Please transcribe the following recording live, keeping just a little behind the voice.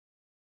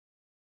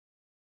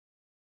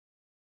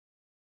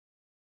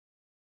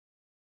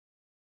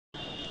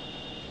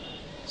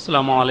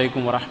അസ്സലാമു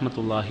അലൈക്കും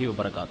വറഹ്മത്തുള്ളാഹി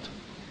വബറകാതുഹു.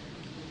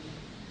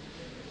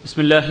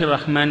 ബിസ്മില്ലാഹിർ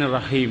റഹ്മാനിർ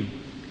റഹീം.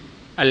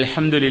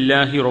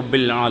 അൽഹംദുലില്ലാഹി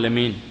റബ്ബിൽ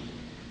ആലമീൻ.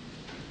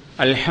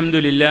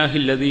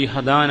 അൽഹംദുലില്ലാഹില്ലദീ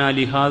ഹദാനാ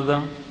ലിഹാദാ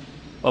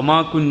വമാ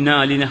കുന്നാ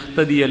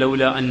ലിനഹ്തദിയ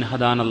ലൗലാ അൻ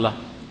ഹദാനല്ലാഹ്.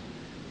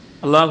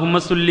 അല്ലാഹുമ്മ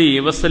സ്വല്ലി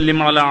വസല്ലിം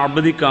അലാ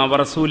അബ്ദിക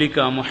വറസൂലിക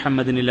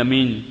മുഹമ്മദിനിൽ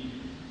അമീൻ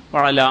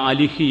വഅലാ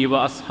ആലിഹി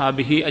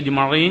വഅസ്ഹാബിഹി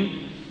അജ്മഈൻ.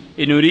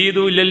 ഇൻ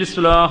ഉരീദു ഇല്ലൽ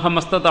ഇസ്ലാഹ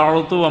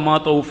മസ്തതഅതു വമാ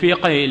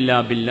തൗഫീഖ ഇല്ലാ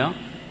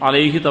ബില്ലാഹ്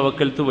അലൈഹി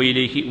തവക്കൽതു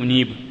വഇലൈഹി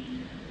ഉനീബ്.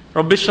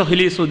 റബ്ബി ഇശ്റഹ്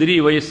ലി സദ്രി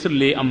വയസ്സിർ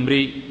ലി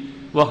അംരി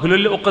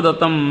വഹ്ലുൽ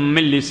ഉഖ്ദതം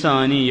മിൻ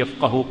ലിസാനി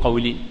യഫ്ഖഹു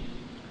ഖൗലി.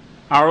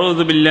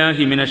 അഊദു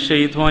ബില്ലാഹി മിനശ്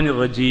ശൈത്വാനിർ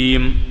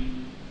റജീം.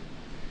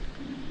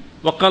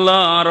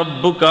 വഖളാ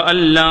റബ്ബുക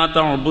അല്ലാ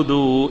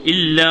തഅ്ബുദൂ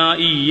ഇല്ലാ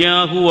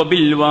ഇയ്യാഹു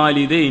വബിൽ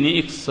വാലിദൈനി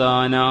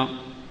ഇഹ്സാനാ.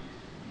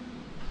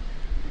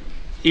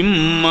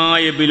 ഇമ്മാ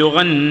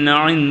യബ്ലുഗന്ന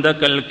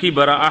ഇൻദകൽ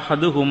കിബറ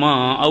അഹദുഹുമാ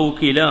ഔ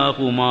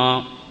കിലാഹുമാ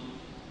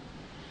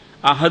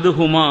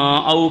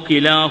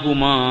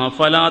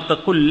ഫലാ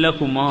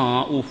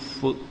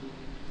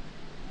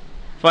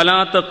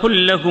തഖുൽ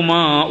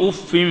ലഹുമാ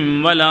ഉഫ്ഫിൻ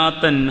വലാ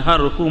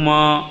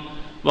തൻഹർഹുമാ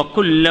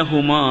വഖുൽ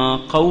ലഹുമാ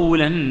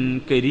ഖൗലൻ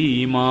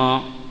കരീമാ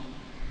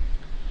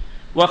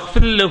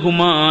വഖ്ഫിർ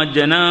ലഹുമാ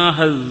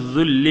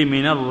ജനാഹദ്ദുല്ലി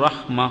മിനർ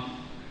റഹ്മ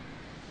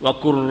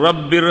വഖുർ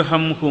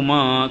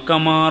റബ്ബിർഹംഹുമാ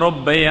കമാ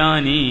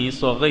റബ്ബയാനി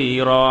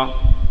സ്വഗീറാ.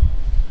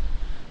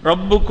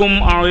 റബ്ബുക്കും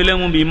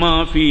അഅലമു ബിമാ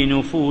ഫീ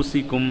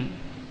നുഫൂസിക്കും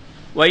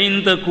وإن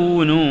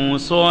تكونوا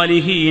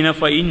صالحين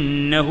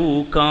فإنه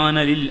كان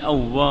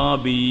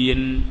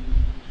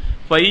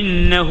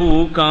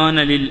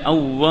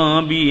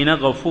للأوابين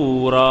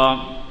غفورا.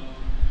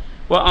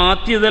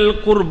 وآت ذا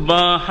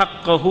القربى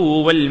حقه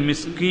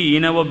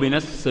والمسكين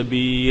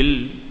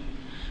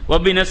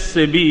وابن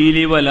السبيل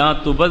ولا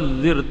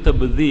تبذر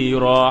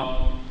تبذيرا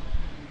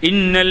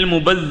إن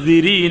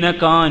المبذرين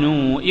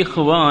كانوا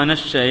إخوان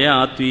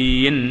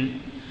الشياطين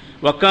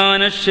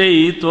വകാന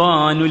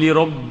ശൈത്വാനു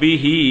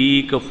ലിറബ്ബിഹി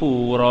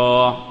കഫൂറാ.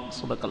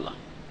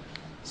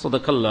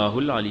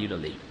 സദഖല്ലാഹുൽ അലിയുൽ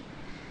അലീം.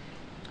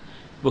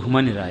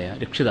 ബഹുമാന്യരായ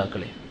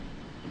രക്ഷിതാക്കളെ,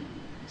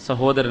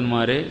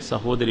 സഹോദരന്മാരെ,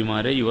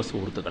 സഹോദരിമാരെ, യുവ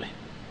സുഹൃത്തുക്കളെ,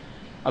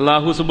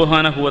 അല്ലാഹു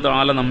സുബ്ഹാനഹു വ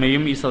തആല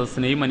നമ്മയും ഈ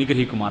സദസ്സിനെയും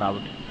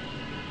അനുഗ്രഹിക്കുമാറാവട്ടെ.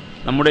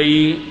 നമ്മുടെ ഈ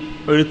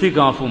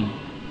എഴുത്തികാഫും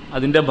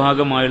അതിൻ്റെ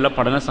ഭാഗമായുള്ള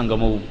പഠന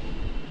സംഗമവും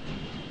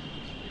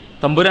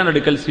തമ്പുരാൻ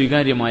അടുക്കൽ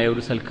സ്വീകാര്യമായ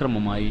ഒരു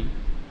സൽക്കർമ്മമായി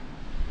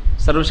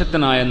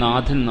സർവശക്തനായ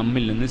നാഥൻ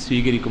നമ്മിൽ നിന്ന്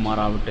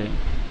സ്വീകരിക്കുമാറാവട്ടെ,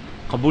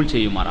 കബൂൽ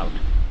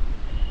ചെയ്യുമാറാവട്ടെ.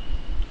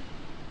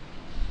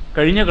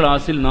 കഴിഞ്ഞ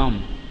ക്ലാസ്സിൽ നാം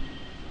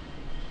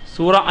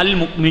സൂറ അൽ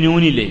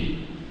മുഅ്മിനൂനിലെ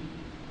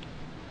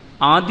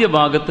ആദ്യ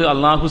ഭാഗത്ത്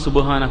അല്ലാഹു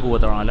സുബ്ഹാനഹു വ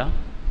തആല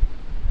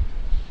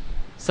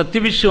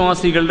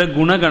സത്യവിശ്വാസികളുടെ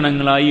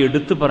ഗുണഗണങ്ങളായി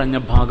എടുത്തു പറഞ്ഞ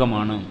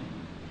ഭാഗമാണ്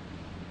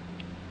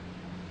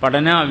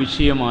പഠന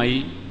വിഷയമായി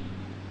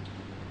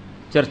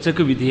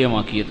ചർച്ചയ്ക്ക്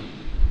വിധേയമാക്കിയത്.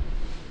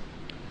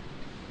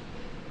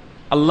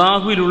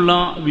 അള്ളാഹുവിലുള്ള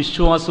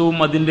വിശ്വാസവും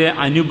അതിൻ്റെ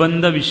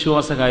അനുബന്ധ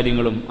വിശ്വാസ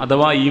കാര്യങ്ങളും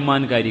അഥവാ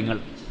ഈമാൻ കാര്യങ്ങൾ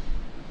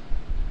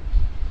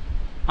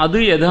അത്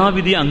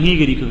യഥാവിധി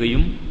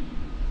അംഗീകരിക്കുകയും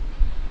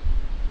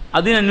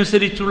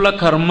അതിനനുസരിച്ചുള്ള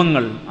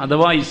കർമ്മങ്ങൾ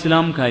അഥവാ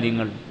ഇസ്ലാം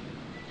കാര്യങ്ങൾ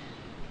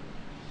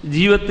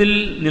ജീവിതത്തിൽ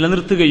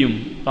നിലനിർത്തുകയും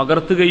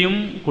പകർത്തുകയും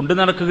കൊണ്ടു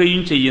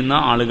നടക്കുകയും ചെയ്യുന്ന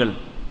ആളുകൾ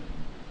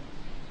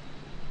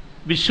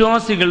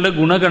വിശ്വാസികളുടെ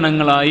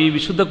ഗുണഗണങ്ങളായി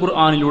വിശുദ്ധ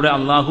ഖുർആനിലൂടെ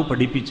അള്ളാഹു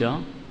പഠിപ്പിച്ച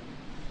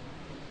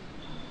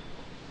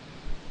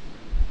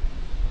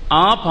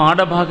ആ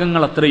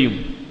പാഠഭാഗങ്ങൾ അത്രയും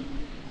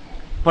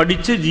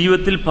പഠിച്ച്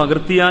ജീവിതത്തിൽ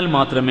പകർത്തിയാൽ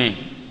മാത്രമേ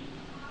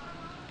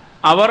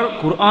അവർ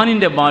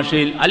ഖുർആനിൻ്റെ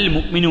ഭാഷയിൽ അൽ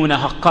മുഅ്മിനൂന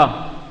ഹഖ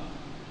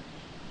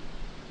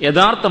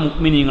യഥാർത്ഥ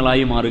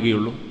മുഅ്മിനീങ്ങളായി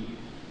മാറുകയുള്ളൂ.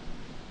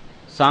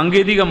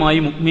 സാങ്കേതികമായി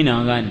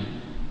മുഅ്മിനാകാൻ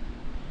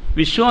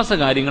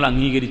വിശ്വാസകാര്യങ്ങൾ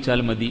അംഗീകരിച്ചാൽ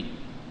മതി,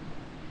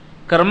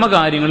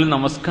 കർമ്മകാര്യങ്ങളിൽ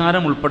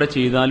നമസ്കാരം ഉൾപ്പെടെ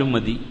ചെയ്താലും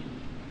മതി.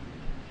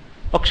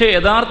 പക്ഷേ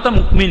യഥാർത്ഥ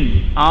മുഅ്മിൻ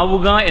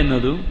ആവുക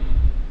എന്നത്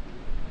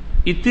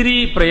ഇത്തിരി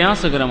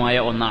പ്രയാസകരമായ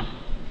ഒന്നാണ്.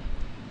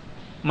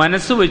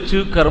 മനസ്സ് വെച്ച്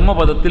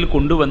കർമ്മപദത്തിൽ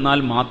കൊണ്ടുവന്നാൽ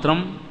മാത്രം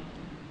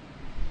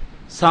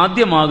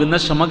സാധ്യമാകുന്ന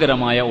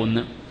ശ്രമകരമായ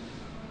ഒന്ന്.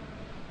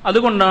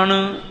 അതുകൊണ്ടാണ്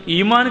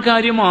ഈമാൻ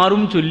കാര്യം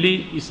 6 ചൊല്ലി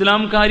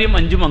ഇസ്ലാം കാര്യം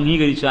 5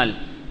 അംഗീകരിച്ചാൽ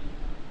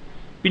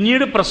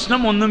പിന്നീട്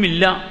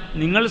പ്രശ്നമൊന്നുമില്ല,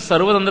 നിങ്ങൾ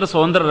സർവതന്ത്ര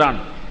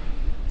സ്വതന്ത്രരാണ്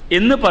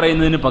എന്ന്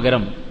പറയുന്നതിന്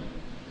പകരം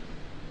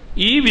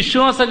ഈ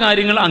വിശ്വാസ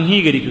കാര്യങ്ങൾ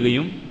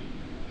അംഗീകരിക്കുകയും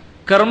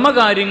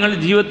കർമ്മകാര്യങ്ങൾ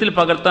ജീവിതത്തിൽ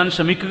പകർത്താൻ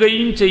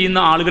ശ്രമിക്കുകയും ചെയ്യുന്ന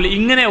ആളുകൾ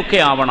ഇങ്ങനെയൊക്കെ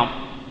ആവണം,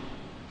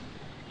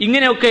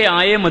 ഇങ്ങനെയൊക്കെ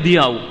ആയേ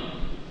മതിയാവും,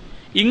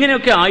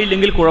 ഇങ്ങനെയൊക്കെ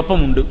ആയില്ലെങ്കിൽ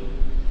കുഴപ്പമുണ്ട്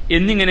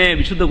എന്നിങ്ങനെ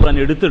വിശുദ്ധ ഖുർആൻ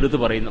എടുത്തെടുത്ത്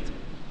പറയുന്നത്.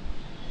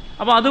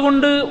 അപ്പോൾ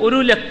അതുകൊണ്ട് ഒരു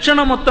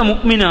ലക്ഷണമൊത്ത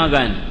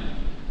മുഅ്മിനാകാൻ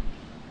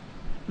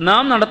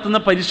നാം നടത്തുന്ന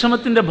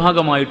പരിശ്രമത്തിൻ്റെ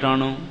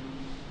ഭാഗമായിട്ടാണ്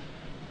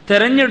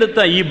തെരഞ്ഞെടുത്ത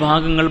ഈ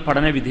ഭാഗങ്ങൾ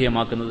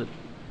പഠനവിധേയമാക്കുന്നത്.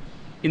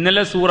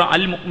 ഇന്നലെ സൂറ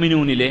അൽ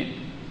മുഅ്മിനൂനിലെ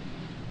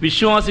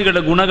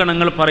വിശ്വാസികളുടെ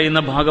ഗുണഗണങ്ങൾ പറയുന്ന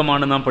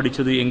ഭാഗമാണ് നാം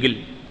പഠിച്ചത് എങ്കിൽ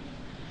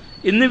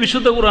ഇന്ന്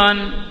വിശുദ്ധ ഖുർആൻ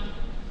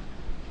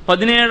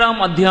 17-ാം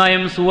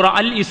അധ്യായം സൂറ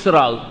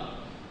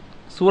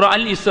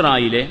അൽ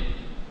ഇസ്രായിലെ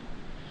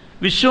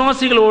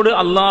വിശ്വാസികളോട്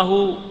അള്ളാഹു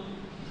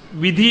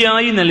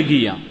വിധിയായി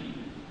നൽകിയ,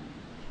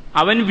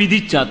 അവൻ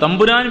വിധിച്ച,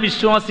 തമ്പുരാൻ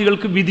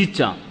വിശ്വാസികൾക്ക്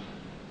വിധിച്ച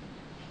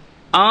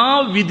ആ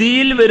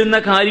വിധിയിൽ വരുന്ന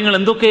കാര്യങ്ങൾ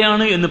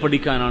എന്തൊക്കെയാണ് എന്ന്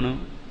പഠിക്കാനാണ്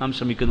നാം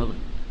ശ്രമിക്കുന്നത്.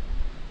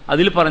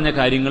 അതിൽ പറഞ്ഞ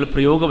കാര്യങ്ങൾ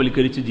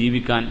പ്രയോഗവൽക്കരിച്ച്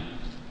ജീവിക്കാൻ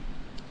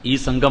ഈ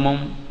സംഗമം,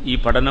 ഈ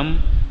പഠനം,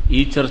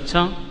 ഈ ചർച്ച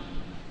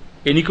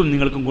എനിക്കും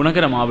നിങ്ങൾക്കും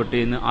ഗുണകരമാവട്ടെ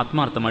എന്ന്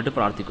ആത്മാർത്ഥമായിട്ട്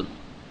പ്രാർത്ഥിക്കുന്നു.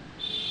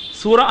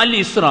 സൂറ അൽ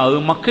ഇസ്രാ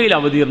മക്കയിൽ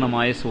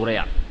അവതീർണമായ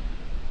സൂറയാണ്.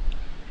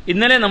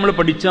 ഇന്നലെ നമ്മൾ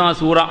പഠിച്ച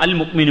സൂറ അൽ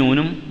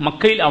മുഅ്മിനൂനും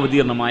മക്കയിൽ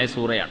അവതീർണമായ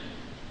സൂറയാണ്.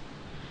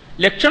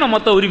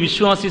 ലക്ഷണമൊത്ത ഒരു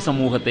വിശ്വാസി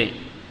സമൂഹത്തെ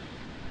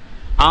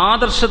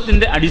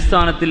ആദർശത്തിൻ്റെ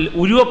അടിസ്ഥാനത്തിൽ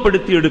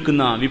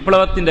ഉരുവപ്പെടുത്തിയെടുക്കുന്ന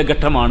വിപ്ലവത്തിൻ്റെ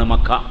ഘട്ടമാണ്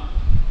മക്ക.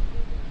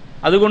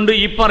 അതുകൊണ്ട്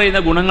ഈ പറയുന്ന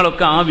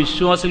ഗുണങ്ങളൊക്കെ ആ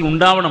വിശ്വാസിൽ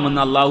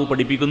ഉണ്ടാവണമെന്ന് അള്ളാഹു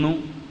പഠിപ്പിക്കുന്നു.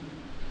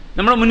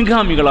 നമ്മുടെ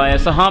മുൻഗാമികളായ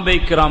സഹാബൈ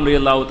കിറാം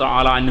റളിയല്ലാഹു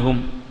തആല അൻഹും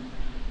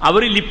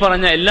അവരിൽ ഈ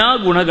പറഞ്ഞ എല്ലാ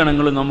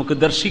ഗുണഗണങ്ങളും നമുക്ക്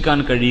ദർശിക്കാൻ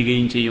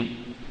കഴിയുകയും ചെയ്യും.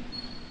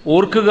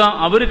 ഓർക്കുക,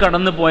 അവർ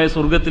കടന്നു പോയ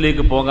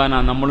സ്വർഗത്തിലേക്ക്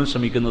പോകാനാണ് നമ്മളും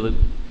ശ്രമിക്കുന്നത്.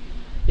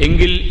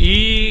 എങ്കിൽ ഈ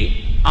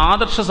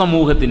ആദർശ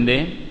സമൂഹത്തിൻ്റെ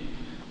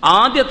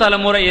ആദ്യ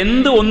തലമുറ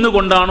എന്ത്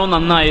ഒന്നുകൊണ്ടാണോ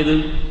നന്നായത്,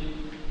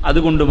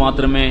 അതുകൊണ്ട്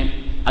മാത്രമേ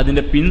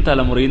അതിൻ്റെ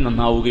പിൻതലമുറയും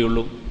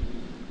നന്നാവുകയുള്ളൂ.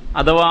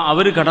 അഥവാ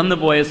അവർ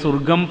കടന്നുപോയ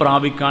സ്വർഗം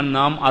പ്രാപിക്കാൻ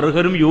നാം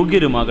അർഹരും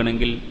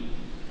യോഗ്യരുമാകണമെങ്കിൽ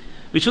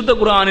വിശുദ്ധ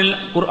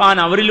ഖുർആൻ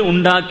അവരിൽ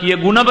ഉണ്ടാക്കിയ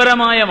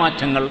ഗുണപരമായ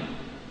മാറ്റങ്ങൾ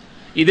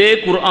ഇതേ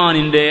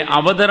ഖുർആനിൻ്റെ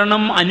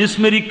അവതരണം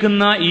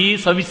അനുസ്മരിക്കുന്ന ഈ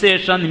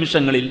സവിശേഷ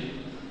നിമിഷങ്ങളിൽ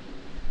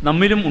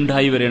നമ്മിലും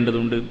ഉണ്ടായി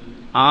വരേണ്ടതുണ്ട്.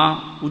 ആ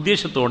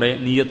ഉദ്ദേശത്തോടെ,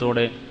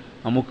 നീയത്തോടെ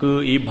നമുക്ക്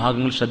ഈ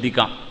ഭാഗങ്ങൾ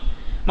ശ്രദ്ധിക്കാം.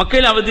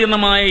 മക്കയിൽ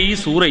അവതീർണമായ ഈ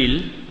സൂറയിൽ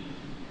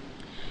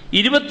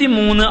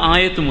 23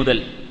 ആയത്ത് മുതൽ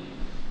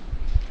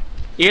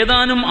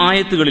ഏതാനും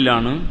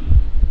ആയത്തുകളിലാണ്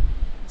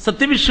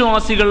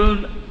സത്യവിശ്വാസികൾ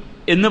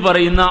എന്ന്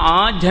പറയുന്ന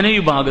ആ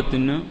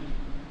ജനവിഭാഗത്തിന്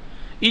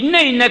ഇന്ന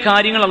ഇന്ന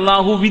കാര്യങ്ങൾ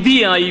അള്ളാഹു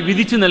വിധിയായി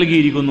വിധിച്ചു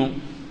നൽകിയിരിക്കുന്നു,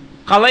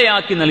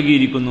 കളയാക്കി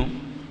നൽകിയിരിക്കുന്നു.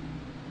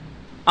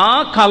 ആ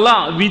കള,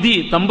 വിധി,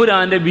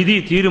 തമ്പുരാന്റെ വിധി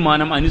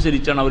തീരുമാനം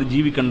അനുസരിച്ചാണ് അവർ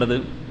ജീവിക്കേണ്ടത്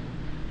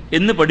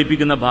എന്ന്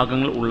പഠിപ്പിക്കുന്ന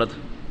ഭാഗങ്ങൾ ഉള്ളത്.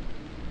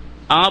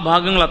 ആ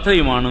ഭാഗങ്ങൾ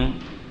അത്രയുമാണ്.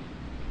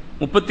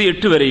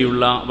 38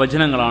 വരെയുള്ള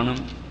വചനങ്ങളാണ്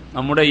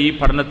നമ്മുടെ ഈ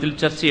പഠനത്തിൽ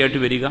ചർച്ചയായിട്ട്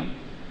വരിക.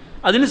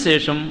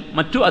 അതിനുശേഷം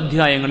മറ്റു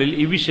അധ്യായങ്ങളിൽ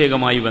ഈ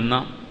വിഷയകമായി വന്ന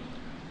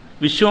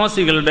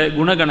വിശ്വാസികളുടെ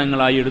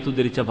ഗുണഗണങ്ങളായി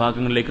എടുത്തുധരിച്ച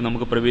ഭാഗങ്ങളിലേക്ക്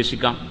നമുക്ക്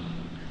പ്രവേശിക്കാം.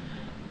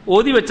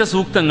 ഓതിവെച്ച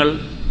സൂക്തങ്ങൾ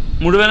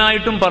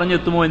മുഴുവനായിട്ടും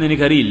പറഞ്ഞെത്തുമോ എന്ന്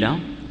എനിക്കറിയില്ല.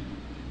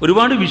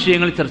 ഒരുപാട്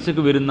വിഷയങ്ങൾ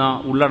ചർച്ചയ്ക്ക് വരുന്ന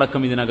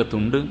ഉള്ളടക്കം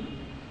ഇതിനകത്തുണ്ട്.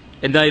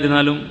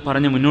 എന്തായിരുന്നാലും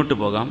പറഞ്ഞ് മുന്നോട്ട്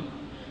പോകാം.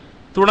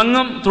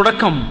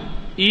 തുടക്കം,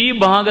 ഈ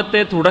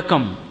ഭാഗത്തെ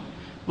തുടക്കം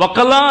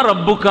വഖലാ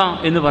റബ്ബുക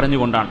എന്ന്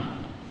പറഞ്ഞുകൊണ്ടാണ്.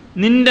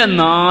 നിന്റെ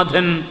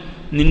നാഥൻ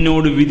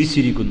നിന്നോട്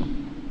വിധിച്ചിരിക്കുന്നു.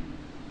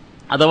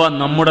 അഥവാ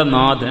നമ്മുടെ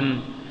നാഥൻ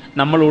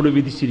നമ്മളോട്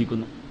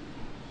വിധിച്ചിരിക്കുന്നു.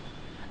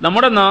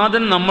 നമ്മുടെ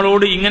നാഥൻ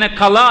നമ്മളോട് ഇങ്ങനെ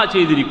ഖലാ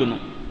ചെയ്തിരിക്കുന്നു.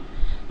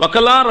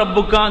 വഖലാ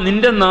റബ്ബുക,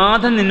 നിന്റെ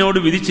നാഥൻ നിന്നോട്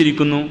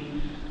വിധിച്ചിരിക്കുന്നു.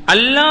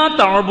 അല്ലാ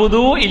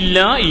തഅബുദൂ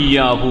ഇല്ലാ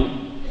ഇയ്യാഹു,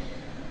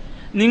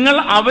 നിങ്ങൾ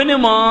അവന്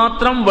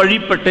മാത്രം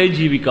വഴിപ്പെട്ടേ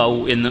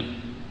ജീവിക്കാവൂ എന്ന്.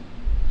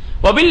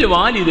 വബിൽ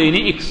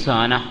വാലിദൈനി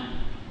ഇഹ്സാന,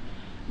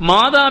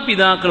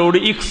 മാതാപിതാക്കളോട്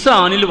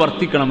ഇഹ്സാനിൽ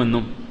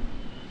വർത്തിക്കണമെന്നും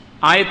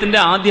ആയത്തിന്റെ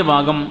ആദ്യ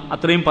ഭാഗം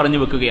അത്രയും പറഞ്ഞു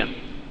വെക്കുകയാണ്.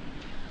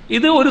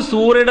 ഇത് ഒരു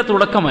സൂറയുടെ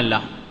തുടക്കമല്ല.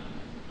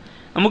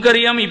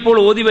 നമുക്കറിയാം, ഇപ്പോൾ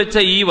ഓതിവെച്ച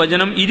ഈ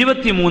വചനം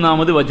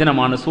 23ാമത്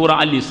വചനമാണ് സൂറ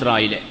അൽ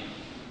ഇസ്രായിലെ.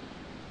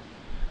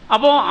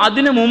 അപ്പോൾ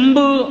അതിനു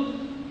മുമ്പ്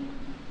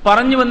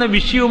പറഞ്ഞു വന്ന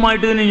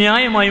വിഷയവുമായിട്ട് ഇതിന്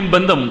ന്യായമായും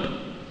ബന്ധമുണ്ട്.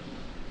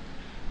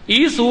 ഈ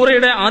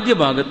സൂറയുടെ ആദ്യ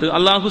ഭാഗത്ത്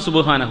അല്ലാഹു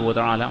സുബ്ഹാനഹു വ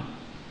തആല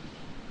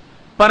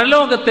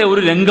പരലോകത്തെ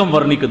ഒരു രംഗം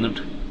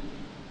വർണ്ണിക്കുന്നുണ്ട്.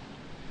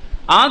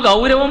 ആ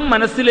ഗൗരവം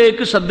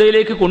മനസ്സിലേക്ക്,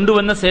 ശ്രദ്ധയിലേക്ക്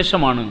കൊണ്ടുവന്ന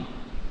ശേഷമാണ്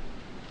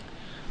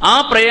ആ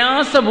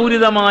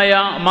പ്രയാസപൂരിതമായ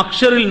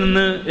മഹ്ശറിൽ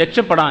നിന്ന്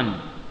രക്ഷപ്പെടാൻ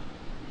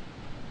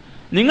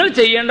നിങ്ങൾ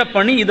ചെയ്യേണ്ട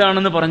പണി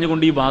ഇതാണെന്ന്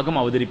പറഞ്ഞുകൊണ്ട് ഈ ഭാഗം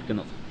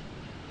അവതരിപ്പിക്കുന്നത്.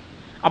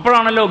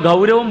 അപ്പോഴാണല്ലോ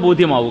ഗൗരവം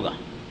ബോധ്യമാവുക.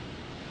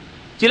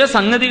 ചില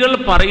സംഗതികൾ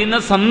പറയുന്ന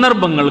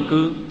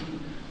സന്ദർഭങ്ങൾക്ക്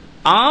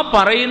ആ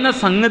പറയുന്ന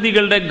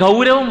സംഗതികളുടെ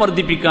ഗൗരവം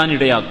വർദ്ധിപ്പിക്കാൻ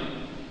ഇടയാകും.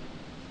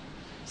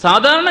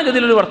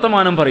 സാധാരണഗതിയിൽ ഒരു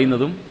വർത്തമാനം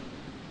പറയുന്നതും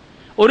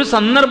ഒരു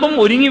സന്ദർഭം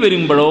ഒരുങ്ങി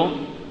വരുമ്പോഴോ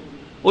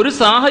ഒരു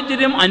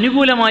സാഹചര്യം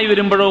അനുകൂലമായി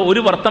വരുമ്പോഴോ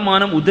ഒരു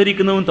വർത്തമാനം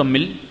ഉദ്ധരിക്കുന്നതും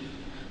തമ്മിൽ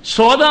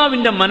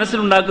ശ്രോതാവിൻ്റെ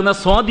മനസ്സിലുണ്ടാക്കുന്ന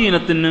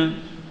സ്വാധീനത്തിന്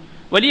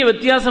വലിയ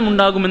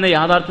വ്യത്യാസമുണ്ടാകുമെന്ന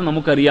യാഥാർത്ഥ്യം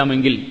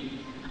നമുക്കറിയാമെങ്കിൽ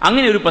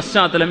അങ്ങനെ ഒരു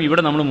പശ്ചാത്തലം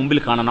ഇവിടെ നമ്മൾ മുമ്പിൽ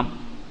കാണണം.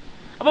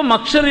 അപ്പം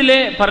മഹ്ശറിലെ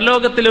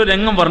പരലോകത്തിലെ ഒരു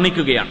രംഗം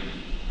വർണ്ണിക്കുകയാണ്.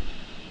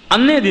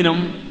 അന്നേ ദിനം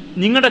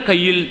നിങ്ങളുടെ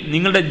കയ്യിൽ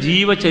നിങ്ങളുടെ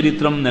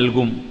ജീവചരിത്രം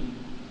നൽകും,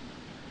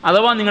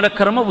 അഥവാ നിങ്ങളുടെ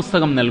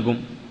കർമ്മപുസ്തകം നൽകും.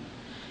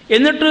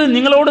 എന്നിട്ട്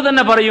നിങ്ങളോട്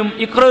തന്നെ പറയും,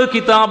 ഇഖ്റ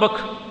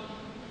കിതാബക്,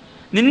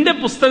 നിന്റെ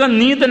പുസ്തകം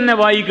നീ തന്നെ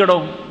വായിക്കടോ.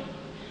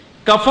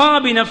 കഫാ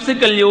ബി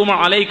നഫ്സിക്കൽ യൗമ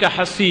അലൈക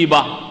ഹസീബ,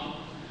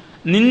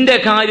 നിന്റെ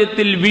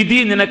കാര്യത്തിൽ വിധി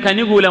നിനക്ക്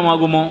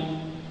അനുകൂലമാകുമോ,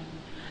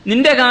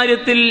 നിന്റെ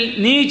കാര്യത്തിൽ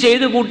നീ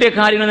ചെയ്തു കൂട്ടിയ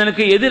കാര്യങ്ങൾ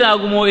നിനക്ക്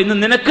എതിരാകുമോ എന്ന്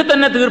നിനക്ക്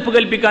തന്നെ തീർപ്പ്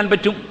കൽപ്പിക്കാൻ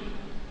പറ്റും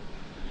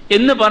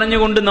എന്ന്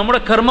പറഞ്ഞുകൊണ്ട് നമ്മുടെ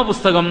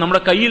കർമ്മപുസ്തകം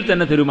നമ്മുടെ കയ്യിൽ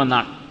തന്നെ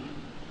തരുമെന്നാണ്.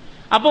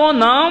 അപ്പോൾ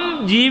നാം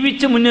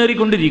ജീവിച്ച്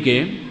മുന്നേറിക്കൊണ്ടിരിക്കെ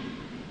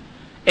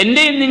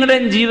എൻ്റെയും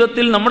നിങ്ങളുടെയും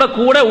ജീവിതത്തിൽ നമ്മുടെ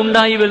കൂടെ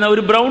ഉണ്ടായി വരുന്ന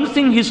ഒരു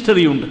ബ്രൗൺസിംഗ്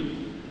ഹിസ്റ്ററി ഉണ്ട്,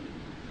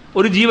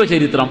 ഒരു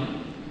ജീവചരിത്രം.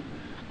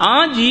 ആ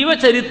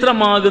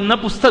ജീവചരിത്രമാകുന്ന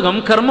പുസ്തകം,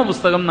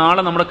 കർമ്മപുസ്തകം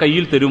നാളെ നമ്മുടെ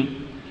കയ്യിൽ തരും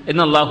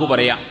എന്ന് അള്ളാഹു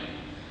പറയാം.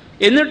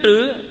 എന്നിട്ട്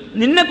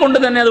നിന്നെ കൊണ്ട്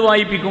തന്നെ അത്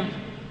വായിപ്പിക്കും.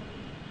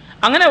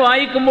 അങ്ങനെ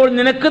വായിക്കുമ്പോൾ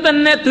നിനക്ക്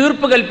തന്നെ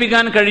തീർപ്പ്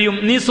കൽപ്പിക്കാൻ കഴിയും,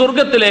 നീ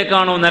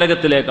സ്വർഗത്തിലേക്കാണോ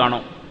നരകത്തിലേക്കാണോ.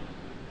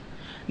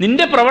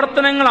 നിന്റെ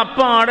പ്രവർത്തനങ്ങൾ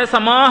അപ്പാടെ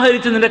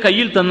സമാഹരിച്ച് നിന്റെ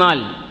കയ്യിൽ തന്നാൽ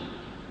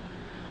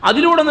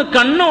അതിലൂടെ ഒന്ന്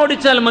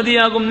കണ്ണോടിച്ചാൽ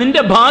മതിയാകും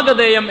നിന്റെ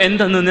ഭാഗധേയം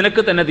എന്തെന്ന്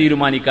നിനക്ക് തന്നെ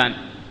തീരുമാനിക്കാൻ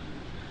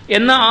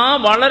എന്ന ആ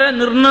വളരെ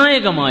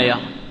നിർണായകമായ,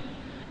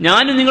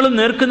 ഞാനും നിങ്ങളും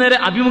നേർക്കുനേരെ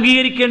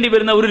അഭിമുഖീകരിക്കേണ്ടി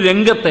വരുന്ന ഒരു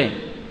രംഗത്തെ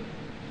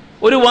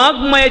ഒരു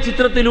വാഗ്മയ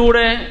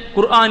ചിത്രത്തിലൂടെ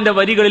ഖുർആന്റെ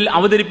വരികളിൽ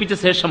അവതരിപ്പിച്ച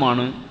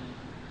ശേഷമാണ്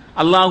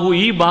അള്ളാഹു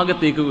ഈ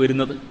ഭാഗത്തേക്ക്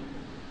വരുന്നത്,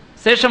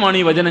 ശേഷമാണ്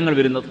ഈ വചനങ്ങൾ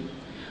വരുന്നത്.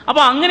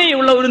 അപ്പൊ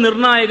അങ്ങനെയുള്ള ഒരു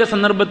നിർണായക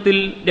സന്ദർഭത്തിൽ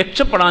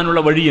രക്ഷപ്പെടാനുള്ള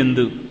വഴി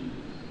എന്ത്?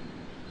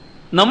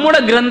 നമ്മുടെ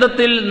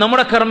ഗ്രന്ഥത്തിൽ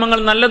നമ്മുടെ കർമ്മങ്ങൾ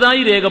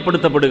നല്ലതായി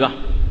രേഖപ്പെടുത്തപ്പെടുക,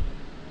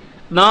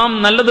 നാം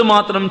നല്ലത്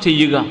മാത്രം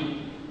ചെയ്യുക,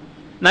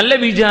 നല്ല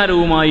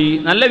വിചാരവുമായി,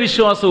 നല്ല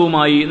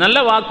വിശ്വാസവുമായി, നല്ല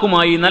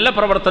വാക്കുമായി, നല്ല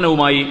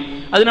പ്രവർത്തനവുമായി.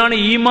 അതിനാണ്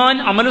ഈമാൻ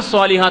അമലു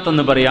സ്വാലിഹാത്ത്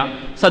എന്ന് പറയാം.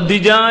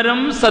 സദ്വിചാരം,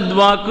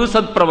 സദ്വാക്ക്,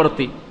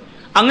 സദ്പ്രവൃത്തി.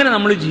 അങ്ങനെ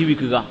നമ്മൾ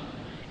ജീവിക്കുക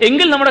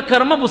എങ്കിൽ നമ്മുടെ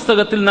കർമ്മ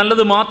പുസ്തകത്തിൽ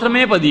നല്ലത്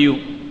മാത്രമേ പതിയൂ.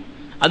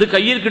 അത്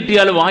കയ്യിൽ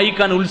കിട്ടിയാൽ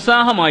വായിക്കാൻ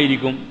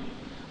ഉത്സാഹമായിരിക്കും,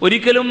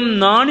 ഒരിക്കലും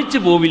നാണിച്ചു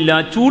പോവില്ല,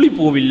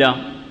 ചൂളിപ്പോവില്ല.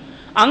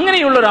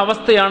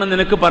 അങ്ങനെയുള്ളൊരവസ്ഥയാണ്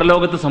നിനക്ക്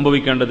പരലോകത്ത്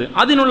സംഭവിക്കേണ്ടത്.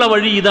 അതിനുള്ള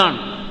വഴി ഇതാണ്.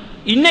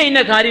 ഇന്ന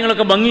ഇന്ന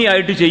കാര്യങ്ങളൊക്കെ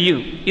ഭംഗിയായിട്ട് ചെയ്യൂ,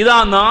 ഇതാ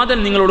നാഥൻ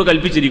നിങ്ങളോട്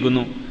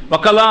കൽപ്പിച്ചിരിക്കുന്നു.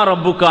 വഖലാ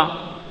റബ്ബുക,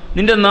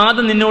 നിന്റെ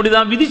നാഥൻ നിന്നോട്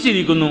ഇതാ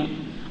വിധിച്ചിരിക്കുന്നു.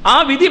 ആ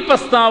വിധി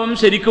പ്രസ്താവം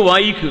ശരിക്ക്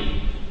വായിക്കൂ,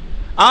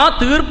 ആ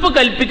തീർപ്പ്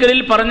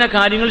കൽപ്പിക്കലിൽ പറഞ്ഞ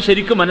കാര്യങ്ങൾ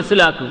ശരിക്ക്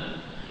മനസ്സിലാക്കൂ,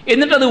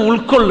 എന്നിട്ടത്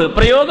ഉൾക്കൊള്ളു,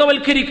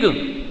 പ്രയോഗവൽക്കരിക്കൂ.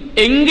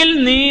 എങ്കിൽ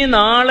നീ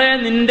നാളെ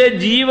നിന്റെ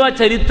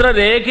ജീവചരിത്ര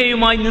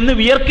രേഖയുമായി നിന്ന്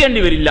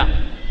വിയർക്കേണ്ടി വരില്ല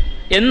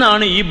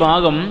എന്നാണ് ഈ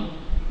ഭാഗം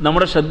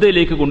നമ്മുടെ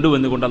ശ്രദ്ധയിലേക്ക്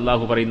കൊണ്ടുവന്നുകൊണ്ട്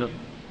അള്ളാഹു പറയുന്നത്.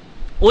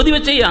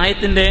 ഓതിവെച്ച ഈ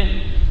ആയത്തിന്റെ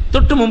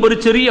തൊട്ടു മുമ്പ് ഒരു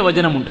ചെറിയ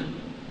വചനമുണ്ട്.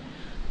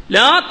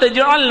 ലാ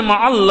തജ്അൽ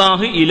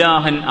മഅല്ലാഹി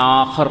ഇലാഹൻ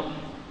ആഖർ,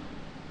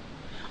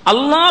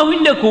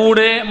 അള്ളാഹുവിന്റെ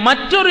കൂടെ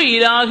മറ്റൊരു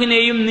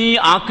ഇലാഹിനെയും നീ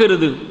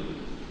ആക്കരുത്.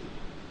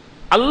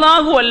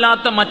 അള്ളാഹു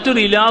അല്ലാത്ത മറ്റൊരു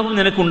ഇലാഹും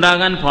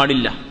നിനക്കുണ്ടാകാൻ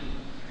പാടില്ല.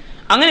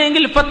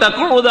 അങ്ങനെയെങ്കിൽ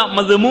ഫതഖഉദ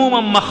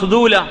മദ്മൂമൻ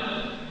മഖ്ദൂല,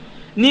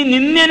 നീ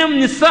നിന്ദ്യനും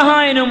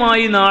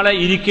നിസ്സഹായനുമായി നാളെ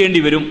ഇരിക്കേണ്ടി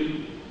വരും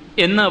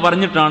എന്ന്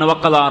പറഞ്ഞിട്ടാണ്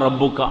വഖലാ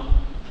റബ്ബുക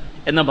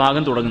എന്ന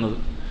ഭാഗം തുടങ്ങുന്നത്.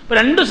 ഇപ്പൊ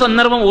രണ്ട്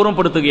സന്ദർഭം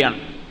ഓർമ്മപ്പെടുത്തുകയാണ്.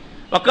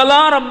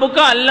 വഖലാ റബ്ബുക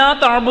അല്ലാ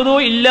തഅബുദു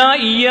ഇല്ലാ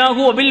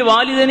ഇയ്യാഹു വബിൽ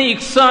വാലിദൈനി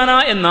ഇഹ്സാന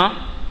എന്ന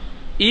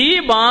ഈ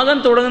ഭാഗം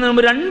തുടങ്ങുന്നതിന്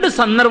മുമ്പ് രണ്ട്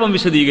സന്ദർഭം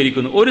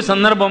വിശദീകരിക്കുന്നു. ഒരു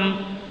സന്ദർഭം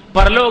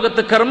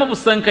പരലോകത്ത്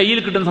കർമ്മപുസ്തകം കയ്യിൽ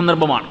കിട്ടുന്ന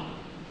സന്ദർഭമാണ്.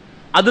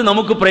 അത്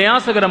നമുക്ക്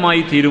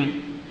പ്രയാസകരമായി തീരും.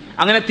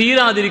 അങ്ങനെ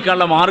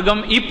തീരാതിരിക്കാനുള്ള മാർഗം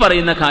ഈ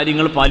പറയുന്ന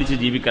കാര്യങ്ങൾ പാലിച്ച്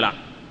ജീവിക്കലാണ്.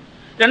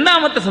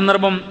 രണ്ടാമത്തെ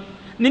സന്ദർഭം,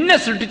 നിന്നെ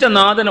സൃഷ്ടിച്ച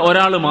നാഥൻ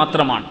ഒരാൾ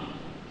മാത്രമാണ്.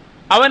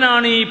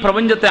 അവനാണ് ഈ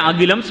പ്രപഞ്ചത്തെ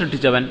അഖിലം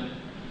സൃഷ്ടിച്ചവൻ.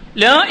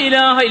 ലാ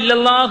ഇലാഹ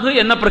ഇല്ലല്ലാഹ്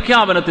എന്ന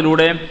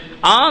പ്രഖ്യാപനത്തിലൂടെ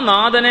ആ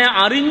നാഥനെ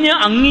അറിഞ്ഞ്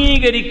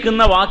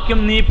അംഗീകരിക്കുന്ന വാക്യം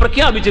നീ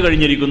പ്രഖ്യാപിച്ചു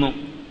കഴിഞ്ഞിരിക്കുന്നു.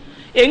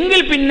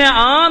 എങ്കിൽ പിന്നെ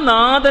ആ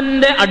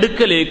നാഥന്റെ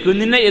അടുക്കലേക്ക്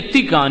നിന്നെ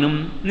എത്തിക്കാനും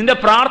നിന്റെ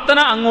പ്രാർത്ഥന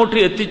അങ്ങോട്ട്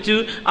എത്തിച്ച്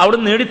അവിടെ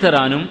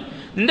നേടിത്തരാനും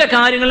നിന്റെ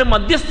കാര്യങ്ങളിൽ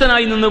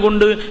മധ്യസ്ഥനായി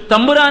നിന്നുകൊണ്ട്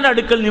തമ്പുരാന്റെ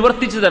അടുക്കൽ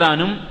നിവർത്തിച്ചു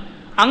തരാനും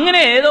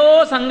അങ്ങനെ ഏതോ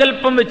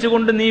സങ്കല്പം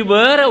വെച്ചുകൊണ്ട് നീ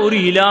വേറെ ഒരു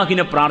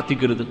ഇലാഹിനെ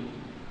പ്രാർത്ഥിക്കരുത്.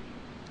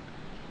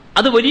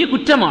 അത് വലിയ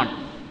കുറ്റമാണ്.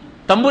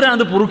 തമ്പുരാൻ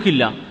അത്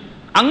പൊറുക്കില്ല.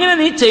 അങ്ങനെ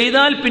നീ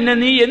ചെയ്താൽ പിന്നെ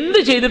നീ എന്ത്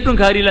ചെയ്തിട്ടും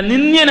കാര്യമില്ല,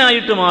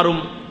 നിന്ദ്യനായിട്ട് മാറും,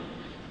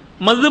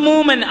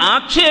 മദ്മൂമൻ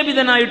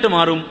ആക്ഷേപിതനായിട്ട്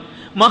മാറും,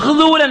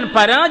 മഖ്ദൂലൻ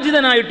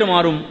പരാജിതനായിട്ട്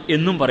മാറും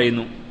എന്നും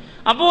പറയുന്നു.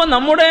 അപ്പോൾ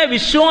നമ്മുടെ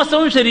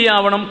വിശ്വാസവും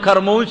ശരിയാവണം,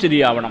 കർമ്മവും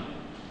ശരിയാവണം.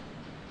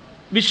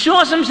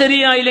 വിശ്വാസം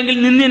ശരിയായില്ലെങ്കിൽ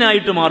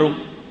നിന്ദ്യനായിട്ട് മാറും,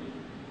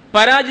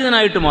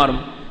 പരാജിതനായിട്ട് മാറും.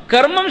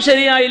 കർമ്മം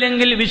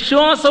ശരിയായില്ലെങ്കിൽ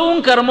വിശ്വാസവും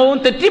കർമ്മവും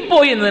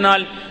തെറ്റിപ്പോയി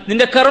എന്നതിനാൽ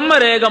നിന്റെ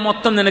കർമ്മരേഖ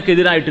മൊത്തം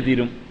നിനക്കെതിരായിട്ട്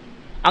തീരും.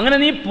 അങ്ങനെ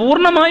നീ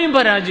പൂർണ്ണമായും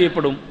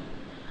പരാജയപ്പെടും.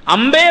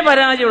 അമ്പേ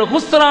പരാജയപ്പെടും.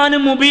 ഹുസ്റാനു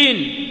മുബീൻ,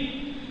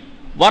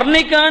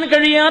 വർണ്ണിക്കാൻ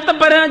കഴിയാത്ത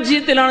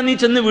പരാജയത്തിലാണ് നീ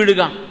ചെന്ന്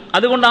വീഴുക.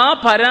 അതുകൊണ്ട് ആ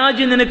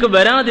പരാജയം നിനക്ക്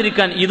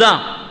വരാതിരിക്കാൻ ഇതാ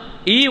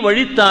ഈ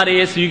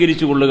വഴിത്താരയെ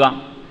സ്വീകരിച്ചു കൊള്ളുക,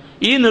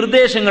 ഈ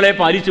നിർദ്ദേശങ്ങളെ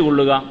പാലിച്ചു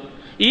കൊള്ളുക,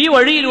 ഈ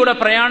വഴിയിലൂടെ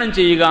പ്രയാണം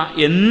ചെയ്യുക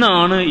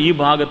എന്നാണ് ഈ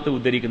ഭാഗത്ത്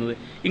ഉദ്ധരിക്കുന്നത്.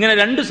 ഇങ്ങനെ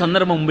രണ്ട്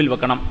സന്ദർഭം മുമ്പിൽ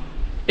വെക്കണം.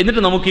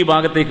 എന്നിട്ട് നമുക്ക് ഈ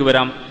ഭാഗത്തേക്ക്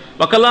വരാം.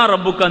 വഖലാ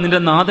റബ്ബുക, നിന്റെ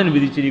നാഥൻ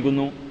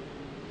വിധിച്ചിരിക്കുന്നു.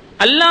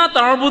 അല്ലാ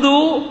തഅബുദു,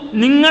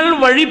 നിങ്ങൾ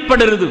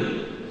വഴിപ്പെടരുത്,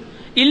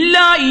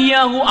 ഇല്ലാ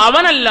ഇയ്യാഹു,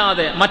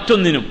 അവനല്ലാതെ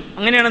മറ്റൊന്നിനും.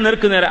 അങ്ങനെയാണ്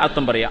നേർക്കുനേരെ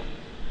അർത്ഥം പറയാം.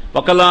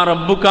 വഖലാ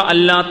റബ്ബുക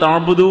അല്ലാ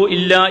തഅബുദു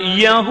ഇല്ലാ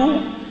ഇയ്യാഹു,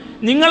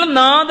 നിങ്ങൾ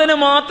നാഥന്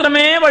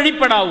മാത്രമേ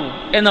വഴിപ്പെടാവൂ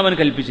എന്നവൻ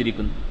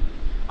കൽപ്പിച്ചിരിക്കുന്നു.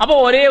 അപ്പോൾ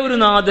ഒരേ ഒരു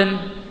നാഥൻ,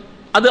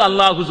 അത്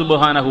അല്ലാഹു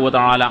സുബ്ഹാനഹു വ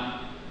തആല.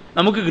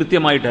 നമുക്ക്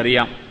കൃത്യമായിട്ട്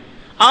അറിയാം,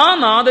 ആ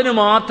നാഥന്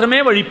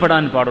മാത്രമേ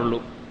വഴിപ്പെടാൻ പാടുള്ളൂ.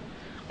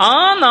 ആ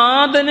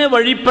നാഥന്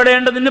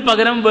വഴിപ്പെടേണ്ടതിന്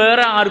പകരം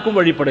വേറെ ആർക്കും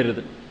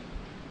വഴിപ്പെടരുത്.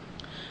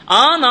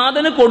 ആ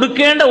നാഥന്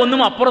കൊടുക്കേണ്ട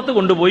ഒന്നും അപ്പുറത്ത്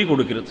കൊണ്ടുപോയി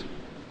കൊടുക്കരുത്.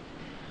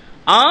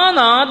 ആ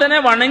നാഥനെ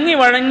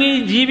വണങ്ങി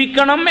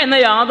ജീവിക്കണം എന്ന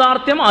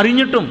യാഥാർത്ഥ്യം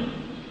അറിഞ്ഞിട്ടും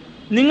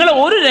നിങ്ങൾ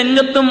ഒരു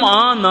രംഗത്തും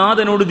ആ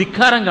നാഥനോട്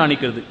ധിക്കാരം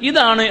കാണിക്കരുത്.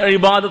 ഇതാണ്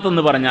ഇബാദത്ത്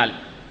എന്ന് പറഞ്ഞാൽ.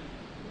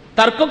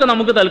 തർക്കമൊക്കെ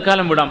നമുക്ക്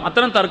തൽക്കാലം വിടാം.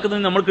 അത്തരം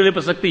തർക്കത്തിന് നമ്മൾക്കിടയിൽ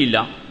പ്രസക്തിയില്ല.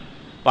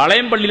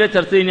 പാളയം പള്ളിയിലെ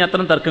ചർച്ച കഴിഞ്ഞാൽ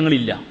അത്തരം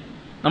തർക്കങ്ങളില്ല.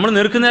 നമ്മൾ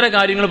നേർക്കുനേരെ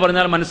കാര്യങ്ങൾ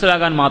പറഞ്ഞാൽ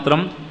മനസ്സിലാകാൻ മാത്രം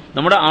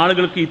നമ്മുടെ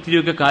ആളുകൾക്ക്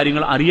ഇത്തിരിയൊക്കെ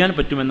കാര്യങ്ങൾ അറിയാൻ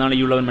പറ്റുമെന്നാണ്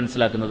ഈ ഉള്ളവൻ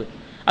മനസ്സിലാക്കുന്നത്.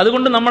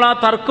 അതുകൊണ്ട് നമ്മൾ ആ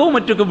തർക്കവും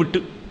മറ്റൊക്കെ വിട്ട്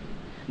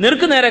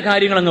നേർക്കുനേരെ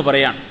കാര്യങ്ങൾ അങ്ങ്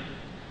പറയാം.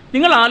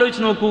 നിങ്ങൾ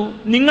ആലോചിച്ച് നോക്കൂ,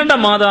 നിങ്ങളുടെ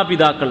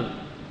മാതാപിതാക്കൾ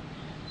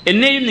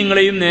എന്നെയും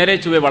നിങ്ങളെയും നേരെ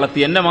ചൊവ്വെ വളർത്തി.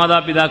 എൻ്റെ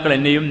മാതാപിതാക്കൾ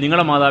എന്നെയും,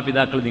 നിങ്ങളുടെ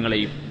മാതാപിതാക്കൾ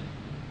നിങ്ങളെയും.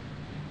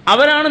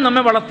 അവരാണ്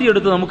നമ്മെ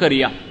വളർത്തിയെടുത്ത്,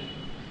 നമുക്കറിയാം.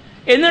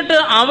 എന്നിട്ട്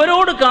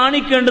അവരോട്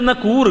കാണിക്കേണ്ടുന്ന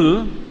കൂറ്,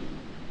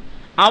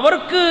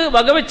 അവർക്ക്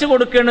വകവെച്ച്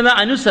കൊടുക്കേണ്ടുന്ന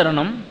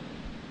അനുസരണം,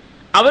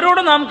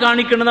 അവരോട് നാം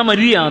കാണിക്കേണ്ടുന്ന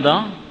മര്യാദ,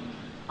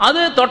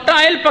 അത്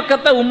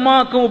തൊട്ടയൽപ്പക്കത്തെ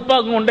ഉമ്മാക്കും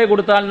ഉപ്പാക്കും കൊണ്ടേ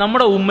കൊടുത്താൽ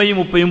നമ്മുടെ ഉമ്മയും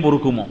ഉപ്പയും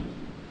പൊറുക്കുമോ?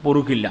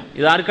 പൊറുക്കില്ല.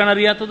 ഇതാർക്കാണ്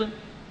അറിയാത്തത്?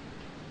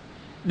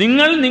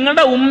 നിങ്ങൾ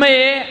നിങ്ങളുടെ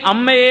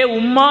അമ്മയെ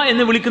ഉമ്മ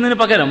എന്ന് വിളിക്കുന്നതിന്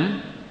പകരം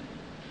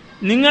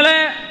നിങ്ങളെ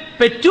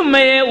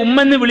പെറ്റുമ്മയെ ഉമ്മ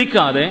എന്ന്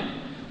വിളിക്കാതെ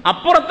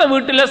അപ്പുറത്തെ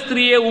വീട്ടിലെ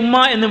സ്ത്രീയെ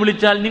ഉമ്മ എന്ന്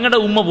വിളിച്ചാൽ നിങ്ങളുടെ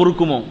ഉമ്മ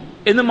പൊറുക്കുമോ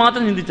എന്ന്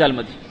മാത്രം ചിന്തിച്ചാൽ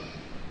മതി.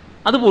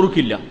 അത്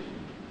പൊറുക്കില്ല.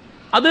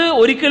 അത്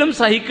ഒരിക്കലും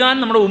സഹിക്കാൻ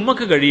നമ്മുടെ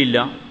ഉമ്മക്ക് കഴിയില്ല,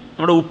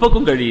 നമ്മുടെ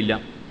ഉപ്പക്കും കഴിയില്ല.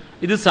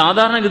 ഇത്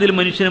സാധാരണഗതിയിൽ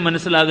മനുഷ്യന്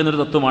മനസ്സിലാകുന്നൊരു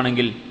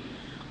തത്വമാണെങ്കിൽ,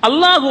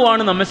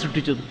 അള്ളാഹുവാണ് നമ്മെ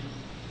സൃഷ്ടിച്ചത്,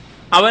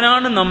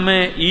 അവനാണ് നമ്മെ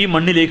ഈ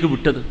മണ്ണിലേക്ക്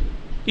വിട്ടത്,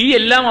 ഈ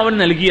എല്ലാം അവൻ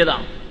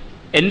നൽകിയതാണ്.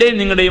 എൻ്റെയും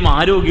നിങ്ങളുടെയും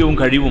ആരോഗ്യവും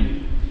കഴിവും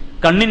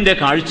കണ്ണിൻ്റെ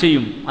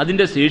കാഴ്ചയും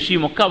അതിൻ്റെ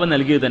ശേഷിയും ഒക്കെ അവൻ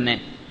നൽകിയത് തന്നെ.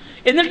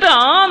 എന്നിട്ട്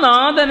ആ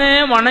നാഥനെ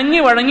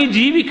വണങ്ങി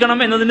ജീവിക്കണം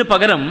എന്നതിന്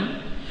പകരം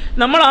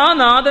നമ്മൾ ആ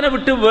നാഥനെ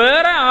വിട്ട്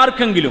വേറെ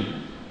ആർക്കെങ്കിലും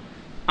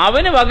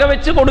അവന്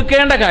വകവെച്ച്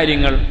കൊടുക്കേണ്ട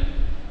കാര്യങ്ങൾ,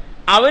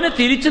 അവന്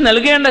തിരിച്ചു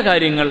നൽകേണ്ട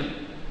കാര്യങ്ങൾ,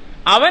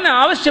 അവൻ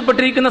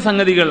ആവശ്യപ്പെട്ടിരിക്കുന്ന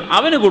സംഗതികൾ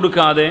അവന്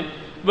കൊടുക്കാതെ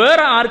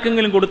വേറെ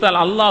ആർക്കെങ്കിലും കൊടുത്താൽ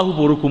അള്ളാഹു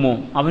പൊറുക്കുമോ?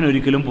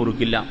 അവനൊരിക്കലും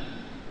പൊറുക്കില്ല.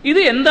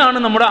 ഇത് എന്താണ്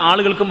നമ്മുടെ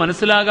ആളുകൾക്ക്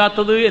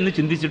മനസ്സിലാകാത്തത് എന്ന്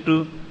ചിന്തിച്ചിട്ട്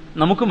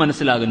നമുക്ക്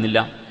മനസ്സിലാകുന്നില്ല.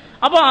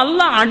 അപ്പോൾ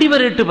അള്ളാഹ്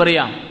അടിവരയിട്ട്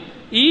പറയാം.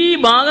 ഈ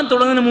ഭാഗം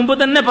തുടങ്ങുന്നതിന് മുമ്പ്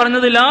തന്നെ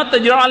പറഞ്ഞത് ലാ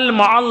തജ്അൽ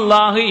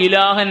മഅല്ലാഹി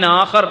ഇലാഹൻ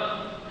ആഖർ.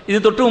 ഇത്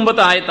തൊട്ട്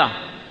മുമ്പത്തെ ആയത്താ.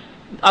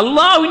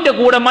 അള്ളാഹുവിന്റെ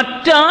കൂടെ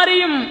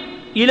മറ്റാരെയും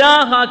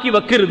ഇലാഹാക്കി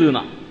വെക്കരുത്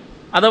എന്നാ.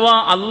 അഥവാ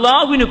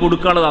അള്ളാഹുവിന്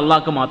കൊടുക്കാനുള്ളത്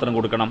അള്ളാഹ്ക്ക് മാത്രം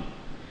കൊടുക്കണം.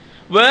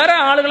 വേറെ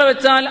ആളുകളെ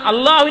വെച്ചാൽ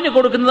അള്ളാഹുവിന്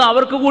കൊടുക്കുന്നത്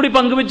അവർക്ക് കൂടി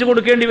പങ്കുവെച്ച്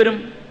കൊടുക്കേണ്ടി വരും.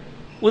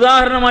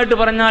 ഉദാഹരണമായിട്ട്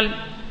പറഞ്ഞാൽ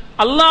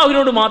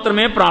അള്ളാഹുവിനോട്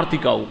മാത്രമേ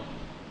പ്രാർത്ഥിക്കാവൂ.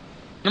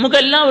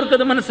 നമുക്കെല്ലാവർക്കും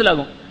അത്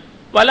മനസ്സിലാകും.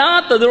 വലാ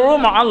തദ്ഉ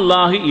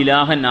മഅല്ലാഹി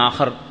ഇലാഹൻ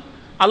ആഖർ.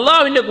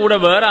 അള്ളാഹുവിന്റെ കൂടെ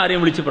വേറെ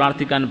ആരെയും വിളിച്ച്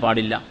പ്രാർത്ഥിക്കാൻ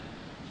പാടില്ല.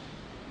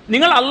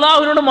 നിങ്ങൾ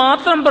അള്ളാഹുവിനോട്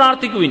മാത്രം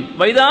പ്രാർത്ഥിക്കുവിൻ.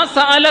 വൈദാ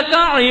സഅലക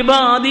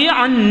ഇബാദി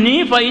അന്നി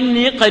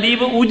ഫഇന്നി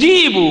ഖരീബ്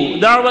ഉജീബു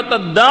ദഅവത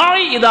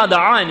ദാഇ ഇദാ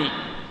ദഅാനി.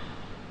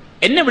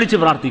 എന്നെ വിളിച്ച്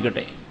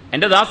പ്രാർത്ഥിക്കട്ടെ.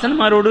 എൻ്റെ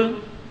ദാസന്മാരോട്,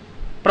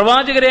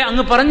 പ്രവാചകരെ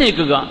അങ്ങ്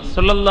പറഞ്ഞേക്കുക,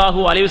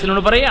 സല്ലല്ലാഹു അലൈഹി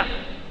വസല്ലമയോട് പറയാ,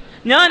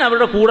 ഞാൻ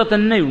അവരുടെ കൂടെ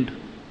തന്നെയുണ്ട്.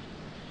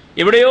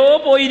 എവിടെയോ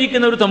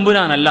പോയിരിക്കുന്ന ഒരു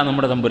തമ്പുരാനല്ല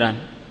നമ്മുടെ തമ്പുരാൻ.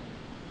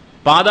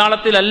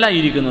 പാതാളത്തിലല്ല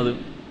ഇരിക്കുന്നത്.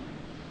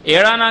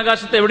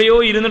 ഏഴാനാകാശത്ത് എവിടെയോ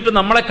ഇരുന്നിട്ട്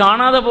നമ്മളെ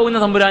കാണാതെ പോകുന്ന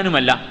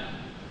തമ്പുരാനുമല്ല.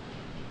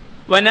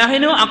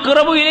 വനഹ്നു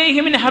അഖ്റബു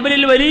ഇലൈഹി മിൻ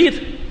ഹബ്ലിൽ വരീദ്.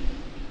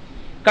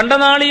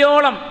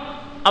 കണ്ടനാളിയോളം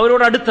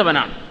അവരോട്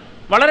അടുത്തവനാണ്,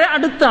 വളരെ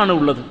അടുത്താണ്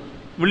ഉള്ളത്.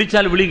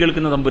 വിളിച്ചാൽ വിളി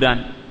കേൾക്കുന്ന തമ്പുരാൻ,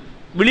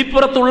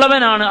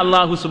 വിളിപ്പുറത്തുള്ളവനാണ്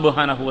അല്ലാഹു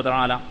സുബ്ഹാനഹു വ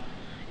തആല.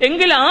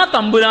 എങ്കിൽ ആ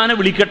തമ്പുരാനെ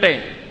വിളിക്കട്ടെ,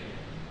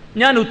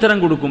 ഞാൻ ഉത്തരം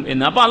കൊടുക്കും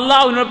എന്ന്. അപ്പൊ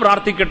അള്ളാഹുവിനോട്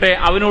പ്രാർത്ഥിക്കട്ടെ,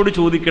 അവനോട്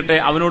ചോദിക്കട്ടെ,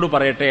 അവനോട്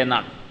പറയട്ടെ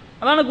എന്നാണ്.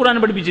 അതാണ് ഖുർആൻ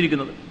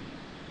പഠിപ്പിച്ചിരിക്കുന്നത്.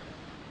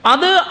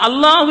 അത്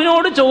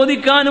അള്ളാഹുവിനോട്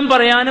ചോദിക്കാനും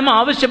പറയാനും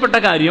ആവശ്യപ്പെട്ട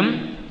കാര്യം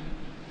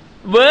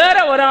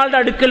വേറെ ഒരാളുടെ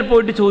അടുക്കൽ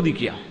പോയിട്ട്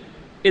ചോദിക്കുക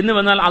എന്ന്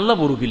വന്നാൽ അള്ളാഹ്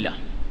പൊറുക്കില്ല.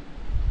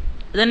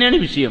 ഇതന്നെയാണ്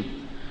വിഷയം.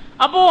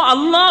 അപ്പോൾ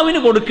അള്ളാഹുവിന്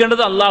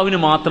കൊടുക്കേണ്ടത് അള്ളാഹുവിന്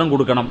മാത്രം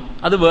കൊടുക്കണം,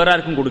 അത് വേറെ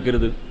ആർക്കും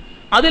കൊടുക്കരുത്.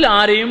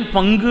 അതിലാരെയും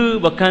പങ്ക്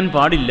വെക്കാൻ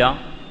പാടില്ല,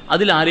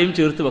 അതിലാരെയും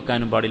ചേർത്ത്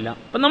വെക്കാനും പാടില്ല.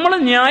 അപ്പം നമ്മൾ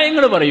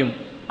ന്യായങ്ങൾ പറയും.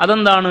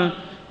 അതെന്താണ്?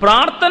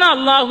 പ്രാർത്ഥന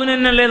അള്ളാഹുവിന്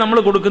തന്നെയല്ലേ നമ്മൾ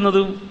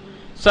കൊടുക്കുന്നത്,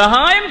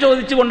 സഹായം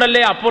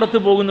ചോദിച്ചുകൊണ്ടല്ലേ അപ്പുറത്ത്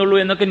പോകുന്നുള്ളൂ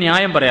എന്നൊക്കെ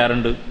ന്യായം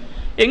പറയാറുണ്ട്.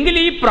 എങ്കിൽ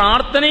ഈ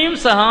പ്രാർത്ഥനയും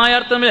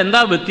സഹായാർത്ഥം എന്താ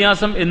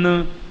വ്യത്യാസം എന്ന്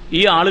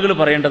ഈ ആളുകൾ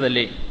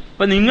പറയേണ്ടതല്ലേ?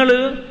 അപ്പം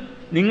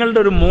നിങ്ങളുടെ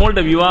ഒരു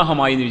മോളുടെ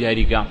വിവാഹമായി എന്ന്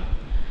വിചാരിക്കാം.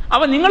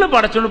 അപ്പം നിങ്ങൾ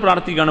പടച്ചോണ്ട്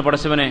പ്രാർത്ഥിക്കുകയാണ്,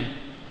 പടച്ചവനെ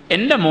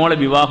എൻ്റെ മോളെ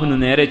വിവാഹം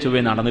നേരെ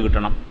ചൊവ്വേ നടന്നു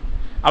കിട്ടണം,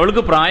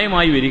 അവൾക്ക്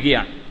പ്രായമായി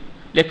വരികയാണ്,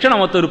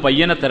 ലക്ഷണമൊത്ത ഒരു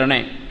പയ്യനെ തരണേ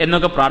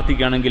എന്നൊക്കെ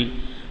പ്രാർത്ഥിക്കുകയാണെങ്കിൽ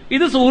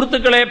ഇത്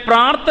സുഹൃത്തുക്കളെ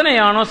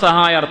പ്രാർത്ഥനയാണോ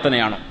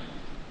സഹായാർത്ഥനയാണോ?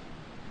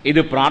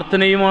 ഇത്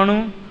പ്രാർത്ഥനയുമാണോ?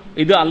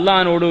 ഇത്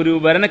അള്ളാഹിനോട് ഒരു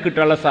വരനെ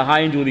കിട്ടാനുള്ള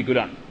സഹായം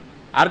ചോദിക്കലാണ്.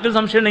 ആർക്കും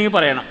സംശയം ഉണ്ടെങ്കിൽ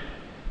പറയണം.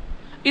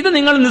 ഇത്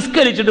നിങ്ങൾ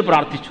നിസ്കരിച്ചിട്ട്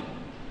പ്രാർത്ഥിച്ചു.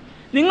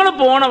 നിങ്ങൾ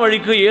പോണ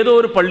വഴിക്ക് ഏതോ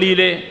ഒരു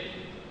പള്ളിയിലെ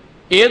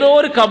ഏതോ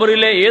ഒരു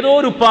ഖബറിലെ ഏതോ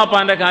ഒരു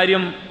ഉപ്പാപ്പാൻ്റെ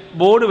കാര്യം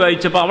ബോർഡ്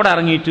വായിച്ചപ്പോൾ അവിടെ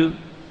ഇറങ്ങിയിട്ട്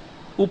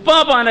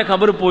ഉപ്പാപ്പാൻ്റെ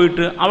ഖബർ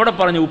പോയിട്ട് അവിടെ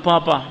പറഞ്ഞു,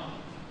 ഉപ്പാപ്പ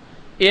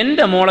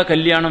എൻ്റെ മോളെ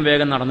കല്യാണം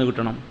വേഗം നടന്നു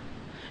കിട്ടണം,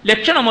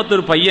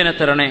 ലക്ഷണമൊത്തൊരു പയ്യനെ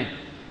തരണേ,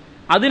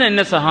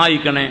 അതിനെന്നെ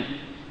സഹായിക്കണേ,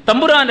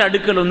 തമ്പുരാൻ്റെ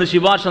അടുക്കൽ ഒന്ന്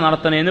ശുപാർശ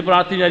നടത്തണേ എന്ന്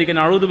പ്രാർത്ഥിച്ചായിരിക്കാൻ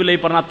അഊദു ബില്ലാഹി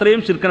പറഞ്ഞ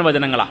അത്രയും ശിർക്കൻ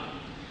വചനങ്ങളാണ്.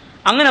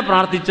 അങ്ങനെ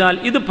പ്രാർത്ഥിച്ചാൽ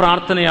ഇത്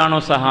പ്രാർത്ഥനയാണോ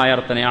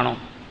സഹായാർത്ഥനയാണോ?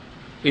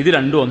 ഇത്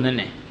രണ്ടും ഒന്ന്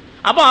തന്നെ.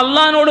 അപ്പോൾ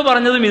അള്ളാഹിനോട്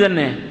പറഞ്ഞതും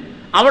ഇതന്നെ,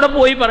 അവിടെ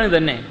പോയി പറഞ്ഞത്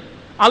തന്നെ.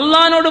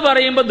 അള്ളാഹിനോട്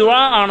പറയുമ്പോൾ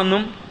ദുആ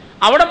ആണെന്നും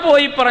അവിടെ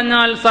പോയി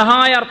പറഞ്ഞാൽ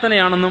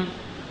സഹായാർത്ഥനയാണെന്നും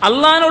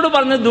അള്ളാഹിനോട്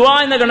പറഞ്ഞ് ദുആ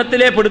എന്ന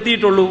ഗണത്തിലേ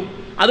പെടുത്തിയിട്ടുള്ളൂ,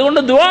 അതുകൊണ്ട്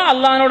ദുആ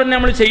അള്ളാഹിനോട് തന്നെ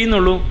നമ്മൾ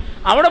ചെയ്യുന്നുള്ളൂ.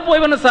 അവിടെ പോയി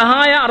പറഞ്ഞ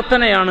സഹായ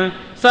അർത്ഥനയാണ്,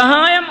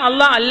 സഹായം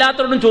അള്ളാഹ്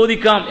അല്ലാത്തവരോടും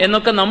ചോദിക്കാം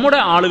എന്നൊക്കെ നമ്മുടെ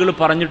ആളുകൾ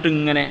പറഞ്ഞിട്ട്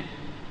ഇങ്ങനെ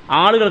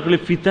ആളുകൾക്കുള്ള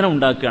ഫിത്തന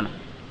ഉണ്ടാക്കുകയാണ്.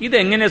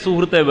 ഇതെങ്ങനെ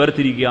സുഹൃത്തെ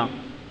വേർതിരിക്കുക?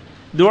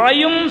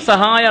 ദുആയും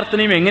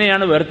സഹായാർത്ഥനയും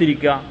എങ്ങനെയാണ്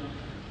വേർതിരിക്കുക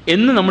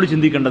എന്ന് നമ്മൾ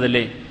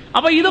ചിന്തിക്കേണ്ടതല്ലേ?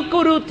 അപ്പൊ ഇതൊക്കെ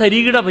ഒരു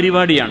തരികിട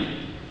പരിപാടിയാണ്.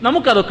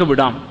 നമുക്കതൊക്കെ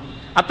വിടാം.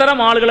 അത്തരം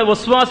ആളുകളെ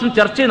വസ്വാസം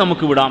ചർച്ചയെ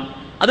നമുക്ക് വിടാം.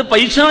 അത്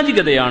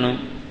പൈശാചികതയാണ്,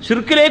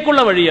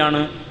 ശിർക്കിലേക്കുള്ള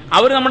വഴിയാണ്.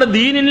 അവർ നമ്മുടെ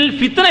ദീനിൽ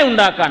ഫിത്ന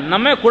ഉണ്ടാക്കാൻ,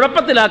 നമ്മെ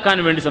കുഴപ്പത്തിലാക്കാൻ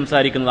വേണ്ടി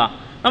സംസാരിക്കുന്നതാ.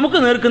 നമുക്ക്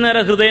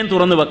നേർക്കുനേരെ ഹൃദയം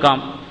തുറന്നു വെക്കാം.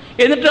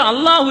 എന്നിട്ട്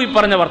അള്ളാഹു ഈ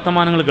പറഞ്ഞ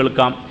വർത്തമാനങ്ങൾ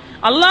കേൾക്കാം.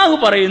 അള്ളാഹു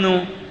പറയുന്നു,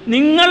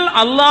 നിങ്ങൾ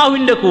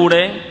അള്ളാഹുവിൻ്റെ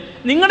കൂടെ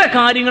നിങ്ങളുടെ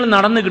കാര്യങ്ങൾ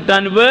നടന്നു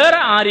കിട്ടാൻ വേറെ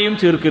ആരെയും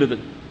ചേർക്കരുത്,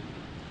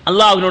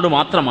 അള്ളാഹുവിനോട്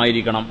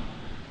മാത്രമായിരിക്കണം,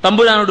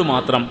 തമ്പുരാനോട്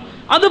മാത്രം.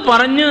 അത്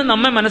പറഞ്ഞ്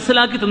നമ്മെ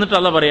മനസ്സിലാക്കി തന്നിട്ട്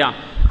അള്ളാഹ് പറയാ,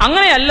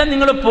 അങ്ങനെയല്ല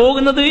നിങ്ങൾ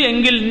പോകുന്നത്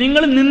എങ്കിൽ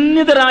നിങ്ങൾ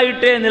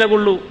നിന്ദിതരായിട്ടേ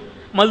നിലകൊള്ളൂ.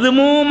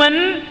 മദ്മൂമൻ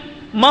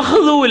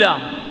മഖ്ദൂല,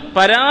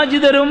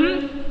 പരാജിതരും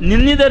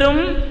നിന്ദിതരും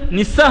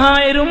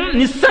നിസ്സഹായരും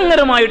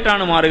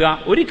നിസ്സംഗരുമായിട്ടാണ് മാറുക.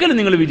 ഒരിക്കലും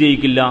നിങ്ങൾ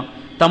വിജയിക്കില്ല,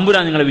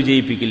 തമ്പുരാൻ നിങ്ങളെ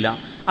വിജയിപ്പിക്കില്ല.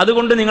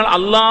 അതുകൊണ്ട് നിങ്ങൾ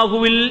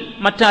അള്ളാഹുവിൽ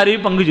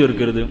മറ്റാരെയും പങ്കു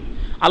ചേർക്കരുത്.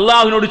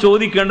 അള്ളാഹുവിനോട്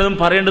ചോദിക്കേണ്ടതും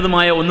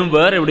പറയേണ്ടതുമായ ഒന്നും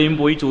വേറെ എവിടെയും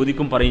പോയി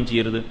ചോദിക്കും പറയും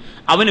ചെയ്യരുത്.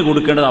 അവന്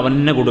കൊടുക്കേണ്ടത് അവൻ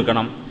തന്നെ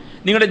കൊടുക്കണം.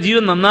 നിങ്ങളുടെ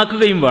ജീവിതം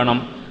നന്നാക്കുകയും വേണം.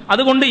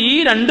 അതുകൊണ്ട് ഈ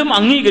രണ്ടും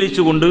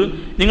അംഗീകരിച്ചുകൊണ്ട്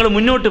നിങ്ങൾ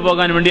മുന്നോട്ട്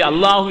പോകാൻ വേണ്ടി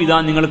അള്ളാഹു ഇതാ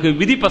നിങ്ങൾക്ക്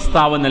വിധി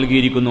പ്രസ്താവം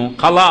നൽകിയിരിക്കുന്നു.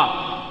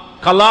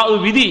 ഖലാ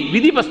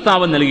വിധി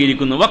പ്രസ്താവം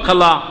നൽകിയിരിക്കുന്നു.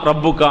 വഖലാ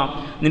റബ്ബുക,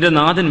 നിന്റെ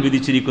നാഥൻ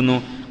വിധിച്ചിരിക്കുന്നു.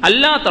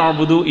 അല്ലാ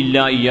തഅബുദു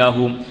ഇല്ലാ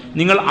ഇയ്യാഹു,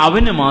 നിങ്ങൾ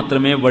അവന്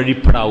മാത്രമേ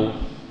വഴിപ്പെടാവൂ.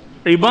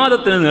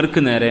 ഇബാദത്തിന്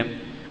നേർക്കുനേരെ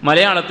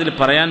മലയാളത്തിൽ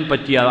പറയാൻ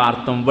പറ്റിയ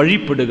അർത്ഥം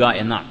വഴിപ്പെടുക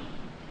എന്നാണ്.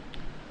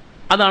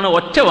 അതാണ്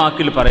ഒറ്റ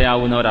വാക്കിൽ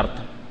പറയാവുന്ന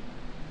ഒരർത്ഥം.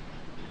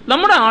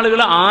 നമ്മുടെ ആളുകൾ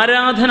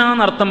ആരാധന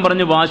എന്നർത്ഥം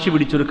പറഞ്ഞ് വാശി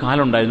പിടിച്ചൊരു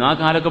കാലം ഉണ്ടായിരുന്നു. ആ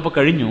കാലമൊക്കെ ഇപ്പോൾ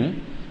കഴിഞ്ഞു.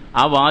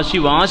 ആ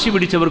വാശി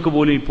പിടിച്ചവർക്ക്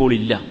പോലും ഇപ്പോൾ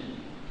ഇല്ല.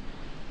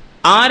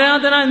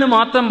 ആരാധന എന്ന്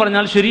മാത്രം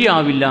പറഞ്ഞാൽ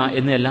ശരിയാവില്ല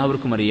എന്ന്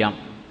എല്ലാവർക്കും അറിയാം.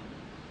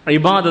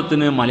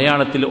 ഇബാദത്തിന്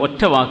മലയാളത്തിൽ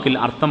ഒറ്റ വാക്കിൽ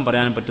അർത്ഥം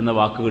പറയാൻ പറ്റുന്ന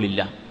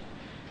വാക്കുകളില്ല.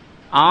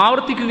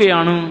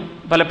 ആവർത്തിക്കുകയാണ്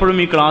പലപ്പോഴും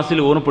ഈ ക്ലാസ്സിൽ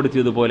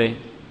ഓർമ്മപ്പെടുത്തിയതുപോലെ.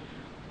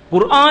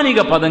 ഖുർആനിക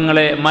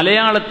പദങ്ങളെ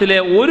മലയാളത്തിലെ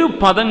ഒരു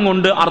പദം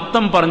കൊണ്ട്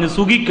അർത്ഥം പറഞ്ഞ്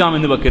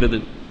സുഖിക്കാമെന്ന് വെക്കരുത്.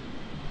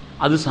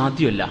 അത്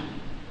സാധ്യമല്ല.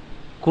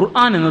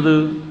 ഖുർആൻ എന്നത്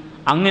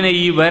അങ്ങനെ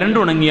ഈ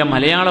വരണ്ടുണങ്ങിയ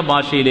മലയാള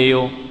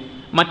ഭാഷയിലെയോ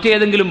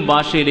മറ്റേതെങ്കിലും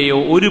ഭാഷയിലെയോ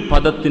ഒരു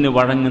പദത്തിന്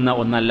വഴങ്ങുന്ന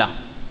ഒന്നല്ല.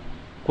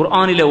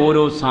 ഖുർആനിലെ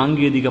ഓരോ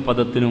സാങ്കേതിക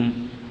പദത്തിനും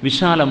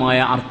വിശാലമായ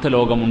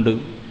അർത്ഥലോകമുണ്ട്.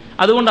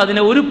 അതുകൊണ്ട്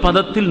അതിനെ ഒരു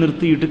പദത്തിൽ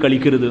നിർത്തിയിട്ട്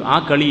കളിക്കരുത്. ആ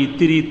കളി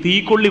ഇത്തിരി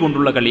തീക്കൊള്ളി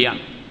കൊണ്ടുള്ള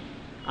കളിയാണ്.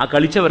 ആ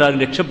കളിച്ചവരാരും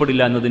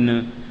രക്ഷപ്പെടില്ല എന്നതിന്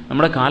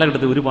നമ്മുടെ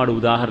കാലഘട്ടത്തിൽ ഒരുപാട്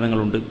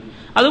ഉദാഹരണങ്ങളുണ്ട്.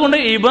 അതുകൊണ്ട്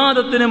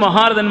ഇബാദത്തിന്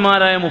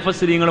മഹാരഥന്മാരായ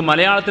മുഫസ്സിരീങ്ങൾ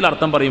മലയാളത്തിൽ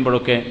അർത്ഥം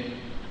പറയുമ്പോഴൊക്കെ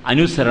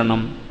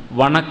അനുസരണം,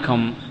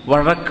 വണക്കം,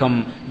 വഴക്കം,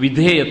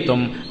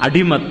 വിധേയത്വം,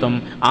 അടിമത്തം,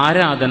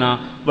 ആരാധന,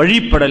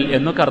 വഴിപ്പെടൽ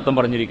എന്നൊക്കെ അർത്ഥം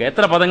പറഞ്ഞിരിക്കുക.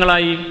 എത്ര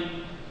പദങ്ങളായി?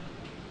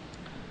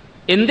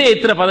 എന്തേ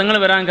ഇത്ര പദങ്ങൾ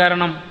വരാൻ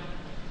കാരണം?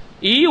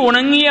 ഈ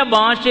ഉണങ്ങിയ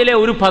ഭാഷയിലെ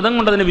ഒരു പദം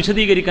കൊണ്ട് അതിനെ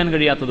വിശദീകരിക്കാൻ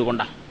കഴിയാത്തത്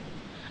കൊണ്ടാണ്.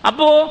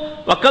 അപ്പോ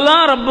വഖലാ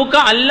റബ്ബുക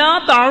അല്ലാ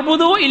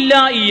തഅബുദു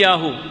ഇല്ലാ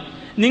ഇയ്യാഹു,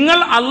 നിങ്ങൾ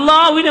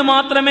അള്ളാഹുവിന്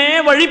മാത്രമേ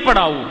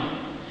വഴിപ്പെടാവൂ,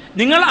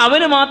 നിങ്ങൾ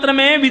അവന്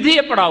മാത്രമേ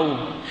വിധേയപ്പെടാവൂ,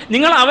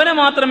 നിങ്ങൾ അവനെ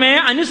മാത്രമേ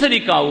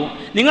അനുസരിക്കാവൂ,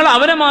 നിങ്ങൾ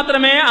അവനെ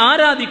മാത്രമേ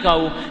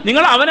ആരാധിക്കാവൂ,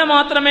 നിങ്ങൾ അവനെ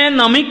മാത്രമേ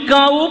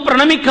നമിക്കാവൂ,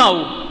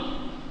 പ്രണമിക്കാവൂ.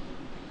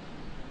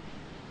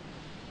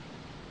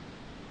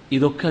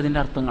 ഇതൊക്കെ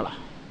അതിൻ്റെ അർത്ഥങ്ങളാണ്.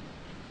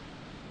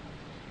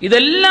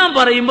 ഇതെല്ലാം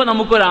പറയുമ്പോൾ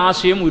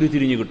നമുക്കൊരാശയം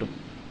ഉരുത്തിരിഞ്ഞു കിട്ടും.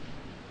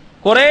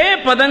 കുറേ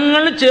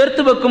പദങ്ങൾ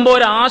ചേർത്ത് വെക്കുമ്പോൾ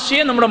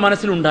ഒരാശയം നമ്മുടെ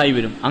മനസ്സിലുണ്ടായി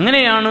വരും.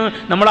 അങ്ങനെയാണ്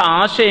നമ്മുടെ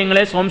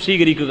ആശയങ്ങളെ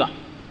സ്വാംശീകരിക്കുക.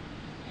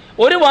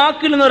 ഒരു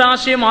വാക്കിൽ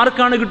നിന്നൊരാശയം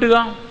ആർക്കാണ് കിട്ടുക?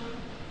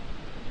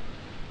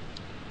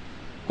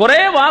 കുറേ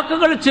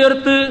വാക്കുകൾ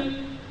ചേർത്ത്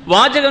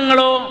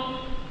വാചകങ്ങളോ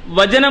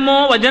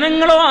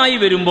വചനങ്ങളോ ആയി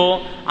വരുമ്പോൾ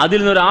അതിൽ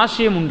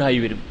നിന്നൊരാശയം ഉണ്ടായി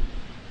വരും.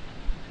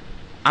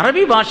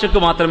 അറബി ഭാഷയ്ക്ക്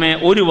മാത്രമേ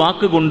ഒരു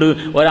വാക്ക് കൊണ്ട്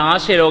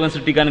ഒരാശയലോകം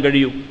സൃഷ്ടിക്കാൻ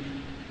കഴിയൂ.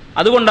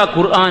 അതുകൊണ്ടാണ്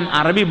ഖുർആൻ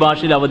അറബി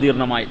ഭാഷയിൽ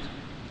അവതീർണമായത്.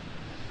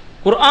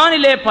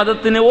 ഖുർആനിലെ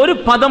പദത്തിന് ഒരു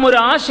പദം ഒരു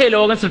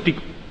ആശയലോകം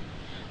സൃഷ്ടിക്കും.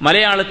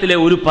 മലയാളത്തിലെ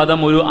ഒരു പദം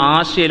ഒരു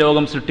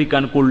ആശയലോകം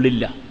സൃഷ്ടിക്കാൻ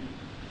കൊള്ളില്ല.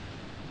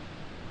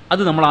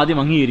 അത് നമ്മൾ ആദ്യം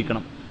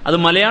അംഗീകരിക്കണം. അത്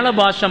മലയാള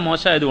ഭാഷ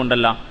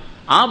മോശമായതുകൊണ്ടല്ല,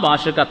 ആ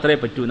ഭാഷയ്ക്ക് അത്രേ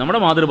പറ്റൂ. നമ്മുടെ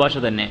മാതൃഭാഷ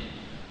തന്നെ.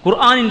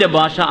 ഖുർആനിൻ്റെ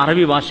ഭാഷ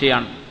അറബി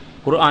ഭാഷയാണ്.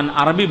 ഖുർആൻ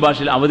അറബി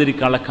ഭാഷയിൽ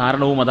അവതരിക്കാനുള്ള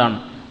കാരണവും അതാണ്.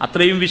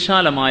 അത്രയും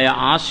വിശാലമായ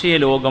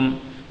ആശയലോകം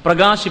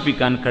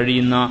പ്രകാശിപ്പിക്കാൻ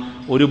കഴിയുന്ന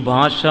ഒരു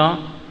ഭാഷ,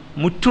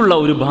 മുറ്റുള്ള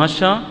ഒരു ഭാഷ,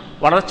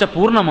 വളർച്ച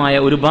പൂർണ്ണമായ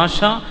ഒരു ഭാഷ,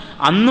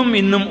 അന്നും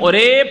ഇന്നും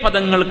ഒരേ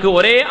പദങ്ങൾക്ക്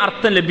ഒരേ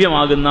അർത്ഥം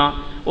ലഭ്യമാകുന്ന,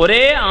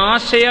 ഒരേ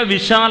ആശയ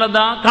വിശാലത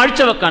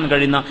കാഴ്ചവെക്കാൻ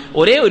കഴിയുന്ന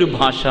ഒരേ ഒരു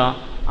ഭാഷ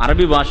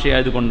അറബി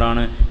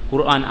ഭാഷയായതുകൊണ്ടാണ്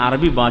ഖുർആൻ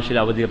അറബി ഭാഷയിൽ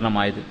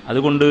അവതീർണമായത്.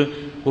 അതുകൊണ്ട്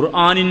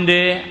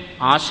ഖുർആനിൻ്റെ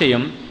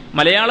ആശയം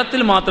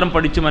മലയാളത്തിൽ മാത്രം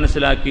പഠിച്ച്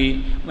മനസ്സിലാക്കി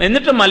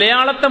എന്നിട്ട്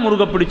മലയാളത്തെ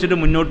മുറുകെ പിടിച്ചിട്ട്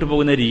മുന്നോട്ട്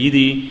പോകുന്ന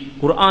രീതി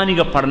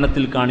ഖുർആനിക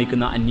പഠനത്തിൽ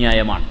കാണിക്കുന്ന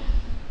അന്യായമാണ്.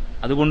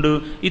 അതുകൊണ്ട്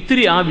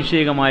ഇത്തിരി ആ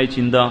വിഷയകമായ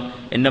ചിന്ത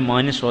എൻ്റെ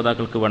മാന്യ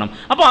ശ്രോതാക്കൾക്ക് വേണം.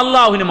 അപ്പോൾ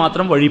അള്ളാഹുവിന്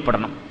മാത്രം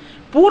വഴിപ്പെടണം.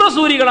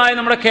 പൂർവ്വസൂരികളായ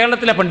നമ്മുടെ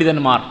കേരളത്തിലെ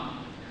പണ്ഡിതന്മാർ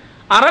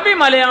അറബി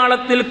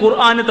മലയാളത്തിൽ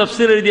ഖുർആന്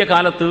തഫ്സീർ എഴുതിയ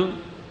കാലത്ത്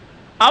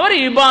അവർ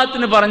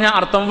ഇബാദത്തിന് പറഞ്ഞ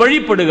അർത്ഥം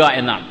വഴിപ്പെടുക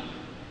എന്നാണ്.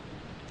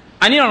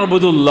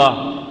 അനിഅബ്ദുല്ലാഹ്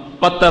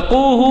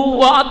വത്തഖൂഹു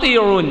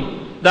വഅതിഊൻ.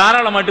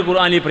 ധാരാളമായിട്ട്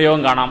ഖുർആനിൽ ഈ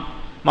പ്രയോഗം കാണാം.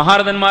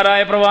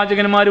 മഹാരഥന്മാരായ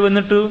പ്രവാചകന്മാർ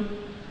വന്നിട്ട്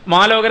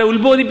മാലോകരെ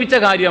ഉത്ബോധിപ്പിച്ച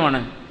കാര്യമാണ്,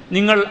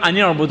 നിങ്ങൾ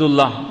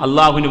അനിഅബ്ദുല്ലാഹ്,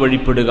 അള്ളാഹുവിന്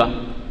വഴിപ്പെടുക,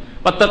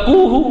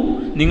 വത്തഖൂഹു,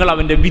 നിങ്ങൾ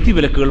അവന്റെ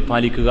വിധിവിലക്കുകൾ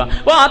പാലിക്കുക,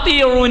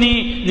 വഅതിഊനി,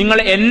 നിങ്ങൾ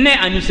എന്നെ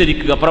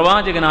അനുസരിക്കുക,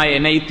 പ്രവാചകനായ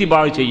എന്നെ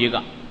ഇത്തിബാ ചെയ്യുക.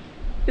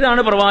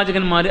 ഇതാണ്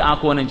പ്രവാചകന്മാർ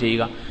ആഹ്വാനം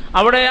ചെയ്യുക.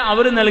 അവിടെ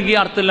അവർ നൽകിയ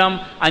അർത്ഥമെല്ലാം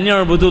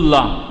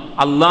അനിഅബ്ദുല്ലാഹ്,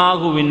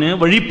 അള്ളാഹുവിന്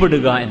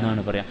വഴിപ്പെടുക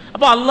എന്നാണ് പറയാം.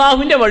 അപ്പോൾ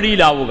അള്ളാഹുവിൻ്റെ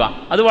വഴിയിലാവുക,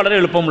 അത് വളരെ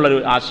എളുപ്പമുള്ളൊരു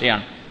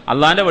ആശയമാണ്.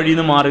 അള്ളാഹിൻ്റെ വഴിയിൽ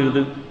നിന്ന്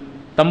മാറരുത്,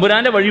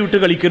 തമ്പുരാൻ്റെ വഴി വിട്ട്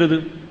കളിക്കരുത്.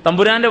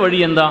 തമ്പുരാൻ്റെ വഴി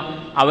എന്താ?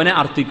 അവനെ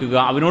അർത്ഥിക്കുക,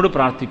 അവനോട്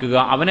പ്രാർത്ഥിക്കുക,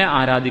 അവനെ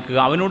ആരാധിക്കുക,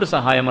 അവനോട്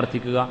സഹായം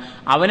അർത്ഥിക്കുക,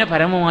 അവനെ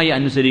പരമമായി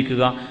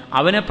അനുസരിക്കുക,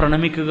 അവനെ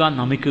പ്രണമിക്കുക,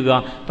 നമിക്കുക,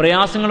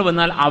 പ്രയാസങ്ങൾ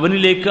വന്നാൽ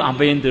അവനിലേക്ക്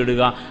അഭയം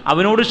തേടുക,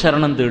 അവനോട്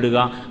ശരണം തേടുക,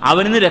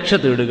 അവനിൽ നിന്ന് രക്ഷ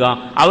തേടുക,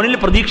 അവനിൽ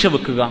പ്രതീക്ഷ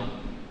വെക്കുക,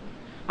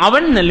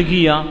 അവൻ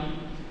നൽകിയ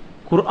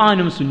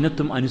ഖുർആനും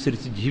സുന്നത്തും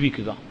അനുസരിച്ച്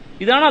ജീവിക്കുക.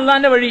 ഇതാണ്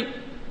അള്ളാഹിൻ്റെ വഴി.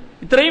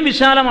 ഇത്രയും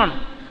വിശാലമാണ്.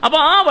 അപ്പോൾ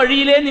ആ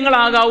വഴിയിലേ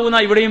നിങ്ങളാകാവൂ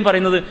എന്നാണ് ഇവിടെയും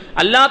പറയുന്നത്.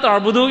 അല്ലാ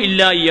തഅ്ബുദു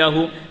ഇല്ലാ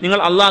ഇയ്യാഹു, നിങ്ങൾ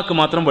അള്ളാഹ്ക്ക്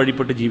മാത്രം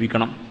വഴിപ്പെട്ട്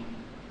ജീവിക്കണം.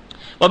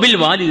 വബിൽ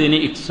വാലിദൈനി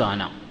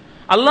ഇഹ്സാന,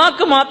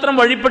 അള്ളാഹ്ക്ക് മാത്രം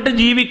വഴിപ്പെട്ട്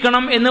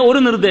ജീവിക്കണം എന്ന് ഒരു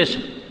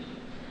നിർദ്ദേശം.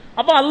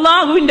 അപ്പോൾ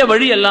അള്ളാഹുവിൻ്റെ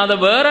വഴിയല്ലാതെ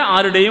വേറെ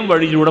ആരുടെയും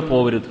വഴിയിലൂടെ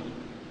പോകരുത്.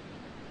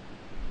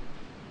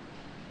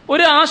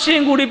 ഒരു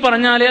ആശയം കൂടി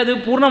പറഞ്ഞാലേ അത്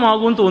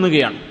പൂർണ്ണമാകുമെന്ന്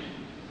തോന്നുകയാണ്.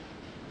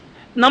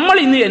 നമ്മൾ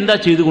ഇന്ന് എന്താ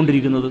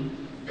ചെയ്തുകൊണ്ടിരിക്കുന്നത്?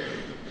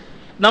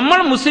 നമ്മൾ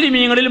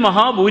മുസ്ലിമീങ്ങളിൽ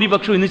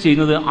മഹാഭൂരിപക്ഷം ഇന്ന്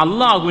ചെയ്യുന്നത്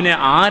അള്ളാഹുവിനെ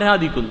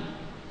ആരാധിക്കുന്നു.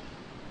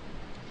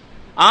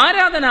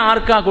 ആരാധന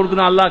ആർക്കാ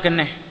കൊടുക്കുന്നത്? അള്ളാഹ്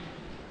തന്നെ.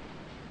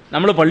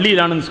 നമ്മൾ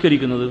പള്ളിയിലാണ്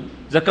നിസ്കരിക്കുന്നത്,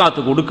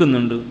 സക്കാത്ത്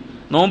കൊടുക്കുന്നുണ്ട്,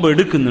 നോമ്പ്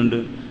എടുക്കുന്നുണ്ട്,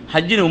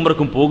 ഹജ്ജിനും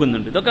ഉംറക്കും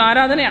പോകുന്നുണ്ട്. ഇതൊക്കെ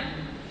ആരാധനയാണ്.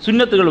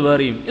 സുന്നത്തുകൾ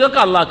വേറെയും, ഇതൊക്കെ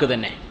അള്ളാഹ്ക്ക്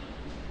തന്നെ.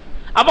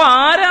 അപ്പോൾ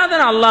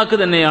ആരാധന അള്ളാഹ്ക്ക്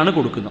തന്നെയാണ്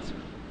കൊടുക്കുന്നത്.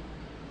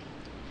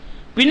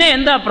 പിന്നെ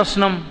എന്താ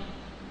പ്രശ്നം?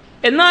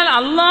 എന്നാൽ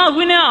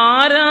അള്ളാഹുവിനെ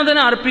ആരാധന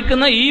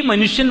അർപ്പിക്കുന്ന ഈ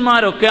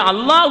മനുഷ്യന്മാരൊക്കെ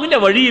അള്ളാഹുവിൻ്റെ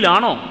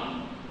വഴിയിലാണോ?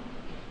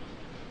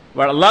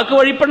 അള്ളാഹ്ക്ക്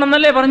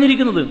വഴിപ്പെടണമെന്നല്ലേ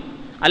പറഞ്ഞിരിക്കുന്നത്.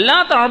 അല്ലാ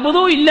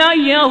തഅ്ബുദു ഇല്ലാ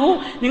ഇയ്യാഹു,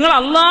 നിങ്ങൾ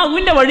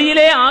അള്ളാഹുവിൻ്റെ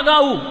വഴിയിലേ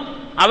ആകാവൂ,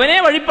 അവനെ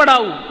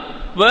വഴിപ്പെടാവൂ,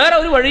 വേറെ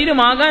ഒരു വഴിയിലും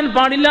ആകാൻ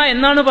പാടില്ല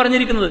എന്നാണ്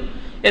പറഞ്ഞിരിക്കുന്നത്.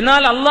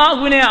 എന്നാൽ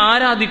അള്ളാഹുവിനെ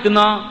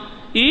ആരാധിക്കുന്ന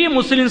ഈ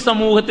മുസ്ലിം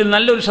സമൂഹത്തിൽ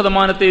നല്ലൊരു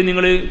ശതമാനത്തെ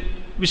നിങ്ങൾ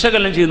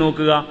വിശകലനം ചെയ്ത്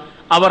നോക്കുക,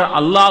 അവർ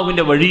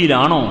അള്ളാഹുവിൻ്റെ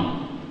വഴിയിലാണോ?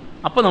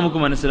 അപ്പോൾ നമുക്ക്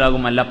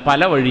മനസ്സിലാകും, അല്ല,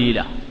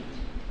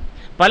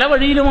 പല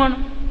വഴിയിലുമാണ്.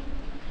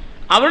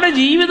 അവരുടെ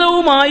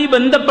ജീവിതവുമായി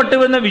ബന്ധപ്പെട്ട്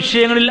വരുന്ന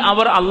വിഷയങ്ങളിൽ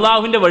അവർ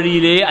അള്ളാഹുവിൻ്റെ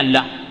വഴിയിലേ അല്ല.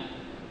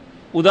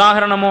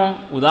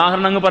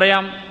 ഉദാഹരണങ്ങൾ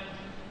പറയാം.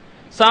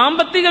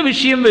 സാമ്പത്തിക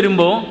വിഷയം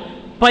വരുമ്പോൾ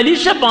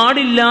പലിശ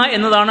പാടില്ല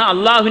എന്നതാണ്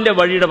അള്ളാഹുവിൻ്റെ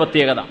വഴിയുടെ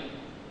പ്രത്യേകത.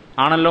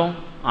 ആണല്ലോ?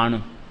 ആണ്.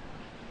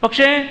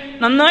 പക്ഷേ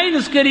നന്നായി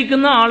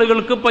നിസ്കരിക്കുന്ന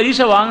ആളുകൾക്ക്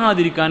പലിശ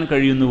വാങ്ങാതിരിക്കാൻ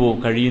കഴിയുന്നുവോ?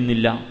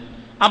 കഴിയുന്നില്ല.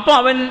 അപ്പോൾ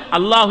അവൻ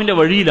അള്ളാഹുവിൻ്റെ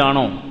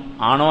വഴിയിലാണോ?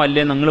 ആണോ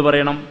അല്ലേ? നിങ്ങൾ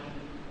പറയണം.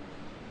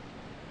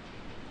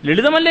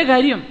 ലളിതമല്ലേ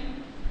കാര്യം?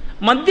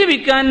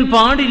 മദ്യപിക്കാൻ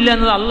പാടില്ല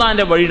എന്നത്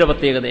അള്ളാഹിൻ്റെ വഴിയുടെ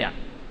പ്രത്യേകതയാണ്.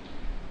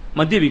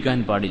 മദ്യപിക്കാൻ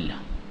പാടില്ല.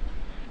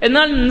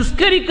 എന്നാൽ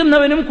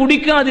നിസ്കരിക്കുന്നവനും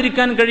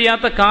കുടിക്കാതിരിക്കാൻ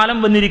കഴിയാത്ത കാലം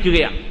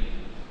വന്നിരിക്കുകയാണ്.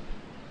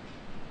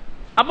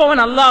 അപ്പോൾ അവൻ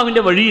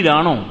അള്ളാഹുവിൻ്റെ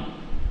വഴിയിലാണോ?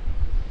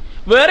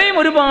 വേറെയും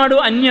ഒരുപാട്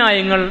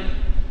അന്യായങ്ങൾ,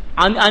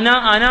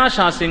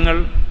 അനാശാസ്യങ്ങൾ,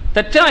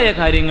 തെറ്റായ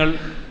കാര്യങ്ങൾ,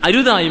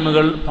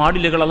 അരുതായ്മകൾ,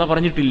 പാടില്ലകൾ അള്ളാഹ്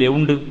പറഞ്ഞിട്ടില്ലേ?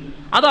 ഉണ്ട്.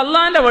 അത്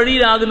അള്ളാഹിൻ്റെ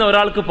വഴിയിലാകുന്ന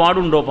ഒരാൾക്ക്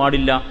പാടുണ്ടോ?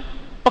 പാടില്ല.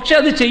 പക്ഷെ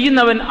അത്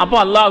ചെയ്യുന്നവൻ അപ്പോൾ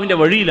അള്ളാഹുവിൻ്റെ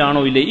വഴിയിലാണോ?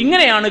 ഇല്ലേ?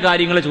 ഇങ്ങനെയാണ്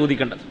കാര്യങ്ങൾ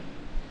ചോദിക്കേണ്ടത്.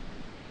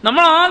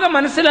 നമ്മൾ ആകെ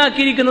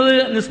മനസ്സിലാക്കിയിരിക്കുന്നത്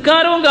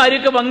നിസ്കാരവും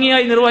കാര്യമൊക്കെ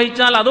ഭംഗിയായി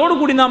നിർവഹിച്ചാൽ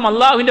അതോടുകൂടി നാം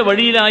അള്ളാഹുവിൻ്റെ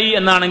വഴിയിലായി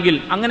എന്നാണെങ്കിൽ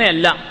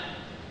അങ്ങനെയല്ല.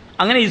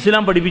 അങ്ങനെ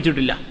ഇസ്ലാം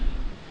പഠിപ്പിച്ചിട്ടില്ല.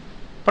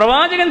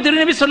 പ്രവാചകൻ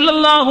തിരുനബി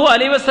സല്ലല്ലാഹു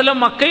അലൈഹി വസല്ലം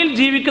മക്കയിൽ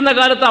ജീവിക്കുന്ന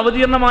കാലത്ത്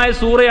അവതീർണമായ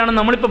സൂറയാണ്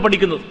നമ്മളിപ്പോൾ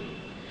പഠിക്കുന്നത്.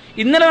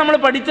 ഇന്നലെ നമ്മൾ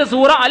പഠിച്ച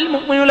സൂറ അൽ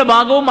മുഅ്മിനൂനിലെ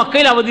ഭാഗവും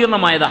മക്കയിൽ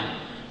അവതീർണമായതാണ്.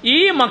 ഈ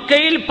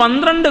മക്കയിൽ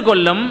 12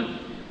 കൊല്ലം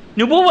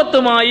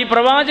നുബുവത്തുമായി,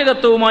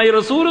 പ്രവാചകത്വവുമായി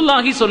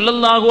റസൂലുള്ളാഹി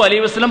സ്വല്ലല്ലാഹു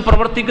അലൈഹി വസല്ലം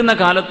പ്രവർത്തിക്കുന്ന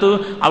കാലത്ത്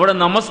അവിടെ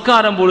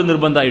നമസ്കാരം പോലും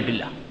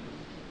നിർബന്ധമായിട്ടില്ല.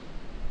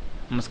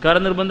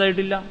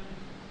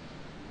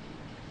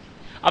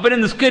 അവരെ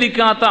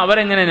നിസ്കരിക്കാത്ത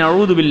അവരെങ്ങനെ,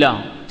 നഊദുബില്ല,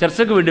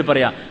 ചർച്ചയ്ക്ക് വേണ്ടി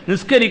പറയാം,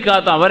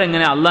 നിസ്കരിക്കാത്ത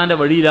അവരെങ്ങനെ അള്ളാഹിൻ്റെ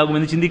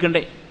വഴിയിലാകുമെന്ന്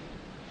ചിന്തിക്കണ്ടേ?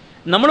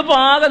 നമ്മളിപ്പോൾ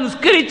ആകെ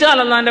നിസ്കരിച്ചാൽ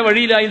അള്ളാഹിൻ്റെ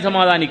വഴിയിലായി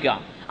സമാധാനിക്കുക.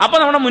 അപ്പോൾ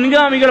നമ്മുടെ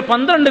മുൻഗാമികൾ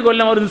 12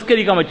 കൊല്ലം അവർ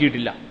നിസ്കരിക്കാൻ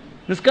പറ്റിയിട്ടില്ല,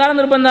 നിസ്കാരം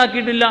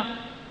നിർബന്ധമാക്കിയിട്ടില്ല.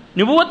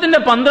 നുബുവത്തിൻ്റെ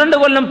 12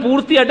 കൊല്ലം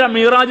പൂർത്തിയായിട്ടാണ്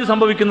മിറാജ്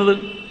സംഭവിക്കുന്നത്.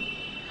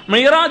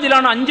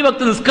 മിറാജിലാണ് 5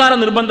 വക്ത് നിസ്കാരം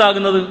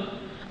നിർബന്ധമാകുന്നത്.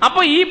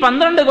 അപ്പോൾ ഈ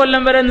 12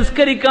 കൊല്ലം വരെ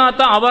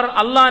നിസ്കരിക്കാത്ത അവർ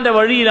അള്ളാഹിൻ്റെ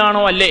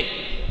വഴിയിലാണോ? അല്ലേ?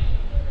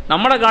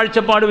 നമ്മുടെ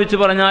കാഴ്ചപ്പാട് വെച്ച്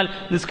പറഞ്ഞാൽ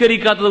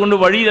നിസ്കരിക്കാത്തത് കൊണ്ട്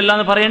വഴിയിലല്ല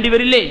എന്ന് പറയേണ്ടി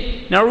വരില്ലേ?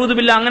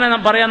 നഊദുബില്ല, അങ്ങനെ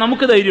പറയാൻ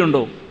നമുക്ക്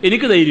ധൈര്യമുണ്ടോ?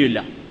 എനിക്ക് ധൈര്യമില്ല.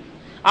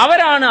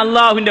 അവരാണ്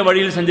അള്ളാഹുവിൻ്റെ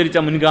വഴിയിൽ സഞ്ചരിച്ച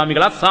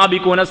മുൻഗാമികൾ.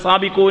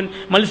 സാബിക്കൂൻ,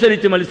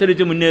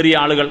 മത്സരിച്ച് മുന്നേറിയ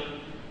ആളുകൾ,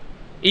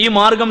 ഈ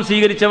മാർഗം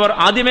സ്വീകരിച്ചവർ,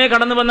 ആദ്യമേ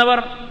കടന്നു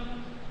വന്നവർ,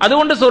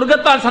 അതുകൊണ്ട്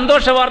സ്വർഗത്താൽ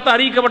സന്തോഷ വാർത്ത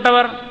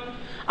അറിയിക്കപ്പെട്ടവർ.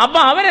 അപ്പൊ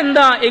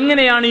അവരെന്താ,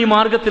 എങ്ങനെയാണ് ഈ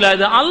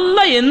മാർഗത്തിലായത്? അല്ല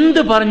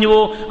എന്ത്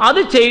പറഞ്ഞുവോ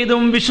അത്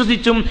ചെയ്തും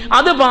വിശ്വസിച്ചും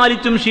അത്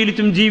പാലിച്ചും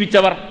ശീലിച്ചും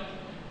ജീവിച്ചവർ.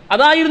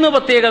 അതായിരുന്നു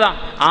പ്രത്യേകത.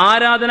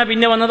 ആരാധന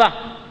പിന്നെ വന്നതാ.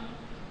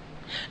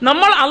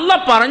 നമ്മൾ അല്ല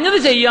പറഞ്ഞത്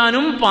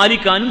ചെയ്യാനും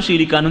പാലിക്കാനും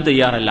ശീലിക്കാനും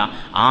തയ്യാറല്ല,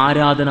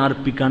 ആരാധന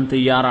അർപ്പിക്കാൻ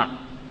തയ്യാറാണ്.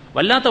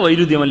 വല്ലാത്ത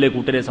വൈരുദ്ധ്യമല്ലേ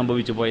കൂട്ടരെ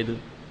സംഭവിച്ചു പോയത്?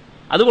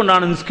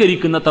 അതുകൊണ്ടാണ്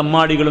നിസ്കരിക്കുന്ന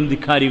തമ്മാടികളും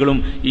ധിക്കാരികളും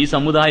ഈ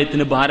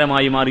സമുദായത്തിന്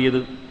ഭാരമായി മാറിയത്.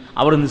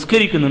 അവർ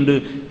നിസ്കരിക്കുന്നുണ്ട്,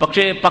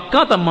 പക്ഷേ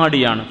പക്കാ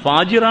തമ്മാടിയാണ്,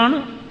 ഫാജിറാണ്,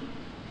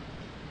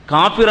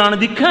 കാഫിറാണ്,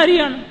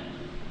 ധിക്കാരിയാണ്.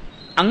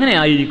 അങ്ങനെ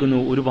ആയിരിക്കുന്നു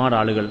ഒരുപാട്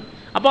ആളുകൾ.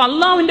 അപ്പൊ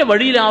അള്ളാഹുവിന്റെ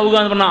വഴിയിലാവുക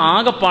എന്ന് പറഞ്ഞാൽ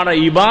ആകെപ്പാടെ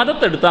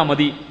ഇബാദത്ത് എടുത്താൽ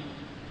മതി.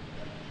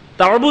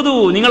 തഅബുദു,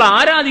 നിങ്ങൾ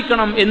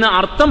ആരാധിക്കണം എന്ന്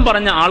അർത്ഥം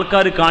പറഞ്ഞ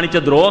ആൾക്കാർ കാണിച്ച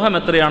ദ്രോഹം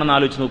എത്രയാണെന്ന്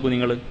ആലോചിച്ച് നോക്കൂ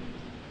നിങ്ങൾ.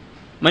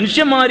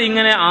 മനുഷ്യന്മാർ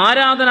ഇങ്ങനെ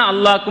ആരാധന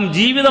അള്ളാഹ്ക്കും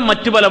ജീവിതം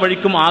മറ്റു പല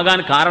വഴിക്കും ആകാൻ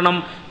കാരണം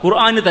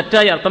ഖുർആന്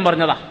തെറ്റായി അർത്ഥം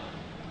പറഞ്ഞതാ.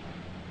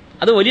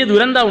 അത് വലിയ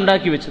ദുരന്തം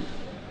ഉണ്ടാക്കി വെച്ചത്.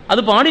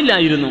 അത്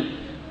പാടില്ലായിരുന്നു.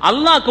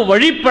 അള്ളാഹ്ക്ക്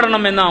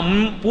വഴിപ്പെടണം എന്ന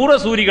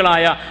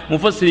പൂർവ്വസൂരികളായ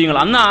മുഫസ്സിരീങ്ങൾ,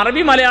 അന്ന്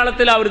അറബി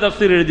മലയാളത്തിൽ അവർ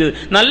തഫ്സീർ എഴുതിയത്.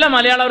 നല്ല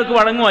മലയാളം അവർക്ക്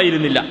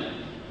വഴങ്ങുമായിരുന്നില്ല.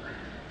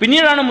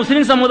 പിന്നീടാണ്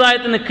മുസ്ലിം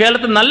സമുദായത്തിന്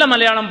കേരളത്തിൽ നല്ല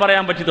മലയാളം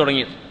പറയാൻ പറ്റി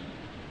തുടങ്ങിയത്.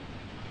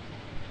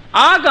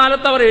 ആ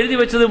കാലത്ത് അവർ എഴുതി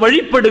വെച്ചത്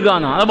വഴിപ്പെടുക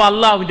എന്നാണ്. അഥവാ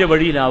അള്ളാഹുവിന്റെ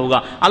വഴിയിലാവുക,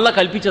 അള്ളാഹ്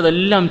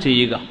കൽപ്പിച്ചതെല്ലാം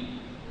ചെയ്യുക,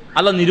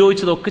 അള്ളാഹ്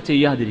നിരോധിച്ചതൊക്കെ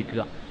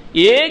ചെയ്യാതിരിക്കുക,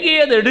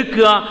 ഏകിയത്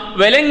എടുക്കുക,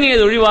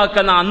 വിലങ്ങിയത്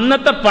ഒഴിവാക്കുക എന്ന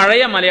അന്നത്തെ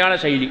പഴയ മലയാള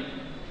ശൈലി.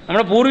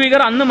 നമ്മുടെ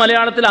പൂർവികർ അന്ന്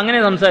മലയാളത്തിൽ അങ്ങനെ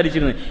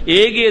സംസാരിച്ചിരുന്നത്.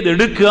 ഏകിയത്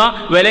എടുക്കുക,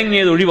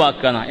 വിലങ്ങിയത്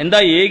ഒഴിവാക്കുക എന്നാ. എന്താ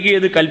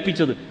ഏകിയത്?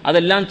 കൽപ്പിച്ചത്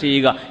അതെല്ലാം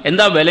ചെയ്യുക.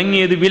 എന്താ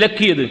വിലങ്ങിയത്?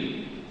 വിലക്കിയത്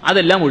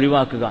അതെല്ലാം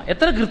ഒഴിവാക്കുക.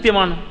 എത്ര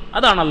കൃത്യമാണ്!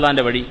 അതാണ്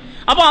അള്ളാഹിന്റെ വഴി.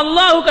 അപ്പൊ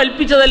അള്ളാഹു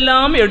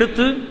കൽപ്പിച്ചതെല്ലാം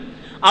എടുത്ത്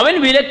അവൻ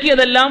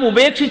വിലക്കിയതെല്ലാം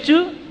ഉപേക്ഷിച്ചു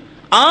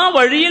ആ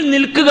വഴിയിൽ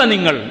നിൽക്കുക.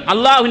 നിങ്ങൾ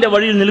അള്ളാഹുവിന്റെ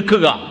വഴിയിൽ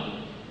നിൽക്കുക.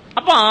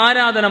 അപ്പൊ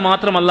ആരാധന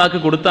മാത്രം അള്ളാഹ്ക്ക്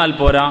കൊടുത്താൽ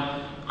പോരാ,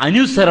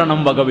 അനുസരണം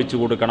വകവെച്ചു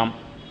കൊടുക്കണം.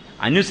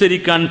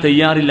 അനുസരിക്കാൻ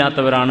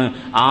തയ്യാറില്ലാത്തവരാണ്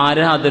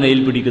ആരാധനയിൽ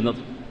പിടിക്കുന്നത്.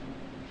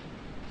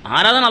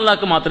 ആരാധന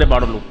അള്ളാഹ്ക്ക് മാത്രമേ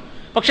പാടുള്ളൂ.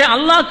 പക്ഷെ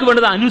അള്ളാഹ്ക്ക്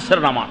വേണ്ടത്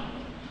അനുസരണമാണ്.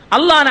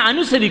 അള്ളാഹിനെ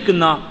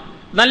അനുസരിക്കുന്ന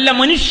നല്ല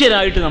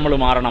മനുഷ്യരായിട്ട് നമ്മൾ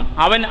മാറണം.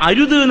 അവൻ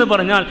അരുത് എന്ന്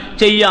പറഞ്ഞാൽ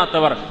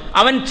ചെയ്യാത്തവർ,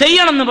 അവൻ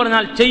ചെയ്യണം എന്ന്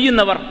പറഞ്ഞാൽ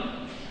ചെയ്യുന്നവർ,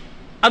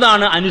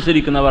 അതാണ്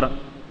അനുസരിക്കുന്നവർ.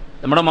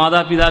 നമ്മുടെ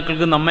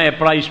മാതാപിതാക്കൾക്ക് നമ്മെ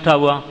എപ്പോഴാണ്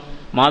ഇഷ്ടാവുക?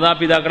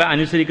 മാതാപിതാക്കളെ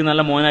അനുസരിക്കുന്ന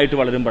നല്ല മോനായിട്ട്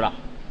വളരുമ്പോഴാണ്.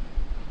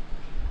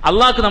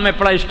 അള്ളാഹ്ക്ക് നമ്മെ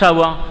എപ്പോഴാണ്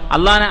ഇഷ്ടാവുക?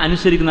 അള്ളാഹിനെ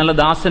അനുസരിക്കുന്ന നല്ല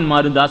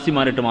ദാസന്മാരും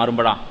ദാസിമാരായിട്ട്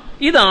മാറുമ്പോഴാണ്.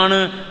 ഇതാണ്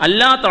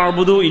അല്ലാ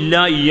തഅബുദു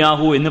ഇല്ലാ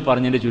ഇയ്യാഹു എന്ന്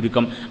പറഞ്ഞതിന്റെ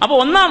ചുരുക്കം. അപ്പൊ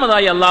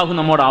ഒന്നാമതായി അള്ളാഹു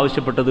നമ്മോട്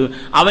ആവശ്യപ്പെട്ടത്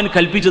അവൻ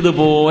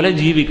കൽപ്പിച്ചതുപോലെ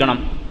ജീവിക്കണം,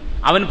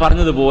 അവൻ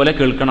പറഞ്ഞതുപോലെ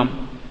കേൾക്കണം,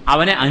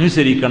 അവനെ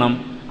അനുസരിക്കണം,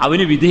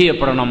 അവന്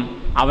വിധേയപ്പെടണം,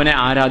 അവനെ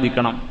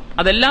ആരാധിക്കണം.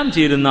 അതെല്ലാം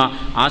ചേരുന്ന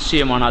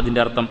ആശയമാണ് അതിന്റെ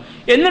അർത്ഥം.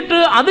 എന്നിട്ട്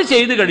അത്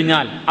ചെയ്തു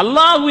കഴിഞ്ഞാൽ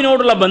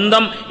അള്ളാഹുവിനോടുള്ള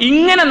ബന്ധം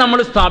ഇങ്ങനെ നമ്മൾ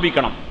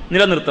സ്ഥാപിക്കണം,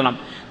 നിലനിർത്തണം.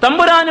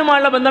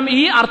 തമ്പുരാനുമായുള്ള ബന്ധം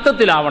ഈ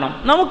അർത്ഥത്തിലാവണം.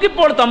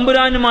 നമുക്കിപ്പോൾ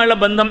തമ്പുരാനുമായുള്ള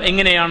ബന്ധം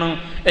എങ്ങനെയാണ്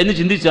എന്ന്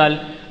ചിന്തിച്ചാൽ,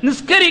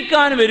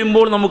 നിസ്കരിക്കാൻ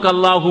വരുമ്പോൾ നമുക്ക്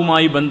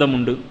അള്ളാഹുവുമായി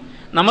ബന്ധമുണ്ട്,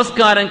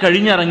 നമസ്കാരം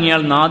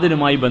കഴിഞ്ഞിറങ്ങിയാൽ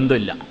നാഥനുമായി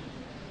ബന്ധമില്ല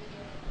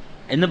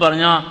എന്ന്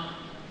പറഞ്ഞാൽ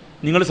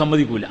നിങ്ങൾ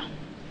സമ്മതിക്കൂല.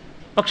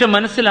 പക്ഷെ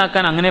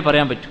മനസ്സിലാക്കാൻ അങ്ങനെ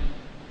പറയാൻ പറ്റും.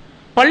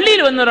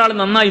 പള്ളിയിൽ വന്ന ഒരാൾ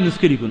നന്നായി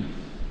നിസ്കരിക്കുന്നു,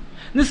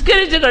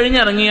 നിസ്കരിച്ച്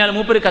കഴിഞ്ഞിറങ്ങിയാൽ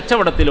മൂപ്പര്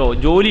കച്ചവടത്തിലോ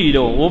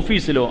ജോലിയിലോ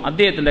ഓഫീസിലോ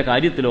അദ്ദേഹത്തിന്റെ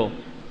കാര്യത്തിലോ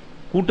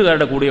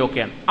കൂട്ടുകാരുടെ കൂടെയോ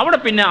ഒക്കെയാണ്. അവിടെ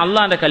പിന്നെ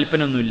അള്ളാന്റെ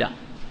കൽപ്പന ഒന്നുമില്ല.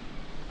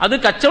 അത്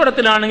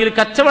കച്ചവടത്തിലാണെങ്കിൽ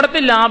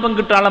കച്ചവടത്തിൽ ലാഭം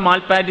കിട്ടാനുള്ള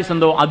മാൽപാറ്റീസ്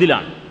എന്തോ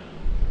അതിലാണ്,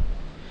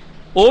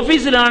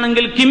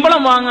 ഓഫീസിലാണെങ്കിൽ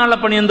കിമ്പളം വാങ്ങാനുള്ള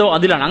പണി എന്തോ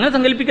അതിലാണ്. അങ്ങനെ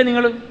സങ്കല്പിക്കുക.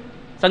 നിങ്ങൾ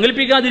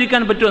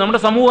സങ്കല്പിക്കാതിരിക്കാൻ പറ്റുമോ?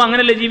 നമ്മുടെ സമൂഹം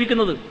അങ്ങനെയല്ലേ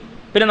ജീവിക്കുന്നത്.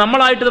 പിന്നെ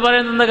നമ്മളായിട്ട് ഇത്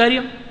പറയുന്നത് എന്താ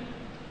കാര്യം?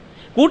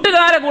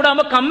 കൂട്ടുകാരെ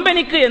കൂടാകുമ്പോൾ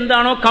കമ്പനിക്ക്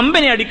എന്താണോ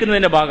കമ്പനി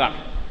അടിക്കുന്നതിന്റെ ഭാഗമാണ്.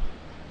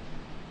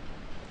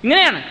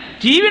 ഇങ്ങനെയാണ്.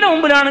 ടിവിയുടെ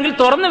മുമ്പിലാണെങ്കിൽ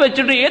തുറന്നു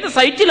വെച്ചിട്ട് ഏത്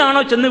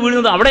സൈറ്റിലാണോ ചെന്ന്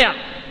വീഴുന്നത് അവിടെയാണ്.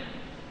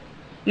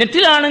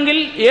 നെറ്റിലാണെങ്കിൽ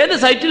ഏത്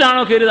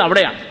സൈറ്റിലാണോ കയറിയത്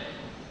അവിടെയാണ്.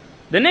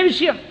 ഇതന്നെ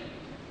വിഷയം.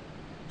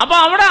 അപ്പൊ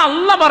അവിടെ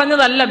അള്ള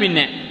പറഞ്ഞതല്ല.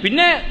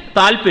 പിന്നെ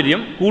താല്പര്യം,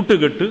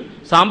 കൂട്ടുകെട്ട്,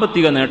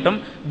 സാമ്പത്തിക നേട്ടം,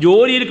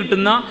 ജോലിയിൽ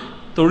കിട്ടുന്ന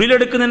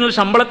തൊഴിലെടുക്കുന്നതിനുള്ള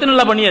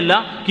ശമ്പളത്തിനുള്ള പണിയല്ല,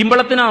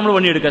 കിമ്പളത്തിനാണ് നമ്മൾ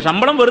പണിയെടുക്കുക.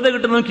 ശമ്പളം വെറുതെ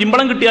കിട്ടുന്നത്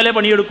കിമ്പളം കിട്ടിയാലേ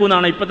പണിയെടുക്കൂ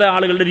എന്നാണ് ഇപ്പോഴത്തെ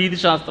ആളുകളുടെ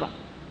രീതിശാസ്ത്രം.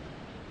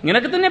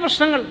 ഇങ്ങനെയൊക്കെ തന്നെ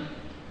പ്രശ്നങ്ങൾ.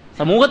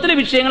 സമൂഹത്തിലെ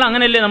വിഷയങ്ങൾ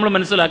അങ്ങനെയല്ലേ നമ്മൾ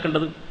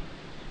മനസ്സിലാക്കേണ്ടത്.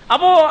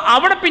 അപ്പോ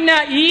അവിടെ പിന്നെ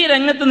ഈ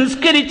രംഗത്ത്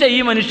നിസ്കരിച്ച ഈ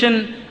മനുഷ്യൻ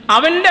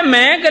അവന്റെ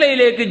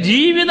മേഖലയിലേക്ക്,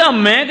 ജീവിത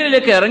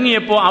മേഖലയിലേക്ക്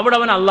ഇറങ്ങിയപ്പോൾ അവിടെ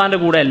അവൻ അള്ളാന്റെ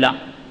കൂടെ അല്ല.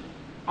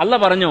 അള്ള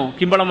പറഞ്ഞോ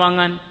കിമ്പളം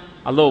വാങ്ങാൻ?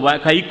 അല്ലോ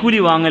കൈക്കൂലി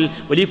വാങ്ങൽ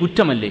വലിയ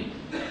കുറ്റമല്ലേ?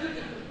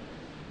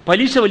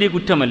 പലിശ വലിയ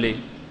കുറ്റമല്ലേ?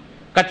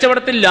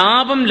 കച്ചവടത്തിൽ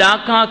ലാഭം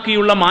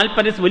ലാക്കാക്കിയുള്ള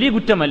മാൽപ്പരസ് വലിയ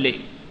കുറ്റമല്ലേ?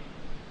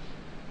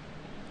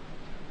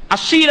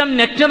 അശ്ലീലം,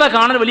 നഗ്നത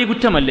കാണൽ വലിയ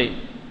കുറ്റമല്ലേ?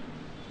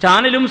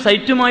 ചാനലും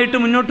സൈറ്റുമായിട്ട്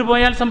മുന്നോട്ട്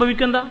പോയാൽ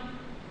സംഭവിക്കെന്താ?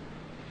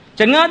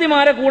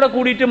 ചങ്ങാതിമാരെ കൂടെ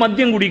കൂടിയിട്ട്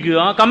മദ്യം കുടിക്കുക,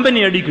 കമ്പനി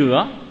അടിക്കുക,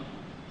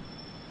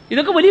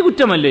 ഇതൊക്കെ വലിയ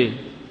കുറ്റമല്ലേ?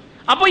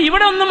 അപ്പൊ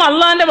ഇവിടെ ഒന്നും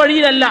അള്ളാന്റെ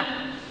വഴിയിലല്ല.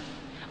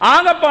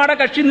 ആകപ്പാടെ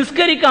കക്ഷി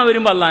നിസ്കരിക്കാൻ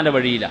വരുമ്പോൾ അള്ളാന്റെ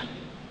വഴിയില്ല,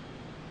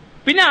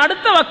 പിന്നെ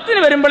അടുത്ത വക്തിന്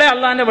വരുമ്പോഴേ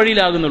അള്ളാന്റെ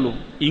വഴിയിലാകുന്നുള്ളൂ.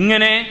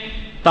 ഇങ്ങനെ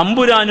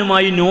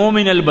തമ്പുരാനുമായി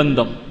നോമിനൽ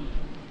ബന്ധം,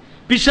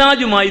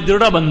 പിശാചുമായി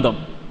ദൃഢബന്ധം,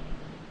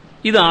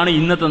 ഇതാണ്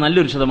ഇന്നത്തെ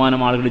നല്ലൊരു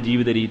ശതമാനം ആളുകളുടെ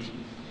ജീവിത രീതി.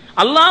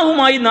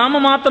 അള്ളാഹുമായി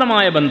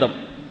നാമമാത്രമായ ബന്ധം,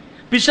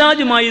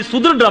 പിശാചുമായി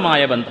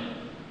സുദൃഢമായ ബന്ധം.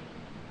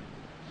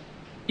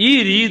 ഈ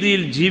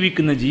രീതിയിൽ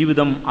ജീവിക്കുന്ന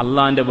ജീവിതം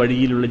അള്ളാന്റെ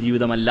വഴിയിലുള്ള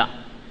ജീവിതമല്ല.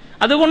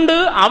 അതുകൊണ്ട്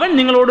അവൻ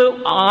നിങ്ങളോട്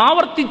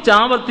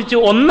ആവർത്തിച്ചാവർത്തിച്ച്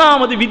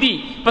ഒന്നാമത് വിധി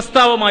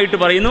പ്രസ്താവമായിട്ട്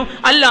പറയുന്നു,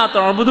 അല്ലാ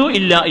തഅ്ബുദു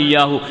ഇല്ലാ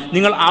ഇയ്യാഹു,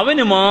 നിങ്ങൾ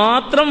അവന്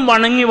മാത്രം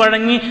വണങ്ങി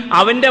വഴങ്ങി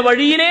അവന്റെ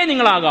വഴിയിലേ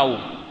നിങ്ങളാകാവൂ.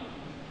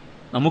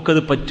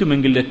 നമുക്കത്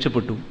പറ്റുമെങ്കിൽ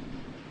രക്ഷപ്പെട്ടു.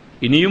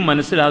 ഇനിയും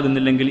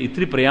മനസ്സിലാകുന്നില്ലെങ്കിൽ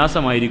ഇത്തിരി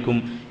പ്രയാസമായിരിക്കും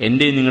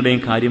എൻ്റെയും നിങ്ങളുടെയും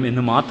കാര്യം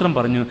എന്ന് മാത്രം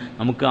പറഞ്ഞു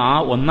നമുക്ക് ആ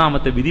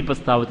ഒന്നാമത്തെ വിധി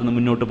പ്രസ്താവത്തിൽ നിന്ന്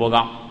മുന്നോട്ട്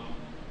പോകാം.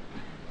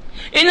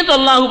 എന്നിട്ട്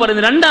അള്ളാഹു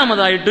പറയുന്നത്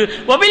രണ്ടാമതായിട്ട്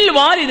വബിൽ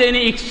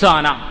വാലിദൈനി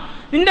ഇഹ്സാന,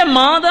 നിന്റെ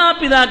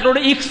മാതാപിതാക്കളോട്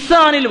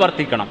ഇഹ്സാനിൽ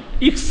വർത്തിക്കണം.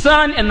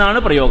 ഇഹ്സാൻ എന്നാണ്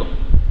പ്രയോഗം.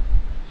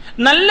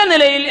 നല്ല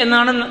നിലയിൽ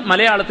എന്നാണ്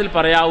മലയാളത്തിൽ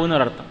പറയാവുന്ന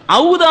ഒരർത്ഥം.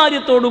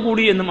 ഔദാര്യത്തോടു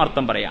കൂടി എന്നും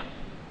അർത്ഥം പറയാം.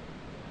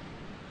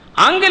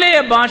 ആംഗലേയ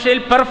ഭാഷയിൽ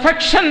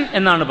പെർഫെക്ഷൻ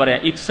എന്നാണ് പറയാ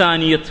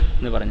ഇഹ്സാനിയത്ത്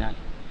എന്ന് പറഞ്ഞാൽ.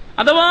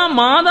 അഥവാ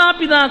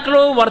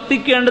മാതാപിതാക്കളോ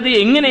വർത്തിക്കേണ്ടത്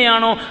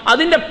എങ്ങനെയാണോ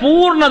അതിന്റെ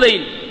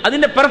പൂർണ്ണതയിൽ,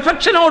 അതിന്റെ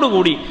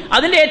പെർഫെക്ഷനോടുകൂടി,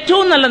 അതിന്റെ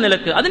ഏറ്റവും നല്ല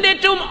നിലക്ക്, അതിന്റെ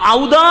ഏറ്റവും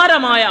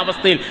ഔദാരമായ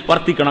അവസ്ഥയിൽ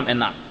വർത്തിക്കണം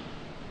എന്നാണ്.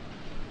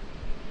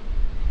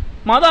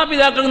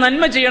 മാതാപിതാക്കൾക്ക്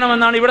നന്മ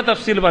ചെയ്യണമെന്നാണ് ഇവിടെ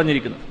തഫ്സീൽ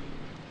പറഞ്ഞിരിക്കുന്നത്.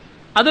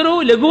 അതൊരു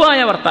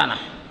ലഘുവായ വർത്താന.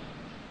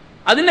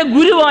 അതിന്റെ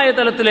ഗുരുവായ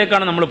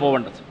തലത്തിലേക്കാണ് നമ്മൾ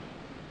പോവേണ്ടത്.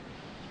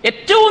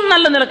 ഏറ്റവും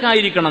നല്ല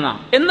നിലക്കായിരിക്കണം എന്നാ.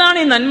 എന്താണ്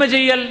ഈ നന്മ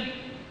ചെയ്യൽ?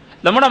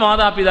 നമ്മുടെ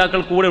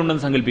മാതാപിതാക്കൾ കൂടെ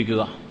ഉണ്ടെന്ന്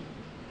സങ്കല്പിക്കുക.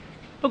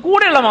 ഇപ്പൊ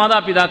കൂടെയുള്ള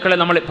മാതാപിതാക്കളെ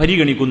നമ്മൾ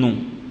പരിഗണിക്കുന്നു.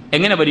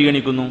 എങ്ങനെ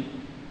പരിഗണിക്കുന്നു?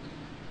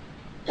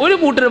 ഒരു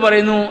കൂട്ടർ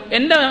പറയുന്നു,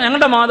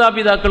 ഞങ്ങളുടെ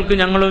മാതാപിതാക്കൾക്ക്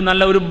ഞങ്ങൾ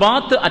നല്ല ഒരു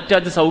ബാത്ത്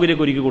അറ്റാച്ച്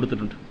സൗകര്യമൊക്കെ ഒരുക്കി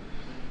കൊടുത്തിട്ടുണ്ട്.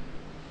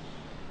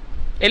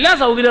 എല്ലാ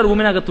സൗകര്യം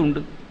റൂമിനകത്തുണ്ട്.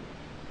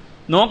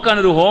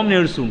 നോക്കാനൊരു ഹോം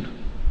നേഴ്സും ഉണ്ട്.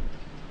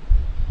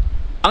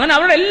 അങ്ങനെ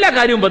അവരുടെ എല്ലാ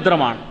കാര്യവും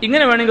ഭദ്രമാണ്.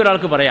 ഇങ്ങനെ വേണമെങ്കിൽ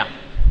ഒരാൾക്ക് പറയാം.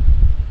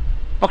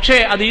 പക്ഷേ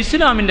അത്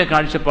ഇസ്ലാമിന്റെ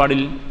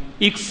കാഴ്ചപ്പാടിൽ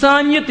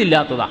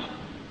ഇഹ്സാനിയത്തില്ലാത്തതാ.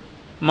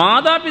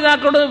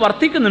 മാതാപിതാക്കളോട്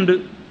വർത്തിക്കുന്നുണ്ട്,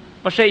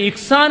 പക്ഷേ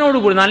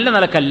ഇഹ്സാനോടുകൂടി നല്ല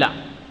നിലക്കല്ല.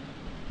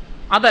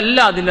 അതല്ല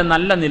അതിൻ്റെ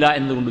നല്ല നില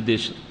എന്നുകൊണ്ട്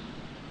ഉദ്ദേശിച്ചത്.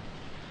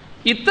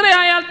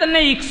 ഇത്രയായാൽ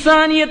തന്നെ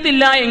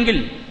ഇഹ്സാനിയത്തില്ല എങ്കിൽ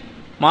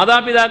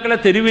മാതാപിതാക്കളെ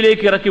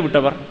തെരുവിലേക്ക് ഇറക്കി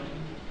വിട്ടവർ,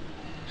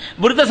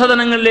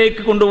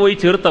 വൃദ്ധസദനങ്ങളിലേക്ക് കൊണ്ടുപോയി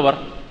ചേർത്തവർ,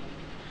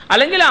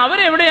 അല്ലെങ്കിൽ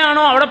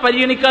അവരെവിടെയാണോ അവിടെ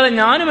പരിഗണിക്കാതെ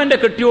ഞാനും എൻ്റെ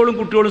കെട്ടിയോളും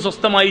കുട്ടിയോളും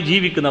സ്വസ്ഥമായി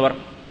ജീവിക്കുന്നവർ,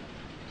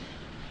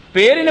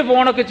 പേരിന്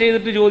ഫോണൊക്കെ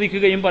ചെയ്തിട്ട്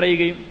ചോദിക്കുകയും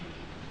പറയുകയും,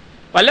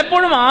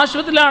 പലപ്പോഴും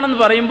ആശുപത്രിയിലാണെന്ന്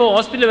പറയുമ്പോൾ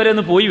ഹോസ്പിറ്റൽ വരെ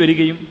ഒന്ന് പോയി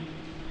വരികയും,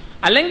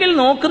 അല്ലെങ്കിൽ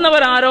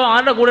നോക്കുന്നവരാരോ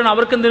ആരുടെ കൂടെ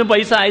അവർക്ക് എന്തെങ്കിലും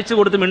പൈസ അയച്ചു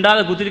കൊടുത്ത്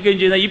മിണ്ടാതെ കുത്തിരിക്കുകയും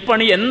ചെയ്യുന്ന ഈ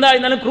പണി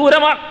എന്തായിരുന്നാലും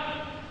ക്രൂരമാണ്.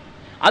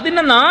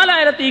 അതിന്റെ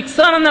 4000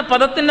 ഇഹ്സാൻ എന്ന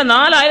പദത്തിന്റെ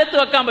 4000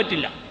 വെക്കാൻ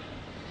പറ്റില്ല.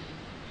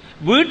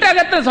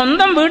 വീട്ടകത്ത്,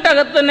 സ്വന്തം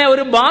വീട്ടകത്ത് തന്നെ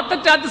ഒരു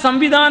ബാത്തച്ചാത്ത്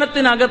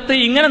സംവിധാനത്തിനകത്ത്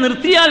ഇങ്ങനെ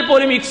നിർത്തിയാൽ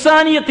പോലും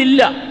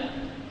ഇഹ്സാനിയത്തില്ല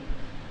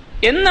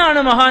എന്നാണ്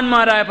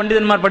മഹാന്മാരായ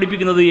പണ്ഡിതന്മാർ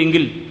പഠിപ്പിക്കുന്നത്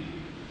എങ്കിൽ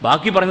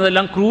ബാക്കി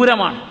പറഞ്ഞതെല്ലാം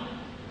ക്രൂരമാണ്.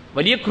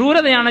 വലിയ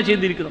ക്രൂരതയാണ്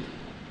ചെയ്തിരിക്കുന്നത്.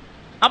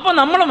 അപ്പൊ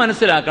നമ്മൾ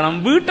മനസ്സിലാക്കണം,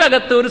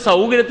 വീട്ടകത്ത് ഒരു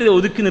സൗകര്യത്തിൽ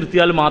ഒതുക്കി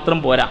നിർത്തിയാൽ മാത്രം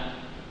പോരാ.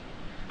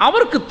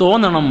 അവർക്ക്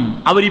തോന്നണം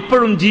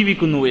അവരിപ്പോഴും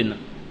ജീവിക്കുന്നു എന്ന്.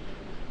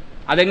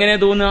 അതെങ്ങനെ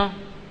തോന്നുക?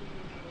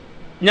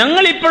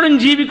 ഞങ്ങളിപ്പോഴും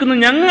ജീവിക്കുന്നു,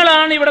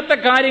 ഞങ്ങളാണ് ഇവിടുത്തെ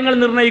കാര്യങ്ങൾ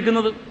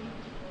നിർണ്ണയിക്കുന്നത്.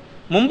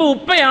 മുമ്പ്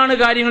ഉപ്പയാണ്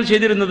കാര്യങ്ങൾ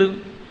ചെയ്തിരുന്നത്,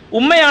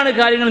 ഉമ്മയാണ്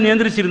കാര്യങ്ങൾ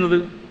നിയന്ത്രിച്ചിരുന്നത്.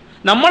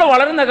 നമ്മൾ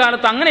വളരുന്ന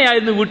കാലത്ത്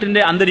അങ്ങനെയായിരുന്നു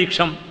വീട്ടിന്റെ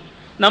അന്തരീക്ഷം.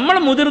 നമ്മൾ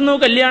മുതിർന്നു,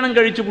 കല്യാണം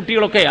കഴിച്ചു,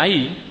 കുട്ടികളൊക്കെ ആയി,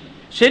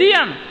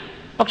 ശരിയാണ്.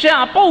 പക്ഷെ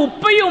അപ്പോൾ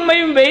ഉപ്പയും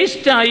ഉമ്മയും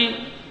വേസ്റ്റായി.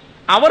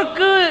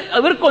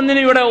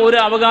 അവർക്കൊന്നിനും ഇവിടെ ഒരു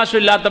അവകാശം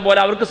ഇല്ലാത്ത പോലെ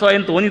അവർക്ക്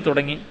സ്വയം തോന്നി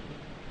തുടങ്ങി.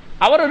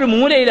 അവർ ഒരു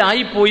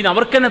മൂലയിലായിപ്പോയി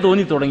അവർക്ക് തന്നെ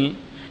തോന്നി തുടങ്ങി.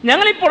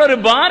 ഞങ്ങളിപ്പോൾ ഒരു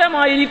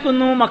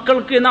ഭാരമായിരിക്കുന്നു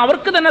മക്കൾക്ക് എന്ന്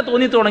അവർക്ക് തന്നെ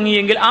തോന്നി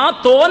തുടങ്ങിയെങ്കിൽ ആ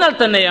തോന്നൽ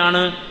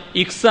തന്നെയാണ്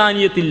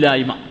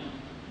ഇഹ്സാനിയത്തില്ലായ്മ.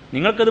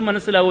 നിങ്ങൾക്കത്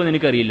മനസ്സിലാവുമെന്ന്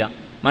എനിക്കറിയില്ല.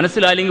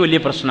 മനസ്സിലായില്ലെങ്കിൽ വലിയ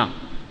പ്രശ്നമാണ്.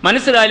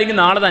 മനസ്സിലായില്ലെങ്കിൽ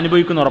നാളെ അത്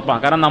അനുഭവിക്കുന്ന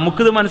ഉറപ്പാണ്. കാരണം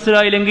നമുക്കിത്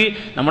മനസ്സിലായില്ലെങ്കിൽ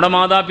നമ്മുടെ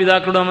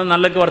മാതാപിതാക്കളോട് നമ്മൾ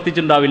നല്ലൊക്കെ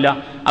വർത്തിച്ചിട്ടുണ്ടാവില്ല.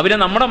 അവരെ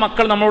നമ്മുടെ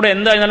മക്കൾ നമ്മളോട്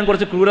എന്തായാലും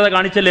കുറച്ച് ക്രൂരത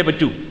കാണിച്ചല്ലേ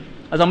പറ്റൂ.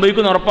 അത്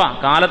സംഭവിക്കുന്ന ഉറപ്പാണ്.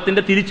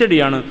 കാലത്തിന്റെ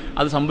തിരിച്ചടിയാണ്.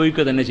 അത്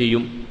സംഭവിക്കുക തന്നെ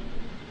ചെയ്യും.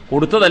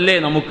 കൊടുത്തതല്ലേ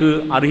നമുക്ക്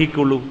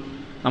അർഹിക്കുള്ളൂ,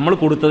 നമ്മൾ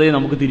കൊടുത്തതേ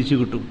നമുക്ക് തിരിച്ചു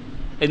കിട്ടും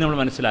എന്ന് നമ്മൾ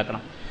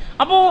മനസ്സിലാക്കണം.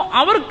 അപ്പോൾ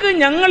അവർക്ക്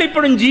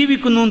ഞങ്ങളിപ്പോഴും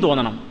ജീവിക്കുന്നു എന്ന്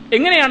തോന്നണം.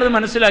 എങ്ങനെയാണത്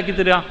മനസ്സിലാക്കി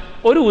തരിക?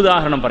 ഒരു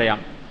ഉദാഹരണം പറയാം.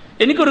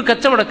 എനിക്കൊരു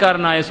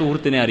കച്ചവടക്കാരനായ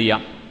സുഹൃത്തിനെ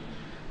അറിയാം.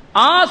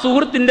 ആ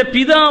സുഹൃത്തിൻ്റെ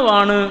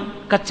പിതാവാണ്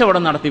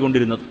കച്ചവടം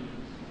നടത്തിക്കൊണ്ടിരുന്നത്.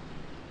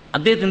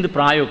 അദ്ദേഹത്തിൻ്റെ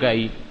പ്രായമൊക്കെ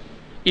ആയി.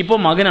 ഇപ്പോൾ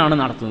മകനാണ്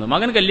നടത്തുന്നത്.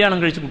 മകൻ കല്യാണം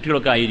കഴിച്ച്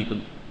കുട്ടികളൊക്കെ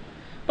ആയിരിക്കുന്നു.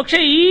 പക്ഷേ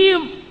ഈ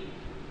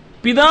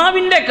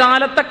പിതാവിൻ്റെ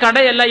കാലത്തെ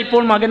കടയല്ല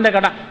ഇപ്പോൾ മകൻ്റെ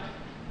കട.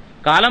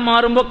 കാലം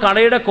മാറുമ്പോൾ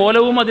കടയുടെ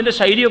കോലവും അതിൻ്റെ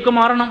ശൈലിയൊക്കെ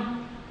മാറണം.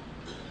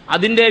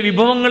 അതിൻ്റെ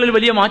വിഭവങ്ങളിൽ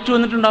വലിയ മാറ്റം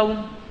വന്നിട്ടുണ്ടാവും.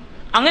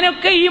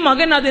 അങ്ങനെയൊക്കെ ഈ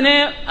മകൻ അതിനെ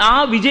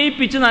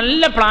വിജയിപ്പിച്ച്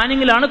നല്ല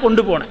പ്ലാനിങ്ങിലാണ്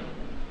കൊണ്ടുപോണേ.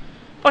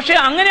 പക്ഷെ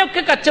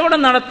അങ്ങനെയൊക്കെ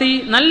കച്ചവടം നടത്തി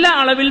നല്ല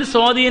അളവിൽ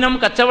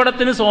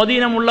കച്ചവടത്തിന്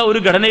സ്വാധീനമുള്ള ഒരു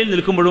ഘടനയിൽ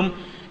നിൽക്കുമ്പോഴും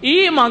ഈ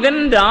മകൻ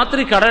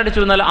രാത്രി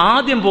കടയടച്ചു വന്നാൽ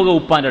ആദ്യം പോകുക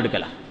ഉപ്പാൻ്റെ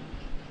അടുക്കല.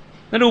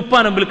 എന്നിട്ട്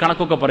ഉപ്പാൻ്റെ മുമ്പിൽ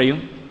കണക്കൊക്കെ പറയും.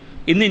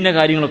 ഇന്ന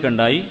കാര്യങ്ങളൊക്കെ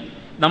ഉണ്ടായി,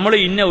 നമ്മൾ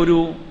ഇന്ന ഒരു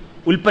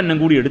ഉൽപ്പന്നം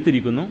കൂടി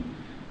എടുത്തിരിക്കുന്നു,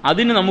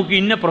 അതിന് നമുക്ക്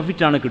ഇന്ന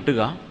പ്രോഫിറ്റാണ് കിട്ടുക,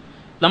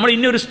 നമ്മൾ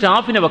ഇന്നൊരു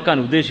സ്റ്റാഫിനെ വെക്കാൻ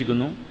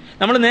ഉദ്ദേശിക്കുന്നു,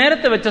 നമ്മൾ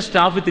നേരത്തെ വെച്ച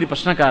സ്റ്റാഫ് ഇത്തിരി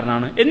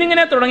പ്രശ്നക്കാരനാണ്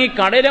എന്നിങ്ങനെ തുടങ്ങി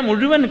കടയിലെ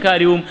മുഴുവൻ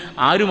കാര്യവും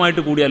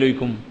ആരുമായിട്ട്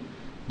കൂടിയാലോചിക്കും?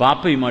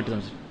 ബാപ്പയുമായിട്ട്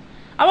സംസാരിക്കും.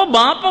 അപ്പോൾ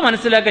ബാപ്പ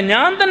മനസ്സിലാക്കുക,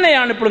 ഞാൻ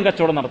തന്നെയാണ് ഇപ്പോഴും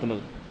കച്ചവടം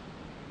നടത്തുന്നത്.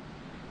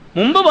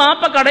 മുമ്പ്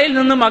ബാപ്പ കടയിൽ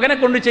നിന്ന് മകനെ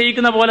കൊണ്ട്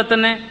ചെയ്യിക്കുന്ന പോലെ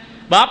തന്നെ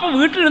ബാപ്പ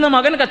വീട്ടിലിരുന്ന്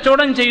മകൻ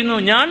കച്ചവടം ചെയ്യുന്നു,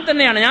 ഞാൻ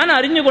തന്നെയാണ്, ഞാൻ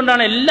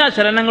അറിഞ്ഞുകൊണ്ടാണ് എല്ലാ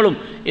ചലനങ്ങളും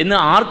എന്ന്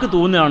ആർക്ക്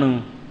തോന്നുകയാണ്?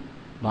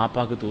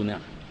 ബാപ്പാക്ക്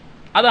തോന്നുകയാണ്.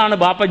 അതാണ്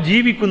ബാപ്പ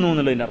ജീവിക്കുന്നു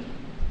എന്നുള്ളതിനർത്ഥം.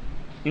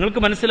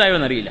 നിങ്ങൾക്ക് മനസ്സിലായോ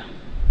എന്നറിയില്ല.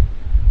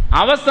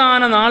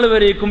 അവസാന നാൾ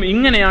വരേക്കും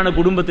ഇങ്ങനെയാണ്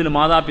കുടുംബത്തിൽ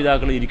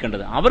മാതാപിതാക്കൾ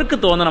ഇരിക്കേണ്ടത്. അവർക്ക്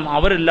തോന്നണം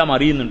അവരെല്ലാം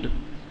അറിയുന്നുണ്ട്,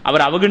 അവർ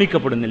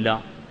അവഗണിക്കപ്പെടുന്നില്ല,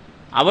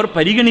 അവർ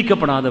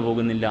പരിഗണിക്കപ്പെടാതെ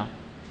പോകുന്നില്ല,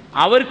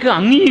 അവർക്ക്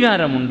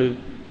അംഗീകാരമുണ്ട്,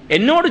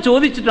 എന്നോട്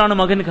ചോദിച്ചിട്ടാണ്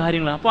മകൻ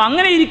കാര്യങ്ങൾ. അപ്പോൾ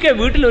അങ്ങനെ ഇരിക്കെ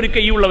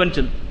വീട്ടിലൊരിക്കൽ ഈ ഉള്ളവൻ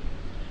ചെന്ന്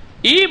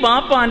ഈ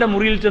ബാപ്പാൻ്റെ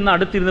മുറിയിൽ ചെന്ന്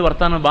അടുത്തിരുന്ന്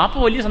വർത്താനം. ബാപ്പ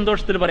വലിയ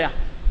സന്തോഷത്തിൽ പറയാം,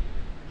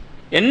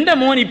 എൻ്റെ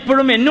മോൻ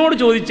ഇപ്പോഴും എന്നോട്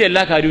ചോദിച്ച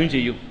എല്ലാ കാര്യവും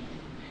ചെയ്യും.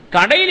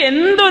 കടയിൽ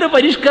എന്തൊരു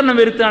പരിഷ്കരണം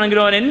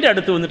വരുത്തുകയാണെങ്കിലും അവൻ എൻ്റെ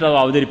അടുത്ത് വന്നിട്ട് അത്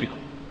അവതരിപ്പിക്കും.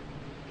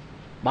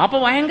 ബാപ്പ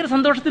ഭയങ്കര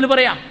സന്തോഷത്തിൽ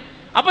പറയാം.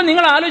 അപ്പം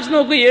നിങ്ങൾ ആലോചിച്ച്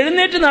നോക്കൂ,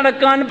 എഴുന്നേറ്റ്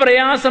നടക്കാൻ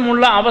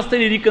പ്രയാസമുള്ള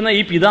അവസ്ഥയിലിരിക്കുന്ന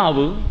ഈ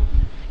പിതാവ്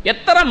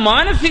എത്ര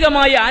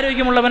മാനസികമായി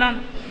ആരോഗ്യമുള്ളവനാണ്.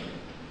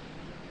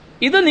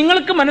 ഇത്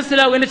നിങ്ങൾക്ക്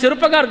മനസ്സിലാവും, എൻ്റെ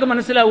ചെറുപ്പക്കാർക്ക്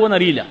മനസ്സിലാവുമെന്ന്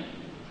അറിയില്ല.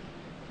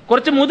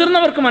 കുറച്ച്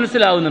മുതിർന്നവർക്ക്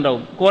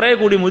മനസ്സിലാവുന്നുണ്ടാവും, കുറേ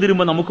കൂടി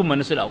മുതിരുമ്പോൾ നമുക്കും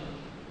മനസ്സിലാവും.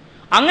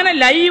 അങ്ങനെ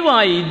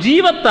ലൈവായി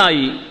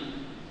ജീവത്തായി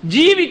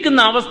ജീവിക്കുന്ന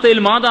അവസ്ഥയിൽ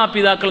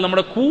മാതാപിതാക്കൾ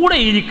നമ്മുടെ കൂടെ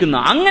ഇരിക്കുന്ന,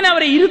 അങ്ങനെ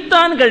അവരെ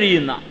ഇരുത്താൻ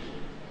കഴിയുന്ന,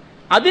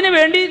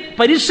 അതിനുവേണ്ടി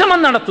പരിശ്രമം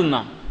നടത്തുന്ന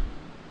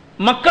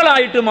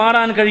മക്കളായിട്ട്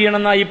മാറാൻ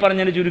കഴിയണമെന്നാണ് ഈ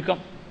പറഞ്ഞതിന് ചുരുക്കം.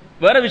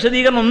 വേറെ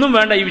വിശദീകരണം ഒന്നും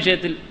വേണ്ട ഈ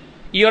വിഷയത്തിൽ.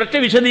 ഈ ഒരൊറ്റ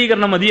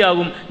വിശദീകരണം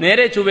മതിയാകും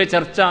നേരെ ചൊവ്വേ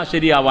ചർച്ച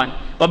ശരിയാവാൻ.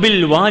 വബിൽ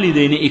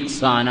വാലിദൈനി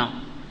ഇഹ്സാന,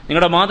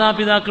 നിങ്ങളുടെ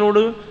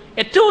മാതാപിതാക്കളോട്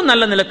ഏറ്റവും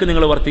നല്ല നിലക്ക്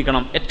നിങ്ങൾ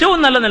വർത്തിക്കണം, ഏറ്റവും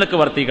നല്ല നിലക്ക്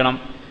വർത്തിക്കണം.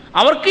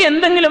 അവർക്ക്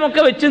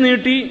എന്തെങ്കിലുമൊക്കെ വെച്ച്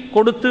നീട്ടി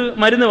കൊടുത്ത്,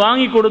 മരുന്ന്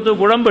വാങ്ങിക്കൊടുത്തു,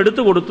 കുഴമ്പ്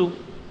എടുത്തു കൊടുത്തു,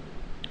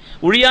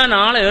 ഉഴിയാൻ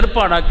ആളെ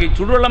ഏർപ്പാടാക്കി,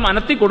 ചുടുവെള്ളം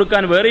അനത്തി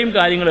കൊടുക്കാൻ വേറെയും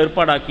കാര്യങ്ങൾ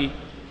ഏർപ്പാടാക്കി.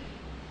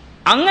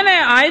 അങ്ങനെ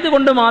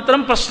ആയതുകൊണ്ട് മാത്രം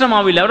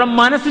പ്രശ്നമാവില്ല. അവരുടെ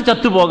മനസ്സ്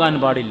ചത്തുപോകാൻ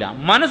പാടില്ല.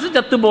 മനസ്സ്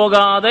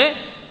ചത്തുപോകാതെ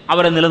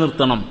അവരെ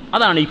നിലനിർത്തണം.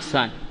 അതാണ്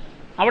ഇഹ്സാൻ.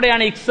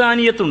 അവിടെയാണ്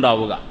ഇഹ്സാനിയത്ത്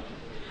ഉണ്ടാവുക.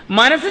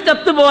 മനസ്സ്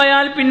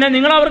ചത്തുപോയാൽ പിന്നെ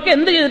നിങ്ങൾ അവർക്ക്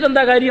എന്ത് ചെയ്തിട്ട്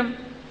എന്താ കാര്യം?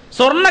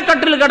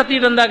 സ്വർണ്ണക്കട്ടിൽ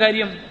കടത്തിയിട്ട് എന്താ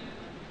കാര്യം?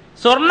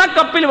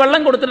 സ്വർണ്ണക്കപ്പിൽ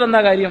വെള്ളം കൊടുത്തിട്ട്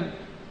എന്താ കാര്യം?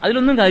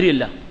 അതിലൊന്നും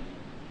കാര്യമില്ല.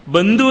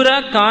 ബന്ധുര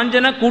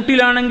കാഞ്ചന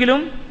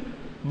കൂട്ടിലാണെങ്കിലും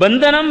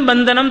ബന്ധനം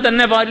ബന്ധനം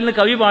തന്നെ പാടില്ലെന്ന്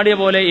കവി പാടിയ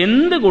പോലെ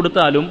എന്ത്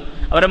കൊടുത്താലും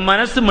അവരെ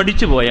മനസ്സ്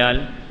മടിച്ചു പോയാൽ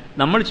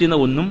നമ്മൾ ചെയ്യുന്ന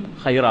ഒന്നും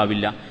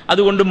ഹൈറാവില്ല.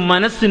 അതുകൊണ്ട്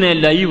മനസ്സിനെ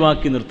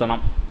ലൈവാക്കി നിർത്തണം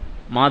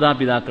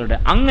മാതാപിതാക്കളുടെ.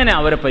 അങ്ങനെ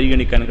അവരെ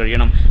പരിഗണിക്കാൻ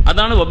കഴിയണം.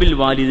 അതാണ് വബിൽ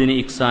വാലിദിനി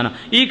ഇഹ്സാന.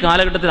 ഈ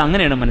കാലഘട്ടത്തിൽ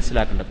അങ്ങനെയാണ്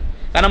മനസ്സിലാക്കേണ്ടത്.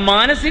 കാരണം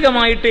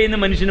മാനസികമായിട്ടേ ഇന്ന്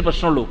മനുഷ്യന്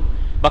പ്രശ്നമുള്ളൂ.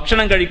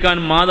 ഭക്ഷണം കഴിക്കാൻ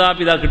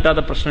മാതാപിതാക്കൾ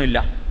കിട്ടാത്ത പ്രശ്നമില്ല,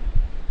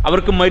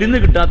 അവർക്ക് മരുന്ന്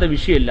കിട്ടാത്ത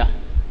വിഷയമില്ല,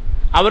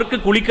 അവർക്ക്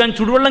കുളിക്കാൻ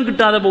ചുടുവെള്ളം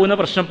കിട്ടാതെ പോകുന്ന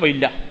പ്രശ്നം ഇപ്പോൾ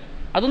ഇല്ല.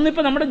 അതൊന്നും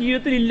ഇപ്പം നമ്മുടെ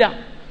ജീവിതത്തിൽ ഇല്ല.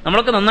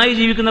 നമ്മളൊക്കെ നന്നായി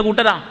ജീവിക്കുന്ന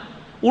കൂട്ടരാ.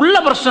 ഉള്ള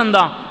പ്രശ്നം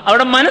എന്താ?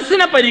 അവരുടെ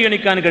മനസ്സിനെ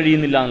പരിഗണിക്കാൻ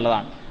കഴിയുന്നില്ല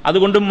എന്നുള്ളതാണ്.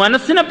 അതുകൊണ്ട്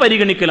മനസ്സിനെ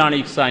പരിഗണിക്കലാണ്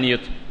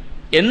ഇഹ്സാനിയത്ത്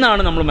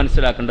എന്നാണ് നമ്മൾ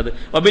മനസ്സിലാക്കേണ്ടത്.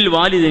 വബിൽ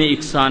വാലിദിനി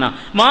ഇഹ്സാന,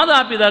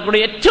 മാതാപിതാക്കളുടെ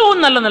ഏറ്റവും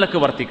നല്ല നിലക്ക്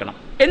വർത്തിക്കണം.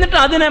 എന്നിട്ട്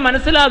അതിനെ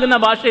മനസ്സിലാകുന്ന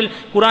ഭാഷയിൽ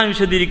ഖുർആൻ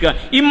വിശദീകരിക്കുക.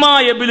 ഇമ്മാ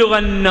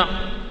യബ്ലുഗന്ന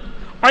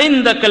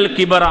ഇൻദകൽ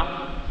കിബറ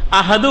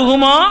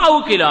അഹദുഹുമാ ഔ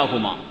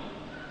കിലാഹുമാ.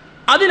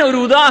 അതിനൊരു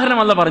ഉദാഹരണം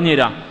അല്ല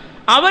പറഞ്ഞുതരാം.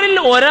 അവരിൽ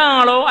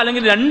ഒരാളോ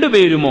അല്ലെങ്കിൽ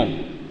രണ്ടുപേരുമോ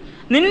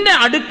നിന്റെ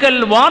അടുക്കൽ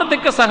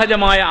വാർദ്ധക്യ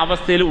സഹജമായ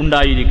അവസ്ഥയിൽ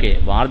ഉണ്ടായിരിക്കെ.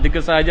 വാർദ്ധക്യ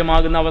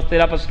സഹജമാകുന്ന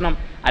അവസ്ഥയിലാ പ്രശ്നം.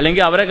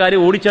 അല്ലെങ്കിൽ അവരെ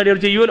കാര്യം ഓടിച്ചാടി അവർ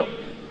ചെയ്യുമല്ലോ,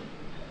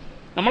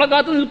 നമ്മളെ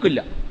കാത്തു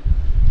നിൽക്കില്ല.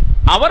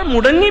 അവർ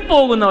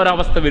മുടങ്ങിപ്പോകുന്ന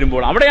ഒരവസ്ഥ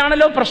വരുമ്പോൾ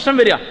അവിടെയാണല്ലോ പ്രശ്നം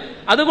വരിക.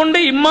 അതുകൊണ്ട്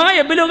ഇമ്മാ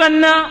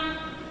യബ്ലുഗന്ന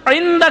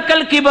ഇൻദകൽ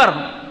കിബർ,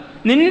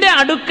 നിന്റെ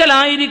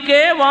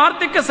അടുക്കലായിരിക്കെ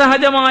വാർദ്ധക്യ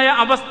സഹജമായ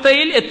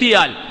അവസ്ഥയിൽ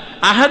എത്തിയാൽ,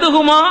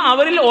 അഹദുഹുമാ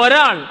അവരിൽ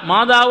ഒരാൾ,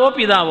 മാതാവോ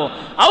പിതാവോ,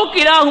 ഔ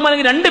കിലാഹുമാ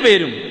അല്ലെങ്കിൽ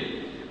രണ്ടുപേരും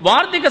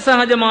വാർദ്ധക്യ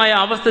സഹജമായ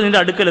അവസ്ഥ നിന്റെ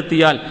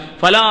അടുക്കലെത്തിയാൽ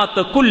ഫലാ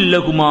തഖുൽ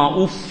ലഹുമാ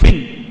ഉഫ്ഫിൻ,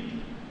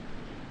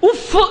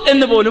 ഉഫ്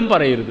എന്ന് പോലും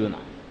പറയരുത്.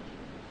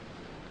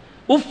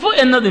 ഉഫ്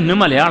എന്നതിന്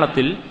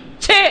മലയാളത്തിൽ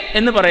ഛേ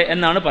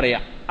എന്നാണ് പറയാ.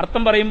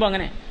 അർത്ഥം പറയുമ്പോൾ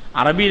അങ്ങനെ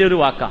അറബിയിലൊരു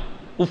വാക്കാ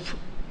ഉഫ്.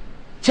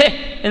 ഛേ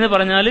എന്ന്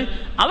പറഞ്ഞാൽ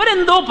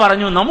അവരെന്തോ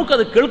പറഞ്ഞു,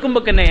 നമുക്കത്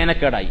കേൾക്കുമ്പോൾ തന്നെ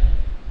ഏനക്കേടായി,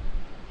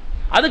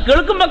 അത്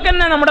കേൾക്കുമ്പോൾ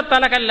തന്നെ നമ്മുടെ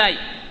തലകല്ലായി,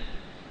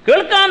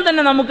 കേൾക്കാൻ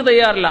തന്നെ നമുക്ക്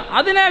തയ്യാറില്ല.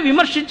 അതിനെ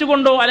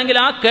വിമർശിച്ചുകൊണ്ടോ അല്ലെങ്കിൽ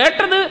ആ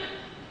കേട്ടത്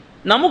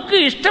നമുക്ക്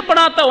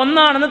ഇഷ്ടപ്പെടാത്ത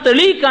ഒന്നാണെന്ന്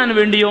തെളിയിക്കാൻ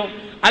വേണ്ടിയോ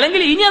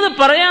അല്ലെങ്കിൽ ഇനി അത്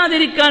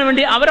പറയാതിരിക്കാൻ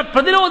വേണ്ടി അവരെ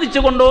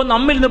പ്രതിരോധിച്ചുകൊണ്ടോ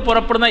നമ്മിൽ നിന്ന്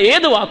പുറപ്പെടുന്ന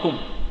ഏത് വാക്കും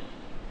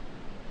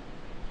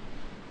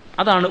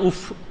അതാണ്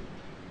ഉഫ്.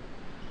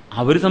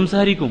 അവർ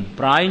സംസാരിക്കും,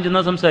 പ്രായം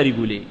ചെന്നാൽ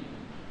സംസാരിക്കൂലേ?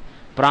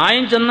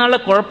 പ്രായം ചെന്നാലുള്ള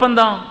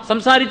കുഴപ്പമെന്താ?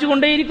 സംസാരിച്ചു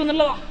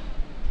കൊണ്ടേയിരിക്കുന്നുള്ളതാ.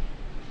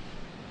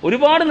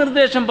 ഒരുപാട്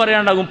നിർദ്ദേശം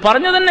പറയാണ്ടാകും,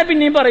 പറഞ്ഞു തന്നെ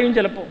പിന്നെയും പറയും.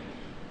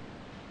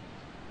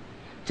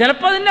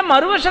 ചിലപ്പോൾ അതിൻ്റെ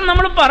മറുവശം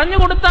നമ്മൾ പറഞ്ഞു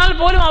കൊടുത്താൽ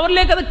പോലും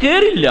അവരിലേക്ക് അത്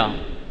കയറില്ല.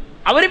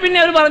 അവർ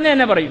പറഞ്ഞു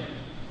തന്നെ പറയും.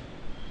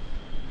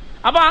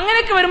 അപ്പൊ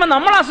അങ്ങനെയൊക്കെ വരുമ്പോൾ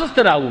നമ്മൾ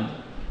അസ്വസ്ഥരാകും.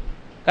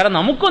 കാരണം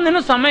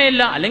നമുക്കൊന്നിനും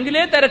സമയമില്ല,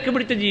 അല്ലെങ്കിലേ തിരക്ക്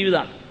പിടിച്ച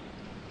ജീവിതമാണ്.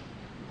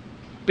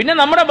 പിന്നെ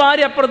നമ്മുടെ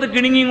ഭാര്യ അപ്പുറത്ത്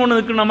കിണുങ്ങിയും കൊണ്ട്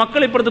നിൽക്കണം,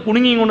 മക്കൾ ഇപ്പുറത്ത്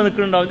കുണുങ്ങിയും കൊണ്ട്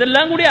നിൽക്കുന്നുണ്ടാവും.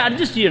 ഇതെല്ലാം കൂടി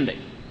അഡ്ജസ്റ്റ് ചെയ്യണ്ടേ?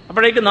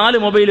 അപ്പോഴേക്ക് 4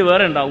 മൊബൈൽ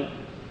വേറെ ഉണ്ടാവും.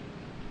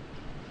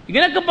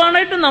 ഇങ്ങനെയൊക്കെ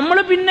പറഞ്ഞിട്ട് നമ്മൾ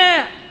പിന്നെ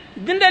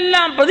ഇതിൻ്റെ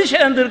എല്ലാം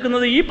പ്രതിഷേധം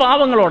തീർക്കുന്നത് ഈ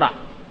പാവങ്ങളോടാ.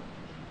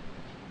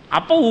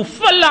 അപ്പോൾ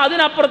ഉഫല്ല,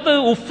 അതിനപ്പുറത്ത്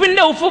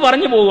ഉഫിൻ്റെ ഉഫ്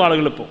പറഞ്ഞു പോകും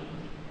ആളുകളിപ്പോൾ.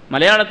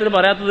 മലയാളത്തിൽ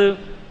പറയാത്തത്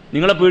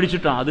നിങ്ങളെ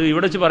പേടിച്ചിട്ടാണ്, അത്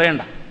ഇവിടെ വെച്ച്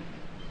പറയണ്ട.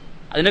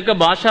 അതിനൊക്കെ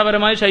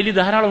ഭാഷാപരമായ ശൈലി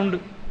ധാരാളമുണ്ട്.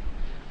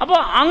 അപ്പോൾ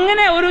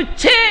അങ്ങനെ ഒരു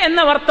ഛേ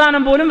എന്ന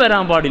വർത്താനം പോലും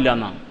വരാൻ പാടില്ല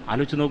എന്നാണ്.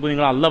 ആലോചിച്ച് നോക്കൂ,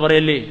 നിങ്ങൾ അല്ല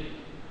പറയല്ലേ,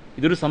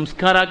 ഇതൊരു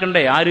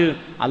സംസ്കാരാക്കണ്ടേ? ആര്?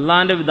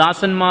 അള്ളാഹിൻ്റെ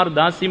ദാസന്മാർ,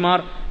 ദാസിമാർ,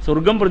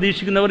 സ്വർഗം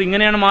പ്രതീക്ഷിക്കുന്നവർ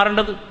ഇങ്ങനെയാണ്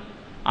മാറേണ്ടത്.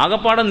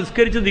 ആകപ്പാടെ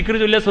നിസ്കരിച്ച് ദിക്ർ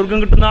ചൊല്ലിയ സ്വർഗം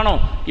കിട്ടുന്നതാണോ?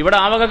 ഇവിടെ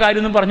ആ വക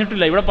കാര്യമൊന്നും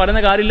പറഞ്ഞിട്ടില്ല. ഇവിടെ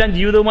പറയുന്ന കാര്യമെല്ലാം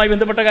ജീവിതവുമായി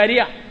ബന്ധപ്പെട്ട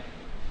കാര്യമാണ്.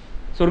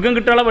 സ്വർഗം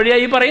കിട്ടാനുള്ള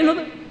വഴിയായി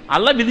പറയുന്നത്.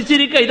 അള്ള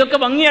വിധിച്ചിരിക്കുക ഇതൊക്കെ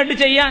ഭംഗിയായിട്ട്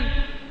ചെയ്യാൻ,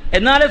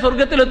 എന്നാലേ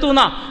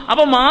സ്വർഗത്തിലെത്തുന്ന.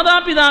 അപ്പൊ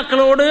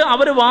മാതാപിതാക്കളോട്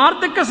അവർ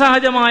വാർദ്ധക്യ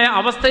സഹജമായ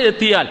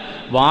അവസ്ഥയിലെത്തിയാൽ,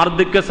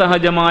 വാർദ്ധക്യ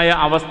സഹജമായ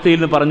അവസ്ഥയിൽ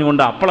നിന്ന്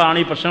പറഞ്ഞുകൊണ്ട് അപ്പോഴാണ്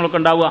ഈ പ്രശ്നങ്ങളൊക്കെ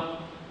ഉണ്ടാവുക.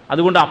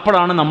 അതുകൊണ്ട്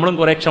അപ്പോഴാണ് നമ്മളും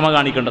കുറെ ക്ഷമ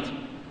കാണിക്കേണ്ടത്.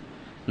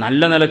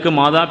 നല്ല നിലക്ക്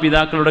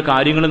മാതാപിതാക്കളുടെ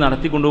കാര്യങ്ങൾ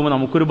നടത്തിക്കൊണ്ടുപോകുമ്പോൾ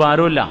നമുക്കൊരു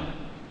ഭാരമില്ല.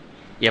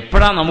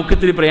 എപ്പോഴാണ്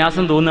നമുക്കിത്തിരി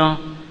പ്രയാസം തോന്നുക?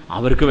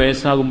 അവർക്ക്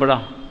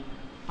വയസ്സാകുമ്പോഴാണ്.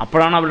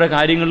 അപ്പോഴാണ് അവരുടെ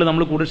കാര്യങ്ങളിൽ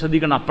നമ്മൾ കൂടുതൽ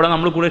ശ്രദ്ധിക്കേണ്ടത്. അപ്പോഴാണ്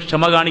നമ്മൾ കൂടുതൽ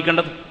ക്ഷമ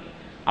കാണിക്കേണ്ടത്.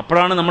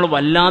 അപ്പോഴാണ് നമ്മൾ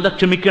വല്ലാതെ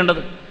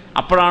ക്ഷമിക്കേണ്ടത്.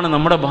 അപ്പോഴാണ്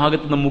നമ്മുടെ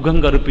ഭാഗത്ത് നിന്ന് മുഖം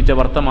കറുപ്പിച്ച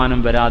വർത്തമാനം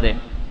വരാതെ,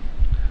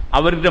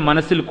 അവരുടെ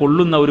മനസ്സിൽ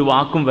കൊള്ളുന്ന ഒരു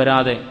വാക്കും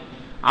വരാതെ,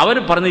 അവർ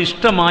പറഞ്ഞ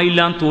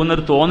ഇഷ്ടമായില്ല എന്ന്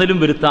തോന്നുന്നൊരു തോന്നലും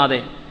വരുത്താതെ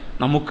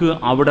നമുക്ക്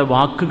അവിടെ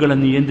വാക്കുകളെ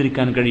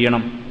നിയന്ത്രിക്കാൻ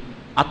കഴിയണം.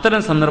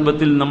 അത്തരം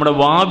സന്ദർഭത്തിൽ നമ്മുടെ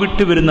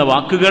വാവിട്ട് വരുന്ന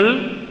വാക്കുകൾ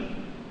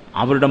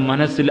അവരുടെ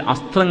മനസ്സിൽ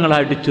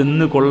അസ്ത്രങ്ങളായിട്ട്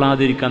ചെന്ന്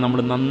കൊള്ളാതിരിക്കാൻ നമ്മൾ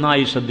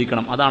നന്നായി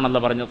ശ്രദ്ധിക്കണം. അതാണല്ലോ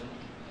പറഞ്ഞത്.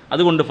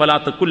 അതുകൊണ്ട് ഫലാ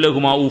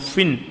തഖുല്ലഹുമാ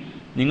ഉഫിൻ,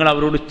 നിങ്ങൾ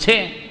അവരോട് ഛേ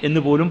എന്ന്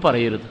പോലും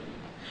പറയരുത്.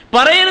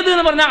 പറയരുത്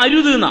എന്ന് പറഞ്ഞാൽ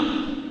അരുത് എന്നാ.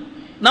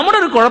 നമ്മുടെ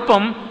ഒരു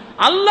കുഴപ്പം,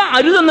 അല്ല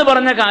അരുതെന്ന്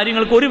പറഞ്ഞ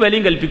കാര്യങ്ങൾക്ക് ഒരു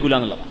വിലയും കൽപ്പിക്കൂല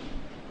എന്നുള്ളതാണ്.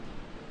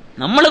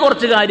 നമ്മൾ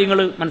കുറച്ച് കാര്യങ്ങൾ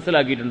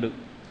മനസ്സിലാക്കിയിട്ടുണ്ട്,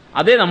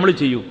 അതേ നമ്മൾ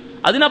ചെയ്യൂ.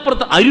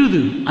 അതിനപ്പുറത്ത്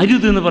അരുത്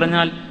അരുത് എന്ന്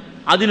പറഞ്ഞാൽ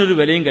അതിനൊരു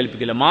വിലയും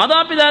കൽപ്പിക്കില്ല.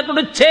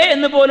 മാതാപിതാക്കളുടെ ഛേ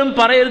എന്ന് പോലും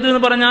പറയരുത്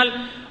എന്ന് പറഞ്ഞാൽ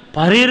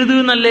പറയരുത്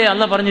എന്നല്ലേ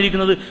അല്ല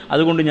പറഞ്ഞിരിക്കുന്നത്.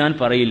 അതുകൊണ്ട് ഞാൻ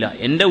പറയില്ല.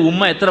 എൻ്റെ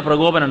ഉമ്മ എത്ര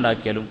പ്രകോപനം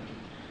ഉണ്ടാക്കിയാലും,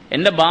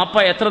 എൻ്റെ ബാപ്പ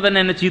എത്ര തന്നെ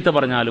എന്നെ ചീത്ത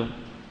പറഞ്ഞാലും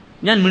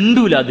ഞാൻ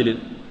മിണ്ടൂല.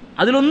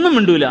 അതിലൊന്നും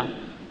മിണ്ടൂല.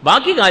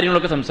 ബാക്കി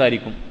കാര്യങ്ങളൊക്കെ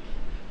സംസാരിക്കും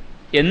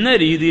എന്ന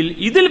രീതിയിൽ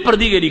ഇതിൽ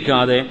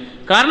പ്രതികരിക്കാതെ.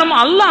 കാരണം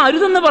അല്ല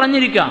അരുതെന്ന്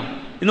പറഞ്ഞിരിക്കാം.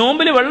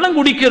 നോമ്പിൽ വെള്ളം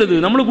കുടിക്കരുത്,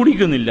 നമ്മൾ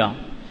കുടിക്കുന്നില്ല.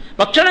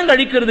 ഭക്ഷണം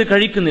കഴിക്കരുത്,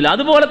 കഴിക്കുന്നില്ല.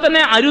 അതുപോലെ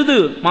തന്നെ അരുത്,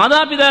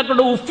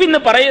 മാതാപിതാക്കളുടെ ഉഫിന്ന്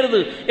പറയരുത്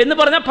എന്ന്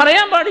പറഞ്ഞാൽ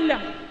പറയാൻ പാടില്ല.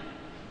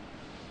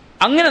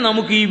 അങ്ങനെ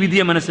നമുക്ക് ഈ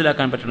വിധിയെ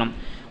മനസ്സിലാക്കാൻ പറ്റണം.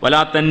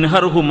 വലാ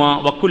തൻഹർഹുമ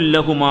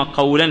വകുല്ലഹുമ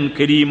ഖൗലൻ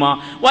കരീമ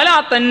വലാ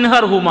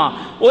തൻഹർഹുമ,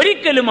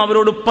 ഒരിക്കലും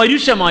അവരോട്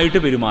പരുഷമായിട്ട്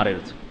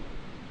പെരുമാറരുത്.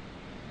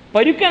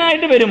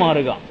 പരുക്കനായിട്ട്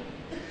പെരുമാറുക.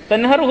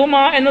 തൻഹർഹുമ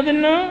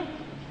എന്നതിന്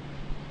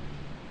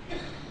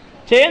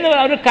ചെയ്യുന്ന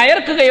അവർ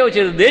കയർക്കുകയോ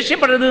ചെയ്തത്,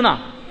 ദേഷ്യപ്പെടരുത് എന്നാ.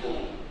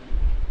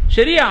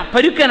 ശരിയാ,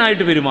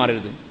 പരുക്കനായിട്ട്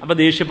പെരുമാറരുത്. അപ്പൊ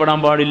ദേഷ്യപ്പെടാൻ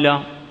പാടില്ല,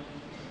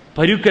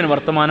 പരുക്കൻ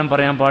വർത്തമാനം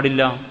പറയാൻ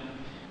പാടില്ല,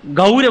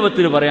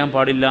 ഗൗരവത്തിൽ പറയാൻ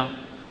പാടില്ല,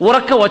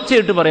 ഉറക്ക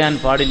ഒച്ചയിട്ട് പറയാൻ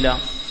പാടില്ല,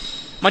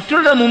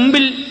 മറ്റുള്ളവരുടെ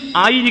മുമ്പിൽ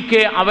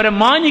ആയിരിക്കെ അവരെ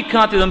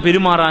മാനിക്കാത്ത വിധം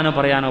പെരുമാറാനോ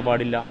പറയാനോ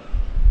പാടില്ല.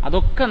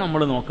 അതൊക്കെ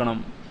നമ്മൾ നോക്കണം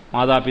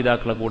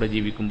മാതാപിതാക്കളെ കൂടെ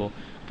ജീവിക്കുമ്പോൾ.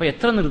 അപ്പോൾ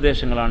എത്ര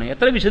നിർദ്ദേശങ്ങളാണ്,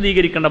 എത്ര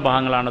വിശദീകരിക്കേണ്ട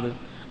ഭാഗങ്ങളാണത്.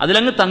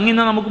 അതിലങ്ങ്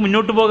തങ്ങിന്നാൽ നമുക്ക്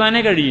മുന്നോട്ട്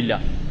പോകാനേ കഴിയില്ല.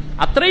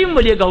 അത്രയും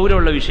വലിയ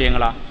ഗൗരവമുള്ള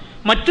വിഷയങ്ങളാണ്.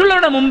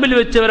 മറ്റുള്ളവരുടെ മുമ്പിൽ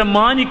വെച്ച് അവരെ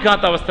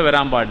മാനിക്കാത്ത അവസ്ഥ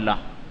വരാൻ പാടില്ല.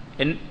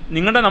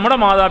 നമ്മുടെ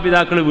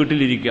മാതാപിതാക്കൾ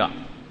വീട്ടിലിരിക്കുക,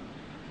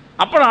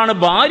 അപ്പോഴാണ്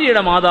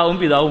ഭാര്യയുടെ മാതാവും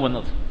പിതാവും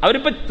വന്നത്.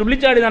 അവരിപ്പോൾ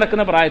തുള്ളിച്ചാടി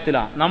നടക്കുന്ന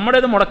പ്രായത്തിലാണ്,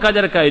 നമ്മുടേത്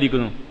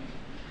മുടക്കാചരക്കായിരിക്കുന്നു.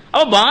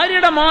 അപ്പോൾ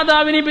ഭാര്യയുടെ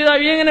മാതാവിനെയും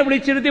പിതാവിനെ ഇങ്ങനെ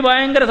വിളിച്ചിരുത്തി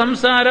ഭയങ്കര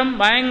സംസാരം,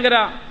 ഭയങ്കര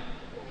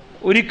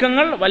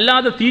ഒരുക്കങ്ങൾ,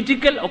 വല്ലാതെ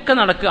തീറ്റിക്കൽ ഒക്കെ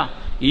നടക്കുക.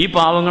 ഈ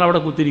പാവങ്ങൾ അവിടെ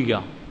കുത്തിരിക്കുക.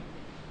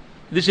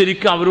 ഇത്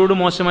ശരിക്കും അവരോട്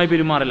മോശമായി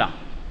പെരുമാറില്ല.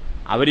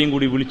 അവരെയും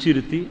കൂടി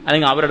വിളിച്ചിരുത്തി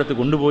അല്ലെങ്കിൽ അവരുടെ അടുത്ത്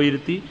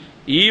കൊണ്ടുപോയിരുത്തി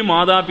ഈ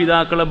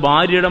മാതാപിതാക്കളെ,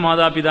 ഭാര്യയുടെ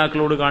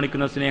മാതാപിതാക്കളോട്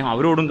കാണിക്കുന്ന സ്നേഹം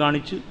അവരോടും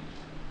കാണിച്ചു,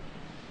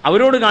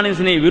 അവരോട് കാണിക്കുന്ന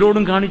സ്നേഹം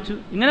ഇവരോടും കാണിച്ചു.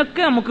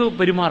 ഇങ്ങനെയൊക്കെ നമുക്ക്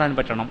പെരുമാറാൻ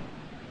പറ്റണം.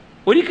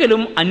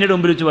 ഒരിക്കലും അന്യരുടെ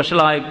മുമ്പിൽ വെച്ച്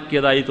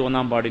വഷളാക്കിയതായി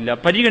തോന്നാൻ പാടില്ല,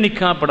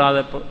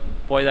 പരിഗണിക്കപ്പെടാതെ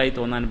പോയതായി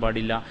തോന്നാൻ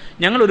പാടില്ല,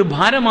 ഞങ്ങളൊരു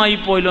ഭാരമായി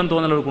പോയല്ലോ എന്ന്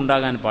തോന്നലവർക്ക്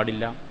ഉണ്ടാകാൻ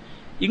പാടില്ല.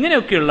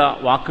 ഇങ്ങനെയൊക്കെയുള്ള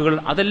വാക്കുകൾ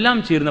അതെല്ലാം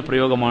ചേരുന്ന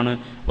പ്രയോഗമാണ്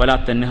വലാ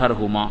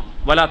തൻഹർഹുമ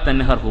വലാ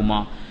തൻഹർഹുമ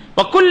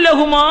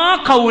വകുല്ലഹുമാ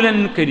ഖൗലൻ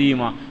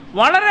കരീമ.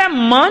 വളരെ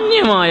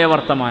മാന്യമായ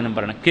വർത്തമാനം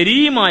പറയണം.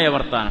 കരീമായ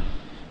വർത്താനം,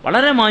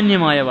 വളരെ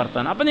മാന്യമായ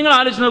വർത്താനം. അപ്പൊ നിങ്ങൾ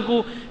ആലോചിച്ച് നോക്കൂ,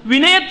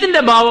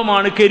 വിനയത്തിന്റെ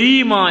ഭാവമാണ്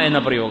കരീമ എന്ന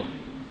പ്രയോഗം.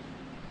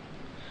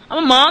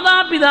 അപ്പൊ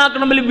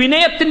മാതാപിതാക്കളുടെ മുമ്പിൽ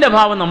വിനയത്തിന്റെ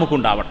ഭാവം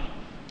നമുക്കുണ്ടാവണം.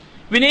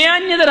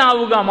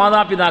 വിനയാന്യതരാവുക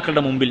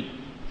മാതാപിതാക്കളുടെ മുമ്പിൽ.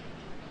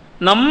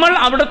 നമ്മൾ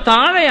അവിടെ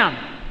താഴെയാണ്,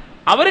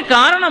 അവർ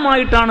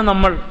കാരണമായിട്ടാണ്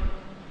നമ്മൾ,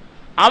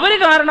 അവർ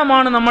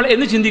കാരണമാണ് നമ്മൾ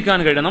എന്ന് ചിന്തിക്കാൻ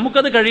കഴിയും.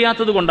 നമുക്കത്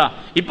കഴിയാത്തത് കൊണ്ടാണ്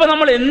ഇപ്പൊ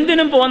നമ്മൾ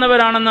എന്തിനും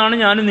പോകുന്നവരാണെന്നാണ്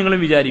ഞാനും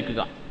നിങ്ങളും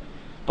വിചാരിക്കുക.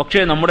 പക്ഷേ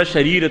നമ്മുടെ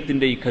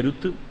ശരീരത്തിൻ്റെ ഈ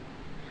കരുത്ത്,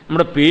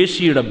 നമ്മുടെ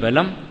പേശിയുടെ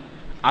ബലം,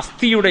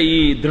 അസ്ഥിയുടെ ഈ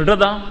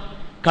ദൃഢത,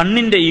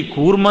 കണ്ണിൻ്റെ ഈ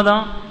കൂർമ്മത,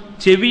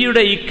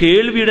 ചെവിയുടെ ഈ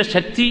കേൾവിയുടെ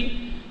ശക്തി,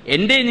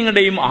 എൻ്റെയും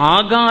നിങ്ങളുടെയും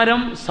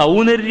ആകാരം,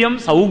 സൗന്ദര്യം,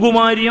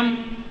 സൗകുമാര്യം,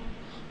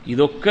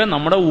 ഇതൊക്കെ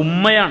നമ്മുടെ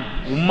ഉമ്മയാണ്.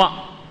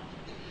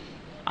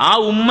 ആ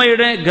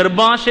ഉമ്മയുടെ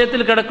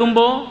ഗർഭാശയത്തിൽ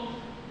കിടക്കുമ്പോൾ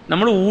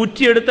നമ്മൾ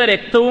ഊറ്റിയെടുത്ത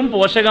രക്തവും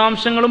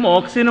പോഷകാംശങ്ങളും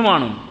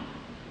ഓക്സിജനുമാണ്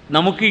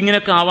നമുക്ക്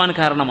ഇങ്ങനെയൊക്കെ ആവാൻ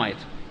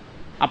കാരണമായത്.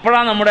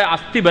 അപ്പോഴാണ് നമ്മുടെ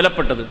അസ്ഥി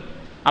ബലപ്പെട്ടത്,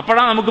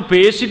 അപ്പോഴാണ് നമുക്ക്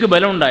പേശിക്ക്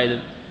ബലം ഉണ്ടായത്,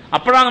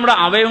 അപ്പോഴാണ് നമ്മുടെ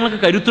അവയവങ്ങൾക്ക്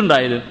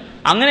കരുത്തുണ്ടായത്.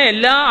 അങ്ങനെ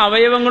എല്ലാ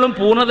അവയവങ്ങളും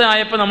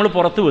പൂർണ്ണതയായപ്പോൾ നമ്മൾ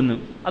പുറത്തു വന്നു.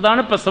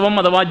 അതാണ് പ്രസവം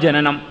അഥവാ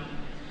ജനനം.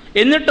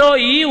 എന്നിട്ടോ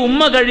ഈ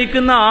ഉമ്മ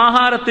കഴിക്കുന്ന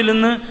ആഹാരത്തിൽ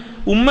നിന്ന്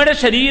ഉമ്മയുടെ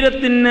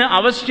ശരീരത്തിന്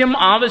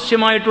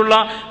ആവശ്യമായിട്ടുള്ള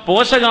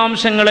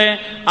പോഷകാംശങ്ങളെ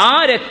ആ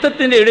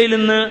രക്തത്തിൻ്റെ ഇടയിൽ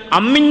നിന്ന്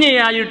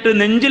അമ്മിഞ്ഞയായിട്ട്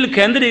നെഞ്ചിൽ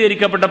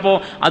കേന്ദ്രീകരിക്കപ്പെട്ടപ്പോൾ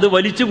അത്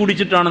വലിച്ചു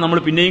കുടിച്ചിട്ടാണ് നമ്മൾ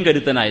പിന്നെയും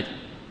കരുത്തനായത്.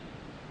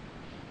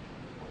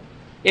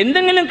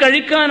 എന്തെങ്കിലും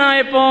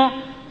കഴിക്കാനായപ്പോൾ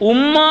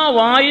ഉമ്മ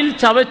വായിൽ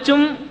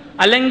ചവച്ചും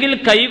അല്ലെങ്കിൽ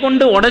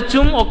കൈകൊണ്ട്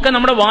ഉടച്ചും ഒക്കെ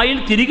നമ്മുടെ വായിൽ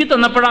തിരികെ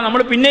തന്നപ്പോഴാണ്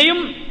നമ്മൾ പിന്നെയും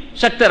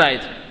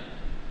ശക്തരായത്.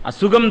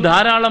 അസുഖം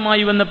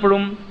ധാരാളമായി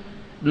വന്നപ്പോഴും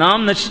നാം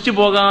നശിച്ചു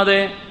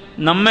പോകാതെ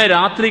നമ്മെ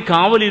രാത്രി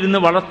കാവലിരുന്ന്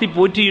വളർത്തി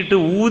പോറ്റിയിട്ട്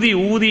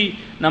ഊതി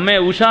നമ്മെ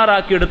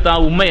ഉഷാറാക്കിയെടുത്ത ആ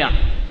ഉമ്മയാണ്.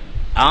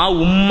 ആ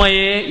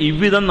ഉമ്മയെ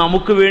ഇவ்விധം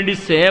നമുക്ക് വേണ്ടി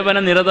സേവന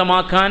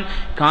നിരതമാക്കാൻ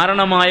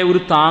കാരണമായ ഒരു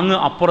താങ്ങ്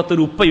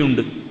അപ്പുറത്തൊരു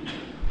ഉപ്പയുണ്ട്.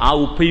 ആ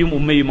ഉപ്പയും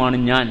ഉമ്മയുമാണ്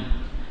ഞാൻ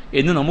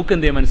എന്ന്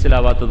നമുക്കെന്തേ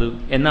മനസ്സിലാവാത്തത്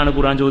എന്നാണ്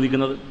ഖുർആൻ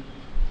ചോദിക്കുന്നത്.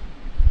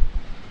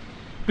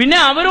 പിന്നെ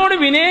അവരോട്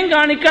വിനയം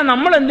കാണിക്കാൻ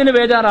നമ്മൾ എന്തിന്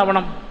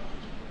ബേജാറാവണം?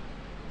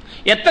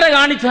 എത്ര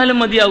കാണിച്ചാലും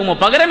മതിയാകുമോ?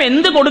 പകരം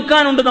എന്ത്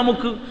കൊടുക്കാനുണ്ട്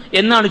നമുക്ക്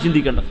എന്നാണ്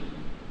ചിന്തിക്കേണ്ടത്.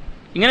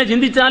 ഇങ്ങനെ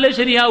ചിന്തിച്ചാലേ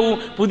ശരിയാവൂ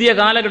പുതിയ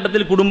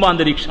കാലഘട്ടത്തിൽ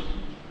കുടുംബാന്തരീക്ഷം.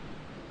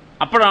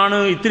 അപ്പോഴാണ്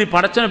ഇത്തിരി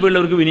പടച്ചന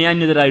പിള്ളവർക്ക്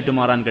വിനയാന്യതരായിട്ട്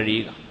മാറാൻ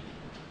കഴിയുക.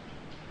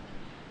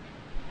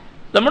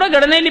 നമ്മുടെ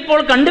ഘടനയിൽ ഇപ്പോൾ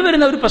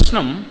കണ്ടുവരുന്ന ഒരു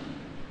പ്രശ്നം,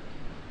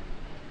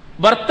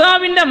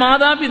 ഭർത്താവിൻ്റെ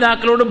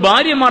മാതാപിതാക്കളോട്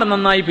ഭാര്യമാർ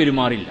നന്നായി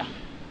പെരുമാറില്ല.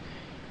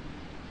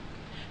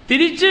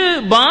 തിരിച്ച്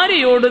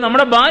ഭാര്യയോട്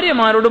നമ്മുടെ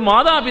ഭാര്യമാരോട്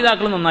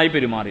മാതാപിതാക്കൾ നന്നായി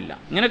പെരുമാറില്ല.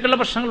 ഇങ്ങനെയൊക്കെയുള്ള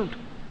പ്രശ്നങ്ങളുണ്ട്.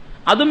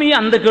 അതും ഈ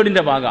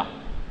അന്തക്കേടിൻ്റെ ഭാഗം.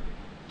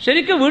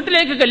 ശരിക്കും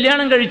വീട്ടിലേക്ക്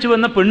കല്യാണം കഴിച്ചു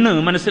വന്ന പെണ്ണ്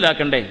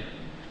മനസ്സിലാക്കണ്ടേ,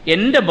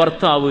 എൻ്റെ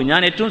ഭർത്താവ്,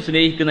 ഞാൻ ഏറ്റവും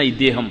സ്നേഹിക്കുന്ന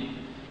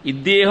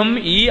ഇദ്ദേഹം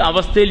ഈ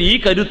അവസ്ഥയിൽ ഈ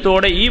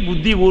കരുത്തോടെ ഈ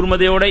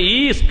ബുദ്ധിപൂർമ്മതയോടെ ഈ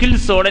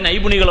സ്കിൽസോടെ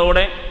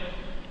നൈപുണികളോടെ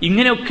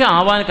ഇങ്ങനെയൊക്കെ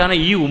ആവാൻ കാരണം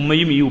ഈ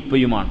ഉമ്മയും ഈ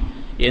ഉപ്പയുമാണ്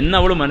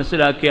എന്നവൾ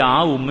മനസ്സിലാക്കിയ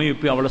ആ ഉമ്മയും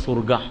ഉപ്പയും അവളെ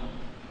സ്വർഗ്ഗ.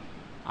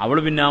 അവൾ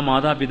പിന്നെ ആ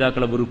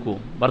മാതാപിതാക്കളെ വെറുക്കുമോ?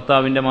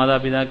 ഭർത്താവിൻ്റെ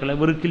മാതാപിതാക്കളെ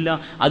വെറുക്കില്ല.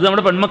 അത്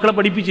നമ്മുടെ പെൺമക്കളെ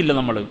പഠിപ്പിച്ചില്ല,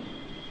 നമ്മൾ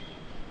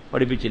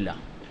പഠിപ്പിച്ചില്ല.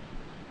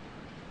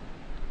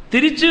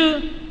 തിരിച്ച്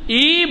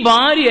ഈ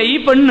ഭാര്യ, ഈ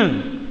പെണ്ണ്,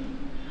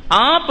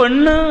 ആ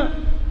പെണ്ണ്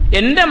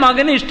എൻ്റെ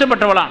മകന്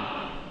ഇഷ്ടപ്പെട്ടവളാണ്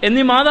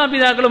എന്നീ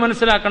മാതാപിതാക്കൾ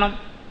മനസ്സിലാക്കണം.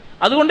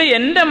 അതുകൊണ്ട്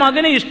എൻ്റെ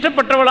മകന്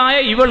ഇഷ്ടപ്പെട്ടവളായ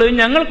ഇവള്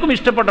ഞങ്ങൾക്കും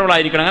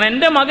ഇഷ്ടപ്പെട്ടവളായിരിക്കണം. അങ്ങനെ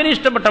എൻ്റെ മകന്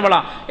ഇഷ്ടപ്പെട്ടവളാ,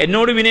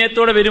 എന്നോട്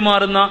വിനയത്തോടെ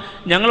പെരുമാറുന്ന,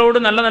 ഞങ്ങളോട്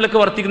നല്ല നിലക്ക്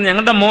വർത്തിക്കുന്ന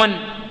ഞങ്ങളുടെ മോൻ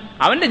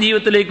അവൻ്റെ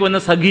ജീവിതത്തിലേക്ക്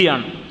വന്ന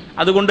സഖിയാണ്.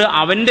 അതുകൊണ്ട്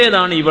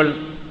അവൻ്റേതാണ് ഇവൾ,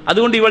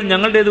 അതുകൊണ്ട് ഇവൾ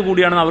ഞങ്ങളുടേത്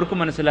കൂടിയാണെന്ന് അവർക്ക്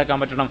മനസ്സിലാക്കാൻ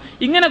പറ്റണം.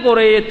 ഇങ്ങനെ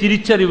കുറേ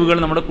തിരിച്ചറിവുകൾ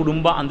നമ്മുടെ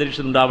കുടുംബ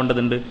അന്തരീക്ഷത്തിൽ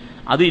ഉണ്ടാവേണ്ടതുണ്ട്.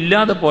 അത്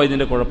ഇല്ലാതെ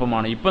പോയതിൻ്റെ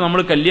കുഴപ്പമാണ്. ഇപ്പോൾ നമ്മൾ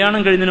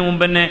കല്യാണം കഴിയുന്നതിന്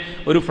മുമ്പ് തന്നെ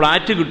ഒരു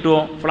ഫ്ലാറ്റ് കിട്ടുമോ,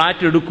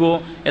 ഫ്ലാറ്റ് എടുക്കുമോ,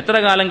 എത്ര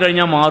കാലം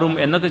കഴിഞ്ഞാൽ മാറും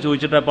എന്നൊക്കെ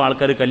ചോദിച്ചിട്ടാണ് ഇപ്പോൾ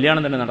ആൾക്കാർ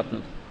കല്യാണം തന്നെ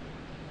നടത്തുന്നത്.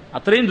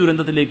 അത്രയും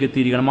ദുരന്തത്തിലേക്ക്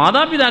എത്തിയിരിക്കണം.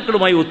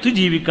 മാതാപിതാക്കളുമായി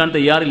ഒത്തുജീവിക്കാൻ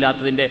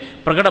തയ്യാറില്ലാത്തതിൻ്റെ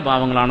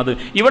പ്രകടഭാവങ്ങളാണത്.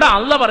 ഇവിടെ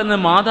അള്ളാഹ്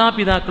പറയുന്നത്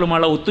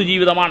മാതാപിതാക്കളുമായുള്ള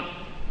ഒത്തുജീവിതമാണ്.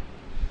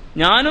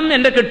 ഞാനും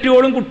എൻ്റെ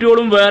കെട്ടിയോളും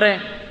കുട്ടിയോളും വേറെ,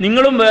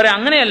 നിങ്ങളും വേറെ,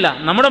 അങ്ങനെയല്ല.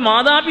 നമ്മുടെ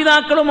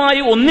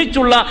മാതാപിതാക്കളുമായി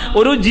ഒന്നിച്ചുള്ള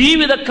ഒരു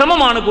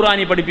ജീവിതക്രമമാണ്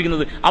ഖുർആനി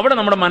പഠിപ്പിക്കുന്നത്. അവിടെ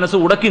നമ്മുടെ മനസ്സ്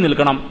ഉടക്കി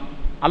നിൽക്കണം.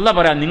 അള്ളാഹ്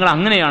പറയാം, നിങ്ങൾ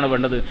അങ്ങനെയാണ്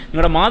വേണ്ടത്,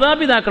 നിങ്ങളുടെ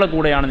മാതാപിതാക്കളെ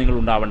കൂടെയാണ് നിങ്ങൾ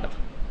ഉണ്ടാവേണ്ടത്.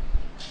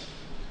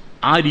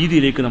 ആ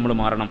രീതിയിലേക്ക് നമ്മൾ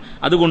മാറണം.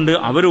 അതുകൊണ്ട്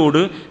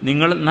അവരോട്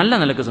നിങ്ങൾ നല്ല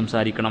നിലക്ക്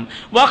സംസാരിക്കണം.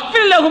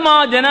 വഖ്ഫിൽ ലഹുമാ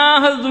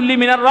ജനാഹൽ ദുല്ലി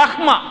മിനർ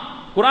റഹ്മ.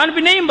 ഖുർആൻ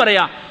പിന്നെയും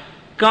പറയാ,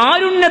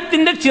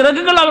 കാരുണ്യത്തിന്റെ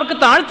ചിറകുകൾ അവർക്ക്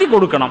താഴ്ത്തി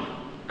കൊടുക്കണം.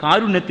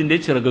 കാരുണ്യത്തിന്റെ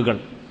ചിറകുകൾ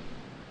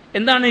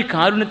എന്താണ്? ഈ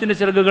കാരുണ്യത്തിന്റെ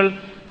ചിറകുകൾ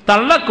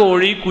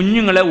തള്ളക്കോഴി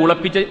കുഞ്ഞുങ്ങളെ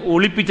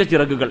ഒളിപ്പിച്ച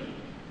ചിറകുകൾ,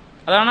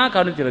 അതാണ് ആ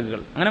കാരുണ്യ ചിറകുകൾ.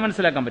 അങ്ങനെ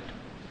മനസ്സിലാക്കാൻ പറ്റും.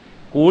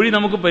 കോഴി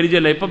നമുക്ക്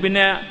പരിചയമല്ല. ഇപ്പം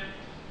പിന്നെ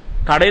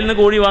കടയിൽ നിന്ന്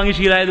കോഴി വാങ്ങി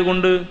ശീലമായത്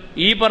കൊണ്ട്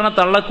ഈ പറഞ്ഞ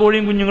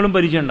തള്ളക്കോഴിയും കുഞ്ഞുങ്ങളും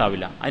പരിചയം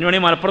ഉണ്ടാവില്ല. അതിന്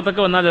വേണമെങ്കിൽ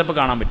മലപ്പുറത്തൊക്കെ വന്നാൽ ചിലപ്പോൾ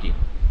കാണാൻ പറ്റി.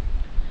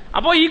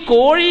 അപ്പോൾ ഈ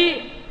കോഴി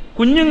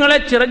കുഞ്ഞുങ്ങളെ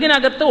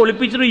ചിറകിനകത്ത്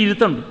ഒളിപ്പിച്ചൊരു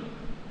ഇരുത്തുണ്ട്,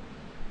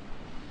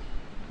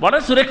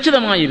 വളരെ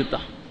സുരക്ഷിതമായ ഇരുത്ത.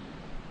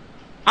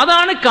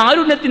 അതാണ്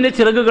കാരുണ്യത്തിന്റെ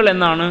ചിറകുകൾ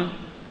എന്നാണ്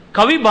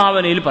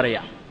കവിഭാവനയിൽ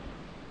പറയാം.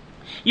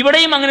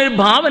 ഇവിടെയും അങ്ങനെ ഒരു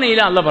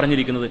ഭാവനയിലാണ് അള്ളാഹ്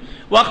പറഞ്ഞിരിക്കുന്നത്.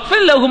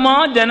 വഖ്ഫിൽ ലഹുമാ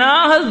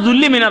ജനാഹ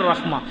ദുല്ലി മിനർ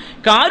റഹ്മ.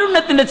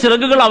 കാരുണ്യത്തിന്റെ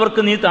ചിറകുകൾ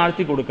അവർക്ക് നീ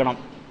താഴ്ത്തി കൊടുക്കണം.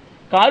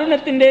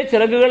 കാരുണ്യത്തിന്റെ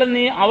ചിറകുകൾ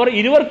നീ അവർ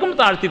ഇരുവർക്കും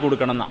താഴ്ത്തി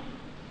കൊടുക്കണം എന്നാ.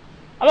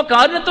 അപ്പൊ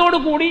കാരുണ്യത്തോടു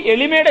കൂടി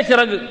എളിമയുടെ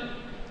ചിറക്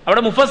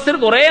അവിടെ മുഫസ്സിർ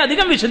കുറേ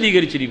അധികം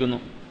വിശദീകരിച്ചിരിക്കുന്നു,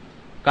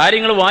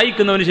 കാര്യങ്ങൾ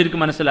വായിക്കുന്നവന്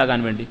ശരിക്കും മനസ്സിലാകാൻ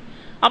വേണ്ടി.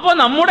 അപ്പോൾ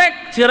നമ്മുടെ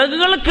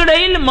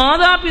ചിറകുകൾക്കിടയിൽ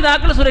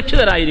മാതാപിതാക്കൾ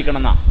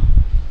സുരക്ഷിതരായിരിക്കണം എന്നാ.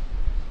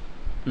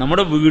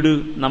 നമ്മുടെ വീട്,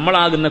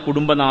 നമ്മളാകുന്ന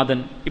കുടുംബനാഥൻ,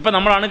 ഇപ്പം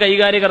നമ്മളാണ്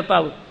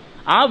കൈകാര്യകർത്താവ്.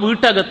 ആ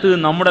വീട്ടകത്ത്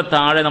നമ്മുടെ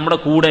താഴെ, നമ്മുടെ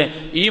കൂടെ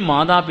ഈ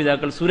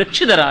മാതാപിതാക്കൾ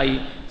സുരക്ഷിതരായി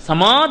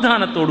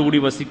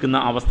സമാധാനത്തോടുകൂടി വസിക്കുന്ന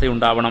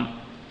അവസ്ഥയുണ്ടാവണം.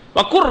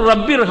 വഖുർ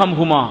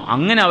റബ്ബിർഹംഹുമാ.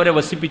 അങ്ങനെ അവരെ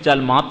വസിപ്പിച്ചാൽ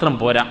മാത്രം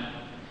പോരാ,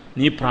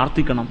 നീ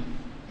പ്രാർത്ഥിക്കണം.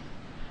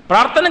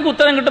 പ്രാർത്ഥനയ്ക്ക്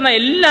ഉത്തരം കിട്ടുന്ന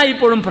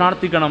എല്ലായ്പ്പോഴും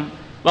പ്രാർത്ഥിക്കണം.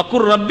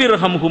 വഖുർ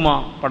റബ്ബിർഹംഹുമാ.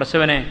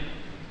 പടച്ചവനെ,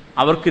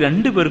 അവർക്ക്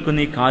രണ്ടുപേർക്കും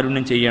നീ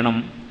കാരുണ്യം ചെയ്യണം.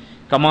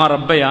 കമാ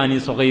റബ്ബയാനി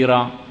സഗീറ.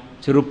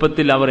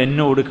 ചെറുപ്പത്തിൽ അവർ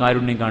എന്നോട്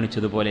കാരുണ്യം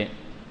കാണിച്ചതുപോലെ.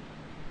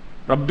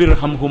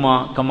 റബ്ബിർഹംഹുമാ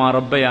കമാ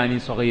റബ്ബയാനി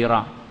സഗീറ.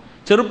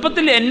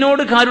 ചെറുപ്പത്തിൽ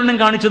എന്നോട് കാരുണ്യം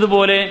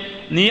കാണിച്ചതുപോലെ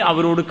നീ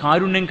അവരോട്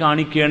കാരുണ്യം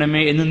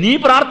കാണിക്കണമേ എന്ന് നീ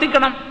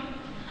പ്രാർത്ഥിക്കണം.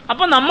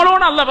 അപ്പം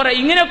നമ്മളോട് അല്ലാഹ് പറയാം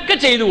ഇങ്ങനെയൊക്കെ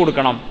ചെയ്തു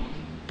കൊടുക്കണം,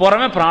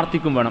 പുറമെ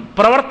പ്രാർത്ഥിക്കും വേണം,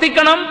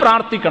 പ്രവർത്തിക്കണം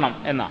പ്രാർത്ഥിക്കണം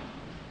എന്നാ.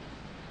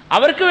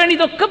 അവർക്ക് വേണ്ടി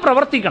ഇതൊക്കെ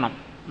പ്രവർത്തിക്കണം,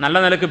 നല്ല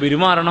നിലക്ക്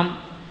പെരുമാറണം,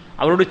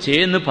 അവരോട്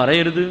ചെയ്യുന്നു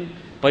പറയരുത്,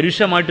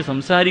 പരുഷമായിട്ട്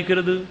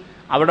സംസാരിക്കരുത്,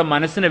 അവരുടെ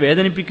മനസ്സിനെ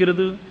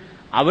വേദനിപ്പിക്കരുത്,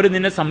 അവർ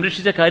നിന്നെ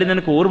സംരക്ഷിച്ച കാര്യം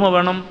നിനക്ക് ഓർമ്മ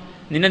വേണം,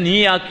 നിന്നെ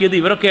നീയാക്കിയത്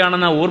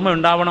ഇവരൊക്കെയാണെന്ന ഓർമ്മ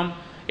ഉണ്ടാവണം.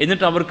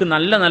 എന്നിട്ട് അവർക്ക്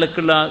നല്ല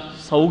നിലക്കുള്ള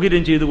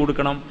സൗകര്യം ചെയ്തു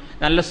കൊടുക്കണം,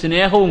 നല്ല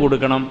സ്നേഹവും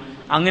കൊടുക്കണം.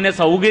 അങ്ങനെ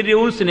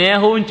സൗകര്യവും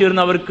സ്നേഹവും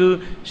ചേർന്ന് അവർക്ക്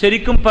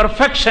ശരിക്കും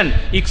പെർഫെക്ഷൻ,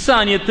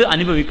 ഇക്സാനിയത്ത്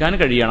അനുഭവിക്കാൻ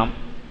കഴിയണം.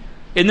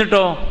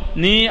 എന്നിട്ടോ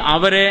നീ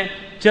അവരെ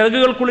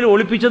ചിറകുകൾക്കുള്ളിൽ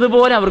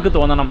ഒളിപ്പിച്ചതുപോലെ അവർക്ക്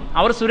തോന്നണം.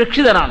 അവർ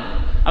സുരക്ഷിതരാണ്,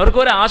 അവർക്ക്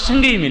ഒരു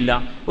ആശങ്കയുമില്ല,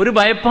 ഒരു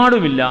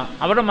ഭയപ്പാടുമില്ല,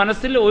 അവരുടെ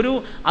മനസ്സിൽ ഒരു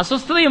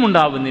അസ്വസ്ഥതയും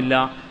ഉണ്ടാവുന്നില്ല.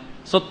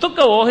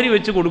 സ്വത്തൊക്കെ ഓഹരി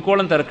വെച്ച്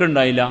കൊടുക്കോളം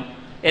തിരക്കുണ്ടായില്ല.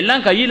 എല്ലാം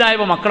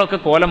കയ്യിലായപ്പോൾ മക്കളൊക്കെ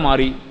കോലം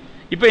മാറി.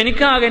 ഇപ്പം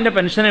എനിക്കാകെ എൻ്റെ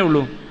പെൻഷനേ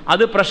ഉള്ളൂ,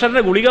 അത്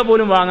പ്രഷറിൻ്റെ ഗുളിക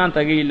പോലും വാങ്ങാൻ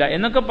തികയില്ല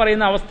എന്നൊക്കെ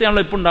പറയുന്ന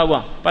അവസ്ഥയാണല്ലോ ഇപ്പം ഉണ്ടാവുക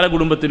പല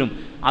കുടുംബത്തിലും.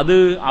 അത്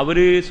അവർ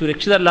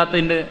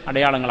സുരക്ഷിതരല്ലാത്തതിൻ്റെ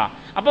അടയാളങ്ങളാണ്.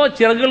 അപ്പോൾ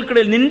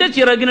ചിറകുകൾക്കിടയിൽ നിന്റെ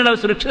ചിറകിനുള്ള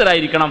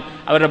സുരക്ഷിതരായിരിക്കണം.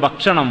 അവരുടെ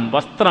ഭക്ഷണം,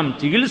 വസ്ത്രം,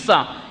 ചികിത്സ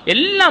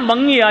എല്ലാം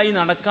ഭംഗിയായി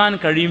നടക്കാൻ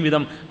കഴിയും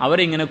വിധം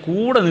അവരെ ഇങ്ങനെ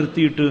കൂടെ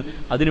നിർത്തിയിട്ട്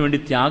അതിനുവേണ്ടി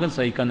ത്യാഗം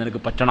സഹിക്കാൻ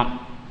നിനക്ക് പറ്റണം.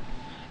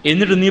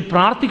 എന്നിട്ട് നീ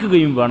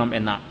പ്രാർത്ഥിക്കുകയും വേണം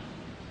എന്നാണ്.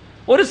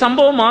 ഒരു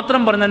സംഭവം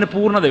മാത്രം പറഞ്ഞാൽ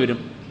പൂർണ്ണത വരും.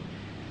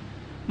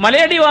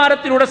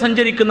 മലയടിവാരത്തിലൂടെ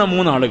സഞ്ചരിക്കുന്ന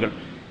 3 ആളുകൾ.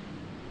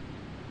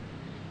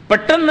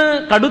 പെട്ടെന്ന്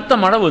കടുത്ത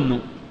മഴ വന്നു,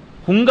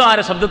 ഹുങ്കാര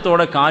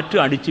ശബ്ദത്തോടെ കാറ്റ്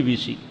അടിച്ചു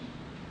വീശി,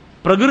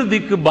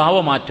 പ്രകൃതിക്ക്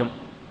ഭാവമാറ്റം.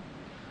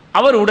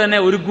 അവരുടനെ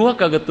ഒരു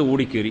ഗുഹക്കകത്ത്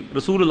ഓടിക്കേറി.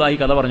 റസൂലുള്ളാഹി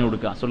കഥ പറഞ്ഞു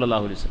കൊടുക്കുക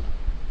സ്വല്ലല്ലാഹു അലൈഹി വസല്ലം.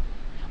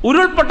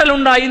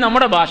 ഉരുൾപൊട്ടലുണ്ടായി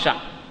നമ്മുടെ ഭാഷ.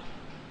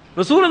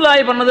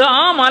 റസൂലുള്ളാഹി പറഞ്ഞത്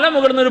ആ മല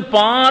മുകളിൽ നിന്നൊരു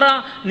പാറ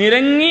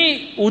നിരങ്ങി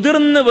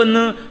ഉതിർന്ന്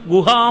വന്ന്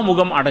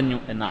ഗുഹാമുഖം അടഞ്ഞു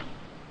എന്നാണ്.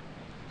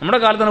 നമ്മുടെ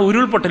കാലത്താണ്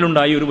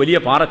ഉരുൾപൊട്ടലുണ്ടായി, ഒരു വലിയ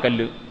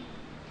പാറക്കല്ല്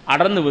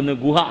അടർന്നു വന്ന്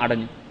ഗുഹ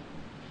അടഞ്ഞു.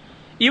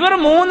 ഇവർ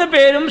 3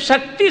 പേരും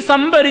ശക്തി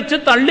സംഭരിച്ച്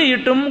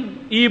തള്ളിയിട്ടും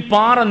ഈ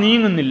പാറ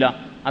നീങ്ങുന്നില്ല,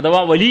 അഥവാ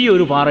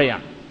വലിയൊരു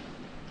പാറയാണ്.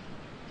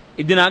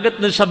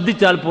 ഇതിനകത്ത്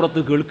ശബ്ദിച്ചാൽ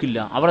പുറത്ത് കേൾക്കില്ല.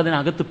 അവർ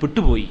അതിനകത്ത്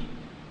പെട്ടുപോയി.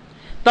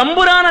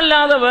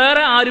 തമ്പുരാനല്ലാതെ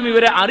വേറെ ആരും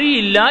ഇവരെ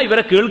അറിയില്ല,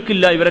 ഇവരെ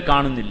കേൾക്കില്ല, ഇവരെ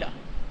കാണുന്നില്ല.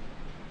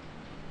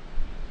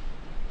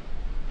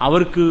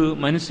 അവർക്ക്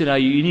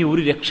മനസ്സിലായി ഇനി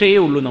ഒരു രക്ഷയേ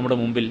ഉള്ളൂ നമ്മുടെ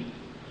മുമ്പിൽ.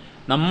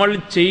 നമ്മൾ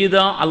ചെയ്ത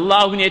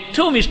അള്ളാഹുവിന്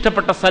ഏറ്റവും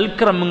ഇഷ്ടപ്പെട്ട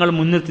സൽക്രമങ്ങൾ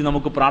മുൻനിർത്തി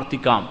നമുക്ക്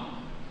പ്രാർത്ഥിക്കാം.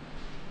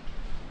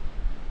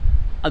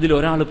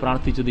 അതിലൊരാൾ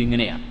പ്രാർത്ഥിച്ചത്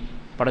ഇങ്ങനെയാണ്: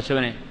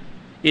 പടച്ചവനെ,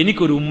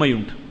 എനിക്കൊരു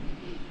ഉമ്മയുണ്ട്,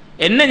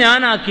 എന്നെ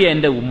ഞാനാക്കിയ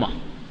എൻ്റെ ഉമ്മ.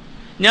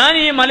 ഞാൻ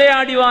ഈ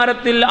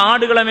മലയാടിവാരത്തിൽ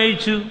ആടുകളെ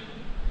മേയിച്ചു,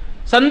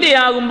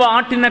 സന്ധ്യയാകുമ്പോൾ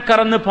ആട്ടിനെ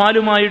കറന്ന്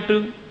പാലുമായിട്ട്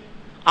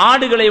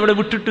ആടുകളെ ഇവിടെ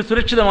വിട്ടിട്ട്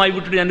സുരക്ഷിതമായി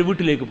വിട്ടിട്ട് ഞാൻ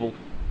വീട്ടിലേക്ക് പോകും.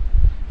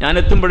 ഞാൻ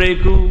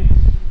എത്തുമ്പോഴേക്കു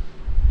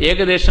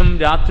ഏകദേശം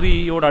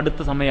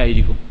രാത്രിയോടടുത്ത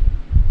സമയമായിരിക്കും.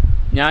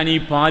 ഞാൻ ഈ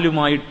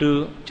പാലുമായിട്ട്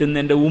ചെന്ന്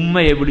എൻ്റെ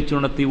ഉമ്മയെ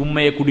വിളിച്ചുണർത്തി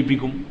ഉമ്മയെ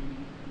കുടിപ്പിക്കും,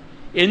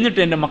 എന്നിട്ട്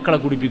എൻ്റെ മക്കളെ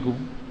കുടിപ്പിക്കും.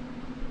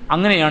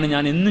 അങ്ങനെയാണ്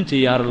ഞാൻ എന്നും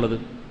ചെയ്യാറുള്ളത്.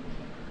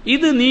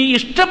 ഇത് നീ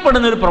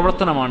ഇഷ്ടപ്പെടുന്നൊരു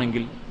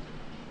പ്രവർത്തനമാണെങ്കിൽ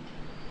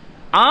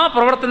ആ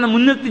പ്രവർത്തനം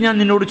മുൻനിർത്തി ഞാൻ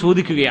നിന്നോട്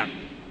ചോദിക്കുകയാണ്.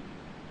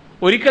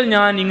 ഒരിക്കൽ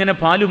ഞാൻ ഇങ്ങനെ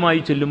പാലുമായി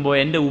ചെല്ലുമ്പോൾ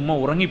എൻ്റെ ഉമ്മ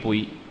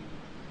ഉറങ്ങിപ്പോയി.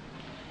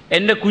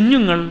 എൻ്റെ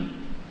കുഞ്ഞുങ്ങൾ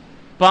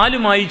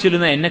പാലുമായി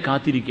ചെല്ലുന്ന എന്നെ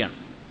കാത്തിരിക്കുകയാണ്.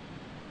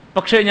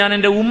 പക്ഷേ ഞാൻ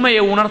എൻ്റെ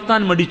ഉമ്മയെ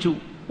ഉണർത്താൻ മടിച്ചു.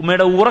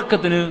 ഉമ്മയുടെ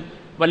ഉറക്കത്തിന്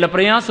വല്ല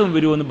പ്രയാസവും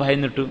വരുമെന്ന്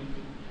ഭയന്നിട്ട്.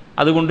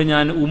 അതുകൊണ്ട്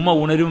ഞാൻ ഉമ്മ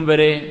ഉണരും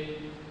വരെ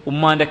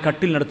ഉമ്മാൻ്റെ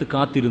കട്ടിലിനടുത്ത്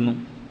കാത്തിരുന്നു.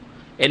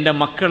 എൻ്റെ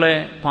മക്കളെ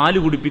പാല്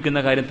കുടിപ്പിക്കുന്ന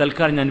കാര്യം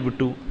തൽക്കാലം ഞാൻ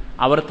വിട്ടു.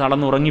 അവർ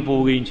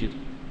തളർന്നുറങ്ങിപ്പോവുകയും ചെയ്തു.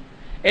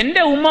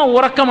 എൻ്റെ ഉമ്മ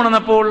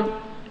ഉറക്കമുണർന്നപ്പോൾ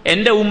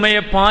എൻ്റെ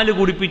ഉമ്മയെ പാല്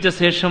കുടിപ്പിച്ച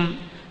ശേഷം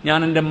ഞാൻ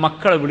എൻ്റെ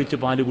മക്കളെ വിളിച്ച്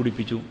പാല്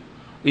കുടിപ്പിച്ചു.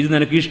 ഇത്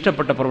നിനക്ക്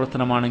ഇഷ്ടപ്പെട്ട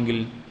പ്രവർത്തനമാണെങ്കിൽ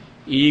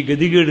ഈ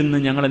ഗതികേടിൽ നിന്ന്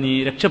ഞങ്ങളെ നീ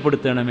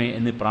രക്ഷപ്പെടുത്തണമേ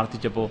എന്ന്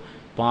പ്രാർത്ഥിച്ചപ്പോൾ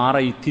പാറ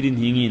ഇത്തിരി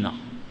നീങ്ങിയെന്ന.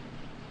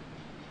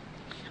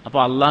 അപ്പോൾ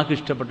അള്ളാഹ്ക്ക്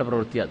ഇഷ്ടപ്പെട്ട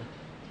പ്രവൃത്തി അത്.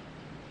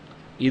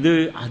 ഇത്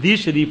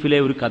ഹദീസ് ഷരീഫിലെ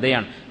ഒരു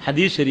കഥയാണ്.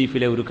 ഹദീസ്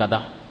ഷരീഫിലെ ഒരു കഥ,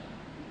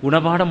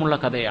 ഗുണപാഠമുള്ള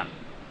കഥയാണ്.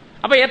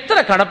 അപ്പോൾ എത്ര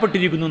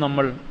കടപ്പെട്ടിരിക്കുന്നു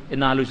നമ്മൾ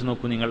എന്ന് ആലോചിച്ച്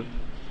നോക്കൂ നിങ്ങൾ.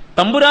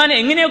 തമ്പുരാൻ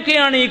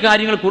എങ്ങനെയൊക്കെയാണ് ഈ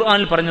കാര്യങ്ങൾ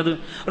ഖുർആനിൽ പറഞ്ഞത്,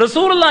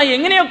 റസൂലുള്ളാഹി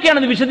എങ്ങനെയൊക്കെയാണ്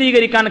ഇത്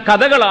വിശദീകരിക്കാൻ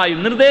കഥകളായും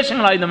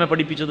നിർദ്ദേശങ്ങളായും നമ്മെ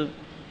പഠിപ്പിച്ചത്.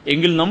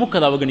 എങ്കിൽ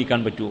നമുക്കത് അവഗണിക്കാൻ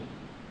പറ്റുമോ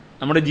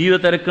നമ്മുടെ ജീവിത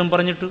തിരക്കും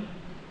പറഞ്ഞിട്ട്?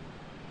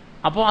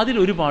 അപ്പോൾ അതിൽ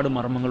ഒരുപാട്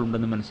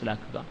മർമ്മങ്ങളുണ്ടെന്ന്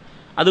മനസ്സിലാക്കുക.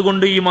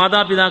 അതുകൊണ്ട് ഈ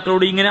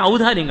മാതാപിതാക്കളോട് ഇങ്ങനെ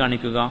ഔദാര്യം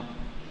കാണിക്കുക,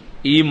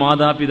 ഈ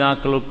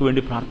മാതാപിതാക്കൾക്ക്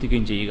വേണ്ടി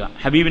പ്രാർത്ഥിക്കുകയും ചെയ്യുക.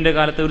 ഹബീബിൻ്റെ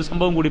കാലത്തെ ഒരു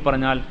സംഭവം കൂടി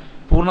പറഞ്ഞാൽ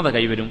പൂർണ്ണത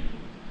കൈവരും.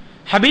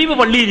 ഹബീബ്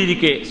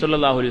പള്ളിയിലിരിക്കെ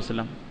സല്ലല്ലാഹു അലൈഹി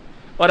വസല്ലം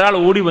ഒരാൾ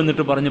ഓടി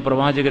വന്നിട്ട് പറഞ്ഞു,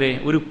 പ്രവാചകരെ,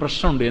 ഒരു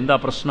പ്രശ്നമുണ്ട്. എന്താ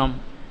പ്രശ്നം?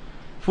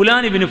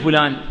 ഫുലാൻ ഇബ്നു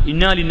ഫുലാൻ,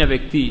 ഇന്നാലിന്ന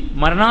വ്യക്തി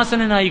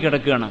മരണാസന്നനായി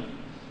കിടക്കുകയാണ്.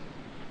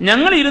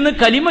 ഞങ്ങൾ ഇരുന്ന്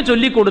കലിമ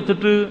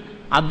ചൊല്ലിക്കൊടുത്തിട്ട്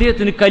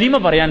അദ്ദേഹത്തിന് കലിമ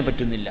പറയാൻ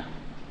പറ്റുന്നില്ല.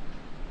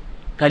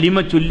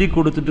 കലിമ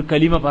ചൊല്ലിക്കൊടുത്തിട്ട്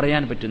കലിമ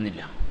പറയാൻ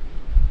പറ്റുന്നില്ല.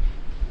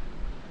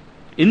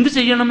 എന്ത്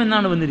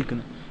ചെയ്യണമെന്നാണ്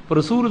വന്നിരിക്കുന്നത്. അപ്പോൾ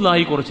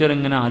റസൂലുള്ളാഹി കുറച്ചു നേരം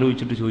ഇങ്ങനെ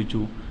ആലോചിച്ചിട്ട്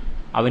ചോദിച്ചു,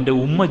 അവൻ്റെ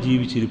ഉമ്മ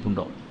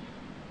ജീവിച്ചിരിപ്പുണ്ടോ?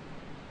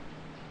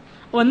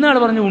 വന്നയാൾ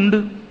പറഞ്ഞു, ഉണ്ട്.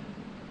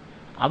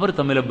 അവർ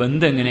തമ്മിലെ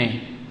ബന്ധം എങ്ങനെ?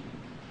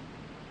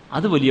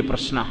 അത് വലിയ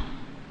പ്രശ്നമാണ്.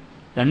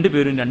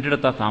 രണ്ടുപേരും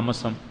രണ്ടിടത്താ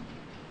താമസം,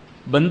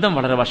 ബന്ധം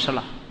വളരെ വഷള.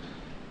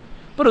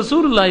 അപ്പോൾ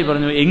റസൂലുള്ളാഹി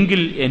പറഞ്ഞു,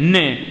 എങ്കിൽ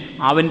എന്നെ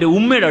അവൻ്റെ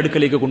ഉമ്മയുടെ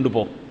അടുക്കലേക്ക്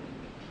കൊണ്ടുപോ.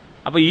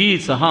 അപ്പോൾ ഈ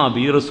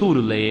സഹാബി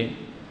റസൂലുള്ളയെ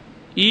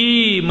ഈ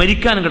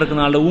മരിക്കാൻ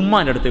കിടക്കുന്ന ആളുടെ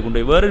ഉമ്മാൻ്റെ അടുത്തേക്ക്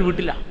കൊണ്ടുപോയി. വേറൊരു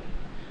വീട്ടില്ല.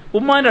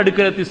 ഉമ്മാൻ്റെ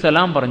അടുക്കലെത്തി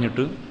സലാം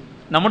പറഞ്ഞിട്ട്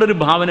നമ്മുടെ ഒരു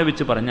ഭാവന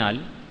വെച്ച് പറഞ്ഞാൽ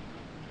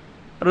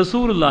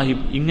റസൂലുള്ളാഹി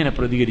ഇങ്ങനെ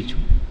പ്രതികരിച്ചു,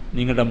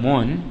 നിങ്ങളുടെ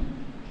മോൻ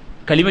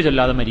കലിമ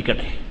ചൊല്ലാതെ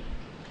മരിക്കട്ടെ,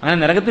 അങ്ങനെ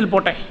നരകത്തിൽ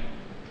പോട്ടെ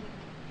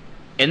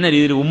എന്ന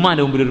രീതിയിൽ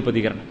ഉമ്മാൻ്റെ മുമ്പിൽ ഒരു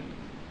പ്രതികരണം.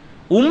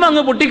 ഉമ്മ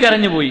അങ്ങ്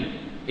പൊട്ടിക്കരഞ്ഞു പോയി.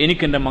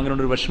 എനിക്കെൻ്റെ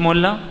മകനോടൊരു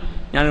വിഷമമല്ല,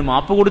 ഞാനൊരു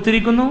മാപ്പ്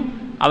കൊടുത്തിരിക്കുന്നു,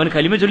 അവൻ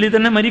കലിമ ചൊല്ലി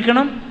തന്നെ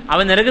മരിക്കണം,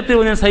 അവൻ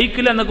നരകത്തിൽ ഞാൻ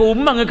സഹിക്കില്ല എന്നൊക്കെ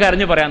ഉമ്മ അങ്ങ്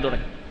കരഞ്ഞു പറയാൻ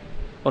തുടങ്ങി.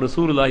 അപ്പോൾ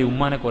റസൂലുള്ളാഹി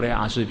ഉമ്മാനെ കുറേ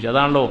ആശ്വസിപ്പിച്ചു.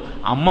 അതാണല്ലോ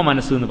അമ്മ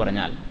മനസ്സ് എന്ന്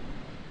പറഞ്ഞാൽ.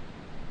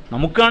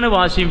 നമുക്കാണ്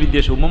വാശിയും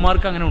വിദ്വേഷവും,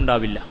 ഉമ്മമാർക്ക് അങ്ങനെ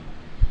ഉണ്ടാവില്ല.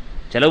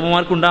 ചില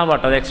ഉമ്മമാർക്ക്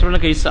ഉണ്ടാവാട്ടെ, അത് എക്സ്ട്രാ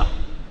കേസാണ്.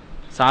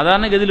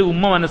 സാധാരണഗതിയിൽ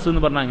ഉമ്മ മനസ്സ്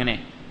എന്ന് പറഞ്ഞാൽ അങ്ങനെ.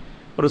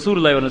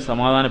 റസൂലുള്ളാഹി പറഞ്ഞു,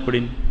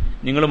 സമാധാനപ്പെടിൻ,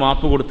 നിങ്ങൾ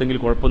മാപ്പ് കൊടുത്തെങ്കിൽ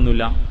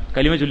കുഴപ്പമൊന്നുമില്ല,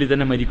 കലിമ ചൊല്ലി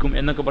തന്നെ മരിക്കും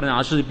എന്നൊക്കെ പറഞ്ഞ്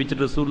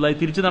ആശ്വസിപ്പിച്ചിട്ട് റസൂലുള്ളാഹി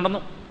തിരിച്ചു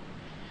നടന്നു.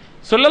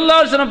 സ്വല്ലല്ലാഹു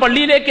അലൈഹി വസല്ലം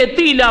പള്ളിയിലേക്ക്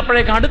എത്തിയില്ല.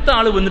 അപ്പോഴേക്ക് അടുത്ത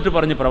ആൾ വന്നിട്ട്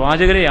പറഞ്ഞു,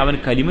 പ്രവാചകരെ, അവൻ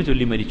കലിമ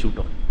ചൊല്ലി മരിച്ചു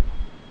കേട്ടോ.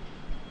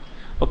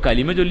 അപ്പോൾ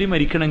കലിമ ചൊല്ലി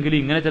മരിക്കണമെങ്കിൽ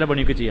ഇങ്ങനെ ചില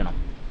പണിയൊക്കെ ചെയ്യണം.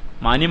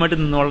 മാന്യമായിട്ട്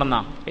നിന്നോളന്നാ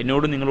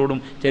എന്നോടും നിങ്ങളോടും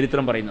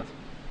ചരിത്രം പറയുന്നത്.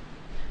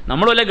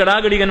 നമ്മൾ വല്ല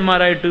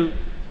ഗടാഗടികന്മാരായിട്ട്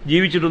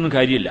ജീവിച്ചിട്ടൊന്നും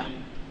കാര്യമില്ല.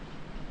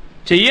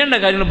 ചെയ്യേണ്ട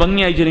കാര്യങ്ങൾ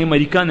ഭംഗിയായി ചെയ്യണമെങ്കിൽ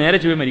മരിക്കാൻ നേരെ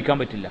ചൊവ്വേ മരിക്കാൻ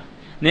പറ്റില്ല.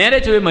 നേരെ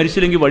ചൊവ്വേ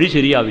മരിച്ചില്ലെങ്കിൽ വഴി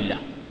ശരിയാവില്ല.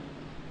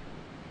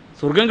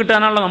 സ്വർഗം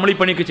കിട്ടാനാണല്ലോ നമ്മൾ ഈ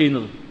പണിയൊക്കെ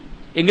ചെയ്യുന്നത്.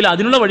 എങ്കിൽ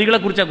അതിനുള്ള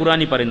വഴികളെക്കുറിച്ചാണ്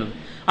ഖുർആൻ പറയുന്നത്.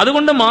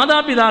 അതുകൊണ്ട്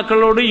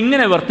മാതാപിതാക്കളോട്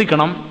ഇങ്ങനെ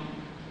വർത്തിക്കണം.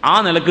 ആ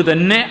നിലക്ക്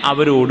തന്നെ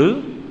അവരോട്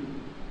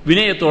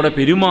വിനയത്തോടെ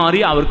പെരുമാറി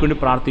അവർക്ക് വേണ്ടി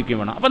പ്രാർത്ഥിക്കുകയും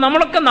വേണം. അപ്പം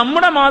നമ്മളൊക്കെ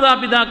നമ്മുടെ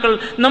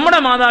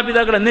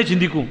മാതാപിതാക്കൾ എന്നേ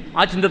ചിന്തിക്കും.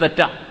 ആ ചിന്ത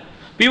തെറ്റാ.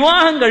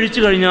 വിവാഹം കഴിച്ചു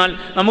കഴിഞ്ഞാൽ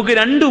നമുക്ക്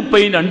രണ്ട്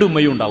ഉപ്പയും രണ്ട്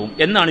ഉമ്മയും ഉണ്ടാവും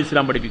എന്നാണ്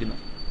ഇസ്ലാം പഠിപ്പിക്കുന്നത്.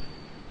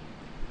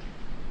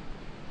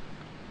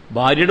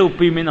 ഭാര്യയുടെ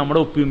ഉപ്പയുമ്മയും നമ്മുടെ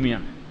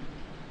ഉപ്പയുമ്മയാണ്.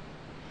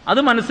 അത്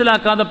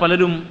മനസ്സിലാക്കാതെ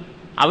പലരും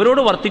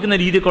അവരോട് വർത്തിക്കുന്ന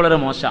രീതിക്ക് വളരെ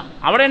മോശം.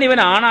 അവിടെയാണ് ഇവൻ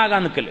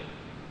ആണാകാൻ നിൽക്കല്.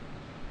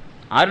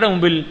 ആരുടെ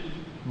മുമ്പിൽ?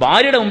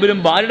 ഭാര്യയുടെ മുമ്പിലും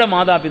ഭാര്യയുടെ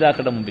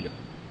മാതാപിതാക്കളുടെ മുമ്പിലും.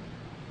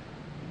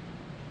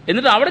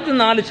 എന്നിട്ട് അവിടെ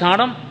ചെന്ന്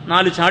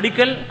നാല്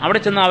ചാടിക്കൽ, അവിടെ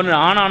ചെന്ന് അവനൊരു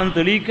ആണാണെന്ന്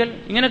തെളിയിക്കൽ,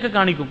 ഇങ്ങനെയൊക്കെ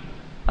കാണിക്കും.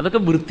 അതൊക്കെ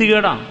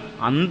വൃത്തികേടാണ്,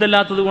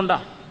 അന്തല്ലാത്തത്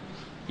കൊണ്ടാണ്.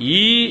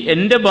 ഈ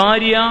എൻ്റെ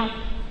ഭാര്യ,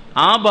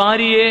 ആ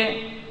ഭാര്യയെ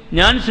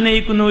ഞാൻ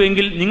സ്നേഹിക്കുന്നു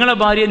എങ്കിൽ, നിങ്ങളെ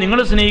ഭാര്യയെ നിങ്ങൾ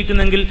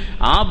സ്നേഹിക്കുന്നെങ്കിൽ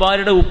ആ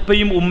ഭാര്യയുടെ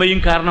ഉപ്പയും ഉമ്മയും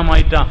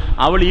കാരണമായിട്ടാണ്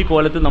അവൾ ഈ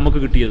കോലത്തിൽ നമുക്ക്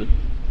കിട്ടിയത്.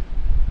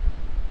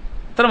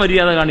 എത്ര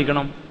മര്യാദ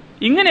കാണിക്കണം.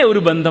 ഇങ്ങനെ ഒരു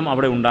ബന്ധം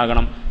അവിടെ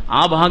ഉണ്ടാകണം.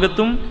 ആ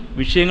ഭാഗത്തും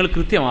വിഷയങ്ങൾ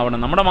കൃത്യമാവണം.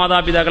 നമ്മുടെ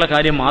മാതാപിതാക്കളെ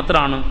കാര്യം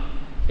മാത്രമാണ്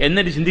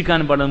എന്നിട്ട് ചിന്തിക്കാൻ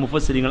പാടുന്ന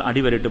മുഫസ്സിരിങ്ങൾ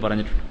അടിവരയിട്ട്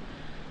പറഞ്ഞിട്ടുണ്ട്.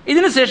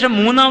 ഇതിനുശേഷം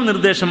മൂന്നാം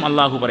നിർദ്ദേശം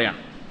അള്ളാഹു പറയാണ്.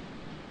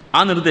 ആ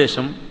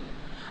നിർദ്ദേശം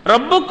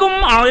റബ്ബുക്കും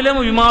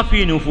അഅലമു ബിമാ ഫീ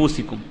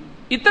നുഫൂസിക്കും.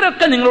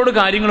 ഇത്രയൊക്കെ നിങ്ങളോട്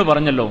കാര്യങ്ങൾ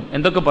പറഞ്ഞല്ലോ.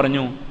 എന്തൊക്കെ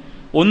പറഞ്ഞു?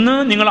 ഒന്ന്,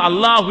 നിങ്ങൾ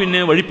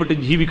അള്ളാഹുവിനെ വഴിപ്പെട്ട്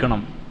ജീവിക്കണം.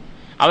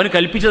 അവന്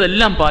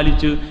കൽപ്പിച്ചതെല്ലാം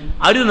പാലിച്ച്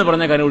അരുതെന്ന്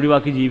പറഞ്ഞ കാര്യം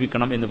ഒഴിവാക്കി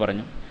ജീവിക്കണം എന്ന്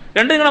പറഞ്ഞു.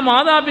 രണ്ട്, നിങ്ങളുടെ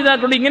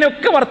മാതാപിതാക്കളോട്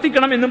ഇങ്ങനെയൊക്കെ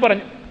വർത്തിക്കണം എന്നും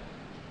പറഞ്ഞു.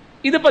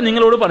 ഇതിപ്പോൾ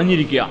നിങ്ങളോട്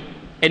പറഞ്ഞിരിക്കുക,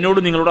 എന്നോട്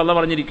നിങ്ങളോട് അള്ളാഹ്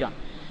പറഞ്ഞിരിക്കുക.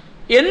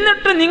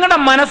 എന്നിട്ട് നിങ്ങളുടെ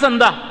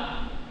മനസ്സെന്താ?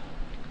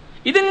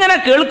 ഇതിങ്ങനെ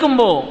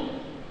കേൾക്കുമ്പോൾ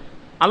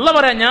അള്ളാഹ്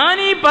പറയാം, ഞാൻ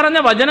ഈ പറഞ്ഞ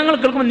വചനങ്ങൾ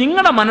കേൾക്കുമ്പോൾ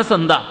നിങ്ങളുടെ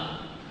മനസ്സെന്താ?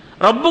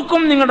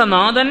 റബ്ബുക്കും, നിങ്ങളുടെ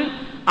നാഥൻ,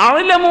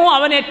 അഅലമു,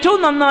 അവൻ ഏറ്റവും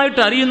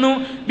നന്നായിട്ട് അറിയുന്നു,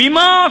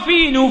 ബിമാ ഫീ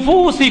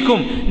നുഫൂസിക്കും,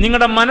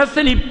 നിങ്ങളുടെ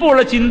മനസ്സിൽ ഇപ്പോൾ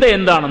ഉള്ള ചിന്ത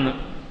എന്താണെന്ന്.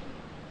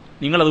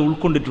 നിങ്ങളത്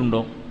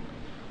ഉൾക്കൊണ്ടിട്ടുണ്ടോ?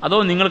 അതോ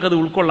നിങ്ങൾക്കത്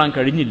ഉൾക്കൊള്ളാൻ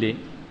കഴിഞ്ഞില്ലേ?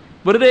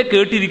 വെറുതെ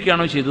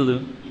കേട്ടിരിക്കുകയാണോ ചെയ്തത്?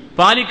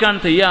 പാലിക്കാൻ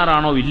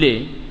തയ്യാറാണോ ഇല്ലേ?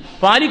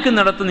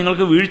 പാലിക്കുന്നിടത്ത്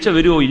നിങ്ങൾക്ക് വീഴ്ച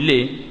വരുമോ ഇല്ലേ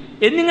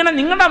എന്നിങ്ങനെ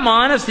നിങ്ങളുടെ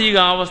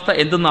മാനസികാവസ്ഥ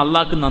എന്തെന്ന്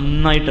അള്ളാഹ്ക്ക്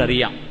നന്നായിട്ട്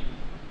അറിയാം.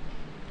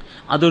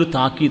 അതൊരു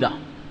താക്കീതാ.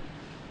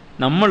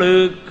 നമ്മൾ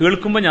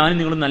കേൾക്കുമ്പോൾ ഞാനും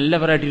നിങ്ങൾ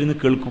നല്ലവരായിട്ടിരുന്ന്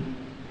കേൾക്കും.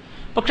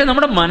 പക്ഷെ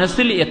നമ്മുടെ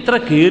മനസ്സിൽ എത്ര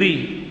കയറി,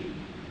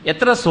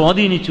 എത്ര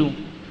സ്വാധീനിച്ചു,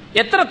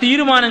 എത്ര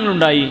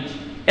തീരുമാനങ്ങളുണ്ടായി,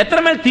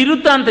 എത്രമേൽ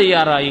തിരുത്താൻ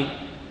തയ്യാറായി,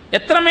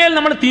 എത്രമേൽ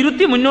നമ്മൾ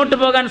തിരുത്തി മുന്നോട്ട്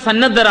പോകാൻ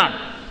സന്നദ്ധരാണ്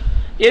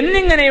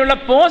എന്നിങ്ങനെയുള്ള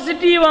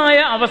പോസിറ്റീവായ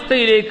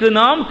അവസ്ഥയിലേക്ക്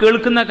നാം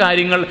കേൾക്കുന്ന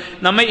കാര്യങ്ങൾ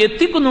നമ്മെ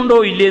എത്തിക്കുന്നുണ്ടോ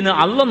ഇല്ലേന്ന്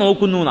അള്ളാഹ്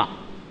നോക്കുന്നു എന്നാ.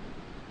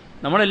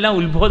 നമ്മളെല്ലാം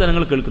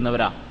ഉത്ബോധനങ്ങൾ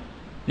കേൾക്കുന്നവരാ.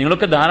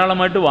 നിങ്ങളൊക്കെ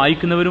ധാരാളമായിട്ട്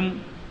വായിക്കുന്നവരും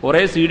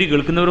കുറേ CD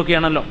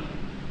കേൾക്കുന്നവരൊക്കെയാണല്ലോ.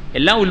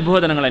 എല്ലാം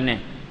ഉത്ബോധനങ്ങൾ തന്നെ.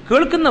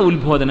 കേൾക്കുന്ന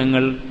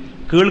ഉത്ബോധനങ്ങൾ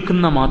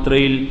കേൾക്കുന്ന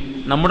മാത്രയിൽ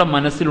നമ്മുടെ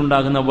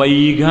മനസ്സിലുണ്ടാകുന്ന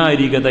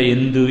വൈകാരികത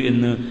എന്ത്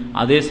എന്ന്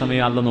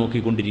അതേസമയം അള്ളാഹ്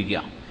നോക്കിക്കൊണ്ടിരിക്കുക.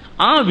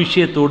 ആ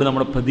വിഷയത്തോട്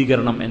നമ്മുടെ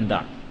പ്രതികരണം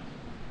എന്താണ്?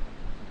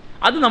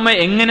 അത് നമ്മെ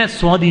എങ്ങനെ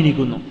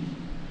സ്വാധീനിക്കുന്നു?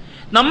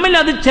 നമ്മിൽ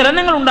അത്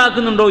ചലനങ്ങൾ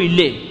ഉണ്ടാക്കുന്നുണ്ടോ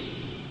ഇല്ലേ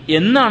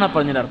എന്നാണ്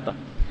പറഞ്ഞതിനർത്ഥം.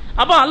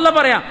 അപ്പൊ അള്ളാഹ്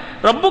പറയാം,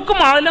 റബ്ബുക്കും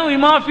അഅലമു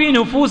ബിമാ ഫീ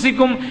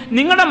നുഫൂസിക്കും,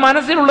 നിങ്ങളുടെ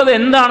മനസ്സിലുള്ളത്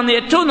എന്താണെന്ന്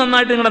ഏറ്റവും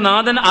നന്നായിട്ട് നിങ്ങളുടെ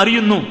നാഥൻ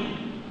അറിയുന്നു.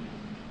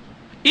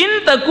 ഇൻ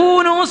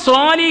തകൂനു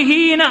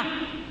സ്വാലിഹീന,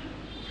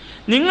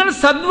 നിങ്ങൾ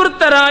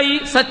സദ്വൃത്തരായി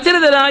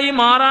സച്ചരിതരായി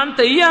മാറാൻ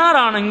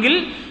തയ്യാറാണെങ്കിൽ,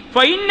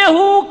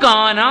 ഫൈന്നഹു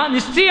കാന,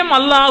 നിശ്ചയം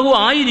അല്ലാഹു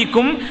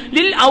ആയിരിക്കും,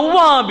 ലിൽ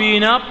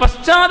ഔവാബീന,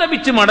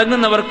 പശ്ചാത്തപിച്ച്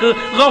മടങ്ങുന്നവർക്ക്,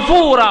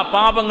 ഗഫൂറ,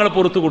 പാപങ്ങൾ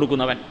പുറത്തു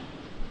കൊടുക്കുന്നവൻ.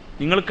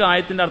 നിങ്ങൾക്ക്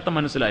ആയത്തിന്റെ അർത്ഥം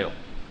മനസ്സിലായോ?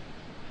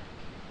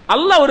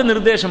 അള്ളാഹ് ഒരു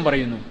നിർദ്ദേശം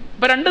പറയുന്നു.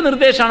 ഇപ്പൊ രണ്ട്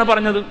നിർദ്ദേശമാണ്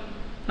പറഞ്ഞത്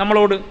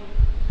നമ്മളോട്.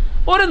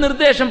 ഒരു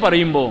നിർദ്ദേശം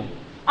പറയുമ്പോൾ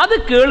അത്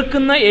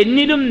കേൾക്കുന്ന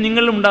എന്നിലും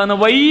നിങ്ങളിലും ഉണ്ടാകുന്ന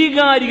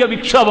വൈകാരിക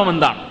വിക്ഷോഭം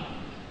എന്താണ്,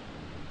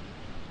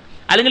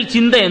 അല്ലെങ്കിൽ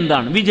ചിന്ത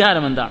എന്താണ്,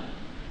 വിചാരം എന്താണ്?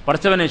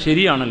 പഠിച്ചവനെ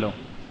ശരിയാണല്ലോ,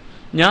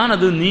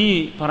 ഞാനത് നീ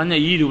പറഞ്ഞ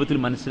ഈ രൂപത്തിൽ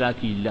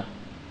മനസ്സിലാക്കിയില്ല,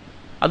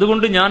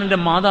 അതുകൊണ്ട് ഞാൻ എൻ്റെ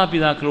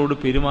മാതാപിതാക്കളോട്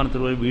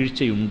പെരുമാറത്തിലൊരു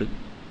വീഴ്ചയുണ്ട്,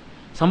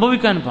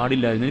 സംഭവിക്കാൻ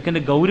പാടില്ലായിരുന്നു,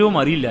 എനിക്കെൻ്റെ ഗൗരവം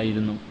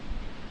അറിയില്ലായിരുന്നു,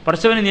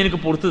 പഠിച്ചവനെ നീ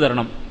എനിക്ക് പുറത്തു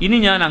തരണം, ഇനി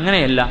ഞാൻ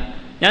അങ്ങനെയല്ല,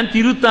 ഞാൻ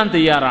തിരുത്താൻ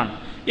തയ്യാറാണ്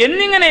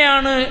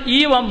എന്നിങ്ങനെയാണ് ഈ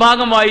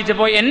ഭാഗം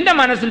വായിച്ചപ്പോൾ എൻ്റെ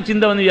മനസ്സിൽ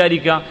ചിന്ത വന്ന്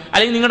വിചാരിക്കുക,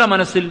 അല്ലെങ്കിൽ നിങ്ങളുടെ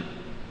മനസ്സിൽ,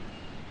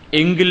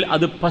 എങ്കിൽ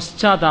അത്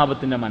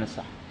പശ്ചാത്താപത്തിൻ്റെ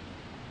മനസ്സാണ്,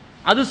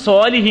 അത്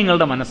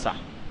സ്വാലിഹീങ്ങളുടെ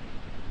മനസ്സാണ്.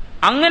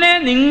 അങ്ങനെ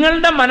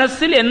നിങ്ങളുടെ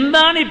മനസ്സിൽ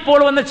എന്താണ് ഇപ്പോൾ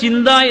വന്ന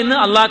ചിന്ത എന്ന്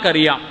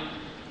അള്ളാഹ്ക്കറിയാം.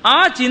 ആ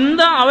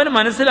ചിന്ത അവൻ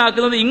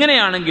മനസ്സിലാക്കുന്നത്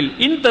ഇങ്ങനെയാണെങ്കിൽ,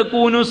 ഇൻ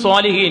തകൂനു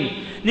സ്വാലിഹീൻ,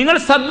 നിങ്ങൾ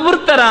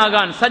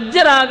സദ്വൃത്തരാകാൻ,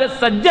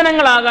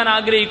 സജ്ജനങ്ങളാകാൻ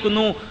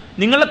ആഗ്രഹിക്കുന്നു,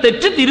 നിങ്ങളെ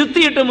തെറ്റ്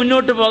തിരുത്തിയിട്ട്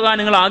മുന്നോട്ട് പോകാൻ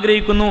നിങ്ങൾ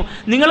ആഗ്രഹിക്കുന്നു,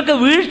 നിങ്ങൾക്ക്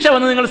വീഴ്ച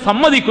വന്ന് നിങ്ങൾ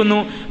സമ്മതിക്കുന്നു,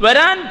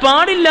 വരാൻ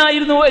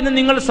പാടില്ലായിരുന്നു എന്ന്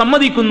നിങ്ങൾ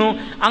സമ്മതിക്കുന്നു,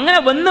 അങ്ങനെ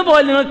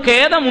വന്നുപോയാൽ നിങ്ങൾ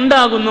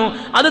ഖേദമുണ്ടാകുന്നു,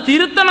 അത്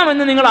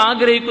തിരുത്തണമെന്ന് നിങ്ങൾ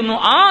ആഗ്രഹിക്കുന്നു,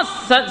 ആ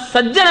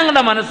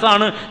സജ്ജനങ്ങളുടെ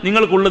മനസ്സാണ്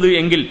നിങ്ങൾക്കുള്ളത്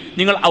എങ്കിൽ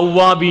നിങ്ങൾ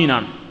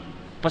ഔവാബീനാണ്,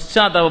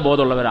 പശ്ചാത്താപ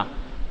ബോധമുള്ളവരാ.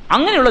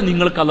 അങ്ങനെയുള്ള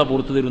നിങ്ങൾക്ക് അല്ലാഹ്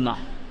പുറത്തു തരുന്ന.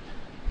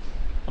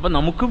 അപ്പം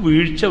നമുക്ക്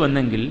വീഴ്ച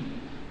വന്നെങ്കിൽ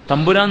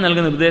തമ്പുരാൻ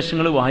നൽകുന്ന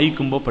നിർദ്ദേശങ്ങൾ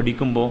വായിക്കുമ്പോൾ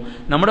പഠിക്കുമ്പോൾ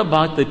നമ്മുടെ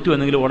ഭാഗത്ത് തെറ്റ്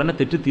വന്നെങ്കിൽ ഉടനെ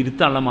തെറ്റ്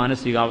തിരുത്താനുള്ള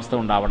മാനസികാവസ്ഥ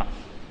ഉണ്ടാവണം.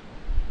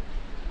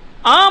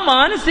 ആ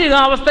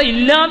മാനസികാവസ്ഥ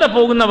ഇല്ലാതെ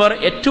പോകുന്നവർ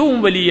ഏറ്റവും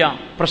വലിയ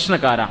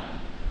പ്രശ്നക്കാരാണ്.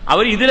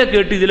 അവർ ഇതിലെ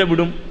കേട്ട് ഇതിലെ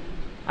വിടും,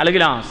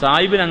 അല്ലെങ്കിൽ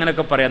സാഹിബിന്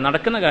അങ്ങനെയൊക്കെ പറയാം,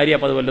 നടക്കുന്ന കാര്യം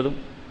അപ്പം അത് വല്ലതും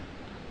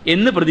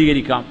എന്ന്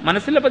പ്രതികരിക്കാം.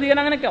 മനസ്സിലെ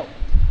പ്രതികരണം അങ്ങനെയൊക്കെ ആവും.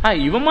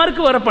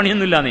 ഇവന്മാർക്ക് വേറെ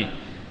പണിയൊന്നുമില്ലാന്നേ,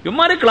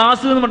 ഇവന്മാർ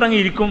ക്ലാസ് എന്ന്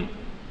പറഞ്ഞെങ്കിൽ ഇരിക്കും,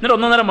 എന്നിട്ട്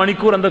 1.5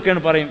 മണിക്കൂർ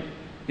എന്തൊക്കെയാണ് പറയും,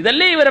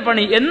 ഇതല്ലേ ഇവരെ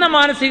പണി എന്ന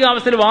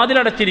മാനസികാവസ്ഥയിൽ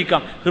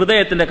വാതിലടച്ചിരിക്കാം,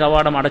 ഹൃദയത്തിന്റെ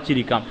കവാടം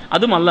അടച്ചിരിക്കാം.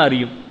 അതും അല്ലാഹ്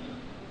അറിയും.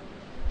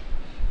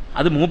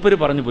 അത് മൂപ്പര്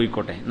പറഞ്ഞു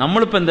പോയിക്കോട്ടെ.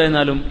 നമ്മളിപ്പോൾ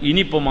എന്തായിരുന്നാലും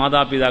ഇനിയിപ്പോൾ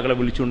മാതാപിതാക്കളെ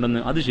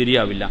വിളിച്ചുകൊണ്ടെന്ന് അത്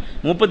ശരിയാവില്ല,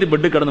 മൂപ്പത്തി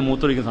ബെഡ് കിടന്ന്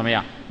മൂത്തൊഴിക്കുന്ന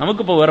സമയമാണ്,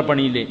 നമുക്കിപ്പോൾ വേറെ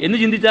പണിയില്ലേ എന്ന്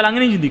ചിന്തിച്ചാൽ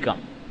അങ്ങനെയും ചിന്തിക്കാം.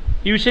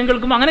 ഈ വിഷയം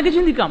കേൾക്കുമ്പോൾ അങ്ങനെയൊക്കെ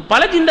ചിന്തിക്കാം.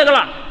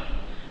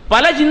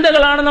 പല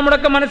ചിന്തകളാണ്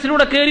നമ്മുടെയൊക്കെ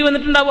മനസ്സിലൂടെ കയറി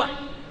വന്നിട്ടുണ്ടാവുക.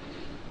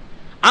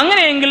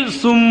 അങ്ങനെയെങ്കിൽ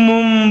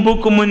സുമ്മും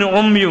ബുക്കുമുൻ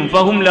ഉമ്യും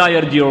ഫഹും ലാ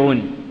യർജിഊൻ,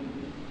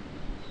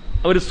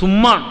 അവർ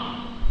സുമ്മാണ്,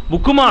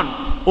 ബുക്കുമാണ്,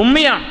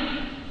 ഉമ്മയാണ്,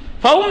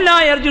 ഫഹും ലാ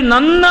യർജിഊൻ,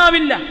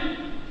 നന്നാവില്ല.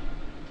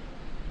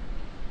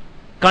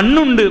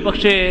 കണ്ണുണ്ട്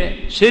പക്ഷേ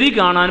ശരി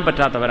കാണാൻ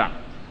പറ്റാത്തവരാണ്,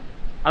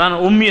 അതാണ്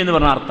ഉമ്മി എന്ന്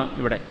പറഞ്ഞ അർത്ഥം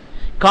ഇവിടെ.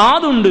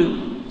 കാതുണ്ട്,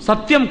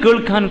 സത്യം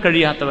കേൾക്കാൻ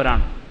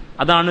കഴിയാത്തവരാണ്,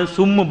 അതാണ്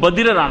സുമ്മ്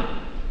ബദിരറാണ്.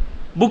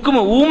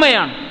 ബുക്കുമ്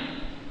ഊമയാണ്,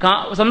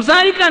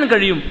 സംസാരിക്കാൻ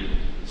കഴിയും,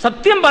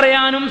 സത്യം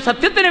പറയാനും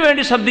സത്യത്തിന്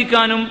വേണ്ടി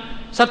ശബ്ദിക്കാനും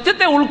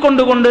സത്യത്തെ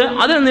ഉൾക്കൊണ്ടുകൊണ്ട്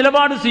അതിന്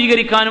നിലപാട്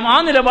സ്വീകരിക്കാനും ആ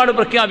നിലപാട്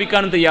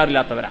പ്രഖ്യാപിക്കാനും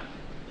തയ്യാറില്ലാത്തവരാണ്.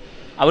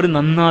 അവർ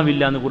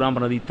നന്നാവില്ല എന്ന് ഖുർആൻ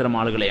പറഞ്ഞത് ഇത്തരം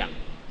ആളുകളെയാണ്.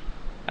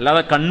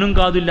 അല്ലാതെ കണ്ണും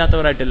കാതും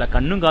ഇല്ലാത്തവരായിട്ടല്ല,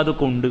 കണ്ണും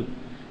കാതൊക്കെ ഉണ്ട്,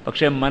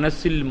 പക്ഷെ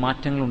മനസ്സിൽ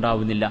മാറ്റങ്ങൾ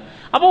ഉണ്ടാവുന്നില്ല.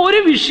 അപ്പോൾ ഒരു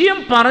വിഷയം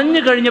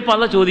പറഞ്ഞു കഴിഞ്ഞപ്പോൾ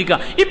അള്ളാഹ് ചോദിക്കുക,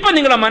 ഇപ്പൊ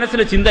നിങ്ങളുടെ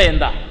മനസ്സിലെ ചിന്ത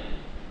എന്താ?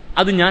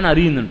 അത് ഞാൻ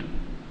അറിയുന്നുണ്ട്.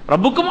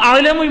 റബ്ബുക്കും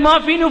അഅലമു ബിമാ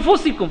ഫീ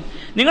നുഫൂസിക്കും,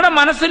 നിങ്ങളുടെ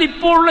മനസ്സിൽ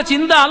ഇപ്പോഴുള്ള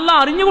ചിന്ത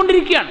അള്ളാഹ്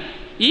അറിഞ്ഞുകൊണ്ടിരിക്കുകയാണ്.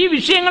 ഈ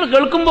വിഷയങ്ങൾ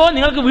കേൾക്കുമ്പോൾ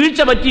നിങ്ങൾക്ക്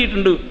വീഴ്ച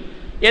പറ്റിയിട്ടുണ്ട്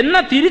എന്ന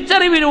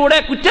തിരിച്ചറിവിലൂടെ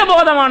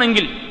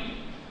കുറ്റബോധമാണെങ്കിൽ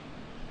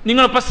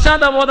നിങ്ങൾ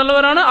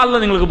പശ്ചാത്താപബോധമുള്ളവരാണ്,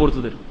 അള്ളാഹ് നിങ്ങൾക്ക്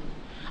പുറത്തു തരും.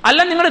 അല്ല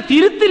നിങ്ങൾ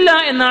തിരുത്തില്ല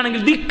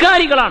എന്നാണെങ്കിൽ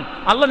ധിക്കാരികളാണ്,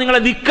 അള്ളാഹ് നിങ്ങളെ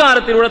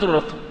ധിക്കാരത്തിലൂടെ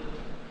തുടർത്തും.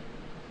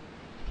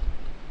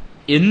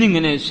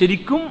 എന്നിങ്ങനെ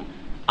ശരിക്കും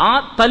ആ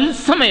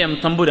തത്സമയം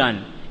തമ്പുരാൻ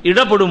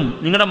ഇടപെടും,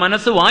 നിങ്ങളുടെ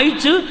മനസ്സ്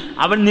വായിച്ച്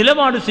അവൻ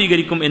നിലപാട്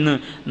സ്വീകരിക്കും എന്ന്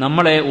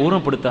നമ്മളെ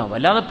ഓർമ്മപ്പെടുത്തുക.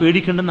 വല്ലാതെ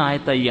പേടിക്കേണ്ടുന്ന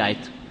ആയത്തായി ഈ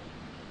ആയത്ത്.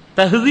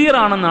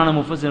 തഹ്ദീറാണെന്നാണ്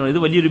മുഫസ്സിർ, ഇത്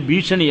വലിയൊരു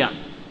ഭീഷണിയാണ്,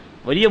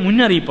 വലിയ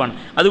മുന്നറിയിപ്പാണ്.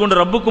 അതുകൊണ്ട്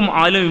റബ്ബുക്കും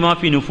അഅലമു ബിമാ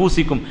ഫീ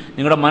നുഫൂസിക്കും,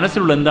 നിങ്ങളുടെ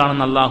മനസ്സിലുള്ള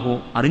എന്താണെന്ന് അല്ലാഹു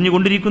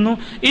അറിഞ്ഞുകൊണ്ടിരിക്കുന്നു.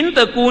 ഇൻ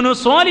തകൂനു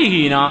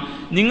സ്വാലിഹീന,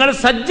 നിങ്ങൾ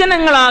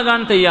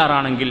സജ്ജനങ്ങളാകാൻ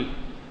തയ്യാറാണെങ്കിൽ,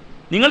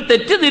 നിങ്ങൾ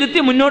തെറ്റ് തിരുത്തി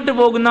മുന്നോട്ട്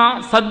പോകുന്ന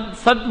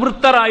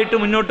സദ്വൃത്തരായിട്ട്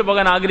മുന്നോട്ട്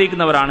പോകാൻ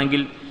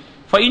ആഗ്രഹിക്കുന്നവരാണെങ്കിൽ,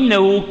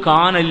 ഫഇന്നഹു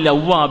കാന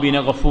ലൗവാബിന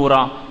ഗഫൂറ,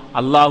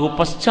 അല്ലാഹു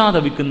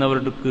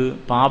പശ്ചാത്തപിക്കുന്നവർക്ക്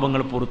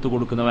പാപങ്ങൾ പുറത്തു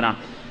കൊടുക്കുന്നവനാണ്.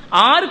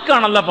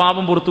 ആർക്കാണല്ല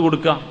പാപം പുറത്തു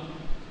കൊടുക്കുക?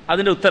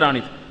 അതിൻ്റെ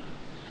ഉത്തരാണിത്.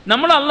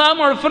 നമ്മൾ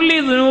അല്ലാഹുമ്മ ഉഗ്ഫിർലി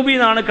ദുനൂബി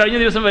എന്നാണ് കഴിഞ്ഞ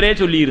ദിവസം വരെ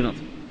ചൊല്ലിയിരുന്നത്.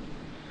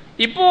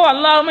 ഇപ്പോൾ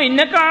അല്ലാഹുമ്മ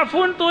ഇന്നക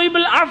അഫൂൻ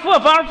തുഹിബ്ബുൽ അഫ്വ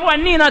ഫഅഫു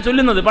അന്നി എന്നാ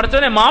ചൊല്ലുന്നത്.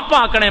 പടച്ചവനെ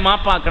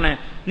മാപ്പാക്കണേ,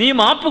 നീ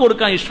മാപ്പ്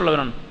കൊടുക്കാൻ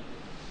ഇഷ്ടമുള്ളവനാണ്.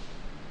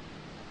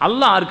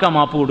 അല്ലാഹ് ആർക്കാ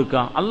മാപ്പ്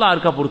കൊടുക്കുക? അല്ലാഹ്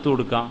ആർക്കാ പുറത്തു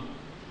കൊടുക്കുക?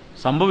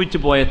 സംഭവിച്ചു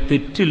പോയ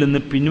തെറ്റിൽ നിന്ന്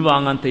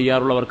പിൻവാങ്ങാൻ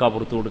തയ്യാറുള്ളവർക്കാ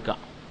പുറത്തു കൊടുക്കുക.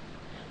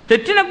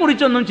 തെറ്റിനെ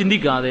കുറിച്ചൊന്നും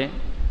ചിന്തിക്കാതെ,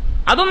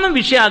 അതൊന്നും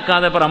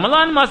വിഷയാക്കാതെ, ഇപ്പം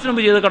റമദാൻ മാസത്തിന്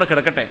മുമ്പ് ചെയ്ത്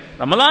കിടക്കട്ടെ,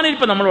 റമദാനിൽ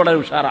ഇപ്പം നമ്മൾ വളരെ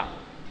ഉഷാറാ,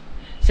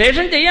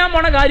 ശേഷം ചെയ്യാൻ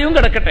പോണ കാര്യവും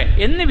കിടക്കട്ടെ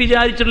എന്ന്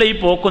വിചാരിച്ചുള്ള ഈ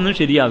പോക്കൊന്നും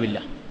ശരിയാവില്ല.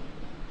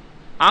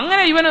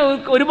 അങ്ങനെ ഇവന്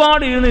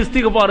ഒരുപാട് ഇരുന്ന്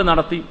ഇസ്തിഗ്ഫാർ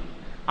നടത്തി,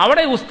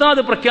 അവിടെ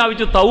ഉസ്താദ്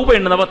പ്രഖ്യാപിച്ചു തൗബ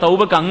ഉണ്ടെന്ന്, അപ്പോൾ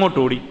തൗബക്ക് അങ്ങോട്ട്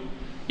ഓടി.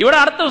 ഇവിടെ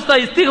അടുത്ത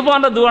ഉസ്താദ്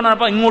ഇസ്തിഗ്ഫാറിന്റെ ദുആ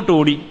അപ്പോൾ ഇങ്ങോട്ട്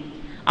ഓടി.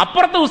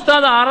 അപ്പുറത്തെ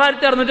ഉസ്താദ്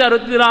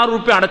 6666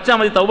 രൂപ അടച്ചാൽ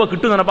മതി തൗബ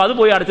കിട്ടുമെന്ന്, അപ്പോൾ അത്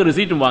പോയി അടച്ച്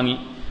റിസീറ്റും വാങ്ങി.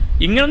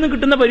 ഇങ്ങനൊന്നും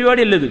കിട്ടുന്ന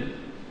പരിപാടിയല്ലത്.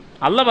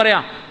 അല്ലാഹ് പറയാ,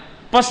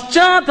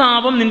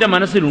 പശ്ചാത്താപം നിന്റെ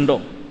മനസ്സിലുണ്ടോ?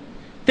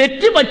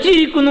 തെറ്റ്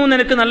പറ്റിയിരിക്കുന്നു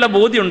നിനക്ക് നല്ല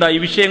ബോധ്യമുണ്ടായി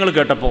ഈ വിഷയങ്ങൾ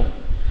കേട്ടപ്പോൾ,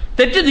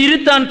 തെറ്റ്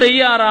തിരുത്താൻ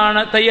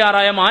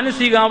തയ്യാറായ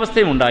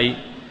മാനസികാവസ്ഥയും ഉണ്ടായി.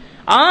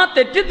 ആ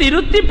തെറ്റ്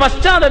തിരുത്തി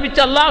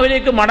പശ്ചാത്തപിച്ച്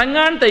അള്ളാഹുവിലേക്ക്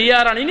മടങ്ങാൻ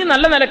തയ്യാറാണ്, ഇനി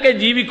നല്ല നിലക്കെ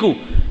ജീവിക്കൂ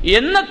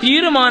എന്ന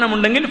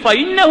തീരുമാനമുണ്ടെങ്കിൽ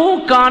ഫൈന്നഹു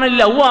കാന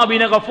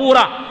ലവ്വാബിന ഗഫൂറ,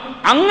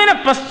 അങ്ങനെ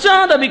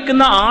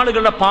പശ്ചാത്തപിക്കുന്ന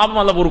ആളുകളുടെ പാപം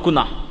അല്ലാഹു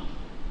പൊറുക്കുന്ന.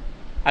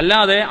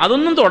 അല്ലാതെ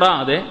അതൊന്നും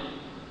തൊടാതെ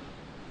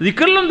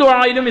ദിക്റിലും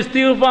ദുആയിലും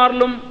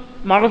ഇസ്തിഗ്ഫാറിലും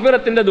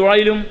മഗ്ഫിറത്തിന്റെ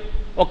ദുആയിലും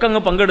ഒക്കെ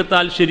അങ്ങ്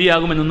പങ്കെടുത്താൽ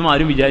ശരിയാകുമെന്നൊന്നും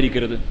ആരും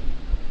വിചാരിക്കരുത്.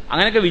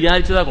 അങ്ങനെയൊക്കെ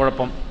വിചാരിച്ചതാ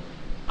കുഴപ്പം.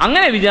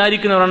 അങ്ങനെ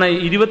വിചാരിക്കുന്നവരാണ്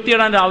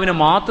 27-ാം രാവിനെ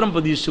മാത്രം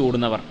പ്രതീക്ഷിച്ച്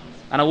ഓടുന്നവർ.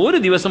 കാരണം ഒരു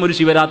ദിവസം ഒരു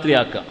ശിവരാത്രി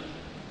ആക്കുക,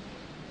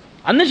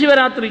 അന്ന്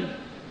ശിവരാത്രി,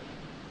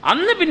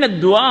 അന്ന് പിന്നെ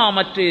ദ്വാ,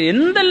 മറ്റ്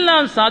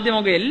എന്തെല്ലാം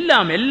സാധ്യമൊക്കെ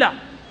എല്ലാം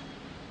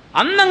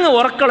അന്നങ്ങ്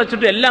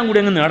ഉറക്കളച്ചിട്ട് എല്ലാം കൂടി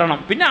അങ്ങ് നേടണം.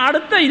 പിന്നെ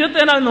അടുത്ത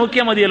 27-ാം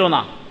നോക്കിയാൽ മതിയല്ലോ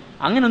എന്നാ.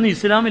 അങ്ങനൊന്നും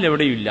ഇസ്ലാമിൽ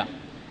എവിടെയില്ല.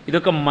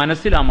 ഇതൊക്കെ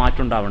മനസ്സിലാ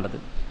മാറ്റം ഉണ്ടാവേണ്ടത്.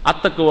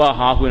 അത്തക്കുവാ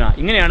ഹാഹുന,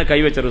 ഇങ്ങനെയാണ്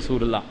കൈവച്ച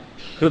റസൂലുള്ള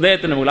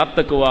ഹൃദയത്തിന് മുകളിൽ.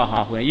 അത്തക്കുവാ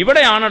ഹാഹുന,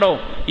 ഇവിടെയാണടോ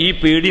ഈ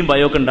പേടിയും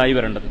ഭയമൊക്കെ ഉണ്ടായി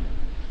വരേണ്ടത്.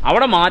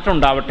 അവിടെ മാറ്റം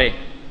ഉണ്ടാവട്ടെ,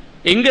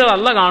 എങ്കിൽ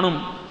അള്ളാഹ് കാണും.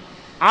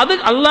 അത്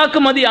അള്ളാഹ്ക്ക്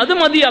മതി, അത്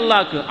മതി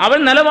അള്ളാഹ്ക്ക്. അവൻ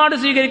നിലപാട്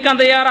സ്വീകരിക്കാൻ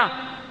തയ്യാറാ.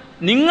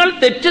 നിങ്ങൾ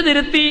തെറ്റ്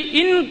തിരുത്തി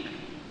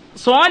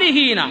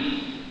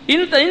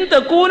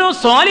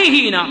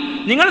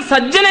നിങ്ങൾ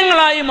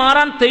സജ്ജനങ്ങളായി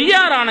മാറാൻ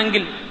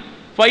തയ്യാറാണെങ്കിൽ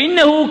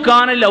ഫൈന്നഹു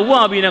കാന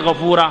ലവ്വാബിന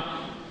ഗഫൂറ,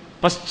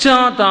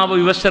 പശ്ചാത്താപ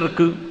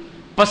വിവശർക്ക്,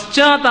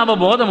 പശ്ചാത്താപ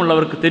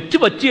ബോധമുള്ളവർക്ക് തെറ്റ്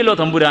പറ്റിയല്ലോ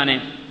തമ്പുരാനെ,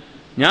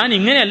 ഞാൻ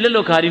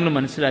ഇങ്ങനെയല്ലല്ലോ കാര്യങ്ങൾ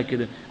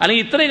മനസ്സിലാക്കിയത്,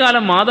 അല്ലെങ്കിൽ ഇത്രയും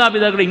കാലം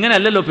മാതാപിതാക്കൾ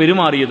ഇങ്ങനെയല്ലല്ലോ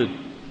പെരുമാറിയത്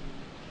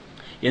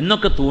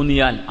എന്നൊക്കെ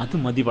തോന്നിയാൽ അത്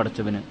മതി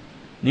പടച്ചവന്.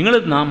 നിങ്ങൾ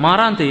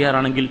മാറാൻ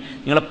തയ്യാറാണെങ്കിൽ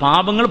നിങ്ങളെ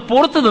പാപങ്ങൾ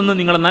പുറത്തു നിന്ന്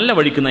നിങ്ങളെ നല്ല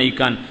വഴിക്ക്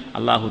നയിക്കാൻ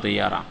അള്ളാഹു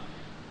തയ്യാറാണ്.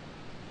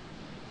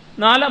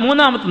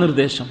 മൂന്നാമത്തെ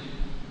നിർദ്ദേശം,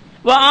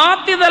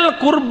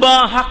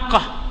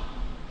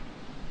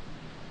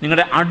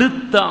 നിങ്ങളുടെ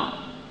അടുത്ത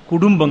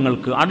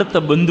കുടുംബങ്ങൾക്ക്, അടുത്ത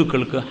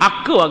ബന്ധുക്കൾക്ക്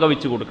ഹക്ക്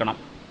വകവെച്ചു കൊടുക്കണം,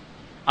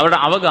 അവരുടെ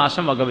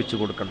അവകാശം വകവെച്ചു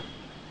കൊടുക്കണം.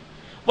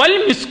 വൽ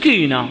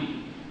മിസ്കീന,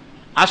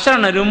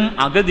 അശരണരും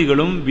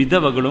അഗതികളും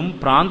വിധവകളും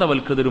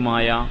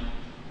പ്രാന്തവൽകൃതരുമായ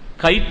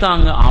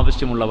കൈത്താങ്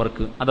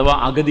ആവശ്യമുള്ളവർക്ക്, അഥവാ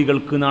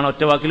അഗതികൾക്ക് എന്നാണ്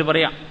ഒറ്റ വാക്കിൽ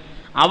പറയാം,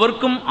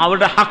 അവർക്കും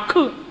അവരുടെ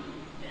ഹക്ക്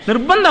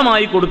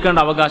നിർബന്ധമായി കൊടുക്കേണ്ട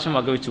അവകാശം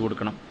വകവെച്ചു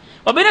കൊടുക്കണം.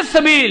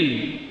 വബിനസ്സബീൽ,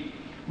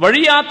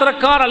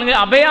 വഴിയാത്രക്കാർ അല്ലെങ്കിൽ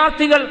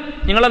അഭയാർത്ഥികൾ,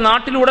 നിങ്ങളുടെ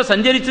നാട്ടിലൂടെ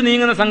സഞ്ചരിച്ച്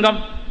നീങ്ങുന്ന സംഘം,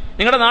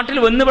 നിങ്ങളുടെ നാട്ടിൽ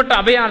വന്നുപെട്ട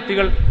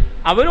അഭയാർത്ഥികൾ,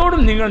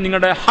 അവരോടും നിങ്ങൾ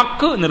നിങ്ങളുടെ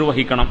ഹക്ക്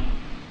നിർവഹിക്കണം.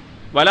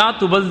 വലാ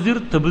തുബസ്സിർ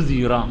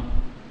തബ്സീറ,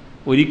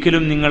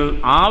 ഒരിക്കലും നിങ്ങൾ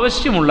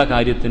ആവശ്യമുള്ള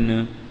കാര്യത്തിന്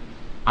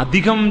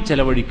അധികം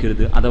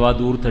ചെലവഴിക്കരുത്, അഥവാ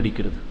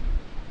ദൂർത്തടിക്കരുത്.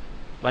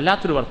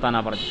 വല്ലാത്തൊരു വർത്താനാ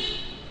പറഞ്ഞു.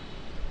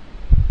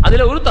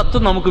 അതിലെ ഒരു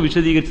തത്വം നമുക്ക്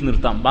വിശദീകരിച്ച്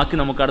നിർത്താം, ബാക്കി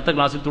നമുക്ക് അടുത്ത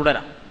ക്ലാസ്സിൽ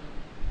തുടരാം.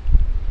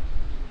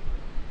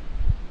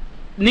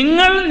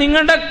 നിങ്ങൾ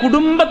നിങ്ങളുടെ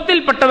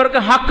കുടുംബത്തിൽപ്പെട്ടവർക്ക്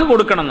ഹക്ക്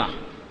കൊടുക്കണം എന്നാ.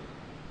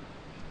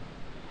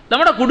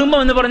 നമ്മുടെ കുടുംബം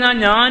എന്ന് പറഞ്ഞാൽ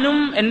ഞാനും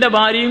എൻ്റെ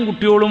ഭാര്യയും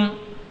കുട്ടികളും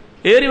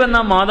ഏറി വന്ന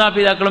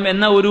മാതാപിതാക്കളും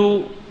എന്ന ഒരു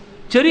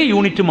ചെറിയ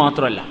യൂണിറ്റ്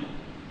മാത്രമല്ല,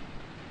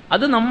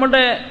 അത്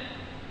നമ്മുടെ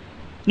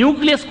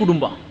ന്യൂക്ലിയസ്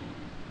കുടുംബം,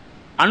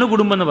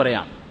 അണുകുടുംബം എന്ന്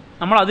പറയാം,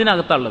 നമ്മൾ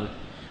അതിനകത്തുള്ളത്.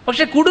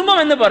 പക്ഷെ കുടുംബം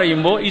എന്ന്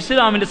പറയുമ്പോൾ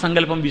ഇസ്ലാമിൻ്റെ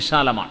സങ്കല്പം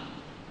വിശാലമാണ്.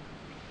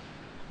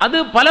 അത്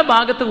പല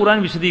ഭാഗത്ത് ഖുർആൻ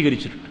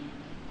വിശദീകരിച്ചിട്ടുണ്ട്.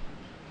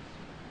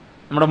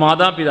 നമ്മുടെ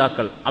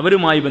മാതാപിതാക്കൾ,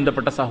 അവരുമായി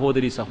ബന്ധപ്പെട്ട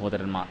സഹോദരി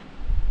സഹോദരന്മാർ,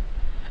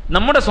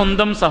 നമ്മുടെ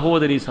സ്വന്തം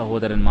സഹോദരി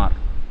സഹോദരന്മാർ,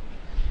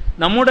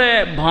 നമ്മുടെ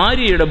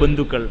ഭാര്യയുടെ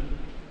ബന്ധുക്കൾ,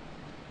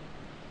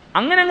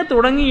 അങ്ങനെ അങ്ങ്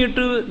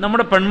തുടങ്ങിയിട്ട്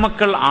നമ്മുടെ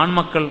പെൺമക്കൾ,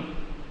 ആൺമക്കൾ,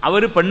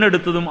 അവർ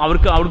പെണ്ണെടുത്തതും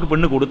അവർക്ക്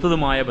പെണ്ണ്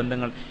കൊടുത്തതുമായ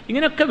ബന്ധങ്ങൾ,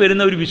 ഇങ്ങനെയൊക്കെ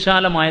വരുന്ന ഒരു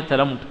വിശാലമായ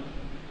തലമുണ്ട്.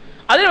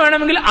 അതിന്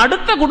വേണമെങ്കിൽ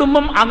അടുത്ത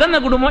കുടുംബം, അകന്ന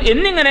കുടുംബം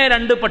എന്നിങ്ങനെ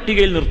രണ്ട്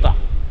പട്ടികയിൽ നിർത്താം.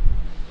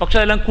 പക്ഷെ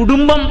അതെല്ലാം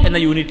കുടുംബം എന്ന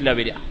യൂണിറ്റിലാണ്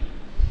വരിക.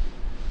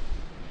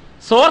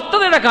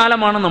 സ്വാർത്ഥതയുടെ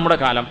കാലമാണ് നമ്മുടെ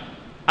കാലം.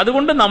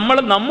 അതുകൊണ്ട്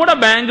നമ്മുടെ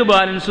ബാങ്ക്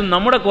ബാലൻസും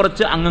നമ്മുടെ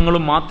കുറച്ച്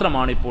അംഗങ്ങളും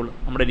മാത്രമാണ് ഇപ്പോൾ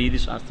നമ്മുടെ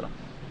രീതിശാസ്ത്രം.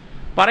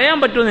 പറയാൻ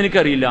പറ്റുമെന്ന്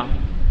എനിക്കറിയില്ല.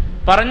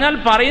 പറഞ്ഞാൽ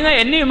പറയുന്ന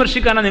എന്നെ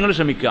വിമർശിക്കാനാണ് നിങ്ങൾ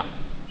ശ്രമിക്കുക.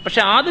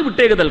 പക്ഷെ ആദ്യം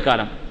വിട്ടേക്ക്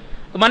തൽക്കാലം.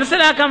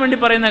 മനസ്സിലാക്കാൻ വേണ്ടി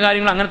പറയുന്ന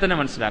കാര്യങ്ങൾ അങ്ങനെ തന്നെ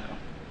മനസ്സിലാക്കാം.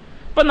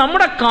 ഇപ്പം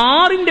നമ്മുടെ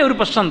കാറിൻ്റെ ഒരു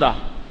പ്രശ്നം എന്താ?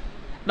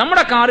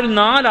 നമ്മുടെ കാറിൽ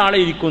 4 ആളെ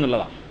ഇരിക്കും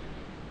എന്നുള്ളതാണ്.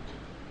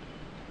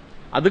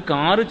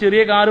 അത്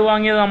ചെറിയ കാറ്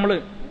വാങ്ങിയത് നമ്മൾ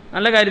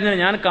നല്ല കാര്യം തന്നെ,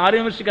 ഞാൻ കാറ്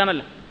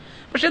വിമർശിക്കാനല്ല.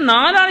 പക്ഷെ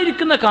 4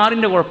 ആളിരിക്കുന്ന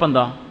കാറിൻ്റെ കുഴപ്പം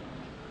എന്താ?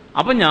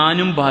 അപ്പം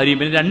ഞാനും ഭാര്യയും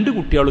പിന്നെ 2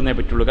 കുട്ടികളൊന്നേ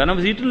പറ്റുള്ളൂ,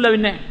 കാരണം സീറ്റില്ല.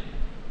 പിന്നെ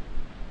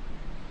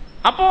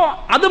അപ്പോൾ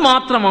അത്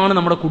മാത്രമാണ്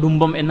നമ്മുടെ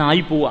കുടുംബം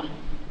എന്നായി പോവുക.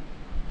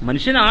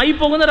 മനുഷ്യനായി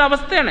പോകുന്ന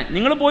ഒരവസ്ഥയാണ്.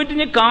 നിങ്ങൾ പോയിട്ട്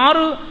ഇനി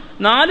കാറ്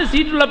 4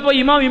 സീറ്റുള്ളപ്പോൾ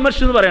ഇമാം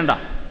വിമർശിച്ചെന്ന് പറയണ്ട.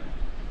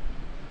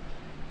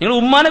 നിങ്ങൾ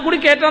ഉമ്മാനെ കൂടി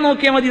കയറ്റാൻ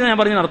നോക്കിയാൽ മതി എന്ന് ഞാൻ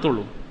പറഞ്ഞ്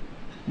നടത്തുള്ളൂ.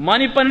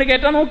 ഉമ്മാനെ ഇപ്പം എന്നെ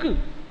കയറ്റാൻ നോക്ക്.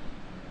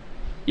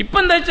 ഇപ്പം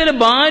എന്താ വെച്ചാൽ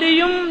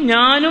ഭാര്യയും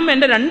ഞാനും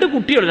എൻ്റെ 2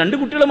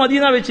 കുട്ടികൾ മതി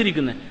എന്നാണ്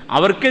വെച്ചിരിക്കുന്നത്.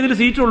 അവർക്കെതിൽ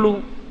സീറ്റുള്ളൂ.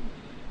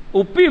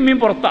 ഉപ്പയും ഉമ്മയും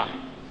പുറത്താ.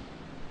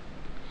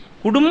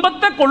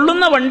 കുടുംബത്തെ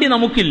കൊള്ളുന്ന വണ്ടി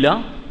നമുക്കില്ല,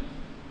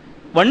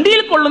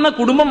 വണ്ടിയിൽ കൊള്ളുന്ന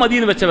കുടുംബം മതി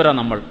എന്ന് വെച്ചവരാ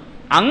നമ്മൾ.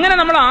 അങ്ങനെ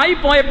നമ്മൾ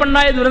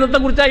ആയിപ്പോയപ്പോണ്ടായ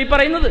ദുരന്തത്തെക്കുറിച്ചാണ് ഈ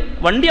പറയുന്നത്.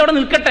 വണ്ടി അവിടെ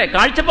നിൽക്കട്ടെ,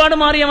 കാഴ്ചപ്പാട്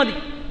മാറിയാൽ മതി.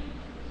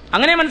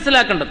 അങ്ങനെ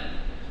മനസ്സിലാക്കേണ്ടത്.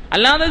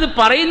 അല്ലാതെ ഇത്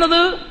പറയുന്നത്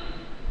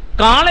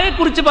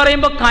കാളയെക്കുറിച്ച്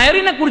പറയുമ്പോൾ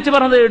കയറിനെ കുറിച്ച്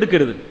പറഞ്ഞത്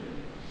എടുക്കരുത്.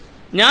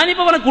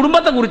 ഞാനിപ്പോൾ പറഞ്ഞ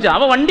കുടുംബത്തെക്കുറിച്ച്,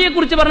 അവ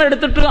വണ്ടിയെക്കുറിച്ച് പറഞ്ഞ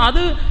എടുത്തിട്ട്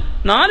അത്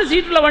 4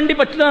 സീറ്റുള്ള വണ്ടി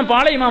പറ്റില്ല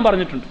പാളയം ഇമാം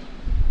പറഞ്ഞിട്ടുണ്ട്.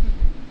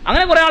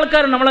 അങ്ങനെ കുറേ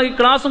ആൾക്കാരുണ്ട് നമ്മളെ ഈ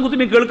ക്ലാസ്സും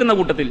കുത്തിമി കേൾക്കുന്ന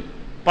കൂട്ടത്തിൽ.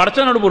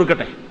 പടച്ചവനോട്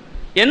പൊറുക്കട്ടെ,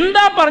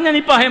 എന്താ പറഞ്ഞാൽ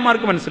ഈ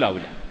പഹയന്മാർക്ക്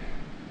മനസ്സിലാവില്ല.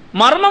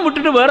 മർമ്മം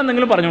വിട്ടിട്ട് വേറെ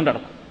എന്തെങ്കിലും പറഞ്ഞുകൊണ്ട്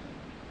നടക്കും.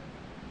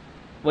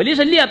 വലിയ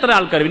ശല്യം അത്ര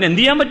ആൾക്കാർ. പിന്നെ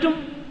എന്ത് ചെയ്യാൻ പറ്റും?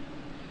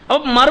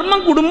 അപ്പം മർമ്മം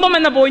കുടുംബം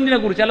എന്ന പോയിന്റിനെ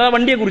കുറിച്ച്, അല്ലാതെ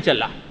വണ്ടിയെ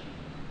കുറിച്ചല്ല.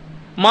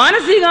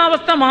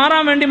 മാനസികാവസ്ഥ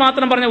മാറാൻ വേണ്ടി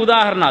മാത്രം പറഞ്ഞ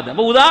ഉദാഹരണം അത്.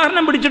 അപ്പോൾ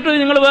ഉദാഹരണം പിടിച്ചിട്ട്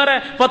നിങ്ങൾ വേറെ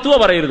ഫത്വ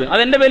പറയരുത്.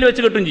 അതെൻ്റെ പേരിൽ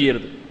വെച്ച് കെട്ടും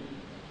ചെയ്യരുത്.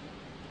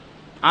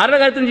 ആരുടെ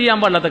കാര്യത്തിനും ചെയ്യാൻ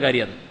പാടില്ലാത്ത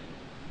കാര്യം അത്.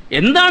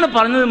 എന്താണ്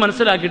പറഞ്ഞത്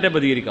മനസ്സിലാക്കിയിട്ടേ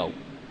പ്രതികരിക്കാവൂ.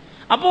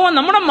 അപ്പോൾ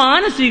നമ്മുടെ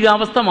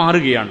മാനസികാവസ്ഥ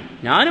മാറുകയാണ്.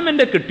 ഞാനും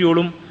എൻ്റെ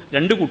കെട്ടിയോളും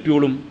 2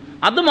 കുട്ടിയോളും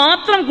അത്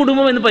മാത്രം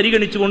കുടുംബം എന്ന്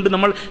പരിഗണിച്ചുകൊണ്ട്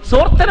നമ്മൾ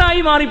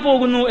സ്വാർത്ഥരായി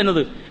മാറിപ്പോകുന്നു എന്നത്,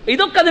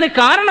 ഇതൊക്കെ അതിന്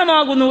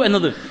കാരണമാകുന്നു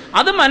എന്നത്,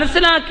 അത്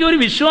മനസ്സിലാക്കിയ ഒരു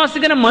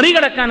വിശ്വാസികനെ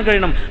മറികടക്കാൻ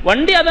കഴിയണം.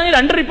 വണ്ടി അതങ്ങനെ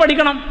 2 ട്രിപ്പ്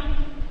അടിക്കണം,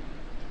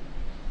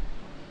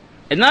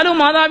 എന്നാലും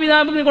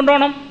മാതാപിതാക്കളെ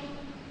കൊണ്ടുപോകണം,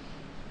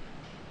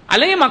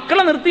 അല്ലെങ്കിൽ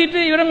മക്കളെ നിർത്തിയിട്ട്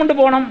ഇവരെ കൊണ്ട്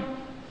പോകണം,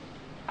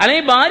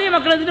 അല്ലെങ്കിൽ ഭാര്യ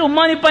മക്കളെ നിർത്തിയിട്ട്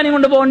ഉമ്മാനിപ്പാനെയും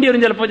കൊണ്ട് പോകേണ്ടി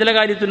വരും ചിലപ്പോൾ ചില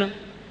കാര്യത്തിന്.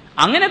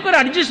 അങ്ങനെയൊക്കെ ഒരു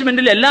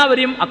അഡ്ജസ്റ്റ്മെന്റിൽ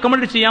എല്ലാവരെയും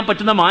അക്കോമഡേറ്റ് ചെയ്യാൻ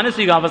പറ്റുന്ന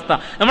മാനസികാവസ്ഥ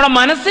നമ്മുടെ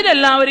മനസ്സിൽ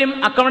എല്ലാവരെയും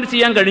അക്കോമഡേറ്റ്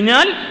ചെയ്യാൻ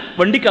കഴിഞ്ഞാൽ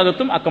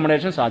വണ്ടിക്കകത്തും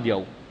അക്കോമഡേഷൻ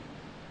സാധ്യമാവും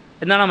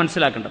എന്നാണ്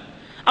മനസ്സിലാക്കേണ്ടത്.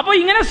 അപ്പോൾ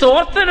ഇങ്ങനെ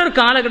സ്വാർത്ഥയുടെ ഒരു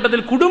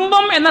കാലഘട്ടത്തിൽ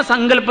കുടുംബം എന്ന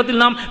സങ്കല്പത്തിൽ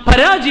നാം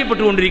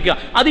പരാജയപ്പെട്ടുകൊണ്ടിരിക്കുക.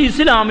 അത്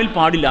ഇസ്ലാമിൽ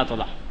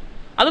പാടില്ലാത്തതാണ്.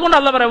 അതുകൊണ്ട്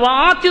അല്ലാഹു പറയാ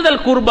വാതിദൽ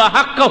ഖുർബ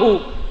ഹഖഹു,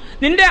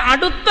 നിന്റെ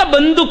അടുത്ത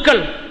ബന്ധുക്കൾ,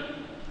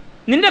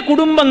 നിന്റെ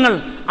കുടുംബങ്ങൾ,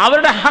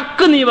 അവരുടെ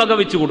ഹക്ക് നീ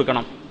വകവെച്ചു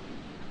കൊടുക്കണം.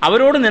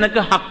 അവരോട്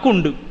നിനക്ക്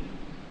ഹക്കുണ്ട്,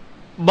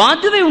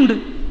 ബാധ്യതയുണ്ട്,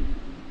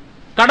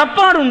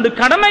 കടപ്പാടുണ്ട്,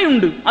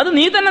 കടമയുണ്ട്. അത്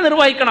നീ തന്നെ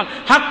നിർവഹിക്കണം.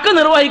 ഹക്ക്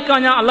നിർവഹിക്കാൻ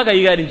ഞാൻ അല്ലാഹു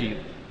കൈകാര്യം ചെയ്യും.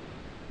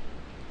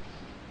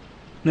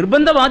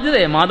 നിർബന്ധ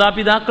ബാധ്യതയെ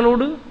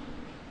മാതാപിതാക്കളോട്,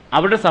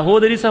 അവരുടെ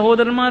സഹോദരി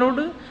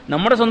സഹോദരന്മാരോട്,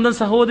 നമ്മുടെ സ്വന്തം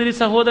സഹോദരി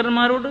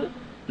സഹോദരന്മാരോട്,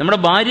 നമ്മുടെ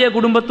ഭാര്യ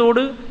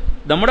കുടുംബത്തോട്,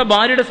 നമ്മുടെ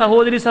ഭാര്യയുടെ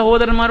സഹോദരി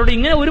സഹോദരന്മാരോട്,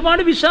 ഇങ്ങനെ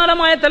ഒരുപാട്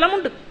വിശാലമായ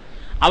തലമുണ്ട്.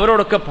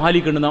 അവരോടൊക്കെ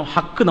പാലിക്കേണ്ടുന്ന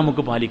ഹക്ക്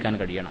നമുക്ക് പാലിക്കാൻ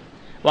കഴിയണം.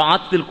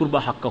 വാതിൽ ഖുർബ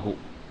ഹഖഹു.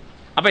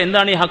 അപ്പം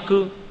എന്താണ് ഈ ഹക്ക്?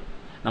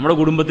 നമ്മുടെ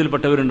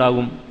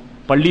കുടുംബത്തിൽപ്പെട്ടവരുണ്ടാകും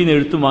പള്ളിയിൽ നിന്ന്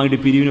എഴുത്തും വാങ്ങിയിട്ട്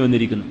പിരിവിന്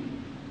വന്നിരിക്കുന്നു.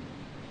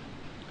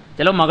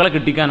 ചില മകളെ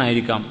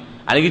കെട്ടിക്കാനായിരിക്കാം,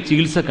 അല്ലെങ്കിൽ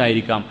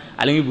ചികിത്സക്കായിരിക്കാം,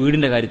 അല്ലെങ്കിൽ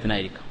വീടിൻ്റെ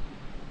കാര്യത്തിനായിരിക്കാം.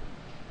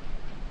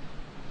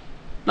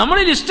 നമ്മൾ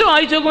ഈ ലിസ്റ്റ്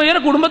വായിച്ചു നോക്കുമ്പോൾ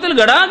ഇവരുടെ കുടുംബത്തിൽ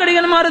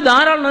ഘടാഘടികന്മാർ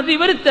ധാരാളം എന്നിട്ട്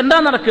ഇവർ തെണ്ടാ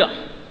നടക്കുക.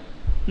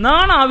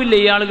 നാണാവില്ല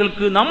ഈ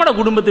ആളുകൾക്ക് നമ്മുടെ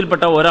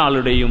കുടുംബത്തിൽപ്പെട്ട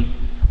ഒരാളുടെയും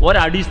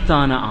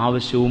ഒരടിസ്ഥാന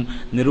ആവശ്യവും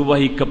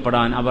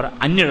നിർവഹിക്കപ്പെടാൻ അവർ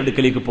അന്യരുടെ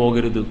അടുക്കലേക്ക്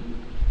പോകരുത്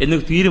എന്ന്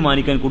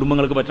തീരുമാനിക്കാൻ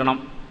കുടുംബങ്ങൾക്ക് പറ്റണം.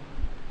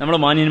 നമ്മൾ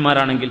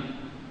മാന്യന്മാരാണെങ്കിൽ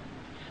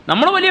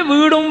നമ്മൾ വലിയ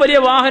വീടും വലിയ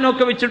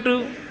വാഹനമൊക്കെ വെച്ചിട്ട്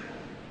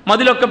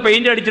മതിലൊക്കെ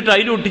പെയിന്റ് അടിച്ചിട്ട്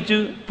അതിലൊട്ടിച്ച്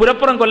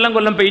പുരപ്പുറം കൊല്ലം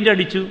കൊല്ലം പെയിന്റ്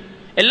അടിച്ചു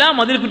എല്ലാ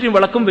മതിൽ കുറ്റിയും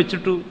വിളക്കും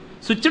വെച്ചിട്ട്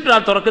സ്വിച്ചിട്ട് ആ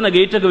തുറക്കുന്ന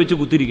ഗേറ്റൊക്കെ വെച്ച്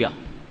കുത്തിരിക്കുക.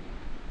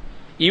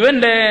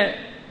 ഇവൻ്റെ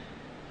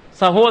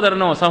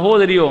സഹോദരനോ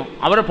സഹോദരിയോ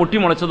അവരെ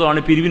പൊട്ടിമുളച്ചതോ ആണ്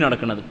പിരിവിന്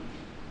നടക്കുന്നത്.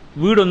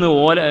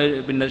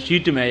 വീടൊന്ന്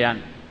ഷീറ്റ് മേയാൻ,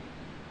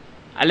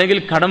 അല്ലെങ്കിൽ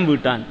കടം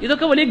വീട്ടാൻ.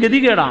 ഇതൊക്കെ വലിയ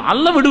ഗതികേടാണ്.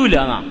 അല്ലാഹു വിടൂല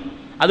എന്നാ.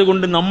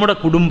 അതുകൊണ്ട് നമ്മുടെ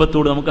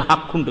കുടുംബത്തോട് നമുക്ക്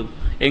ഹക്കുണ്ട്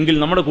എങ്കിൽ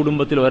നമ്മുടെ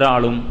കുടുംബത്തിൽ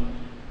ഒരാളും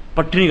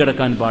പട്ടിണി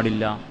കിടക്കാൻ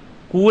പാടില്ല,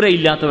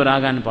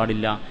 കൂരയില്ലാത്തവരാകാൻ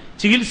പാടില്ല,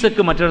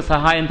 ചികിത്സക്ക് മറ്റൊരു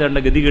സഹായം തേടേണ്ട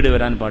ഗതികേട്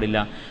വരാൻ പാടില്ല.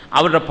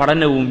 അവരുടെ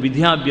പഠനവും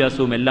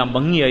വിദ്യാഭ്യാസവും എല്ലാം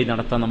ഭംഗിയായി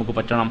നടത്താൻ നമുക്ക്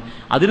പറ്റണം.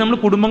 അതിന് നമ്മൾ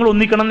കുടുംബങ്ങൾ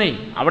ഒന്നിക്കണമെന്നേ.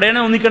 അവിടെയാണ്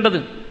ഒന്നിക്കേണ്ടത്,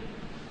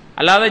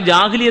 അല്ലാതെ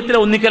ജാഹിലിയത്തിലെ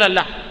ഒന്നിക്കലല്ല.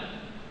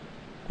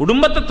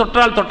 കുടുംബത്തെ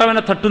തൊട്ടാൽ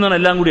തൊട്ടവനെ തട്ടുന്നവൻ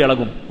എല്ലാം കൂടി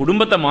ഇളകും.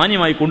 കുടുംബത്തെ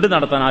മാന്യമായി കൊണ്ടു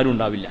നടത്താൻ ആരും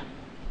ഉണ്ടാവില്ല.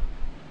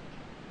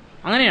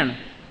 അങ്ങനെയാണ്.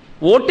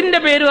 വോട്ടിന്റെ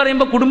പേര്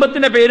പറയുമ്പോൾ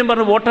കുടുംബത്തിന്റെ പേരും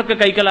പറഞ്ഞ് വോട്ടൊക്കെ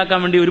കൈക്കലാക്കാൻ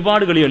വേണ്ടി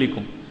ഒരുപാട് കളി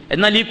കളിക്കും.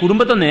 എന്നാൽ ഈ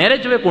കുടുംബത്തെ നേരെ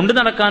ചൊവ്വേ കൊണ്ടു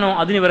നടക്കാനോ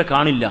അതിനിവരെ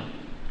കാണില്ല.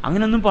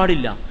 അങ്ങനെയൊന്നും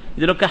പാടില്ല.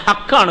 ഇതിലൊക്കെ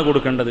ഹക്കാണ്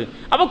കൊടുക്കേണ്ടത്.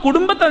 അപ്പോൾ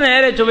കുടുംബത്തെ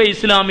നേരെ ചൊവ്വേ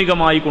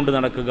ഇസ്ലാമികമായി കൊണ്ടു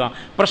നടക്കുക,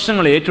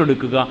 പ്രശ്നങ്ങൾ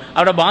ഏറ്റെടുക്കുക,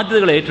 അവരുടെ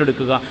ബാധ്യതകൾ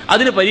ഏറ്റെടുക്കുക,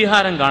 അതിന്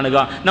പരിഹാരം കാണുക,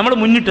 നമ്മൾ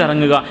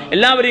മുന്നിട്ടിറങ്ങുക,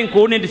 എല്ലാവരെയും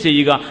കോർഡിനേറ്റ്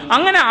ചെയ്യുക.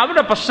 അങ്ങനെ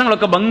അവരുടെ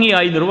പ്രശ്നങ്ങളൊക്കെ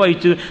ഭംഗിയായി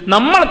നിർവഹിച്ച്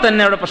നമ്മൾ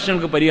തന്നെ അവരുടെ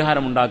പ്രശ്നങ്ങൾക്ക്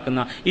പരിഹാരം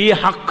ഉണ്ടാക്കുന്ന ഈ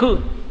ഹക്ക്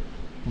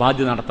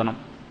ബാധ്യത നടത്തണം.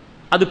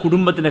 അത്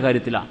കുടുംബത്തിൻ്റെ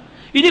കാര്യത്തിലാണ്.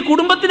 ഇനി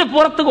കുടുംബത്തിന്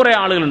പുറത്ത് കുറേ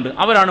ആളുകളുണ്ട്,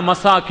 അവരാണ്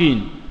മസാക്കീൻ.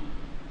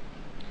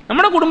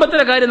 നമ്മുടെ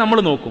കുടുംബത്തിലെ കാര്യം നമ്മൾ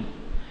നോക്കും.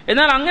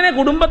 എന്നാൽ അങ്ങനെ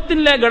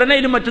കുടുംബത്തിൻ്റെ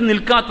ഘടനയിലും മറ്റും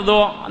നിൽക്കാത്തതോ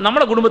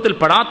നമ്മുടെ കുടുംബത്തിൽ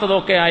പെടാത്തതോ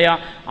ഒക്കെ ആയ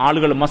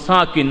ആളുകൾ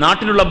മസാക്കീൻ,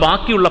 നാട്ടിലുള്ള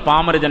ബാക്കിയുള്ള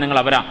പാമര ജനങ്ങൾ,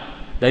 അവരാ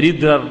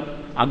ദരിദ്രർ,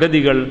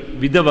 അഗതികൾ,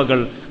 വിധവകൾ,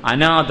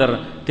 അനാഥർ,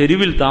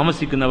 തെരുവിൽ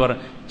താമസിക്കുന്നവർ,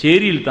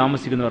 ചേരിയിൽ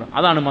താമസിക്കുന്നവർ,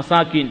 അതാണ്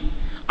മസാക്കീൻ.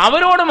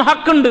 അവരോടും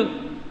ഹക്കുണ്ട്.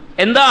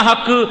 എന്താ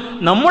ഹക്ക്?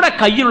 നമ്മുടെ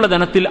കയ്യിലുള്ള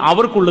ധനത്തിൽ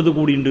അവർക്കുള്ളത്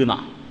കൂടി ഉണ്ട് എന്നാ.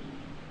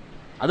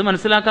 അത്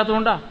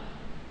മനസ്സിലാക്കാത്തതുകൊണ്ടാ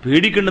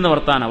പേടിക്കേണ്ടെന്ന്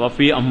വർത്താന.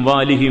 വഫി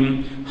അംവാലിഹിം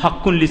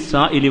ഹക്കുൻ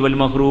ലിസ്സാഇലി വൽ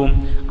മഹ്റൂം.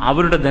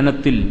 അവരുടെ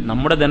ധനത്തിൽ,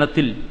 നമ്മുടെ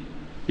ധനത്തിൽ,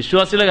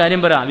 വിശ്വാസികളുടെ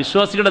കാര്യം പറ,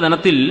 വിശ്വാസികളുടെ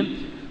ധനത്തിൽ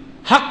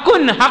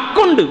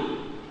ഹക്കുണ്ട്.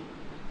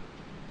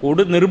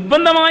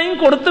 നിർബന്ധമായും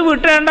കൊടുത്തു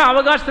വിട്ടേണ്ട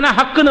അവകാശത്തിന്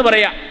ഹക്ക് എന്ന്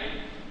പറയാ.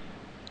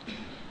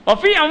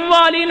 വഫി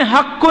അംവാലിൻ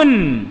ഹക്കുൻ.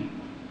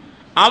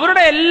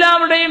 അവരുടെ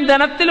എല്ലാവരുടെയും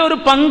ധനത്തിൽ ഒരു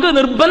പങ്ക്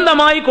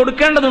നിർബന്ധമായി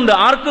കൊടുക്കേണ്ടതുണ്ട്.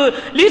 ആർക്ക്?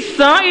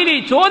 ലിസ്സാഇലി,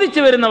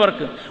 ചോദിച്ചു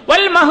വരുന്നവർക്ക്.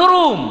 വൽ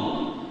മഹ്റൂം.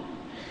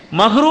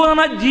 മഹ്റൂം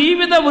എന്ന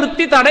ജീവിത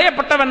വൃത്തി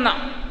തടയപ്പെട്ടവൻ,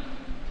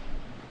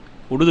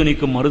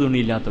 ഉടുതുണിക്ക്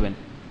മറുതുണിയില്ലാത്തവൻ,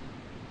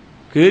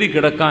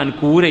 കയറിക്കിടക്കാൻ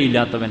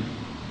കൂരയില്ലാത്തവൻ,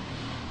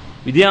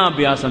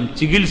 വിദ്യാഭ്യാസം,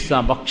 ചികിത്സ,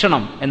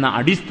 ഭക്ഷണം എന്ന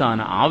അടിസ്ഥാന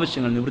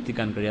ആവശ്യങ്ങൾ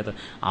നിവർത്തിക്കാൻ കഴിയാത്ത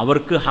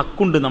അവർക്ക്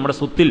ഹക്കുണ്ട്. നമ്മുടെ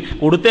സ്വത്തിൽ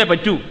കൊടുത്തേ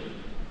പറ്റൂ.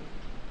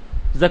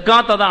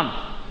 സക്കാത്ത് അതാണ്.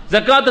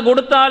 സക്കാത്ത്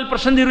കൊടുത്താൽ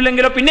പ്രശ്നം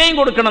തീരില്ലെങ്കിലോ പിന്നെയും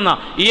കൊടുക്കണമെന്നാ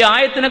ഈ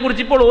ആയത്തിനെ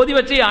കുറിച്ച് ഇപ്പോൾ ഓതി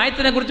വെച്ച ഈ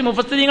ആയത്തിനെ കുറിച്ച്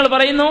മുഫസ്സിരീങ്ങൾ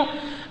പറയുന്നു.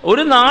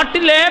 ഒരു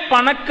നാട്ടിലെ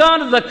പണക്കാർ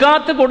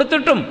സക്കാത്ത്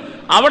കൊടുത്തിട്ടും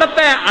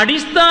അവിടുത്തെ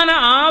അടിസ്ഥാന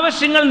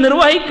ആവശ്യങ്ങൾ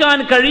നിർവഹിക്കാൻ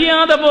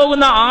കഴിയാതെ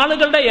പോകുന്ന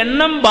ആളുകളുടെ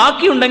എണ്ണം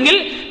ബാക്കിയുണ്ടെങ്കിൽ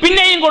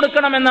പിന്നെയും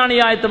കൊടുക്കണമെന്നാണ് ഈ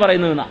ആയത്ത്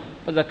പറയുന്നത്.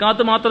 അപ്പൊ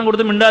സക്കാത്ത് മാത്രം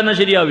കൊടുത്ത് മിണ്ടായിരുന്നാൽ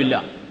ശരിയാവില്ല.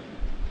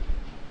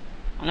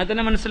 അങ്ങനെ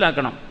തന്നെ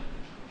മനസ്സിലാക്കണം.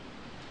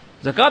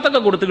 സക്കാത്തൊക്കെ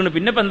കൊടുത്തിട്ടുണ്ട്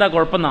പിന്നെ ഇപ്പം എന്താ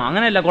കുഴപ്പമെന്നാ?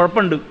 അങ്ങനെയല്ല,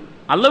 കുഴപ്പമുണ്ട്.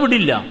 അള്ള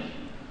വിടില്ല.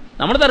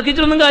 നമ്മൾ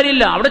തർക്കിച്ചിട്ടൊന്നും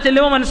കാര്യമില്ല. അവിടെ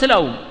ചെല്ലുമ്പോൾ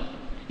മനസ്സിലാവും.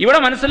 ഇവിടെ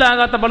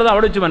മനസ്സിലാകാത്ത പലത്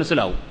അവിടെ വെച്ച്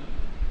മനസ്സിലാവും.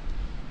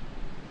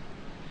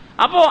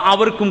 അപ്പോൾ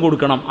അവർക്കും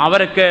കൊടുക്കണം.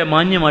 അവരൊക്കെ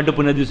മാന്യമായിട്ട്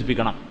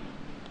പുനരധിവസിപ്പിക്കണം.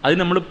 അതിന്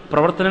നമ്മൾ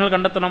പ്രവർത്തനങ്ങൾ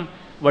കണ്ടെത്തണം,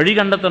 വഴി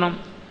കണ്ടെത്തണം.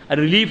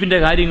 റിലീഫിൻ്റെ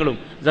കാര്യങ്ങളും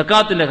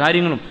സക്കാത്തിൻ്റെ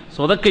കാര്യങ്ങളും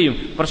സ്വതക്കയും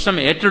പ്രശ്നം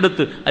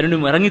ഏറ്റെടുത്ത് അതിനു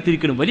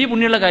ഇറങ്ങിത്തിരിക്കലും വലിയ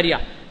പുണ്യമുള്ള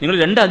കാര്യമാണ്. നിങ്ങൾ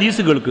 2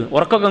 ഹദീസ് കേൾക്ക്,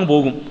 ഉറക്കമൊക്കെ അങ്ങ്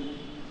പോകും.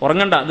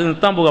 ഉറങ്ങണ്ട, അത്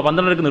നിർത്താൻ പോകുക.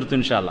 12 നിർത്തും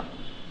ഇൻഷാ അല്ലാഹ്.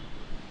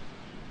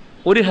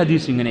 ഒരു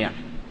ഹദീസ് ഇങ്ങനെയാണ്: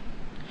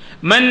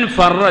 മൻ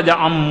ഫറജ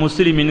അൻ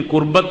മുസ്ലിമിൻ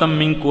കുർബതൻ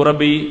മിൻ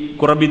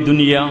കുറബി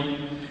ദുനിയ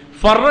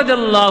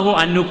ഫറജല്ലാഹു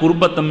അൻഹു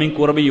കുർബതൻ മിൻ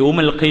കുറബി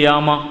യൗമൽ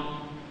ഖിയാമ.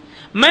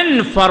 മൻ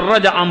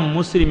ഫറജ അൻ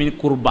മുസ്ലിമിൻ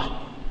കുർബ,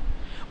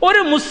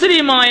 ഒരു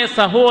മുസ്ലിമായ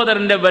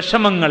സഹോദരന്റെ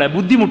വിഷമങ്ങളെ,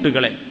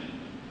 ബുദ്ധിമുട്ടുകളെ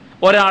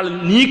ഒരാൾ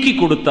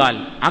നീക്കിക്കൊടുത്താൽ,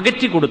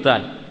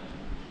 അകറ്റിക്കൊടുത്താൽ,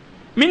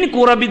 മിൻ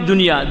കുറബി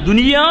ദുനിയ,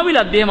 ദുനിയാവിൽ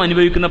അദ്ദേഹം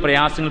അനുഭവിക്കുന്ന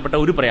പ്രയാസങ്ങൾപ്പെട്ട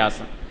ഒരു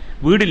പ്രയാസം,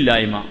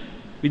 വീടില്ലായ്മ,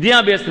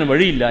 വിദ്യാഭ്യാസത്തിന്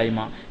വഴിയില്ലായ്മ,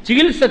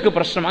 ചികിത്സക്ക്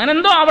പ്രശ്നം, അങ്ങനെ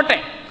എന്തോ ആവട്ടെ,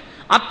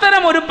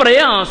 അത്തരം ഒരു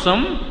പ്രയാസം,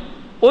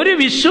 ഒരു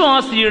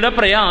വിശ്വാസിയുടെ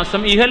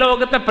പ്രയാസം,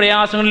 ഇഹലോകത്തെ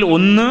പ്രയാസങ്ങളിൽ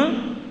ഒന്ന്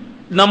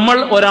നമ്മൾ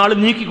ഒരാൾ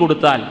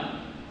നീക്കിക്കൊടുത്താൽ,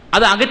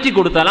 അത്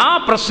അകറ്റിക്കൊടുത്താൽ, ആ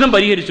പ്രശ്നം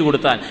പരിഹരിച്ചു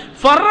കൊടുത്താൽ,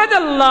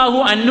 ഫറജല്ലാഹു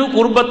അൻഹു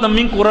കുർബതൻ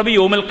മിൻ കുറബി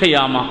യൗമൽ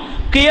ഖിയാമ,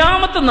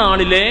 ഖിയാമത്ത്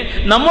നാളിലെ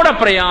നമ്മുടെ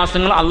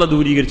പ്രയാസങ്ങൾ അള്ള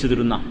ദൂരീകരിച്ചു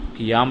തരുന്ന.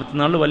 ഖിയാമത്ത്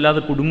നാളിൽ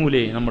വല്ലാതെ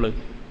കുടുങ്ങൂലേ നമ്മൾ?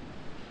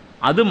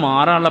 അത്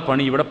മാറാനുള്ള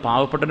പണി ഇവിടെ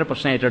പാവപ്പെട്ടവന്റെ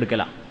പ്രശ്നം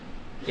ഏറ്റെടുക്കല.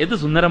 ഏത്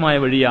സുന്ദരമായ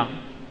വഴിയാ!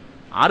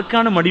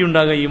 ആർക്കാണ്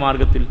മടിയുണ്ടാകുക ഈ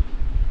മാർഗത്തിൽ?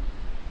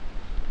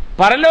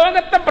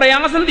 പരലോകത്തെ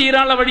പ്രയാസം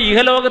തീരാനുള്ള വഴി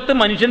ഇഹലോകത്ത്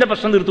മനുഷ്യന്റെ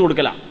പ്രശ്നം തീർത്തു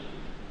കൊടുക്കല.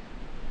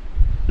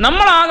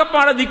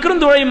 നമ്മളാകപ്പാടെ ദിക്റും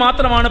തുഴയും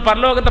മാത്രമാണ്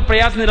പരലോകത്തെ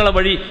പ്രയാസം തീരാനുള്ള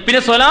വഴി.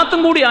 പിന്നെ സ്വലാത്തും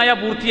കൂടി ആയാൽ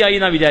പൂർത്തിയായി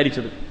എന്നാ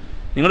വിചാരിച്ചത്.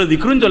 നിങ്ങൾ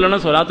ദിക്റും ചൊല്ലണം,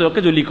 സ്വലാത്തും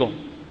ഒക്കെ ചൊല്ലിക്കോ,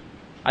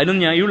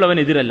 അതിനൊന്നും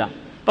ന്യായമുള്ളവനെതിരല്ല.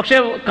 പക്ഷെ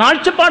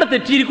കാഴ്ചപ്പാട്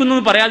തെറ്റിയിരിക്കുന്നു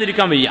എന്ന്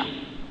പറയാതിരിക്കാൻ വയ്യ.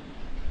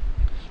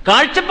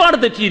 കാഴ്ചപ്പാട്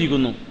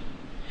തെറ്റിയിരിക്കുന്നു.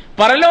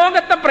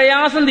 പരലോകത്തെ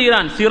പ്രയാസം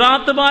തീരാൻ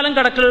സിറാത്ത് പാലം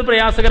കടക്കൽ ഒരു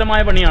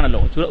പ്രയാസകരമായ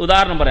പണിയാണല്ലോ.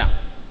 ഉദാഹരണം പറയാം.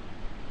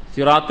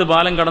 സിറാത്ത്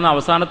പാലം കടന്ന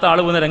അവസാനത്തെ ആൾ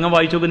വന്ന് രംഗം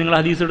വായിച്ചു നോക്ക് നിങ്ങൾ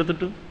ഹദീസ്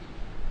എടുത്തിട്ട്.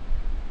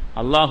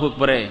 അല്ലാഹു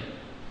അക്ബറേ,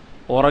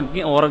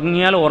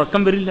 ഉറങ്ങിയാൽ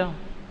ഉറക്കം വരില്ല.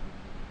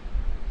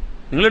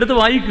 നിങ്ങളെടുത്ത്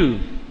വായിക്കൂ.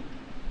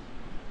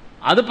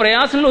 അത്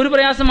പ്രയാസങ്ങൾ ഒരു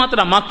പ്രയാസം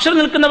മാത്രമാണ്. മക്ഷർ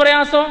നിൽക്കുന്ന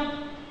പ്രയാസം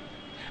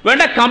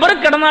വേണ്ട, ഖബർ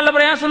കിടന്നാലുള്ള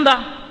പ്രയാസം എന്താ?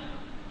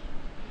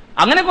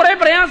 അങ്ങനെ കുറെ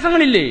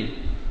പ്രയാസങ്ങളില്ലേ?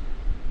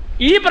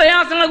 ഈ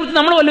പ്രയാസങ്ങളെ കുറിച്ച്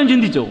നമ്മൾ വല്ലതും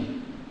ചിന്തിച്ചോ?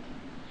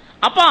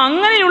 അപ്പൊ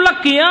അങ്ങനെയുള്ള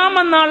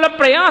ഖിയാമെന്നുള്ള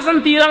പ്രയാസം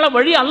തീരാനുള്ള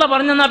വഴി അള്ള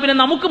പറഞ്ഞെന്നാൽ പിന്നെ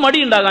നമുക്ക് മടി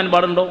ഉണ്ടാകാൻ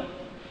പാടുണ്ടോ?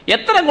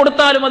 എത്ര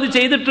കൊടുത്താലും അത്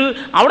ചെയ്തിട്ട്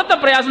അവിടുത്തെ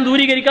പ്രയാസം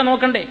ദൂരീകരിക്കാൻ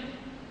നോക്കണ്ടേ?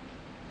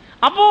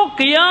 അപ്പോ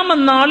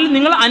ഖിയാമെന്നാളിൽ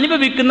നിങ്ങൾ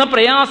അനുഭവിക്കുന്ന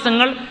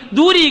പ്രയാസങ്ങൾ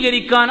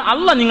ദൂരീകരിക്കാൻ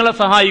അള്ള നിങ്ങളെ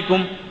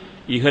സഹായിക്കും.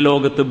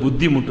 ഇഹലോകത്ത്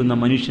ബുദ്ധിമുട്ടുന്ന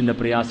മനുഷ്യന്റെ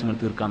പ്രയാസങ്ങൾ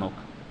തീർക്കാൻ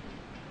നോക്കാം.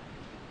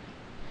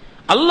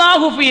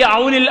 അല്ലാഹു ഫീ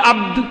ഔനിൽ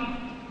അബ്ദ്.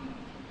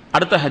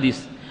 അടുത്ത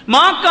ഹദീസ്,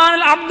 മാ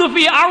കാനൽ അബ്ദു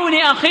ഫീ ഔനി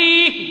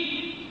അഖീഹി.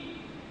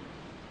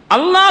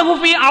 അല്ലാഹു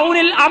ഫീ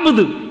ഔനിൽ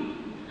അബ്ദ്.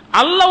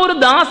 അല്ല ഒരു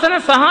ദാസനെ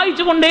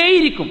സഹായിച്ചു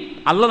കൊണ്ടേയിരിക്കും.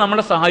 അല്ല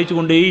നമ്മളെ സഹായിച്ചു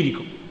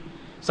കൊണ്ടേയിരിക്കും.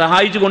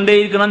 സഹായിച്ചു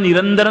കൊണ്ടേയിരിക്കുന്ന,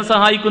 നിരന്തരം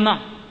സഹായിക്കുന്ന,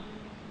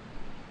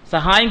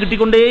 സഹായം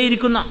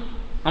കിട്ടിക്കൊണ്ടേയിരിക്കുന്ന,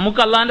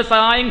 നമുക്ക് അള്ളാന്റെ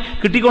സഹായം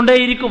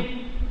കിട്ടിക്കൊണ്ടേയിരിക്കും.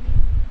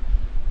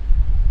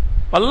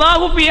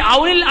 അല്ലാഹു ഫീ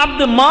ഔനിൽ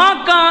അബ്ദ് മാ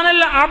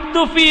കാനൽ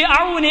അബ്ദു ഫീ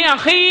ഔനി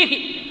അഖീഹി.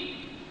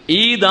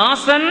 ഈ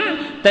ദാസൻ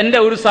തന്റെ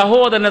ഒരു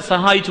സഹോദരനെ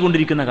സഹായിച്ചു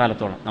കൊണ്ടിരിക്കുന്ന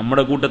കാലത്തോളം,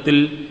 നമ്മുടെ കൂട്ടത്തിൽ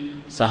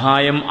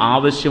സഹായം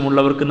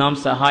ആവശ്യമുള്ളവർക്ക് നാം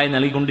സഹായം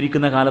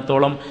നൽകിക്കൊണ്ടിരിക്കുന്ന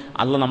കാലത്തോളം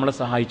അള്ള നമ്മളെ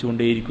സഹായിച്ചു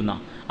കൊണ്ടേയിരിക്കുന്ന.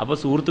 അപ്പോൾ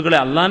സുഹൃത്തുക്കളെ,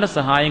 അള്ളാന്റെ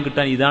സഹായം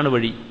കിട്ടാൻ ഇതാണ്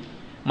വഴി.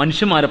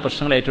 മനുഷ്യന്മാരെ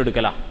പ്രശ്നങ്ങൾ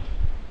ഏറ്റെടുക്കല.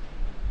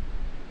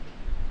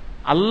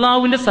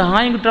 അള്ളാഹുവിന്റെ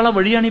സഹായം കിട്ടാനുള്ള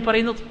വഴിയാണ് ഈ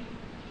പറയുന്നത്.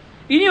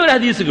 ഇനി ഒരു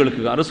ഹദീസ്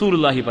കേൾക്കുക.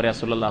 റസൂലുള്ളാഹി പറയാ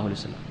സ്വല്ലല്ലാഹു അലൈഹി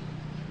വസല്ലം,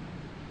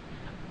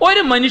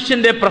 ഒരു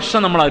മനുഷ്യന്റെ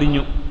പ്രശ്നം നമ്മൾ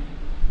അറിഞ്ഞു,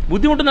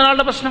 ബുദ്ധിമുട്ടുന്ന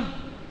ഒരാളുടെ പ്രശ്നം,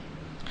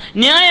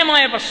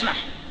 ന്യായമായ പ്രശ്നം.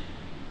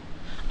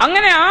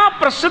 അങ്ങനെ ആ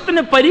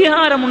പ്രശ്നത്തിന്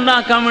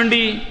പരിഹാരമുണ്ടാക്കാൻ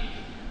വേണ്ടി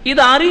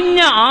ഇതറിഞ്ഞ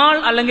ആൾ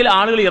അല്ലെങ്കിൽ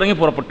ആളുകൾ ഇറങ്ങി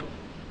പുറപ്പെട്ടു.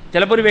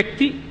 ചിലപ്പോൾ ഒരു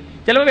വ്യക്തി,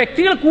 ചിലപ്പോൾ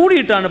വ്യക്തികൾ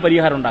കൂടിയിട്ടാണ്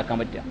പരിഹാരം ഉണ്ടാക്കാൻ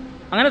പറ്റുക.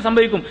 അങ്ങനെ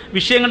സംഭവിക്കും.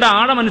 വിഷയങ്ങളുടെ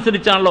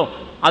ആഴമനുസരിച്ചാണല്ലോ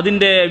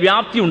അതിൻ്റെ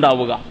വ്യാപ്തി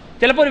ഉണ്ടാവുക.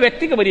 ചിലപ്പോൾ ഒരു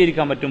വ്യക്തിക്ക്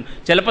പരിഹരിക്കാൻ പറ്റും,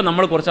 ചിലപ്പോൾ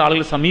നമ്മൾ കുറച്ച്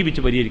ആളുകൾ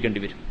സമീപിച്ച് പരിഹരിക്കേണ്ടി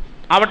വരും.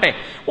 ആവട്ടെ,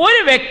 ഒരു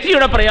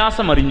വ്യക്തിയുടെ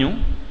പ്രയാസം അറിഞ്ഞു,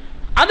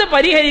 അത്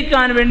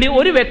പരിഹരിക്കാൻ വേണ്ടി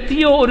ഒരു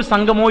വ്യക്തിയോ ഒരു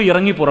സംഘമോ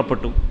ഇറങ്ങി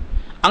പുറപ്പെട്ടു.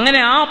 അങ്ങനെ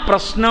ആ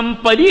പ്രശ്നം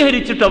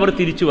പരിഹരിച്ചിട്ട് അവർ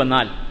തിരിച്ചു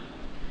വന്നാൽ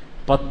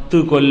 10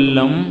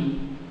 കൊല്ലം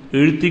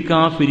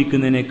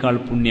എഴുത്തിക്കാഫിരിക്കുന്നതിനേക്കാൾ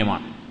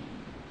പുണ്യമാണ്.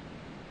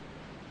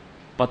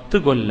 10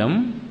 കൊല്ലം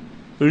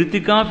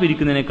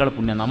എഴുത്തിക്കാഫിരിക്കുന്നതിനേക്കാൾ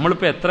പുണ്യം.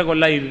 നമ്മളിപ്പോൾ എത്ര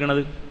കൊല്ലമായി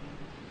ഇരിക്കണത്?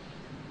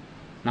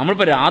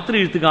 നമ്മളിപ്പോൾ രാത്രി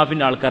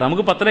ഇഴ്തികാഫിൻ്റെ ആൾക്കാർ,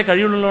 നമുക്ക് 10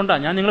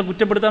 കഴിയുള്ളതുകൊണ്ടാണ്. ഞാൻ നിങ്ങളെ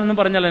കുറ്റപ്പെടുത്താനൊന്നും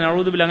പറഞ്ഞല്ല,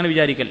 നഊദുബില്ലാ, അങ്ങനെ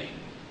വിചാരിക്കല്ലേ.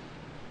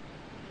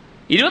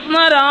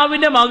 24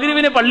 രാവിലെ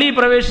മഗ്‌രിബിന് പള്ളിയിൽ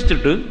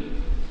പ്രവേശിച്ചിട്ട്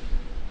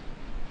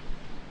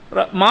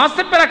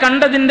മാസപ്പിറ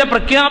കണ്ടതിൻ്റെ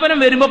പ്രഖ്യാപനം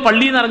വരുമ്പോൾ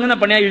പള്ളിയിൽ നിന്ന് ഇറങ്ങുന്ന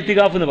പണിയാണ്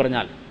ഇഴ്തികാഫ് എന്ന്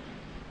പറഞ്ഞാൽ.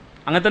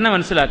 അങ്ങനെ തന്നെ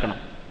മനസ്സിലാക്കണം.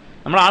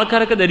 നമ്മൾ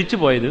ആൾക്കാരൊക്കെ ധരിച്ചു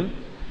പോയത്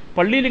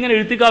പള്ളിയിൽ ഇങ്ങനെ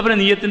ഇഴ്തികാഫിൻ്റെ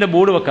നിയ്യത്തിൻ്റെ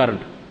ബോർഡ്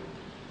വെക്കാറുണ്ട്.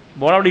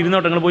 ബോർഡ് അവിടെ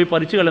ഇരുന്നോട്ടെ, നിങ്ങൾ പോയി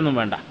പറിച്ചു കളയൊന്നും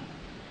വേണ്ട.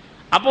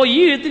 അപ്പോൾ ഈ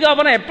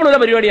ഇഴ്തികാഫിന് എപ്പോഴുള്ള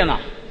പരിപാടിയാണോ?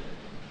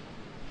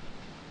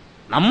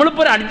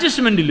 നമ്മളിപ്പോൾ ഒരു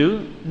അഡ്ജസ്റ്റ്മെൻറ്റിൽ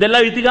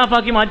ഇതെല്ലാം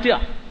ഇഴ്തികാഫാക്കി മാറ്റുക.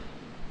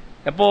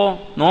 എപ്പോൾ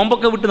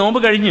നോമ്പൊക്കെ വിട്ട് നോമ്പ്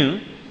കഴിഞ്ഞ്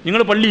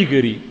നിങ്ങൾ പള്ളിയിൽ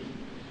കയറി,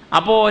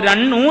 അപ്പോൾ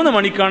 3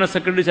 മണിക്കാണ്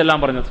സെക്രട്ടറി ചെല്ലാൻ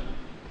പറഞ്ഞത്.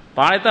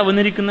 പാളയത്താണ്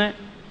വന്നിരിക്കുന്നത്.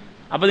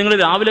 അപ്പോൾ നിങ്ങൾ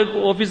രാവിലെ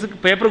ഓഫീസിൽ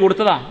പേപ്പർ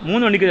കൊടുത്തതാ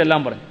 3 മണിക്ക്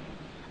ചെല്ലാൻ പറഞ്ഞു.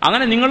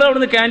 അങ്ങനെ നിങ്ങൾ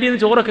അവിടുന്ന് ക്യാൻറ്റീനിൽ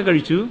ചോറൊക്കെ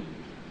കഴിച്ചു.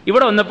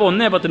 ഇവിടെ വന്നപ്പോൾ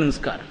 1:10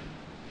 നിസ്കാരം.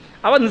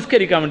 അവ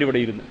നിസ്കരിക്കാൻ വേണ്ടി ഇവിടെ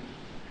ഇരുന്ന്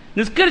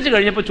നിസ്കരിച്ച്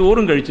കഴിഞ്ഞപ്പോൾ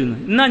ചോറും കഴിച്ചു.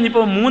 ഇന്നാ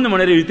ഇനിയിപ്പോൾ 3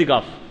 മണി വരെ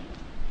ഇഴ്തികാഫ്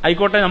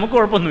ആയിക്കോട്ടെ, നമുക്ക്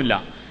കുഴപ്പമൊന്നുമില്ല.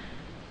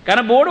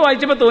 കാരണം ബോർഡ്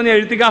വായിച്ചപ്പോൾ തോന്നിയ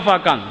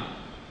ഇഴ്തികാഫാക്കാന്ന്.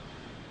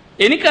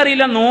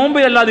 എനിക്കറിയില്ല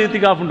നോമ്പിലല്ലാതെ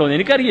ഇഴ്തികാഫ് ഉണ്ടോന്ന്,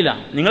 എനിക്കറിയില്ല.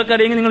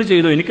 നിങ്ങൾക്കറിയെങ്കിൽ നിങ്ങൾ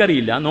ചെയ്തോ,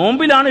 എനിക്കറിയില്ല.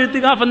 നോമ്പിലാണ്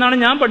ഇഴ്തികാഫ് എന്നാണ്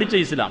ഞാൻ പഠിച്ച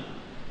ഇസ്ലാം.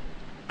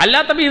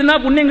 അല്ലാത്തപ്പോൾ ഇരുന്നാൽ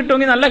പുണ്യം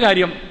കിട്ടുമെങ്കിൽ നല്ല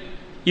കാര്യം,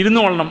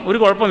 ഇരുന്നോളണം, ഒരു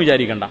കുഴപ്പം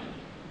വിചാരിക്കണ്ട.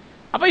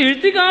 അപ്പോൾ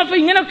ഇഴ്തികാഫ്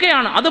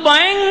ഇങ്ങനെയൊക്കെയാണ്. അത്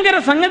ഭയങ്കര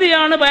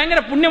സംഗതിയാണ്, ഭയങ്കര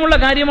പുണ്യമുള്ള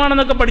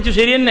കാര്യമാണെന്നൊക്കെ പഠിച്ചു.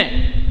 ശരി തന്നെ,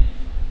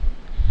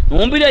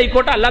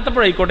 നോമ്പിലായിക്കോട്ടെ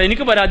അല്ലാത്തപ്പോഴായിക്കോട്ടെ,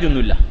 എനിക്ക്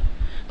പരാതിയൊന്നുമില്ല.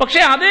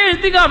 പക്ഷേ അതേ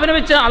ഇഴ്തികാഫിനെ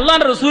വെച്ച്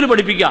അള്ളാഹുവിൻ്റെ റസൂൽ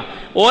പഠിപ്പിക്കുക,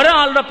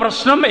 ഒരാളുടെ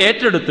പ്രശ്നം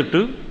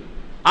ഏറ്റെടുത്തിട്ട്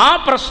ആ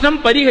പ്രശ്നം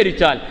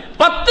പരിഹരിച്ചാൽ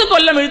 10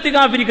 കൊല്ലം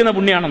ഇഴ്തികാഫിരിക്കുന്ന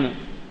പുണ്യാണെന്ന്.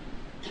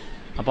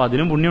 അപ്പോൾ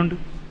അതിനും പുണ്യമുണ്ട്,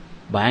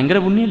 ഭയങ്കര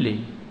പുണ്യല്ലേ,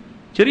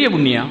 ചെറിയ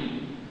പുണ്യ.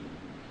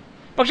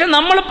 പക്ഷെ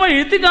നമ്മളിപ്പോൾ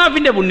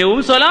ഇഴ്തികാഫിൻ്റെ പുണ്യവും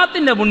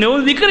സ്വലാത്തിൻ്റെ പുണ്യവും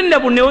ദിക്റിൻ്റെ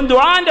പുണ്യവും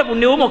ദുആന്റെ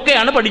പുണ്യവും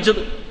ഒക്കെയാണ്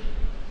പഠിച്ചത്.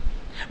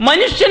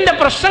 മനുഷ്യന്റെ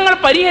പ്രശ്നങ്ങൾ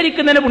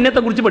പരിഹരിക്കുന്നതിന്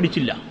പുണ്യത്തെക്കുറിച്ച്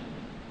പഠിച്ചില്ല.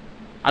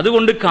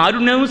 അതുകൊണ്ട്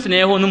കാരുണ്യവും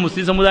സ്നേഹവും ഒന്നും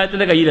മുസ്ലിം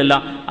സമുദായത്തിൻ്റെ കയ്യിലല്ല,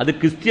 അത്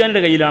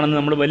ക്രിസ്ത്യാനിയുടെ കയ്യിലാണെന്ന്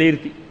നമ്മൾ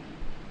വിലയിരുത്തി.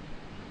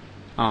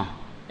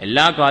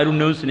 എല്ലാ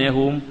കാരുണ്യവും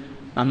സ്നേഹവും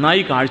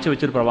നന്നായി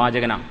കാഴ്ചവെച്ചൊരു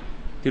പ്രവാചകനാണ്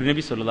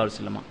തിരുനബി സല്ലല്ലാഹു അലൈഹി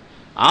വസല്ലമ.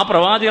 ആ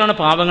പ്രവാചകനാണ്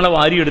പാവങ്ങളെ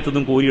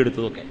വാരിയെടുത്തതും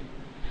കോരിയെടുത്തതും ഒക്കെ.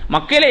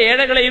 മക്കയിലെ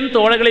ഏഴകളെയും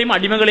തോഴകളെയും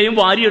അടിമകളെയും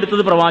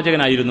വാരിയെടുത്തത്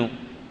പ്രവാചകനായിരുന്നു,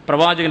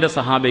 പ്രവാചകന്റെ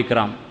സഹാബെ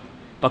കിറാം.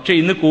 പക്ഷേ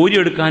ഇന്ന്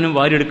കോരിയെടുക്കാനും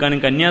വാരിയെടുക്കാനും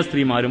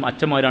കന്യാസ്ത്രീമാരും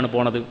അച്ഛന്മാരാണ്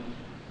പോണത്.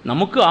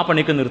 നമുക്ക് ആ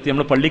പണിയൊക്കെ നിർത്തി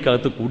നമ്മൾ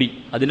പള്ളിക്കകത്ത് കൂടി,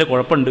 അതിൻ്റെ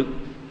കുഴപ്പമുണ്ട്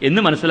എന്ന്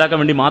മനസ്സിലാക്കാൻ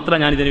വേണ്ടി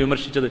മാത്രമാണ് ഞാൻ ഇതിനെ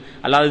വിമർശിച്ചത്.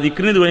 അല്ലാതെ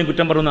ദിക്റിന് ദുആയും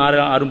കുറ്റം പറയുന്ന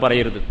ആരും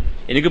പറയരുത്.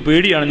 എനിക്ക്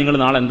പേടിയാണ് നിങ്ങൾ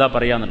നാളെ എന്താ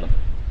പറയാന്നുള്ളത്.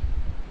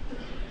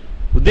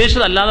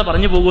 ഉദ്ദേശിച്ചതല്ലാതെ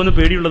പറഞ്ഞു പോകുമെന്ന്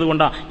പേടിയുള്ളത്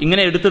കൊണ്ടാണ്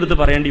ഇങ്ങനെ എടുത്തെടുത്ത്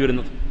പറയേണ്ടി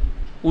വരുന്നത്.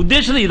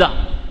 ഉദ്ദേശിച്ചത് ഇതാ,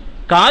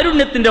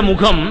 കാരുണ്യത്തിൻ്റെ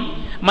മുഖം,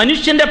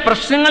 മനുഷ്യന്റെ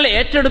പ്രശ്നങ്ങൾ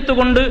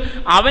ഏറ്റെടുത്തുകൊണ്ട്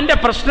അവന്റെ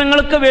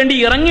പ്രശ്നങ്ങൾക്ക് വേണ്ടി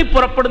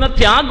ഇറങ്ങിപ്പുറപ്പെടുന്ന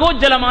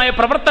ത്യാഗോജ്ജലമായ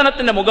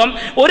പ്രവർത്തനത്തിന്റെ മുഖം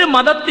ഒരു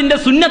മതത്തിന്റെ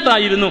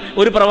സുന്നത്തായിരുന്നു,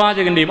 ഒരു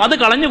പ്രവാചകന്റെയും. അത്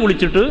കളഞ്ഞു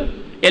കുളിച്ചിട്ട്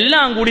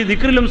എല്ലാം കൂടി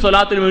ദിക്റിലും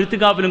സ്വലാത്തിലും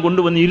ഇഴ്തികാഫിലും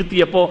കൊണ്ടുവന്ന്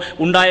ഇരുത്തിയപ്പോൾ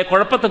ഉണ്ടായ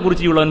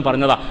കുഴപ്പത്തെക്കുറിച്ച് ഈ ഉള്ളവൻ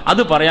പറഞ്ഞതാ.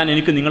 അത് പറയാൻ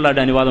എനിക്ക്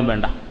നിങ്ങളുടെ അനുവാദം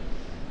വേണ്ട.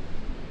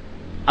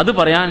 അത്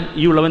പറയാൻ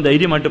ഈ ഉള്ളവൻ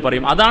ധൈര്യമായിട്ട്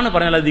പറയും. അതാണ്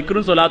പറഞ്ഞത്,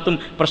 ദിക്റും സ്വലാത്തും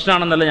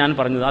പ്രശ്നമാണെന്നല്ല ഞാൻ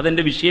പറഞ്ഞത്,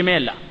 അതെൻ്റെ വിഷയമേ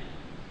അല്ല.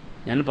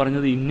 ഞാൻ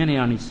പറഞ്ഞത്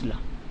ഇങ്ങനെയാണ്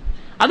ഇസ്ലാം.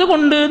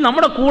 അതുകൊണ്ട്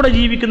നമ്മുടെ കൂടെ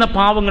ജീവിക്കുന്ന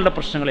പാവങ്ങളുടെ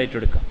പ്രശ്നങ്ങൾ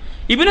ഏറ്റെടുക്കുക.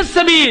 ഇബ്നു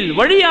സബീൽ,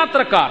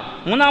 വഴിയാത്രക്കാർ,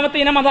 മൂന്നാമത്തെ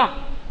ഇനം അതാ.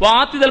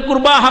 വാതിദൽ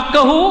ഖുർബാ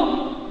ഹഖഹു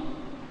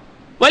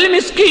വൽ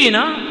മിസ്കീന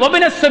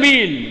വബ്ന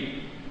സബീൽ.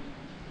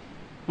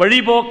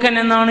 വഴിപോക്കൻ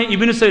എന്നാണ്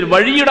ഇബ്നു സബീൽ,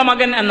 വഴിയുടെ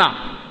മകൻ എന്നാ.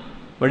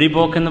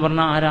 വഴിപോക്കൻ എന്ന്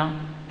പറഞ്ഞാൽ ആരാ?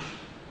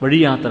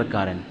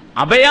 വഴിയാത്രക്കാരൻ,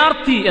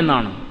 അഭയാർത്ഥി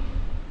എന്നാണ്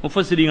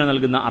മുഫസ്സിരീങ്ങൾ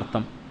നൽകുന്ന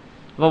അർത്ഥം.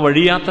 അപ്പോൾ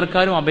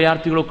വഴിയാത്രക്കാരും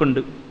അഭയാർത്ഥികളൊക്കെ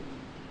ഉണ്ട്.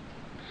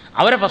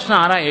 അവരെ പ്രശ്നം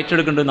ആരാ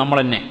ഏറ്റെടുക്കേണ്ടത്? നമ്മൾ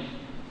തന്നെ.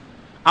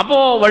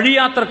 അപ്പോൾ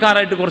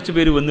വഴിയാത്രക്കാരായിട്ട് കുറച്ച്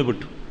പേര്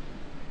വന്നുപെട്ടു.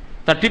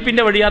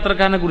 തട്ടിപ്പിൻ്റെ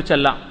വഴിയാത്രക്കാരനെ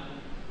കുറിച്ചല്ല,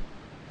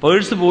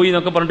 പേഴ്സ് പോയി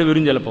എന്നൊക്കെ പറഞ്ഞിട്ട്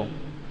വരും. ചിലപ്പോൾ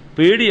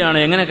പേടിയാണ്,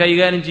 എങ്ങനെ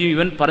കൈകാര്യം ചെയ്യും,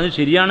 ഇവൻ പറഞ്ഞ്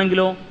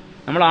ശരിയാണെങ്കിലോ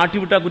നമ്മൾ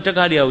ആട്ടിവിട്ടാൽ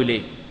കുറ്റക്കാരിയാവില്ലേ.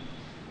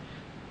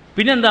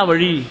 പിന്നെന്താ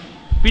വഴി?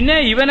 പിന്നെ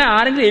ഇവനെ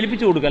ആരെങ്കിലും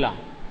ഏൽപ്പിച്ചു കൊടുക്കല,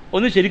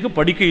 ഒന്ന് ശരിക്കും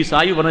പഠിക്കുക, ഈ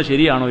സായി പറഞ്ഞത്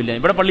ശരിയാണോ ഇല്ല.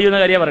 ഇവിടെ പള്ളി എന്ന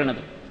കാര്യമാണ്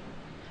പറയണത്.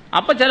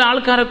 അപ്പം ചില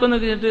ആൾക്കാരൊക്കെ ഒന്ന്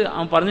കേട്ട്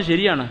അവൻ പറഞ്ഞ്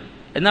ശരിയാണ്,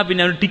 എന്നാൽ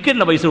പിന്നെ അവന്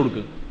ടിക്കറ്റിൻ്റെ പൈസ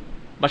കൊടുക്കുക,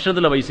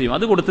 ഭക്ഷണത്തിലുള്ള പൈസയും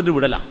അത് കൊടുത്തിട്ട്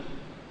വിടല.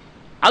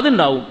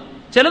 അതുണ്ടാവും.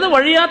 ചിലത്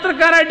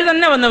വഴിയാത്രക്കാരായിട്ട്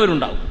തന്നെ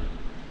വന്നവരുണ്ടാവും.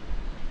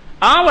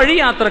 ആ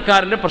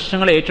വഴിയാത്രക്കാരൻ്റെ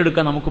പ്രശ്നങ്ങൾ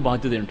ഏറ്റെടുക്കാൻ നമുക്ക്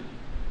ബാധ്യതയുണ്ട്.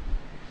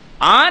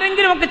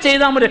 ആരെങ്കിലുമൊക്കെ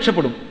ചെയ്താൽ നമ്മൾ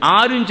രക്ഷപ്പെടും,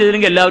 ആരും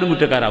ചെയ്തില്ലെങ്കിൽ എല്ലാവരും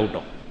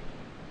കുറ്റക്കാരാവട്ടോ.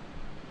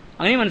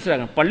 അങ്ങനെ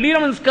മനസ്സിലാക്കണം. പള്ളിയിലെ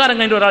നിസ്കാരം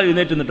കഴിഞ്ഞിട്ട് ഒരാൾ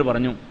എഴുന്നേറ്റ് നിന്നിട്ട്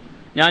പറഞ്ഞു,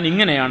 ഞാൻ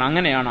ഇങ്ങനെയാണ്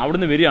അങ്ങനെയാണ്,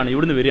 അവിടുന്ന് വരികയാണ്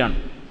ഇവിടുന്ന് വരികയാണ്.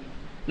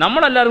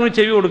 നമ്മളെല്ലാവരും കൂടി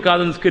ചെവി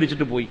കൊടുക്കാതെ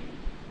നിസ്കരിച്ചിട്ട് പോയി.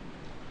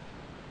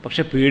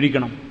 പക്ഷെ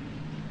പേടിക്കണം,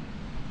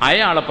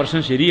 അയാളെ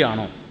പ്രശ്നം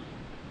ശരിയാണോ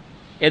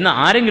എന്ന്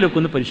ആരെങ്കിലുമൊക്കെ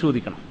ഒന്ന്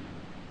പരിശോധിക്കണം.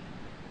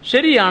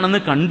 ശരിയാണെന്ന്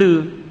കണ്ട്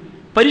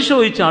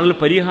പരിശോധിച്ച ആളുകൾ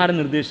പരിഹാരം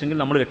നിർദ്ദേശിച്ചെങ്കിൽ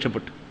നമ്മൾ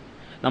രക്ഷപ്പെട്ടു.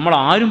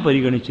 നമ്മളാരും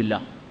പരിഗണിച്ചില്ല,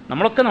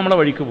 നമ്മളൊക്കെ നമ്മളെ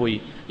വഴിക്ക് പോയി.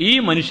 ഈ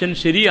മനുഷ്യൻ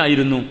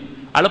ശരിയായിരുന്നു,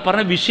 അയാൾ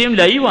പറഞ്ഞ വിഷയം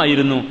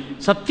ലൈവായിരുന്നു,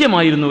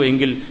 സത്യമായിരുന്നു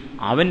എങ്കിൽ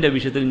അവൻ്റെ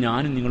വിഷയത്തിൽ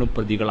ഞാനും നിങ്ങളും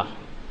പ്രതികളാണ്.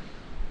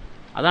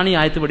 അതാണ് ഈ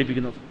ആയത്ത്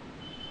പഠിപ്പിക്കുന്നത്.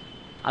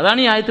 അതാണ്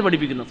ഈ ആയത്ത്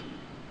പഠിപ്പിക്കുന്നത്.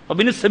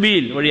 ഇബ്നു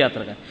സബീൽ,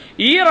 വഴിയാത്രക്കാർ.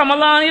 ഈ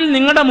റമദാനിൽ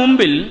നിങ്ങളുടെ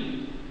മുമ്പിൽ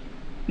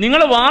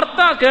നിങ്ങൾ വാർത്ത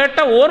കേട്ട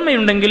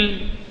ഓർമ്മയുണ്ടെങ്കിൽ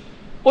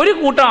ഒരു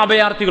കൂട്ടം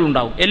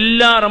അഭയാർത്ഥികളുണ്ടാവും.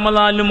 എല്ലാ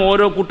റമദാനിലും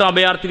ഓരോ കൂട്ടം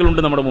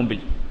അഭയാർത്ഥികളുണ്ട് നമ്മുടെ മുമ്പിൽ.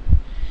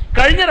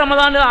 കഴിഞ്ഞ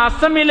റമദാനിൽ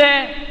അസമിലെ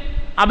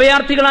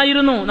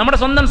അഭയാർത്ഥികളായിരുന്നു നമ്മുടെ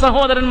സ്വന്തം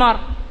സഹോദരന്മാർ.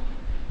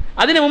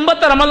 അതിന്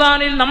മുമ്പത്തെ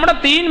റമദാനിൽ നമ്മുടെ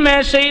തീൻ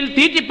മേശയിൽ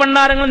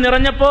തീറ്റിപ്പണ്ടാരങ്ങൾ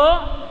നിറഞ്ഞപ്പോ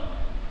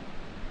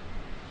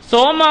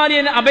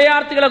സോമാലിയൻ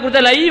അഭയാർത്ഥികളെ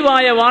കുറിച്ച്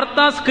ലൈവായ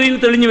വാർത്താ സ്ക്രീൻ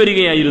തെളിഞ്ഞു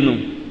വരികയായിരുന്നു.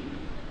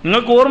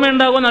 നിങ്ങൾക്ക്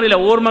ഓർമ്മയുണ്ടാകുമെന്ന് അറിയില്ല,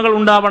 ഓർമ്മകൾ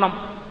ഉണ്ടാവണം.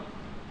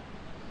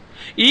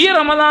 ഈ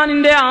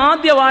റമദാനിന്റെ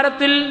ആദ്യ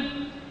വാരത്തിൽ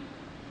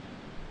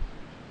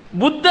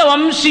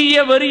ബുദ്ധവംശീയ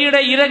വെറിയുടെ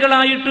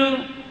ഇരകളായിട്ട്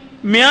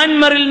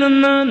മ്യാൻമറിൽ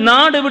നിന്ന്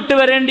നാട് വിട്ടു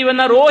വരേണ്ടി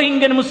വന്ന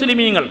റോഹിംഗ്യൻ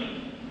മുസ്ലിമീങ്ങൾ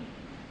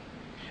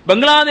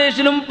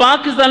ബംഗ്ലാദേശിലും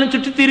പാകിസ്ഥാനിലും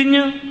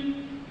ചുറ്റിത്തിരിഞ്ഞ്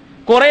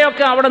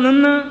കുറെയൊക്കെ അവിടെ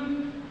നിന്ന്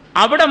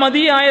അവിടെ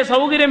മതിയായ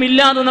സൗകര്യം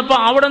ഇല്ലാതെ വന്നപ്പോൾ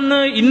അവിടെ നിന്ന്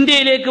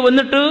ഇന്ത്യയിലേക്ക്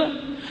വന്നിട്ട്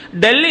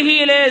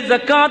ഡൽഹിയിലെ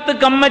സക്കാത്ത്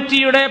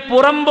കമ്മിറ്റിയുടെ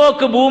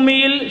പുറമ്പോക്ക്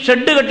ഭൂമിയിൽ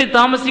ഷെഡ് കെട്ടി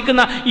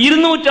താമസിക്കുന്ന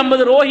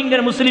 250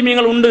 റോഹിംഗ്യൻ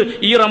മുസ്ലിമീങ്ങൾ ഉണ്ട്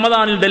ഈ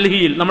റമദാനിൽ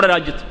ഡൽഹിയിൽ, നമ്മുടെ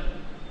രാജ്യത്ത്.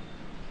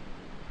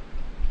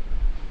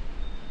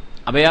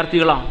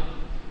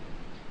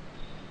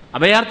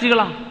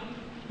 അഭയാർത്ഥികളാ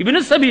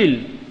ഇബ്നു സബീൽ.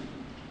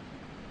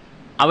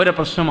 അവരെ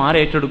പ്രശ്നം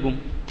ആരേറ്റെടുക്കും?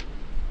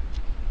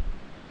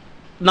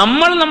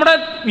 നമ്മൾ നമ്മുടെ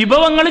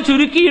വിഭവങ്ങൾ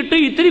ചുരുക്കിയിട്ട്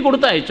ഇത്തിരി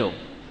കൊടുത്തയച്ചോ?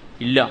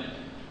 ഇല്ല.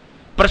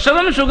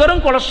 പ്രഷറും ഷുഗറും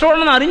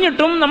കൊളസ്ട്രോളും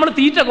അറിഞ്ഞിട്ടും നമ്മൾ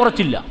തീറ്റ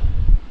കുറച്ചില്ല.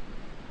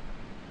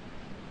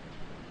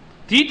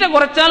 തീറ്റ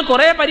കുറച്ചാൽ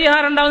കുറെ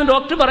പരിഹാരം ഉണ്ടാകുന്ന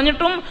ഡോക്ടർ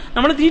പറഞ്ഞിട്ടും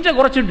നമ്മൾ തീറ്റ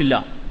കുറച്ചിട്ടില്ല.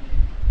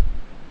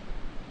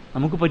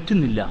 നമുക്ക്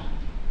പറ്റുന്നില്ല,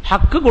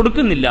 ഹക്ക്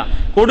കൊടുക്കുന്നില്ല.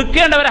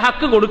 കൊടുക്കേണ്ടവരെ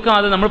ഹക്ക്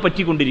കൊടുക്കാതെ നമ്മൾ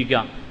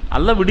പറ്റിക്കൊണ്ടിരിക്കുക.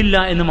 അല്ല വിടില്ല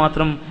എന്ന്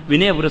മാത്രം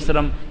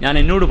വിനയപുരസ്സരം ഞാൻ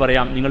എന്നോട്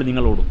പറയാം,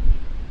 നിങ്ങളോടും.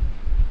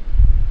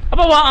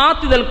 അപ്പൊ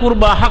ആതിദൽ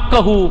ഖുർബ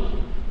ഹഖഹു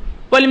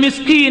വൽ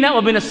മിസ്കീന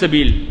വബിന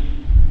സബീൽ,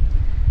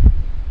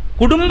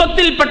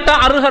 കുടുംബത്തിൽപ്പെട്ട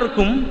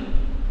അർഹർക്കും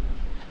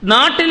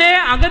നാട്ടിലെ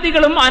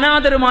അഗതികളും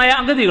അനാഥരുമായ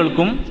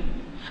അഗതികൾക്കും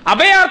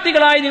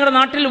അഭയാർത്ഥികളായി നിങ്ങളുടെ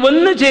നാട്ടിൽ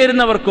വന്നു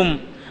ചേരുന്നവർക്കും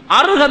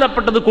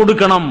അർഹതപ്പെട്ടത്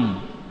കൊടുക്കണം.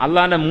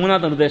 അള്ളാന്റെ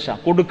മൂന്നാമത്തെ നിർദ്ദേശം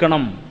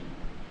കൊടുക്കണം.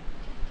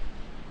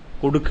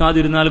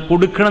 കൊടുക്കാതിരുന്നാൽ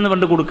കൊടുക്കണം എന്ന്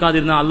പണ്ട്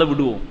കൊടുക്കാതിരുന്നാൽ അല്ല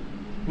വിടുവോ?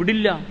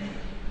 വിടില്ല.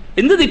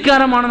 എന്ത്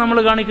ധിക്കാരമാണ് നമ്മൾ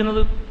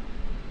കാണിക്കുന്നത്?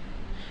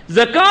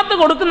 സക്കാത്ത്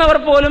കൊടുക്കുന്നവർ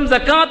പോലും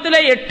സക്കാത്തിലെ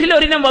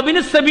 8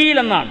 വബിനുസബീൽ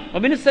എന്നാണ്.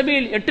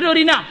 വബിനുസബീൽ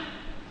 8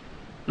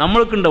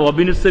 നമ്മൾക്കുണ്ടോ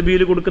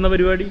വബിനുസബീൽ കൊടുക്കുന്ന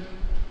പരിപാടി?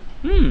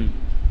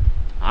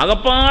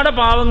 ആകപ്പാടെ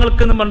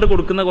പാവങ്ങൾക്കെന്ന് പണ്ട്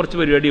കൊടുക്കുന്ന കുറച്ച്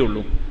പരിപാടിയേ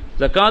ഉള്ളൂ.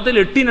 സക്കാത്തിൽ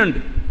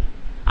 8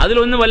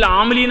 അതിലൊന്ന് വല്ല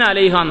ആമലീന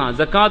അലൈഹാന്ന,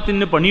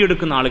 സക്കാത്തിന്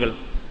പണിയെടുക്കുന്ന ആളുകൾ.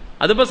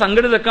 അതിപ്പോ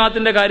സംഘടിത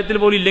സക്കാത്തിന്റെ കാര്യത്തിൽ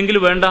പോലും ഇല്ലെങ്കിൽ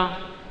വേണ്ട,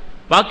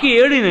 ബാക്കി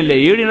 7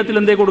 7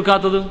 എന്തേ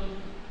കൊടുക്കാത്തത്?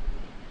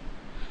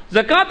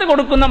 സക്കാത്ത്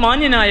കൊടുക്കുന്ന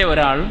മാന്യനായ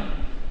ഒരാൾ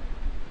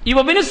ഈ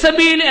വബിനു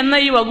സബീൽ എന്ന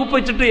ഈ വകുപ്പ്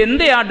വെച്ചിട്ട്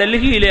എന്തേ ആ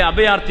ഡൽഹിയിലെ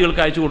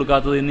അഭയാർത്ഥികൾക്ക് അയച്ചു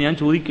കൊടുക്കാത്തത് എന്ന് ഞാൻ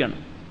ചോദിക്കുകയാണ്.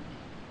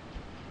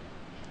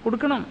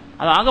 കൊടുക്കണം.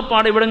 അത്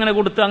ആകെപ്പാടെ ഇവിടെ ഇങ്ങനെ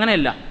കൊടുത്ത്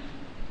അങ്ങനെയല്ല.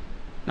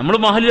 നമ്മൾ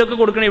മഹലിലൊക്കെ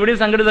കൊടുക്കണം, എവിടെയും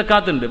സംഘടിത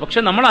സക്കാത്തുണ്ട്. പക്ഷെ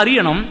നമ്മൾ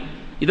അറിയണം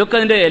ഇതൊക്കെ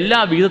അതിന്റെ എല്ലാ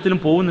വിഹിതത്തിലും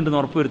പോകുന്നുണ്ടെന്ന്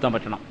ഉറപ്പുവരുത്താൻ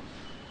പറ്റണം.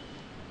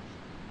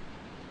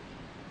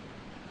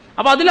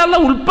 അപ്പൊ അതിലുള്ള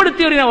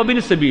ഉൾപ്പെടുത്തിയ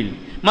വബിനു സബീൽ,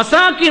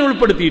 മസാക്കീൻ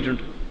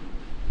ഉൾപ്പെടുത്തിയിട്ടുണ്ട്,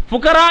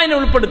 ഫുഖറായിനെ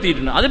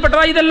ഉൾപ്പെടുത്തിയിട്ടുണ്ട്. അതിൽ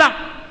പെട്ടതാ ഇതെല്ലാം.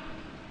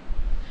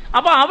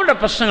 അപ്പൊ അവരുടെ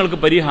പ്രശ്നങ്ങൾക്ക്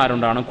പരിഹാരം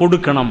ഉണ്ടാകണം,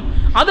 കൊടുക്കണം.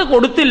 അത്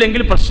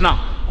കൊടുത്തില്ലെങ്കിൽ പ്രശ്നം,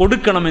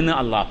 കൊടുക്കണമെന്ന്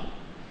അല്ലാഹു.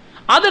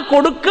 അത്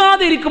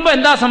കൊടുക്കാതിരിക്കുമ്പോ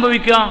എന്താ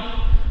സംഭവിക്കുക?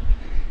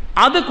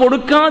 അത്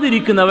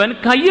കൊടുക്കാതിരിക്കുന്നവൻ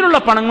കയ്യിലുള്ള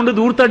പണം കൊണ്ട്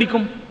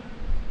ദൂർത്തടിക്കും.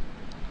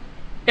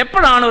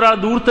 എപ്പോഴാണ് ഒരാൾ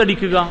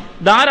ദൂർത്തടിക്കുക,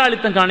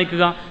 ധാരാളിത്തം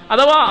കാണിക്കുക,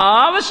 അഥവാ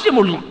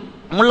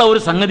ആവശ്യമുള്ള ഒരു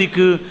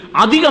സംഗതിക്ക്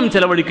അധികം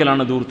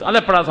ചെലവഴിക്കലാണ് ദൂർത്ത്.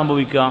 അതെപ്പോഴാണ്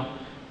സംഭവിക്കുക?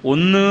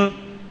 ഒന്ന്,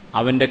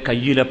 അവന്റെ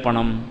കയ്യിലെ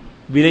പണം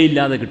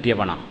വിലയില്ലാതെ കിട്ടിയ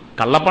പണം,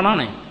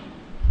 കള്ളപ്പണാണ്.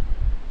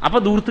 അപ്പൊ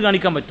ദൂർത്ത്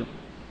കാണിക്കാൻ പറ്റും.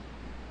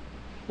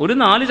 ഒരു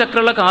 4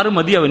 ചക്രമുള്ള കാറ്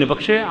മതി അവന്,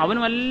 പക്ഷെ അവന്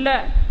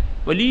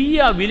വലിയ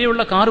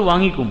വിലയുള്ള കാറ്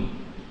വാങ്ങിക്കും.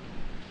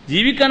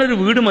 ജീവിക്കാനൊരു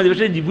വീട് മതി,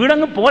 പക്ഷെ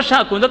വീടങ്ങ്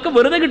പോഷാക്കും. ഇതൊക്കെ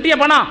വെറുതെ കിട്ടിയ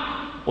പണ.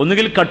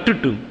 ഒന്നുകിൽ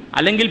കട്ടിട്ട്,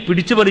 അല്ലെങ്കിൽ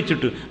പിടിച്ചു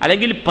പറിച്ചിട്ട്,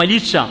 അല്ലെങ്കിൽ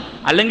പലിശ,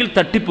 അല്ലെങ്കിൽ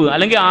തട്ടിപ്പ്,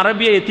 അല്ലെങ്കിൽ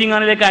അറബിയ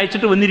യത്തീംഖാനയിലേക്ക്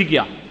അയച്ചിട്ട്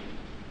വന്നിരിക്കുക.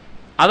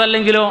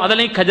 അതല്ലെങ്കിൽ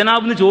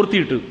ഖജനാബിന്ന്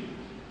ചോർത്തിയിട്ട്,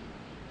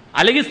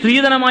 അല്ലെങ്കിൽ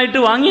സ്ത്രീധനമായിട്ട്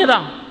വാങ്ങിയതാ.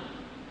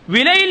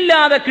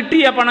 വിലയില്ലാതെ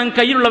കിട്ടിയ പണം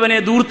കയ്യിലുള്ളവനെ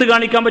ദൂർത്ത്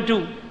കാണിക്കാൻ പറ്റൂ.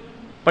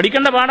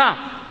 പഠിക്കേണ്ട പാടാ.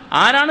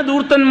 ആരാണ്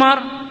ദൂർത്തന്മാർ?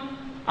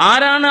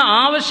 ആരാണ്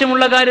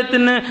ആവശ്യമുള്ള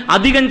കാര്യത്തിന്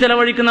അധികം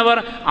ചെലവഴിക്കുന്നവർ?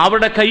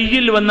 അവരുടെ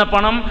കയ്യിൽ വന്ന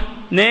പണം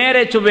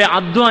നേരെ ചൊവ്വെ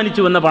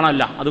അധ്വാനിച്ചു വന്ന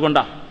പണമല്ല.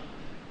 അതുകൊണ്ടാ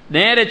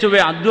നേരെ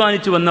ചൊവ്വെ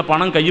അധ്വാനിച്ചു വന്ന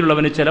പണം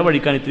കയ്യിലുള്ളവന്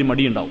ചെലവഴിക്കാൻ ഇത്തിരി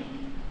മടിയുണ്ടാവും.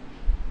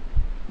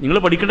 നിങ്ങൾ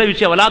പഠിക്കേണ്ട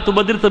വിഷയം വലാ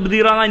തുബദിർ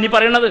തബ്ദീറാണ് ഇനി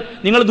പറയണത്.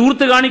 നിങ്ങൾ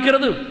ദൂർത്ത്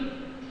കാണിക്കരുത്.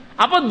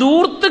 അപ്പൊ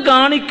ദൂർത്ത്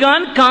കാണിക്കാൻ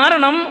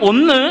കാരണം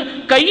ഒന്ന്,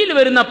 കയ്യിൽ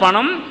വരുന്ന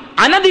പണം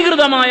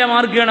അനധികൃതമായ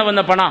മാർഗേണ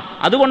വന്ന പണ.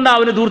 അതുകൊണ്ടാണ്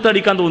അവന്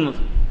ദൂർത്തടിക്കാൻ തോന്നുന്നത്,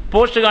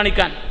 പോസ്റ്റ്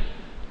കാണിക്കാൻ.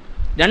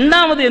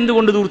 രണ്ടാമത്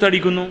എന്തുകൊണ്ട്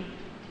ദൂർത്തടിക്കുന്നു?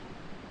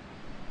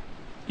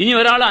 ഇനി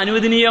ഒരാൾ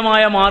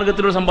അനുവദനീയമായ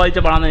മാർഗത്തിലൂടെ സമ്പാദിച്ച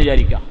പണം എന്ന്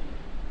വിചാരിക്കാം,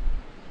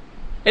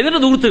 എന്നിട്ട്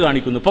ദൂർത്ത്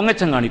കാണിക്കുന്നു,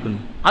 പൊങ്ങച്ചം കാണിക്കുന്നു.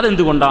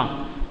 അതെന്തുകൊണ്ടാ?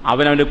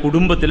 അവനവന്റെ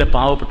കുടുംബത്തിലെ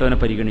പാവപ്പെട്ടവനെ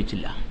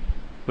പരിഗണിച്ചില്ല.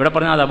 ഇവിടെ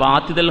പറഞ്ഞാൽ അതാ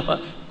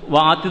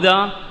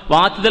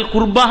വാത്തിദൽ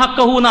ഖുർബ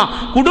ഹഖഹൂന,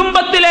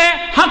 കുടുംബത്തിലെ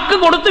ഹക്ക്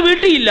കൊടുത്ത്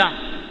വീട്ടിയില്ല.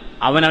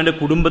 അവനവന്റെ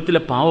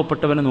കുടുംബത്തിലെ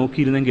പാവപ്പെട്ടവനെ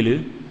നോക്കിയിരുന്നെങ്കിൽ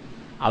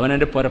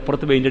അവനെൻ്റെ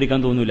പുരപ്പുറത്ത് പെയിൻ്റ് അടിക്കാൻ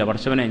തോന്നില്ല.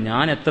 പടച്ചവനെ,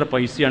 ഞാൻ എത്ര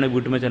പൈസയാണ്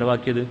വീട്ടുമേ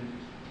ചിലവാക്കിയത്,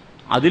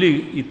 അതിൽ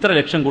ഇത്ര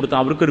ലക്ഷം കൊടുത്ത്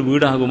അവർക്കൊരു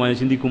വീടാകുമോ എന്ന്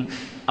ചിന്തിക്കും.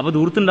 അപ്പോൾ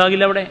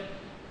ദൂർത്തുണ്ടാകില്ല അവിടെ.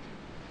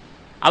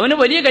 അവന്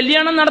വലിയ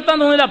കല്യാണം നടത്താൻ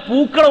തോന്നില്ല,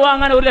 പൂക്കൾ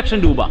വാങ്ങാൻ 1 ലക്ഷം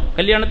രൂപ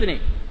കല്യാണത്തിന്.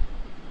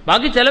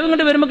 ബാക്കി ചെലവ്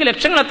ഇങ്ങോട്ട് വരുമ്പോൾ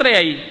ലക്ഷങ്ങൾ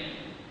എത്രയായി?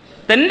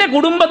 തൻ്റെ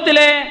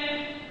കുടുംബത്തിലെ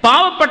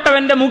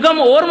പാവപ്പെട്ടവൻ്റെ മുഖം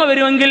ഓർമ്മ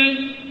വരുമെങ്കിൽ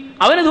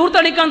അവന്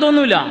ദൂർത്തടിക്കാൻ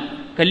തോന്നില്ല.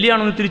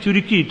 കല്യാണം ഇത്തിരി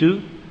ചുരുക്കിയിട്ട്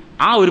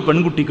ആ ഒരു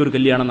പെൺകുട്ടിക്ക് ഒരു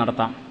കല്യാണം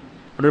നടത്താം,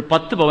 അവിടെ ഒരു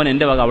 10 പവൻ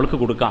എൻ്റെ വക അവൾക്ക്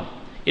കൊടുക്കാം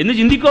എന്ന്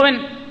ചിന്തിക്കുവൻ.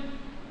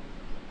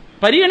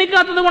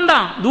 പരിഗണിക്കാത്തത് കൊണ്ടാ.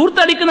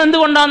 ദൂർത്തടിക്കുന്നത്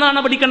എന്തുകൊണ്ടാണെന്നാണ്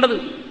പഠിക്കേണ്ടത്.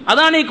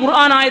 അതാണ് ഈ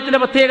ഖുർആൻ ആയത്തിന്റെ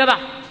പ്രത്യേകത.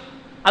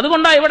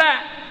 അതുകൊണ്ടാണ് ഇവിടെ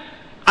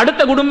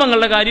അടുത്ത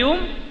കുടുംബങ്ങളുടെ കാര്യവും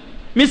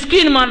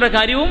മിസ്കീന്മാരുടെ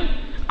കാര്യവും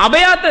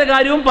അഭയാത്ത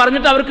കാര്യവും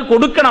പറഞ്ഞിട്ട് അവർക്ക്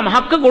കൊടുക്കണം,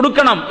 ഹക്ക്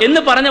കൊടുക്കണം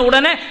എന്ന് പറഞ്ഞ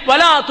ഉടനെ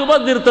വലാ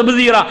തുബദ്ദിർ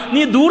തബ്ദീറ,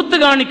 നീ ദൂർത്ത്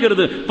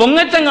കാണിക്കരുത്,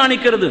 പൊങ്ങച്ചം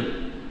കാണിക്കരുത്,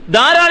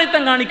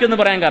 ധാരാളിത്തം കാണിക്കുമെന്ന്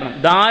പറയാൻ കാരണം,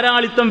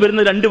 ധാരാളിത്തം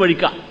വരുന്നത് 2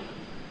 വഴിക്കാ.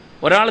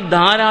 ഒരാൾ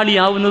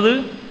ധാരാളിയാവുന്നത്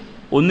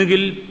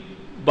ഒന്നുകിൽ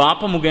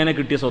ബാപ്പ മുഖേന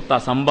കിട്ടിയ സ്വത്താ,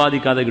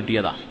 സമ്പാദിക്കാതെ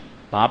കിട്ടിയതാ.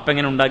 ബാപ്പ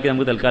എങ്ങനെ ഉണ്ടാക്കി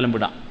നമുക്ക് തൽക്കാലം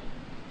വിടാം.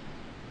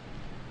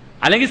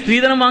 അല്ലെങ്കിൽ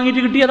സ്ത്രീധനം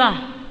വാങ്ങിയിട്ട് കിട്ടിയതാ,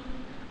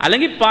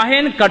 അല്ലെങ്കിൽ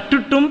പഹയൻ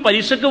കട്ടിട്ടും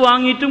പരീക്ഷക്ക്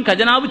വാങ്ങിയിട്ടും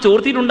ഖജനാവ്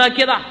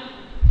ചോർത്തിയിട്ടുണ്ടാക്കിയതാ.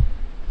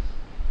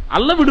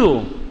 അല്ല വിടുവോ?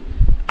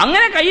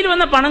 അങ്ങനെ കയ്യിൽ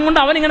വന്ന പണം കൊണ്ട്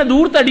അവനിങ്ങനെ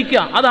ദൂർത്തടിക്കുക.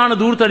 അതാണ്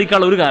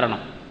ദൂർത്തടിക്കാനുള്ള ഒരു കാരണം.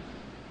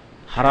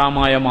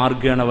 ഹറാമായ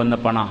മാർഗേണ വന്ന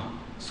പണ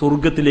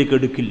സ്വർഗത്തിലേക്ക്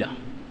എടുക്കില്ല.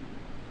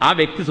 ആ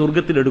വ്യക്തി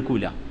സ്വർഗത്തിൽ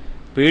എടുക്കൂല.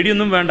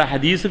 പേടിയൊന്നും വേണ്ട,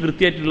 ഹദീസ്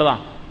കൃത്യമായിട്ടുള്ളതാ.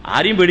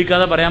 ആരെയും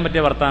പേടിക്കാതെ പറയാൻ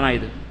പറ്റിയ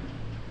വർത്താനായത്.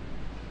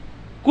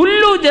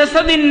 കുല്ലു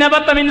ജസദിൻ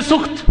നബത മിൻ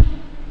സുഖ്ത്,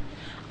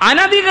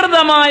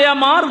 അനധികൃതമായ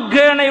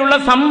മാർഗേണയുള്ള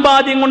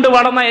സമ്പാദ്യം കൊണ്ട്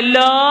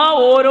വളർന്ന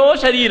ഓരോ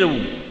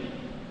ശരീരവും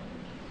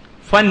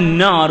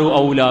ഫന്നാറു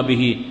ഔലാ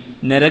ബിഹി,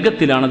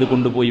 നരകത്തിലാണത്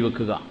കൊണ്ടുപോയി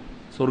വെക്കുക.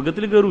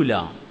 സ്വർഗത്തിൽ കയറൂല.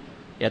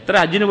 എത്ര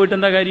ഹജ്ജിന് പോയിട്ട്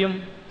എന്താ കാര്യം?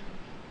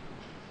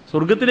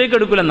 സ്വർഗത്തിലേക്ക്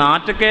എടുക്കൂല.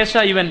 നാറ്റക്കേശ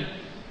ഇവൻ.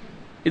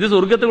 ഇത്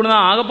സ്വർഗത്തിൽ വിടുന്ന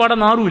ആകെപ്പാടെ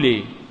നാറൂലേ?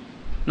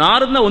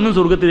 നാറുന്ന ഒന്നും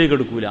സ്വർഗത്തിലേക്ക്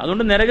എടുക്കൂല.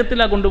 അതുകൊണ്ട്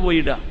നരകത്തിലാ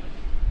കൊണ്ടുപോയിട.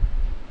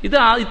 ഇത്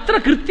ഇത്ര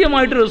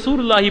കൃത്യമായിട്ട്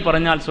റസൂലുള്ളാഹി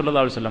പറഞ്ഞാൽ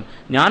സ്വല്ലല്ലാഹു അലൈഹി വസല്ലം,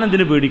 ഞാൻ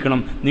എന്തിനു പേടിക്കണം,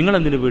 നിങ്ങൾ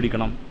എന്തിനു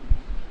പേടിക്കണം?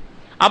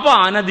 അപ്പോൾ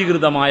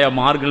അനധികൃതമായ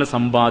മാർഗ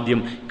സമ്പാദ്യം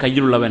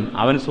കയ്യിലുള്ളവൻ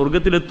അവൻ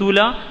സ്വർഗത്തിലെത്തൂല.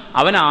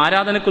 അവൻ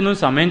ആരാധനക്കൊന്നും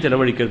സമയം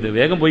ചെലവഴിക്കരുത്,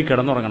 വേഗം പോയി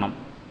കിടന്നുറങ്ങണം.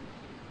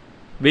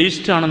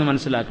 വേസ്റ്റാണെന്ന്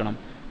മനസ്സിലാക്കണം.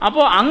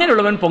 അപ്പോൾ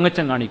അങ്ങനെയുള്ളവൻ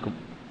പൊങ്ങച്ചം കാണിക്കും,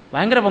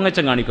 ഭയങ്കര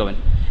പൊങ്ങച്ചം കാണിക്കും അവൻ.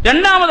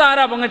 രണ്ടാമത്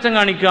ആരാ പൊങ്ങച്ചം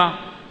കാണിക്കുക?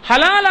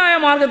 ഹലാലായ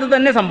മാർഗത്തിൽ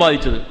തന്നെ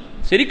സമ്പാദിച്ചത്,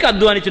 ശരിക്കും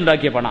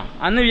അധ്വാനിച്ചുണ്ടാക്കിയ പണ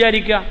അന്ന്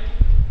വിചാരിക്കുക,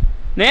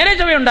 നേരെ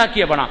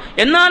ചൊവ്വയുണ്ടാക്കിയ പണ.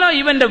 എന്നാലോ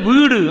ഇവന്റെ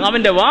വീട്,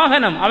 അവന്റെ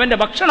വാഹനം, അവന്റെ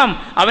ഭക്ഷണം,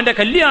 അവന്റെ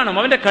കല്യാണം,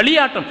 അവന്റെ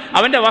കളിയാട്ടം,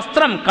 അവന്റെ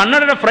വസ്ത്രം,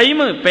 കണ്ണടയുടെ ഫ്രെയിം,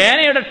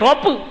 പേനയുടെ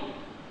ടോപ്പ്,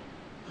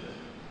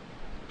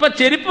 ഇപ്പൊ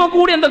ചെരുപ്പ്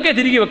കൂടി എന്തൊക്കെ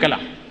തിരികെ വെക്കല.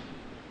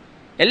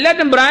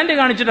 എല്ലാറ്റും ബ്രാൻഡ്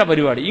കാണിച്ചിട്ടാ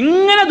പരിപാടി.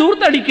 ഇങ്ങനെ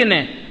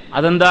ദൂർത്തടിക്കുന്നേ.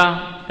 അതെന്താ?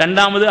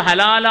 രണ്ടാമത്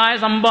ഹലാലായ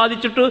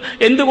സമ്പാദിച്ചിട്ട്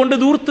എന്തുകൊണ്ട്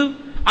ദൂർത്ത്?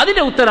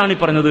 അതിന്റെ ഉത്തരാണ് ഈ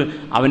പറഞ്ഞത്.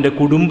 അവന്റെ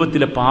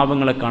കുടുംബത്തിലെ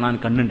പാവങ്ങളെ കാണാൻ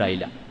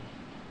കണ്ണുണ്ടായില്ല.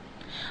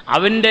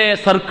 അവന്റെ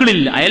സർക്കിളിൽ,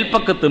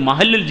 അയൽപ്പക്കത്ത്,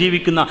 മഹലിൽ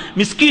ജീവിക്കുന്ന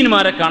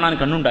മിസ്കീന്മാരെ കാണാൻ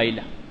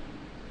കണ്ണുണ്ടായില്ല.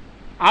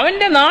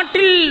 അവന്റെ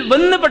നാട്ടിൽ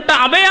വന്നുപെട്ട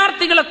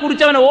അഭയാർത്ഥികളെ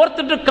കുറിച്ച് അവൻ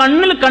ഓർത്തിട്ട്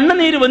കണ്ണിൽ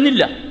കണ്ണുനീര്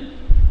വന്നില്ല.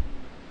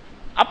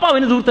 അപ്പൊ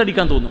അവന്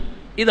ദൂർത്തടിക്കാൻ തോന്നും.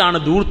 ഇതാണ്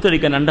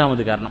ദൂർത്തടിക്കാൻ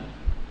രണ്ടാമത് കാരണം.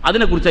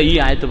 അതിനെക്കുറിച്ചാണ് ഈ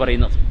ആയത്ത്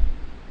പറയുന്നത്.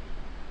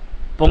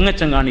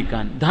 പൊങ്ങച്ചം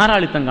കാണിക്കാൻ,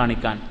 ധാരാളിത്തം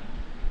കാണിക്കാൻ.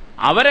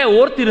 അവരെ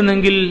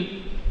ഓർത്തിരുന്നെങ്കിൽ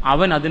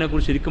അവൻ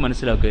അതിനെക്കുറിച്ച് ശരിക്കും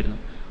മനസ്സിലാക്കുമായിരുന്നു.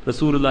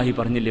 റസൂലുള്ളാഹി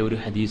പറഞ്ഞില്ലേ ഒരു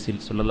ഹദീസിൽ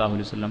സല്ലല്ലാഹു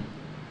അലൈഹി വസല്ലം,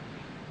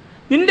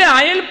 നിന്റെ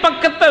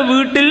അയൽപ്പക്കത്തെ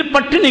വീട്ടിൽ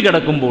പട്ടിണി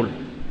കിടക്കുമ്പോൾ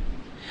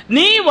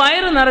നീ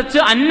വയറ് നിറച്ച്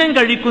അന്നം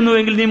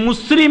കഴിക്കുന്നുവെങ്കിൽ നീ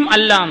മുസ്ലിം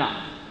അല്ലാന്ന.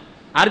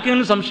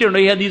 ആർക്കെങ്കിലും സംശയമുണ്ടോ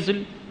ഈ ഹദീസിൽ?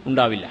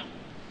 ഉണ്ടാവില്ല.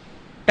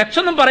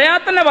 ടെക്സ്റ്റൊന്നും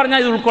പറയാതെ തന്നെ പറഞ്ഞാൽ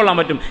ഇത് ഉൾക്കൊള്ളാൻ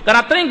പറ്റും.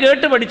 കാരണം അത്രയും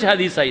കേട്ട് പഠിച്ച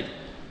ഹദീസായത്.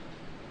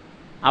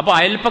 അപ്പൊ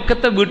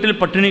അയൽപ്പക്കത്തെ വീട്ടിൽ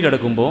പട്ടിണി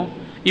കിടക്കുമ്പോൾ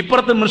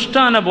ഇപ്പുറത്ത്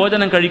മൃഷ്ടാന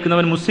ഭോജനം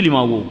കഴിക്കുന്നവൻ മുസ്ലിം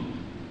ആവുമോ?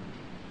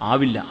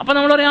 ആവില്ല. അപ്പൊ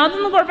നമ്മൾ പറയാം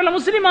അതൊന്നും കുഴപ്പമില്ല,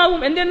 മുസ്ലിം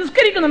ആകും, എന്തേ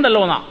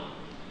നിസ്കരിക്കുന്നുണ്ടല്ലോ എന്നാ.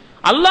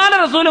 അല്ലാഹുവിന്റെ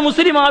റസൂല്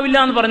മുസ്ലിം ആവില്ല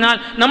എന്ന് പറഞ്ഞാൽ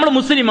നമ്മൾ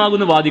മുസ്ലിം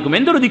ആകുമെന്ന് വാദിക്കും.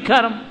 എന്തൊരു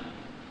ധിക്കാരം!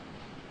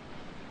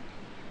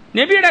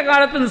 നബിയുടെ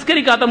കാലത്ത്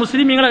നിസ്കരിക്കാത്ത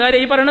മുസ്ലിമീങ്ങളെ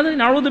കാര്യം ഈ പറയണത്.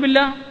 നഊദു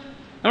ബില്ലാഹ്.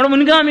 നമ്മുടെ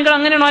മുൻഗാമികൾ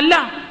അങ്ങനെയാണോ? അല്ല,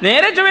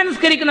 നേരെ ചൊവ്വേ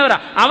നിസ്കരിക്കുന്നവരാ.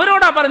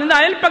 അവരോടാ പറഞ്ഞത്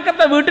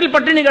അയൽപ്പക്കത്തെ വീട്ടിൽ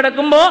പട്ടിണി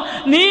കിടക്കുമ്പോ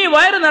നീ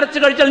വയറ് നിറച്ച്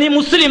കഴിച്ചാൽ നീ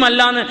മുസ്ലിം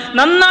അല്ലാന്ന്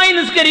നന്നായി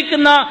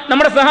നിസ്കരിക്കുന്ന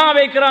നമ്മുടെ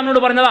സഹാബയെ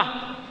കിറാമിനോട് പറഞ്ഞതാ.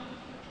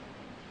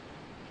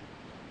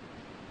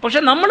 പക്ഷെ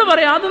നമ്മൾ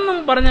പറയാം അതൊന്നും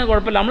പറഞ്ഞാൽ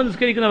കുഴപ്പമില്ല, നമ്മൾ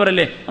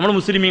നിസ്കരിക്കുന്നവരല്ലേ, നമ്മൾ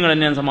മുസ്ലിമീങ്ങൾ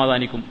തന്നെയാണ്,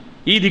 സമാധാനിക്കും.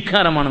 ഈ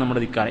ധിക്കാരമാണ്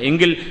നമ്മുടെ ധിക്കാരം.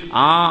 എങ്കിൽ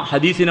ആ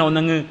ഹദീസിനെ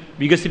ഒന്നങ്ങ്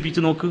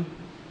വികസിപ്പിച്ച് നോക്ക്.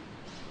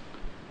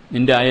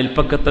 നിന്റെ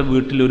അയൽപ്പക്കത്തെ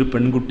വീട്ടിലൊരു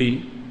പെൺകുട്ടി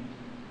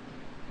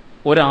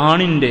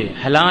ഒരാണിൻ്റെ,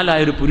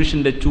 ഹലാലായൊരു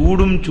പുരുഷന്റെ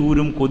ചൂടും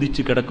ചൂരും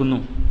കൊതിച്ച് കിടക്കുന്നു.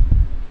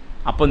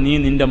 അപ്പം നീ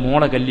നിന്റെ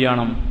മോളെ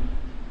കല്യാണം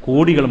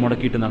കോടികൾ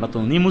മുടക്കിയിട്ട്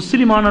നടത്തുന്നു. നീ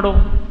മുസ്ലിമാണോ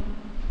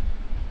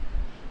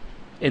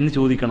എന്ന്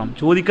ചോദിക്കണം.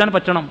 ചോദിക്കാൻ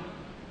പറ്റണം.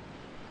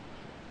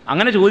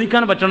 അങ്ങനെ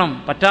ചോദിക്കാൻ പറ്റണം.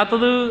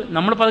 പറ്റാത്തത്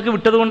നമ്മളിപ്പോൾ അതൊക്കെ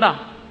വിട്ടത് കൊണ്ടാ.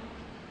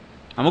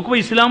 നമുക്കിപ്പോൾ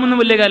ഇസ്ലാമൊന്നും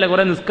വലിയ കാര്യമില്ല,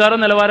 കുറെ നിസ്കാരം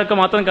നിലവാരമൊക്കെ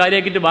മാത്രം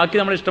കാര്യമാക്കിയിട്ട് ബാക്കി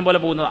നമ്മുടെ ഇഷ്ടം പോലെ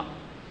പോകുന്നതാ.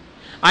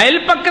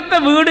 അയൽപ്പക്കത്തെ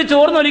വീട്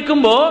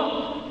ചോർന്നൊലിക്കുമ്പോ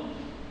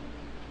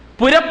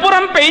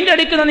പുരപ്പുറം പെയിന്റ്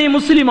അടിക്കുന്ന നീ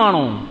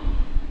മുസ്ലിമാണോ?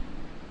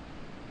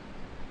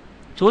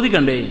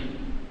 ചോദിക്കണ്ടേ?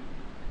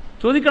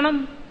 ചോദിക്കണം.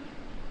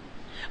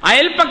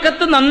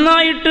 അയൽപ്പക്കത്ത്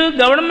നന്നായിട്ട്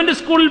ഗവൺമെന്റ്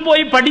സ്കൂളിൽ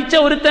പോയി പഠിച്ച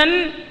ഒരുത്തൻ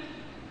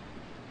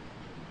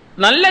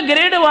നല്ല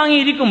ഗ്രേഡ്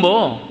വാങ്ങിയിരിക്കുമ്പോ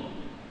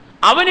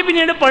അവന്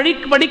പിന്നീട്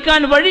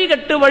പഠിക്കാൻ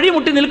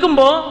വഴിമുട്ടി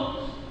നിൽക്കുമ്പോ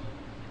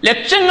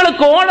ലക്ഷങ്ങൾ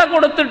കോഴ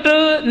കൊടുത്തിട്ട്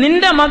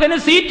നിന്റെ മകന്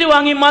സീറ്റ്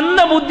വാങ്ങി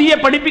മന്ദബുദ്ധിയെ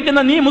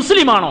പഠിപ്പിക്കുന്ന നീ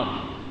മുസ്ലിമാണോ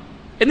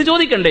എന്ന്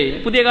ചോദിക്കണ്ടേ?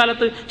 പുതിയ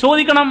കാലത്ത്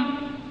ചോദിക്കണം.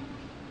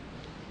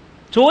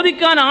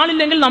 ചോദിക്കാൻ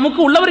ആളില്ലെങ്കിൽ നമുക്ക്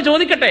ഉള്ളവർ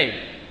ചോദിക്കട്ടെ.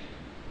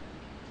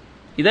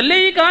 ഇതല്ലേ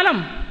ഈ കാലം,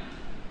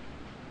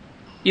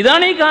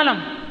 ഇതാണ് ഈ കാലം.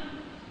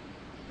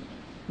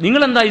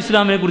 നിങ്ങളെന്താ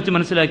ഇസ്ലാമിനെ കുറിച്ച്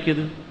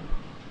മനസ്സിലാക്കിയത്?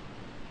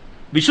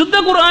 വിശുദ്ധ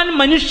ഖുർആൻ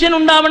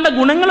മനുഷ്യനുണ്ടാവേണ്ട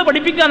ഗുണങ്ങൾ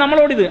പഠിപ്പിക്കുക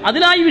നമ്മളോടിത്.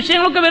 അതിലായി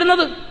വിഷയങ്ങളൊക്കെ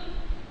വരുന്നത്.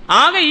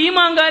 ആകെ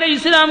ഈമാൻ കാര്യം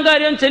ഇസ്ലാം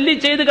കാര്യം ചൊല്ലി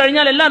ചെയ്ത്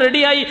കഴിഞ്ഞാൽ എല്ലാം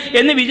റെഡിയായി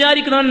എന്ന്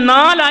വിചാരിക്കുന്നവൻ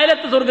 4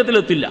 അയലത്ത്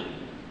സ്വർഗത്തിലെത്തില്ല.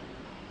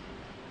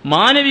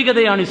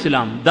 മാനവികതയാണ്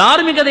ഇസ്ലാം,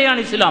 ധാർമ്മികതയാണ്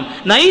ഇസ്ലാം,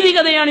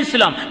 നൈതികതയാണ്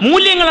ഇസ്ലാം,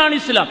 മൂല്യങ്ങളാണ്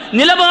ഇസ്ലാം,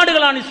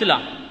 നിലപാടുകളാണ്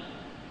ഇസ്ലാം.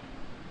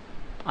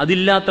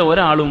 അതില്ലാത്ത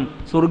ഒരാളും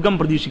സ്വർഗം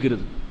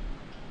പ്രതീക്ഷിക്കരുത്.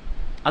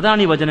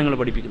 അതാണ് ഈ വചനങ്ങൾ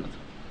പഠിപ്പിക്കുന്നത്.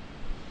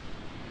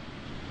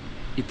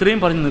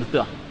 ഇത്രയും പറഞ്ഞ്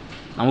നിർത്തുക.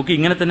 നമുക്ക്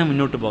ഇങ്ങനെ തന്നെ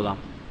മുന്നോട്ട് പോകാം.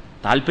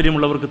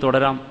 താല്പര്യമുള്ളവർക്ക്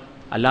തുടരാം,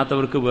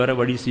 അല്ലാത്തവർക്ക് വേറെ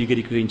വഴി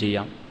സ്വീകരിക്കുകയും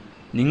ചെയ്യാം.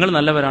 നിങ്ങൾ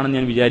നല്ലവരാണെന്ന്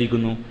ഞാൻ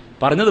വിചാരിക്കുന്നു.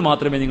 പറഞ്ഞത്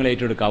മാത്രമേ നിങ്ങൾ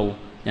ഏറ്റെടുക്കാവൂ.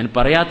 ഞാൻ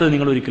പറയാത്തത്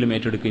നിങ്ങൾ ഒരിക്കലും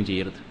ഏറ്റെടുക്കുകയും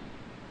ചെയ്യരുത്.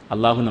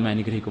 അള്ളാഹു നമ്മെ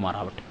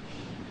അനുഗ്രഹിക്കുമാറാവട്ടെ.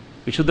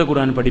 വിശുദ്ധ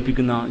ഖുർആൻ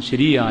പഠിപ്പിക്കുന്ന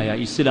ശരിയായ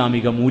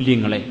ഇസ്ലാമിക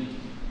മൂല്യങ്ങളെ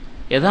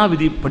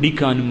യഥാവിധി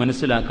പഠിക്കാനും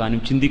മനസ്സിലാക്കാനും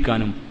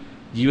ചിന്തിക്കാനും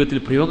ജീവിതത്തിൽ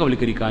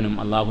പ്രയോഗവൽക്കരിക്കാനും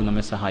അള്ളാഹു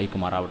നമ്മെ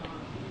സഹായിക്കുമാറാവട്ടെ.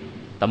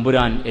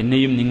 തമ്പുരാൻ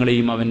എന്നെയും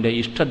നിങ്ങളെയും അവൻ്റെ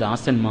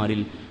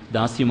ഇഷ്ടദാസന്മാരിൽ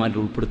ദാസിമാരിൽ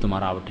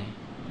ഉൾപ്പെടുത്തുമാറാവട്ടെ.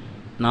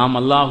 നാം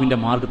അള്ളാഹുവിൻ്റെ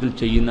മാർഗത്തിൽ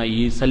ചെയ്യുന്ന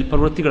ഈ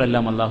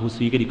സൽപ്രവൃത്തികളെല്ലാം അള്ളാഹു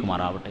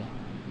സ്വീകരിക്കുമാറാവട്ടെ.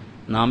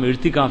 നാം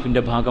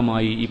എഴുത്തിക്കാഫിൻ്റെ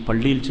ഭാഗമായി ഈ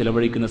പള്ളിയിൽ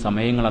ചെലവഴിക്കുന്ന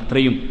സമയങ്ങൾ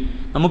അത്രയും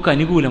നമുക്ക്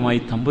അനുകൂലമായി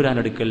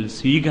തമ്പുരാൻ്റെ അടുക്കൽ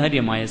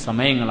സ്വീകാര്യമായ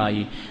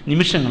സമയങ്ങളായി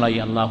നിമിഷങ്ങളായി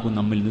അള്ളാഹു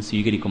നമ്മിൽ നിന്ന്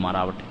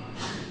സ്വീകരിക്കുമാറാവട്ടെ.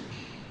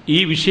 ഈ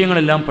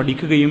വിഷയങ്ങളെല്ലാം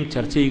പഠിക്കുകയും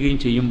ചർച്ച ചെയ്യുകയും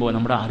ചെയ്യുമ്പോൾ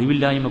നമ്മുടെ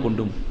അറിവില്ലായ്മ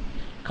കൊണ്ടും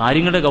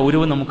കാര്യങ്ങളുടെ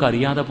ഗൗരവം നമുക്ക്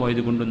അറിയാതെ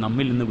പോയതുകൊണ്ടും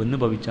നമ്മിൽ നിന്ന് വന്നു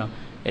ഭവിച്ച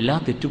എല്ലാ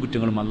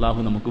തെറ്റുകുറ്റങ്ങളും അള്ളാഹു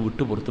നമുക്ക്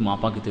വിട്ടുപുറത്ത്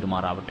മാപ്പാക്കി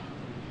തരുമാറാവട്ടെ.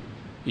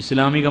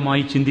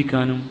 ഇസ്ലാമികമായി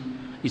ചിന്തിക്കാനും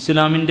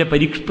ഇസ്ലാമിൻ്റെ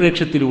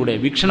പരിപ്രേക്ഷ്യത്തിലൂടെ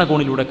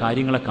വീക്ഷണകോണിലൂടെ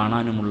കാര്യങ്ങളെ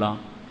കാണാനുമുള്ള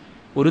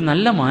ഒരു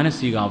നല്ല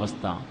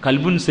മാനസികാവസ്ഥ,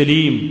 കൽബുൻ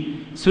സലീം,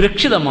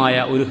 സുരക്ഷിതമായ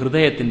ഒരു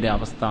ഹൃദയത്തിൻ്റെ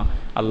അവസ്ഥ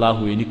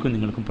അള്ളാഹു എനിക്കും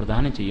നിങ്ങൾക്കും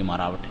പ്രദാനം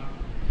ചെയ്യുമാറാവട്ടെ.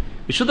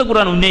 വിശുദ്ധ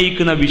ഖുർആൻ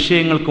ഉന്നയിക്കുന്ന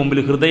വിഷയങ്ങൾക്ക് മുമ്പിൽ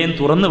ഹൃദയം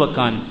തുറന്നു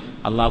വെക്കാൻ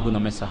അള്ളാഹു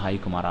നമ്മെ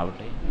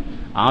സഹായിക്കുമാറാവട്ടെ.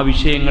 ആ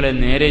വിഷയങ്ങളെ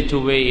നേരെ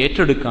ചൊവ്വേ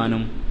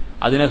ഏറ്റെടുക്കാനും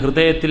അതിനെ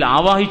ഹൃദയത്തിൽ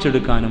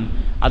ആവാഹിച്ചെടുക്കാനും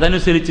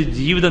അതനുസരിച്ച്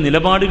ജീവിത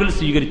നിലപാടുകൾ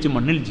സ്വീകരിച്ച്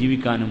മണ്ണിൽ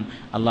ജീവിക്കാനും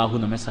അള്ളാഹു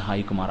നമ്മെ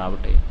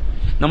സഹായിക്കുമാറാവട്ടെ.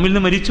 നമ്മിൽ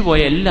നിന്ന് മരിച്ചുപോയ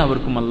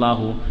എല്ലാവർക്കും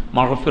അള്ളാഹു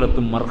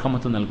മഗ്ഫിറത്തും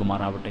മർഹമത്തും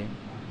നൽകുമാറാവട്ടെ.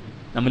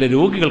 നമ്മിലെ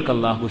രോഗികൾക്ക്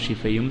അള്ളാഹു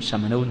ഷിഫയും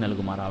ശമനവും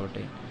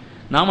നൽകുമാറാവട്ടെ.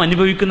 നാം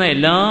അനുഭവിക്കുന്ന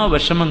എല്ലാ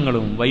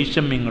വിഷമങ്ങളും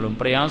വൈഷമ്യങ്ങളും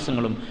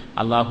പ്രയാസങ്ങളും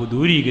അള്ളാഹു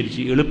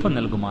ദൂരീകരിച്ച് എളുപ്പം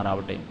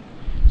നൽകുമാറാവട്ടെ.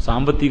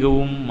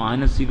 സാമ്പത്തികവും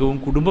മാനസികവും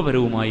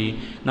കുടുംബപരവുമായി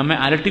നമ്മെ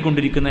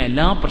അലട്ടിക്കൊണ്ടിരിക്കുന്ന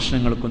എല്ലാ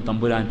പ്രശ്നങ്ങൾക്കും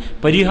തമ്പുരാൻ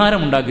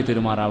പരിഹാരമുണ്ടാക്കി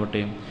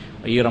തരുമാറാവട്ടെ.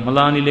 ഈ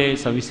റമദാനിലെ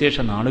സവിശേഷ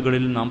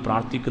നാളുകളിൽ നാം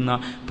പ്രാർത്ഥിക്കുന്ന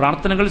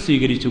പ്രാർത്ഥനകൾ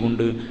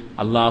സ്വീകരിച്ചുകൊണ്ട്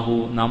അള്ളാഹു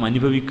നാം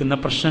അനുഭവിക്കുന്ന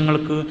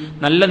പ്രശ്നങ്ങൾക്ക്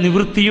നല്ല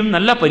നിവൃത്തിയും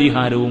നല്ല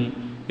പരിഹാരവും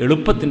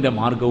എളുപ്പത്തിൻ്റെ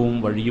മാർഗവും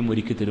വഴിയും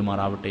ഒരുക്കി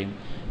തരുമാറാവട്ടെ.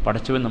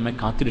 പടച്ചവൻ നമ്മെ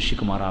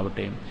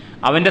കാത്തുരക്ഷിക്കുമാറാവട്ടെ.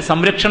 അവൻ്റെ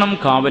സംരക്ഷണം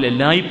കാവൽ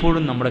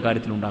എല്ലായ്പ്പോഴും നമ്മുടെ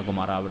കാര്യത്തിൽ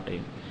ഉണ്ടാകുമാറാവട്ടെ.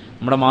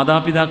 നമ്മുടെ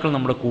മാതാപിതാക്കൾ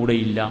നമ്മുടെ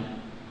കൂടെയില്ല,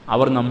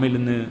 അവർ നമ്മിൽ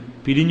നിന്ന്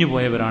പിരിഞ്ഞു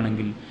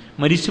പോയവരാണെങ്കിൽ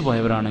മരിച്ചു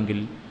പോയവരാണെങ്കിൽ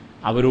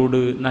അവരോട്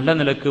നല്ല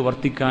നിലക്ക്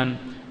വർത്തിക്കാൻ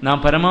നാം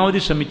പരമാവധി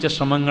ശ്രമിച്ച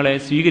ശ്രമങ്ങളെ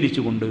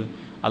സ്വീകരിച്ചുകൊണ്ട്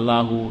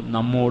അള്ളാഹു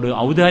നമ്മോട്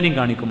ഔദാര്യം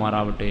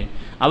കാണിക്കുമാറാവട്ടെ.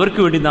 അവർക്ക്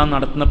വേണ്ടി നാം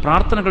നടത്തുന്ന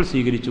പ്രാർത്ഥനകൾ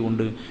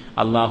സ്വീകരിച്ചുകൊണ്ട്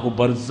അള്ളാഹു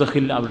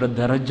ബർസഖിൽ അവരുടെ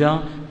ദറജ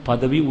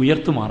പദവി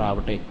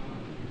ഉയർത്തുമാറാവട്ടെ.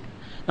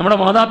 നമ്മുടെ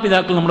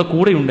മാതാപിതാക്കൾ നമ്മുടെ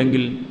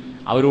കൂടെയുണ്ടെങ്കിൽ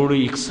അവരോട്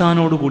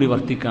ഇഹ്സാനോടുകൂടി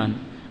വർത്തിക്കാൻ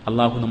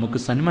അള്ളാഹു നമുക്ക്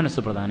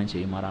സന്മനസ്സ് പ്രദാനം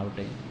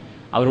ചെയ്യുമാറാവട്ടെ.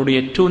 അവരോട്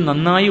ഏറ്റവും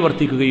നന്നായി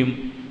വർത്തിക്കുകയും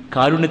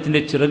കാരുണ്യത്തിൻ്റെ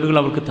ചിറകുകൾ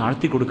അവർക്ക്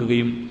താഴ്ത്തി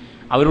കൊടുക്കുകയും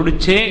അവരോട്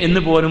ഛേ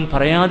എന്ന് പോലും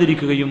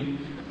പറയാതിരിക്കുകയും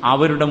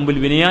അവരുടെ മുമ്പിൽ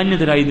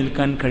വിനയാന്യതരായി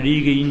നിൽക്കാൻ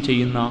കഴിയുകയും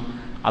ചെയ്യുന്ന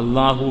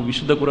അള്ളാഹു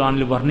വിശുദ്ധ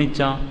ഖുർആനിൽ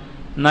വർണ്ണിച്ച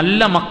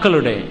നല്ല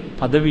മക്കളുടെ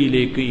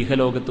പദവിയിലേക്ക്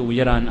ഇഹലോകത്ത്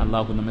ഉയരാൻ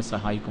അള്ളാഹു നമ്മെ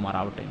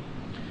സഹായിക്കുമാറാവട്ടെ.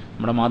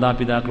 നമ്മുടെ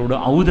മാതാപിതാക്കളോട്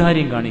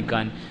ഔദാര്യം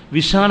കാണിക്കാൻ,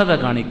 വിശാലത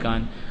കാണിക്കാൻ,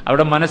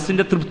 അവരുടെ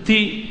മനസ്സിൻ്റെ തൃപ്തി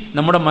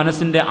നമ്മുടെ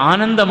മനസ്സിൻ്റെ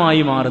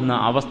ആനന്ദമായി മാറുന്ന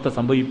അവസ്ഥ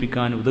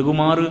സംഭവിപ്പിക്കാൻ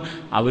ഉതകുമാറ്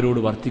അവരോട്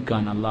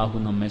വർത്തിക്കാൻ അള്ളാഹു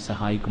നമ്മെ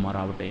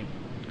സഹായിക്കുമാറാവട്ടെ.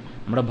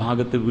 നമ്മുടെ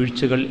ഭാഗത്ത്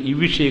വീഴ്ചകൾ ഈ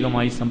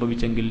വിഷയകമായി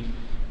സംഭവിച്ചെങ്കിൽ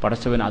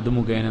പടച്ചവൻ അത്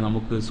മുഖേന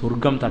നമുക്ക്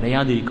സ്വർഗം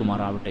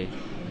തടയാതിരിക്കുമാറാവട്ടെ.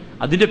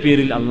 അതിൻ്റെ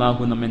പേരിൽ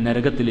അള്ളാഹു നമ്മെ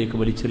നരകത്തിലേക്ക്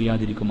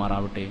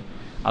വലിച്ചെറിയാതിരിക്കുമാറാവട്ടെ.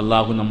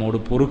 അള്ളാഹു നമ്മോട്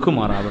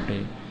പൊറുക്കുമാറാവട്ടെ.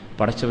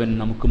 പടച്ചവൻ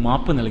നമുക്ക്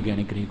മാപ്പ് നൽകി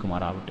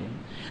അനുഗ്രഹിക്കുമാറാവട്ടെ.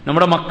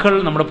 നമ്മുടെ മക്കൾ,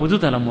 നമ്മുടെ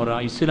പുതുതലമുറ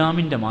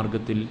ഇസ്ലാമിൻ്റെ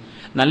മാർഗത്തിൽ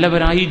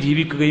നല്ലവരായി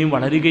ജീവിക്കുകയും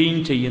വളരുകയും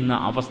ചെയ്യുന്ന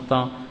അവസ്ഥ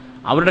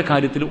അവരുടെ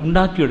കാര്യത്തിൽ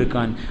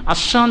ഉണ്ടാക്കിയെടുക്കാൻ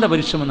അശ്രാന്ത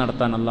പരിശ്രമം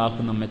നടത്താൻ അള്ളാഹു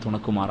നമ്മെ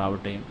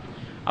തുണക്കുമാറാവട്ടെ.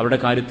 അവരുടെ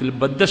കാര്യത്തിൽ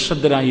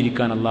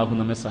ബദ്ധശ്രദ്ധരായിരിക്കാൻ അള്ളാഹു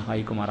നമ്മെ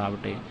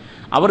സഹായിക്കുമാറാവട്ടെ.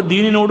 അവർ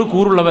ദീനിനോട്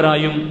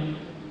കൂറുള്ളവരായും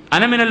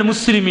അനമിനൽ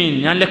മുസ്ലിമീൻ,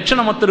 ഞാൻ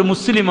ലക്ഷണമൊത്തൊരു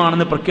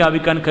മുസ്ലിമാണെന്ന്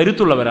പ്രഖ്യാപിക്കാൻ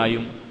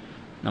കരുത്തുള്ളവരായും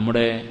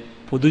നമ്മുടെ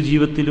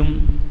പൊതുജീവിതത്തിലും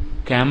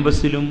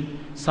ക്യാമ്പസിലും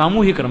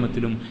സാമൂഹ്യ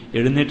ക്രമത്തിലും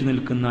എഴുന്നേറ്റ്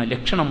നിൽക്കുന്ന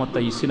ലക്ഷണമൊത്ത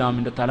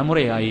ഇസ്ലാമിൻ്റെ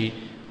തലമുറയായി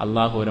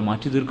അള്ളാഹു അവരെ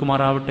മാറ്റി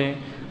തീർക്കുമാറാവട്ടെ.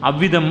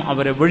 അவ்விதം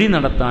അവരെ വഴി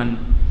നടത്താൻ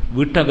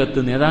വീട്ടകത്ത്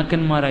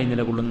നേതാക്കന്മാരായി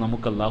നിലകൊള്ളുന്ന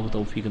നമുക്ക് അള്ളാഹു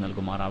തൗഫീഖ്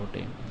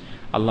നൽകുമാറാവട്ടെ.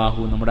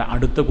 അള്ളാഹു നമ്മുടെ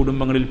അടുത്ത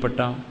കുടുംബങ്ങളിൽപ്പെട്ട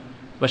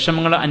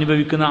വിഷമങ്ങൾ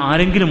അനുഭവിക്കുന്ന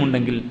ആരെങ്കിലും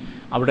ഉണ്ടെങ്കിൽ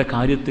അവരുടെ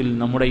കാര്യത്തിൽ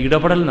നമ്മുടെ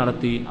ഇടപെടൽ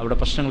നടത്തി അവരുടെ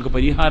പ്രശ്നങ്ങൾക്ക്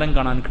പരിഹാരം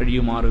കാണാൻ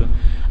കഴിയുമാറ്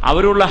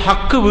അവരുള്ള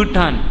ഹക്ക്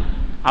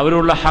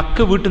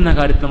വീട്ടുന്ന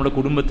കാര്യത്തിൽ നമ്മുടെ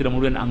കുടുംബത്തിലെ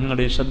മുഴുവൻ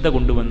അംഗങ്ങളുടെ ശ്രദ്ധ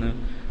കൊണ്ടുവന്ന്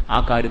ആ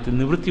കാര്യത്തിൽ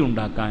നിവൃത്തി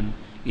ഉണ്ടാക്കാൻ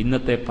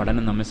ഇന്നത്തെ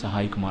പഠനം നമ്മെ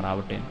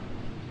സഹായിക്കുമാറാവട്ടെ.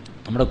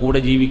 നമ്മുടെ കൂടെ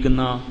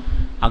ജീവിക്കുന്ന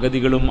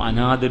അഗതികളും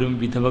അനാഥരും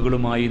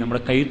വിധവകളുമായി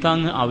നമ്മുടെ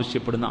കൈത്താങ്ങ്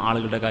ആവശ്യപ്പെടുന്ന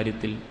ആളുകളുടെ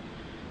കാര്യത്തിൽ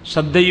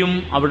ശ്രദ്ധയും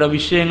അവരുടെ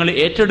വിഷയങ്ങൾ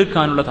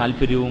ഏറ്റെടുക്കാനുള്ള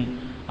താല്പര്യവും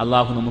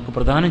അള്ളാഹു നമുക്ക്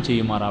പ്രദാനം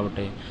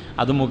ചെയ്യുമാറാവട്ടെ.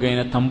 അത് മുഖേന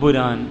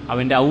തമ്പുരാൻ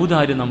അവൻ്റെ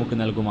ഔദാര്യം നമുക്ക്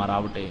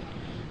നൽകുമാറാവട്ടെ.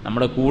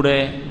 നമ്മുടെ കൂടെ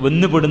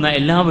വന്നുപെടുന്ന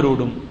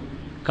എല്ലാവരോടും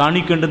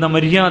കാണിക്കേണ്ടുന്ന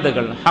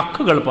മര്യാദകൾ,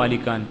 ഹക്കുകൾ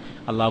പാലിക്കാൻ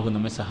അള്ളാഹു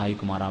നമ്മെ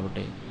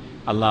സഹായിക്കുമാറാവട്ടെ.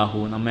 അള്ളാഹു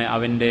നമ്മെ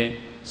അവൻ്റെ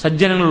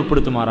സജ്ജനങ്ങൾ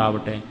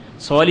ഉൾപ്പെടുത്തുമാറാവട്ടെ,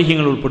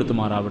 സ്വാലിഹ്യങ്ങൾ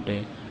ഉൾപ്പെടുത്തുമാറാവട്ടെ.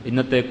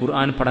 ഇന്നത്തെ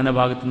ഖുർആൻ പഠന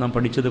ഭാഗത്ത് നാം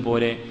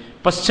പഠിച്ചതുപോലെ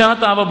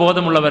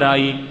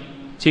പശ്ചാത്താപബോധമുള്ളവരായി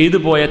ചെയ്തു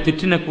പോയ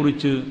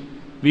തെറ്റിനെക്കുറിച്ച്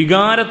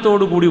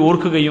വികാരത്തോടുകൂടി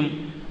ഓർക്കുകയും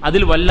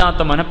അതിൽ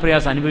വല്ലാത്ത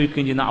മനപ്രയാസം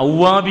അനുഭവിക്കുകയും ചെയ്യുന്ന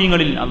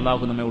ഔവാബിയങ്ങളിൽ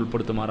അള്ളാഹു നമ്മെ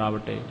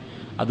ഉൾപ്പെടുത്തുമാറാവട്ടെ.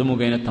 അത്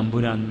മുഖേന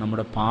തമ്പുരാൻ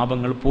നമ്മുടെ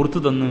പാപങ്ങൾ പുറത്തു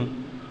തന്ന്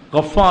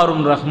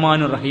ഗഫാറും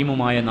റഹ്മാനും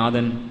റഹീമുമായ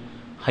നാഥൻ,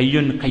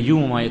 ഹയ്യുൻ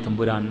ഖയ്യൂമുമായ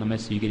തമ്പുരാൻ നമ്മെ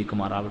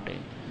സ്വീകരിക്കുമാറാവട്ടെ.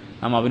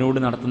 നാം അവനോട്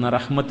നടത്തുന്ന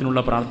റഹ്മത്തിനുള്ള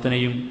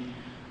പ്രാർത്ഥനയും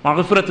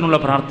മഗ്ഫിറത്തിനുള്ള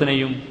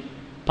പ്രാർത്ഥനയും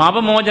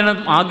പാപമോചനം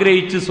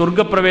ആഗ്രഹിച്ച്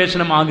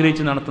സ്വർഗപ്രവേശനം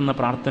ആഗ്രഹിച്ച് നടത്തുന്ന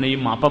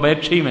പ്രാർത്ഥനയും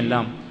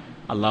അപേക്ഷയുമെല്ലാം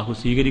അള്ളാഹു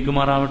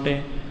സ്വീകരിക്കുമാറാവട്ടെ.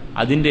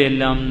 അതിൻ്റെ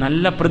എല്ലാം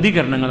നല്ല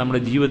പ്രതികരണങ്ങൾ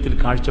നമ്മുടെ ജീവിതത്തിൽ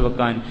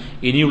കാഴ്ചവെക്കാൻ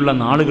ഇനിയുള്ള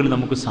നാളുകൾ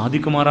നമുക്ക്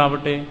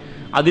സാധിക്കുമാറാവട്ടെ.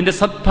 അതിൻ്റെ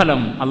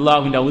സത്ഫലം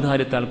അള്ളാഹുവിൻ്റെ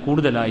ഔദാര്യത്താൽ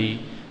കൂടുതലായി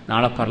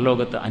നാളെ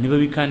പരലോകത്ത്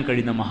അനുഭവിക്കാൻ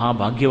കഴിയുന്ന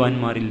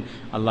മഹാഭാഗ്യവാന്മാരിൽ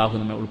അള്ളാഹു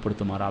നമ്മെ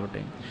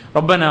ഉൾപ്പെടുത്തുമാറാവട്ടെ.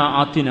 റബ്ബന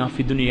ആതിന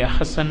ഫിദ്ദുനിയ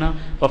ഹസന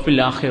വഫിൽ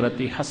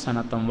ആഖിറതി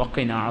ഹസനതൻ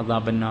വഖിന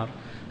അദാബന്നാർ.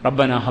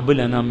 ربنا هب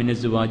لنا من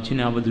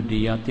ازواجنا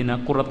وذرياتنا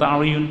قرة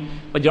اعين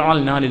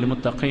واجعلنا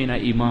للمتقين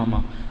اماما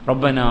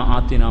ربنا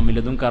آتنا من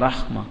لدنك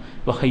رحمة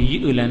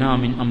وهيئ لنا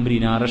من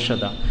امرنا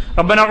رشدا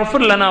ربنا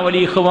اغفر لنا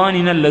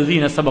ولاخواننا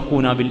الذين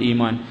سبقونا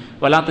بالايمان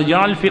ولا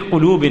تجعل في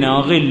قلوبنا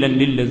غلا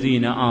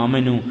للذين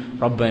آمنوا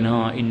ربنا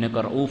انك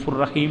رؤوف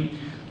رحيم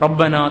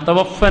ربنا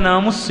توفنا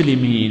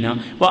مسلمين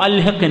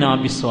والحقنا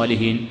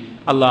بالصالحين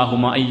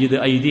اللهم أيد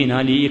أيدينا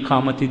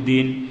لإقامة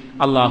الدين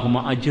اللهم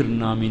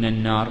أجرنا من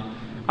النار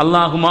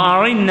اللهم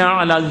أعنا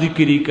على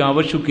ذكرك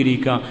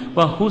وشكرك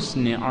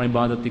وحسن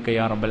عبادتك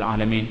يا رب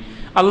العالمين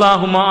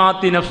اللهم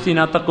آت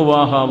نفسنا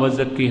تقواها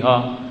وزكها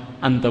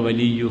أنت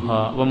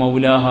وليها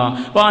ومولاها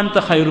وأنت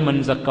خير من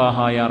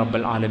زكاها يا رب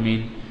العالمين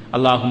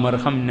اللهم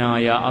ارحمنا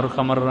يا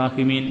أرحم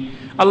الراحمين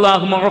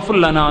اللهم اغفر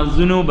لنا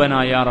ذنوبنا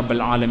يا رب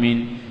العالمين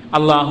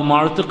اللهم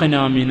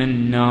اعتقنا من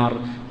النار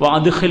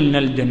وأدخلنا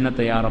الجنة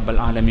يا رب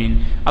العالمين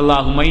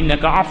اللهم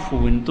إنك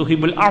عفو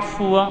تحب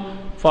العفو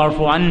فاعف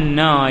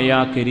عنا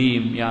يا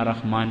كريم يا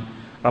رحمن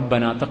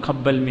ربنا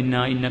تقبل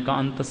منا إنك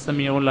أنت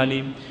السميع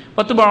العليم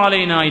وتب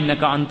علينا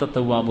إنك أنت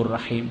التواب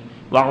الرحيم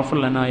واغفر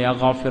لنا يا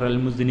غافر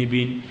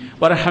المذنبين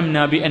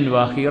وارحمنا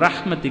بأنواع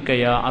رحمتك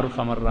يا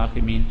أرحم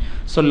الراحمين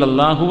صلى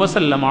الله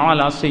وسلم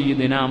على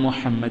سيدنا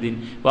محمد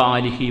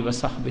وآله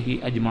وصحبه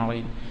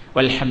أجمعين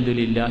والحمد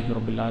لله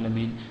رب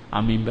العالمين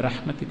آمين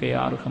برحمتك يا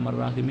أرحم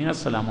الراحمين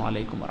السلام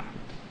عليكم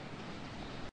ورحمة الله.